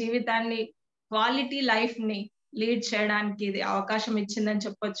మంచి జీవితాన్ని, క్వాలిటీ లైఫ్ ని లీడ్ చేయడానికి ఇది అవకాశం ఇచ్చిందని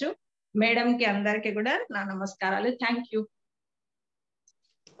చెప్పొచ్చు. మేడం కి అందరికి కూడా నా నమస్కారాలు. Thank you.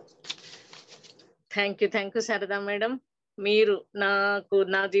 Thank you Sharada madam. మీరు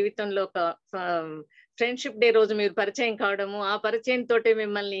నా జీవితంలో ఒక ఫ్రెండ్షిప్ డే రోజు మీరు పరిచయం కావడము, ఆ పరిచయం తోటే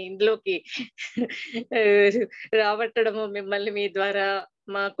మిమ్మల్ని ఇందులోకి రాబట్టడము, మిమ్మల్ని మీ ద్వారా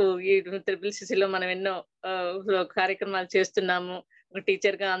మాకు ఈ TCCలో మనం ఎన్నో కార్యక్రమాలు చేస్తున్నాము. ఒక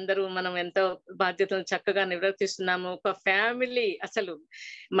టీచర్ గా అందరూ మనం ఎంతో బాధ్యతలు చక్కగా నిర్వర్తిస్తున్నాము. ఒక ఫ్యామిలీ, అసలు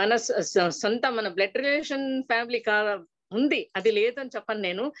మన సొంత మన బ్లడ్ రిలేషన్ ఫ్యామిలీ ఉంది, అది లేదని చెప్పను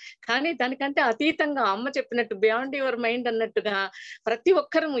నేను. కానీ దానికంటే అతీతంగా అమ్మ చెప్పినట్టు బియాండ్ యువర్ మైండ్ అన్నట్టుగా ప్రతి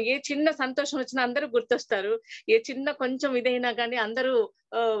ఒక్కరు ఏ చిన్న సంతోషం వచ్చినా అందరూ గుర్తొస్తారు. ఏ చిన్న కొంచెం ఇదైనా కానీ అందరూ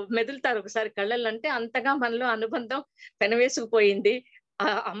మెదులుతారు ఒకసారి కళ్ళల్లో. అంటే అంతగా మనలో అనుబంధం పెనవేసుకుపోయింది.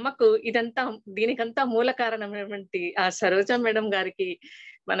 ఆ అమ్మకు దీనికంతా మూల కారణమైనటువంటి ఆ సరోజా మేడం గారికి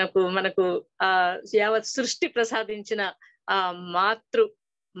మనకు ఆ యావత్ సృష్టి ప్రసాదించిన ఆ మాతృ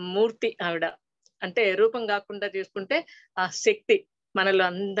మూర్తి ఆవిడ. అంటే రూపం కాకుండా చూసుకుంటే ఆ శక్తి మనలో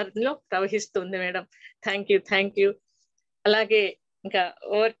అందరిలో ప్రవహిస్తుంది మేడం. Thank you. అలాగే ఇంకా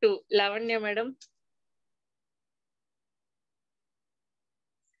ఓవర్ టు లావణ్య మేడం.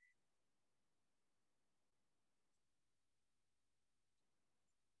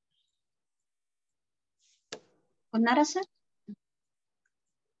 ఉన్నారా సార్?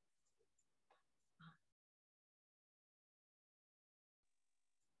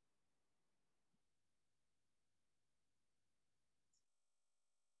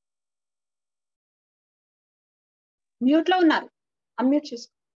 మ్యూట్ లో ఉన్నారు, అన్మ్యూట్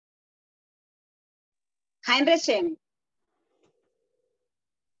చేసుకో, హ్యాండ్ రైజ్ చేయండి.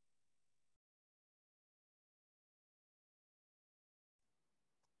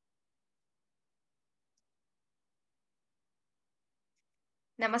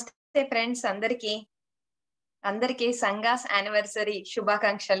 నమస్తే ఫ్రెండ్స్, అందరికీ సంఘాస్ యానివర్సరీ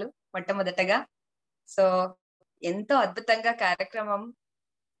శుభాకాంక్షలు. మొట్టమొదటగా సో ఎంతో కార్యక్రమం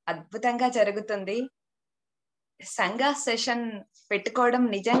అద్భుతంగా జరుగుతుంది. సంఘాస్ సెషన్ పెట్టుకోవడం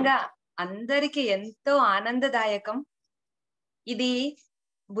నిజంగా అందరికీ ఎంతో ఆనందదాయకం. ఇది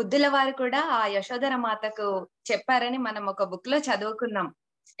బుద్ధుల వారు కూడా ఆ యశోధర మాతకు చెప్పారని మనం ఒక బుక్ లో చదువుకున్నాం.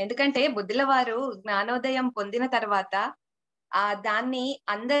 ఎందుకంటే బుద్ధుల వారు జ్ఞానోదయం పొందిన తర్వాత దాన్ని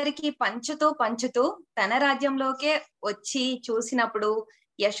అందరికీ పంచుతూ తన రాజ్యంలోకే వచ్చి చూసినప్పుడు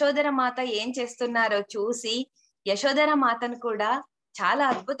యశోధర మాత ఏం చేస్తున్నారో చూసి యశోధర మాతను కూడా చాలా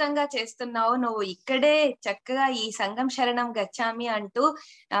అద్భుతంగా చేస్తున్నావు, నువ్వు ఇక్కడే చక్కగా ఈ సంఘం శరణం గచ్చామి అంటూ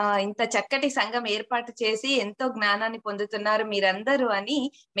ఇంత చక్కటి సంఘం ఏర్పాటు చేసి ఎంతో జ్ఞానాన్ని పొందుతున్నారు మీరందరూ అని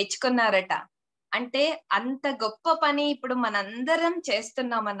మెచ్చుకున్నారట. అంటే అంత గొప్ప పని ఇప్పుడు మనందరం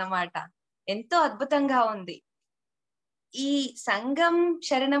చేస్తున్నాం అన్నమాట. ఎంతో అద్భుతంగా ఉంది. ఈ సంఘం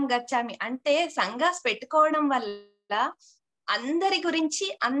శరణం గచ్చామి అంటే సంఘాస్ పెట్టుకోవడం వల్ల అందరి గురించి,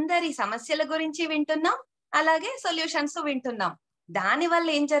 అందరి సమస్యల గురించి వింటున్నాం, అలాగే సొల్యూషన్స్ వింటున్నాం. దాని వల్ల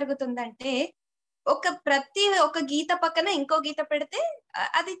ఏం జరుగుతుందంటే ప్రతి ఒక గీత పక్కన ఇంకో గీత పెడితే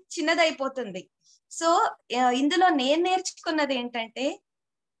అది చిన్నదైపోతుంది. సో ఇందులో నేను నేర్చుకున్నది ఏంటంటే,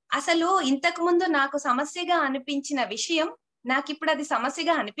 అసలు ఇంతకు ముందు నాకు సమస్యగా అనిపించిన విషయం నాకు ఇప్పుడు అది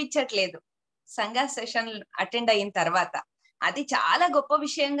సమస్యగా అనిపించట్లేదు. సంఘ సెషన్ అటెండ్ అయిన తర్వాత అది చాలా గొప్ప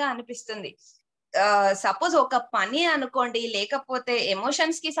విషయంగా అనిపిస్తుంది. సపోజ్ ఒక పని అనుకోండి, లేకపోతే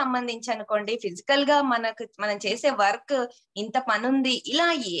ఎమోషన్స్ కి సంబంధించి అనుకోండి, ఫిజికల్ గా మనం చేసే వర్క్ ఇంత పని ఉంది, ఇలా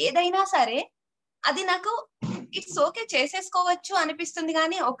ఏదైనా సరే అది నాకు ఇట్స్ ఓకే చేసేసుకోవచ్చు అనిపిస్తుంది.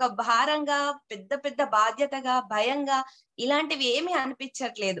 కానీ ఒక భారంగా, పెద్ద బాధ్యతగా, భయంగా ఇలాంటివి ఏమీ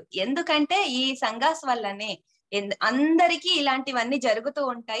అనిపించట్లేదు. ఎందుకంటే ఈ సంఘాస్ వల్లనే అందరికీ ఇలాంటివన్నీ జరుగుతూ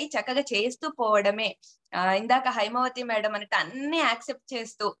ఉంటాయి. చక్కగా చేస్తూ పోవడమే. ఇందాక హైమవతి మేడం అంటే అన్ని యాక్సెప్ట్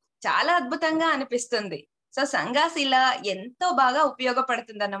చేస్తూ చాలా అద్భుతంగా అనిపిస్తుంది. సో సంఘాస్ ఇలా ఎంతో బాగా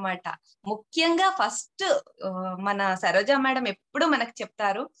ఉపయోగపడుతుంది అన్నమాట. ముఖ్యంగా ఫస్ట్ మన సరోజా మేడం ఎప్పుడు మనకు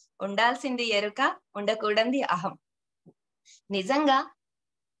చెప్తారు, ఉండాల్సింది ఎరుక, ఉండకూడదు అహం. నిజంగా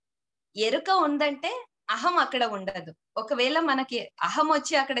ఎరుక ఉందంటే అహం అక్కడ ఉండదు. ఒకవేళ మనకి అహం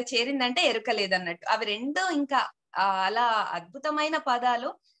వచ్చి అక్కడ చేరిందంటే ఎరుక లేదన్నట్టు. అవి రెండు ఇంకా అలా అద్భుతమైన పదాలు.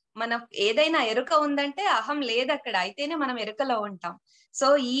 మనం ఏదైనా ఎరుక ఉందంటే అహం లేదు అక్కడ, అయితేనే మనం ఎరుకలో ఉంటాం. సో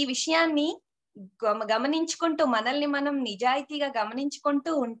ఈ విషయాన్ని గమనించుకుంటూ, మనల్ని మనం నిజాయితీగా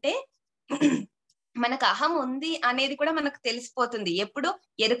గమనించుకుంటూ ఉంటే మనకు అహం ఉంది అనేది కూడా మనకు తెలిసిపోతుంది. ఎప్పుడు?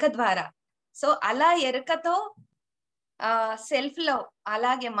 ఎరుక ద్వారా. సో అలా ఎరుకతో సెల్ఫ్ లవ్,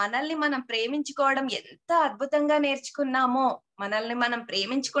 అలాగే మనల్ని మనం ప్రేమించుకోవడం ఎంత అద్భుతంగా నేర్చుకున్నామో, మనల్ని మనం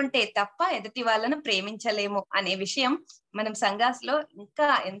ప్రేమించుకుంటే తప్ప ఎదుటి వాళ్ళను ప్రేమించలేము అనే విషయం మనం సంఘాస్ లో ఇంకా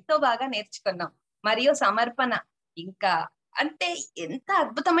ఎంతో బాగా నేర్చుకున్నాం. మరియు సమర్పణ, ఇంకా అంటే ఎంత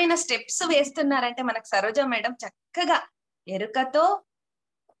అద్భుతమైన స్టెప్స్ వేస్తున్నారంటే మనకు సరోజా మేడం చక్కగా ఎరుకతో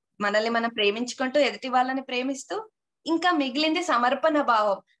మనల్ని మనం ప్రేమించుకుంటూ ఎదుటి వాళ్ళని ప్రేమిస్తూ, ఇంకా మిగిలింది సమర్పణ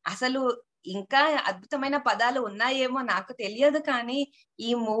భావం. అసలు ఇంకా అద్భుతమైన పదాలు ఉన్నాయేమో నాకు తెలియదు, కానీ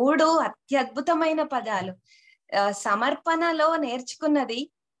ఈ మూడు అత్యద్భుతమైన పదాలు. సమర్పణలో నేర్చుకున్నది,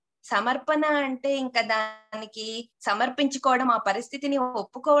 సమర్పణ అంటే ఇంకా దానికి సమర్పించుకోవడం, ఆ పరిస్థితిని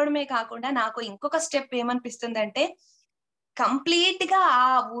ఒప్పుకోవడమే కాకుండా నాకు ఇంకొక స్టెప్ ఏమనిపిస్తుందంటే, కంప్లీట్ గా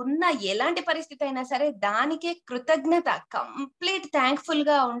ఉన్న ఎలాంటి పరిస్థితి అయినా సరే దానికే కృతజ్ఞత, కంప్లీట్ థ్యాంక్ఫుల్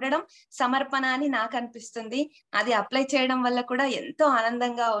గా ఉండడం సమర్పణ అని నాకు అనిపిస్తుంది. అది అప్లై చేయడం వల్ల కూడా ఎంతో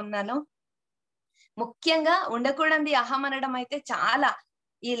ఆనందంగా ఉన్నాను. ముఖ్యంగా ఉండకూడదు అహం అనడం అయితే చాలా,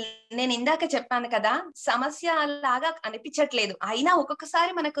 నేను ఇందాక చెప్పాను కదా, సమస్య లాగా అనిపించట్లేదు, అయినా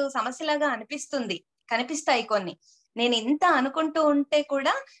ఒక్కొక్కసారి మనకు సమస్యలాగా కనిపిస్తాయి కొన్ని. నేను ఇంత అనుకుంటూ ఉంటే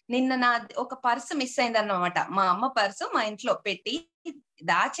కూడా నిన్న నా ఒక పర్సు మిస్ అయింది అన్నమాట. మా అమ్మ పర్సు మా ఇంట్లో పెట్టి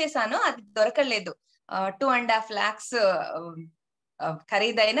దాచేసాను, అది దొరకలేదు. 2.5 lakhs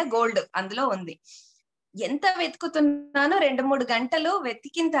ఖరీదైన గోల్డ్ అందులో ఉంది. ఎంత వెతుకుతున్నానో 2-3 గంటలు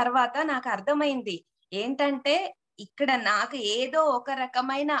వెతికిన తర్వాత నాకు అర్థమైంది ఏంటంటే, ఇక్కడ నాకు ఏదో ఒక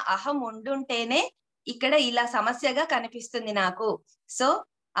రకమైన అహం ఉండుంటేనే ఇక్కడ ఇలా సమస్యగా కనిపిస్తుంది నాకు. సో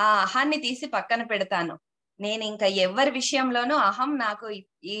ఆ అహాన్ని తీసి పక్కన పెడతాను. నేను ఇంకా ఎవరి విషయంలోనూ అహం నాకు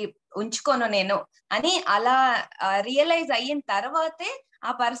ఉంచుకోను నేను అని అలా రియలైజ్ అయిన తర్వాతే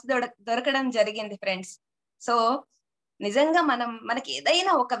ఆ పర్స్ దొరకడం జరిగింది ఫ్రెండ్స్. సో నిజంగా మనకి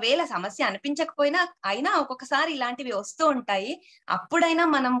ఏదైనా ఒకవేళ సమస్య అనిపించకపోయినా అయినా ఒక్కొక్కసారి ఇలాంటివి వస్తూ ఉంటాయి. అప్పుడైనా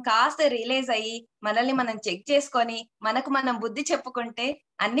మనం కాస్త రియలైజ్ అయ్యి మనల్ని మనం చెక్ చేసుకొని మనకు మనం బుద్ధి చెప్పుకుంటే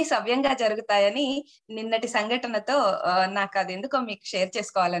అన్ని సవ్యంగా జరుగుతాయని నిన్నటి సంఘటనతో నాకు అది ఎందుకో మీకు share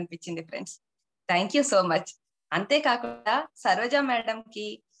చేసుకోవాలనిపించింది friends. Thank you so much. అంతేకాకుండా సరోజ మేడం కి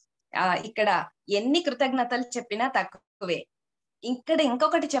ఇక్కడ ఎన్ని కృతజ్ఞతలు చెప్పినా తక్కువే. ఇక్కడ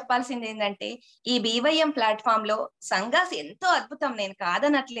ఇంకొకటి చెప్పాల్సింది ఏంటంటే ఈ BYM ప్లాట్ఫామ్ లో సంఘాస్ ఎంతో అద్భుతం, నేను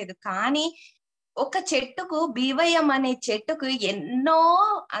కాదనట్లేదు. కానీ ఒక చెట్టుకు BYM అనే చెట్టుకు ఎన్నో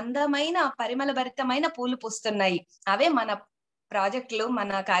అందమైన పరిమళభరితమైన పూలు పూస్తున్నాయి. అవే మన ప్రాజెక్టులు,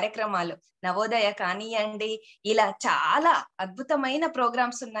 మన కార్యక్రమాలు. నవోదయ కానివ్వండి, ఇలా చాలా అద్భుతమైన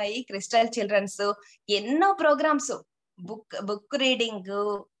ప్రోగ్రామ్స్ ఉన్నాయి. క్రిస్టల్ చిల్డ్రన్స్ ఎన్నో programmes, book reading,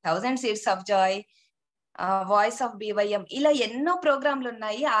 1000 Seeds of Joy, voice of BYM, ఇలా ఎన్నో ప్రోగ్రాంలు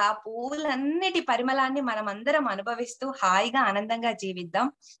ఉన్నాయి. ఆ పూలన్నిటి పరిమళాన్ని మనం అందరం అనుభవిస్తూ హాయిగా ఆనందంగా జీవిద్దాం.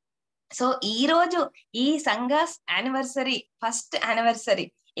 సో ఈ రోజు ఈ సంఘాస్ యానివర్సరీ, ఫస్ట్ యానివర్సరీ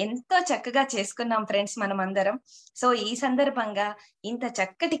ఎంతో చక్కగా చేసుకున్నాం ఫ్రెండ్స్ మనం అందరం. సో ఈ సందర్భంగా ఇంత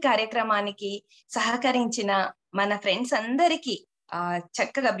చక్కటి కార్యక్రమానికి సహకరించిన మన ఫ్రెండ్స్ అందరికీ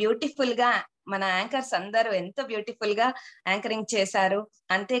చక్కగా బ్యూటిఫుల్ గా మన యాంకర్స్ అందరూ ఎంతో బ్యూటిఫుల్ గా యాంకరింగ్ చేశారు.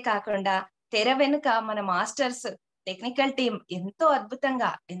 అంతేకాకుండా తెర వెనుక మన మాస్టర్స్, టెక్నికల్ టీం ఎంతో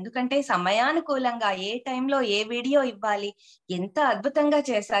అద్భుతంగా, ఎందుకంటే సమయానుకూలంగా ఏ టైంలో ఏ వీడియో ఇవ్వాలి ఎంత అద్భుతంగా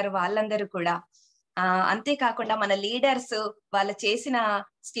చేశారు వాళ్ళందరూ కూడా. అంతేకాకుండా మన లీడర్స్ వాళ్ళు చేసిన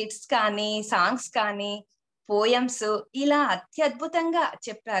స్కిట్స్ కానీ, సాంగ్స్ కానీ, పోయమ్స్ ఇలా అత్యద్భుతంగా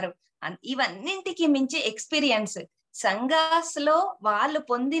చెప్పారు. ఇవన్నింటికి మించి ఎక్స్పీరియన్స్, సంఘాస్ లో వాళ్ళు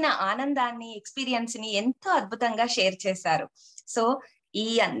పొందిన ఆనందాన్ని, ఎక్స్పీరియన్స్ ని ఎంతో అద్భుతంగా షేర్ చేశారు. సో ఈ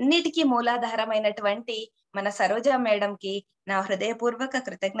అన్నిటికీ మూలాధారమైనటువంటి మన సరోజ మేడం కి నా హృదయపూర్వక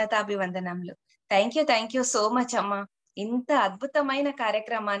కృతజ్ఞతాభివందనములు. థ్యాంక్ యూ సో మచ్ అమ్మా. ఇంత అద్భుతమైన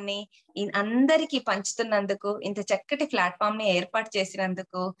కార్యక్రమాన్ని అందరికీ పంచుతున్నందుకు, ఇంత చక్కటి ప్లాట్ఫామ్ ని ఏర్పాటు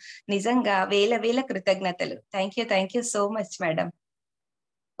చేసినందుకు నిజంగా వేల వేల కృతజ్ఞతలు. Thank you so much madam.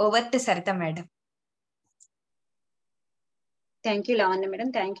 Over to Saritha madam. Thank you Lavanya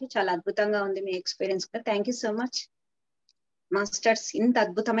madam, thank you. చాలా అద్భుతంగా ఉంది మీ ఎక్స్పీరియన్స్ కూడా. Thank you so much masters. ఇంత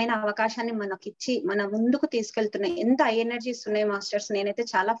అద్భుతమైన అవకాశాన్ని మనకిచ్చి మన ముందుకు తీసుకెళ్తున్నాయి. ఎంత హై ఎనర్జీస్ ఉన్నాయి మాస్టర్స్, నేనైతే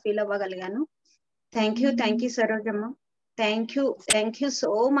చాలా feel అవ్వగలిగాను. Thank you Sarojamma. Thank you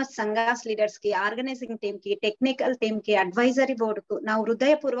so much సంఘాస్ leaders కి, ఆర్గనైజింగ్ టీమ్ కి, టెక్నికల్ టీమ్ కి, అడ్వైజరీ బోర్డు కు నా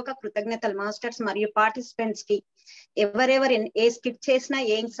హృదయపూర్వక కృతజ్ఞతలు మాస్టర్స్ మరియు పార్టిసిపెంట్స్ కి. ఎవరెవరు ఏ స్కిట్ చేసినా,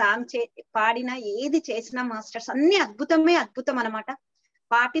 ఏం సాంగ్ పాడినా, ఏది చేసినా మాస్టర్స్ అన్ని అద్భుతం అన్నమాట.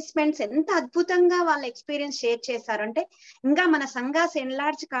 పార్టిసిపెంట్స్ ఎంత అద్భుతంగా వాళ్ళ ఎక్స్పీరియన్స్ షేర్ చేశారంటే ఇంకా మన సంఘాస్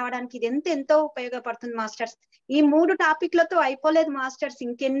ఎన్లార్జ్ కావడానికి ఇది ఎంతో ఉపయోగపడుతుంది మాస్టర్స్. ఈ 3 టాపిక్లతో అయిపోలేదు మాస్టర్స్,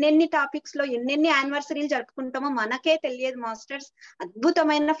 ఇంకెన్నెన్ని టాపిక్స్ లో ఎన్నెన్ని యానివర్సరీలు జరుపుకుంటామో మనకే తెలియదు మాస్టర్స్.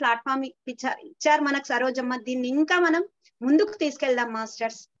 అద్భుతమైన ప్లాట్ఫామ్ ఇచ్చారు మనకు సరోజమ్మ. దీన్ని ఇంకా మనం ముందుకు తీసుకెళ్దాం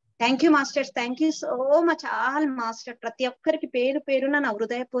masters. Thank you masters, thank you so much all master. ప్రతి ఒక్కరికి పేరు పేరున నా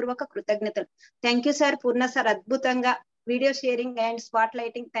హృదయపూర్వక కృతజ్ఞతలు. Thank you sir, Purna sir, అద్భుతంగా video sharing and spot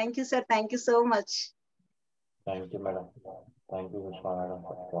lighting. Thank you sir, thank you so much. Thank you madam. Thank you విశ్వ madam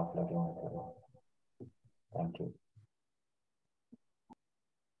for spot lighting. Thank you.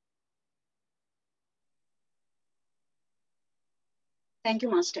 Thank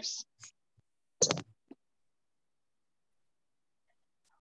you masters.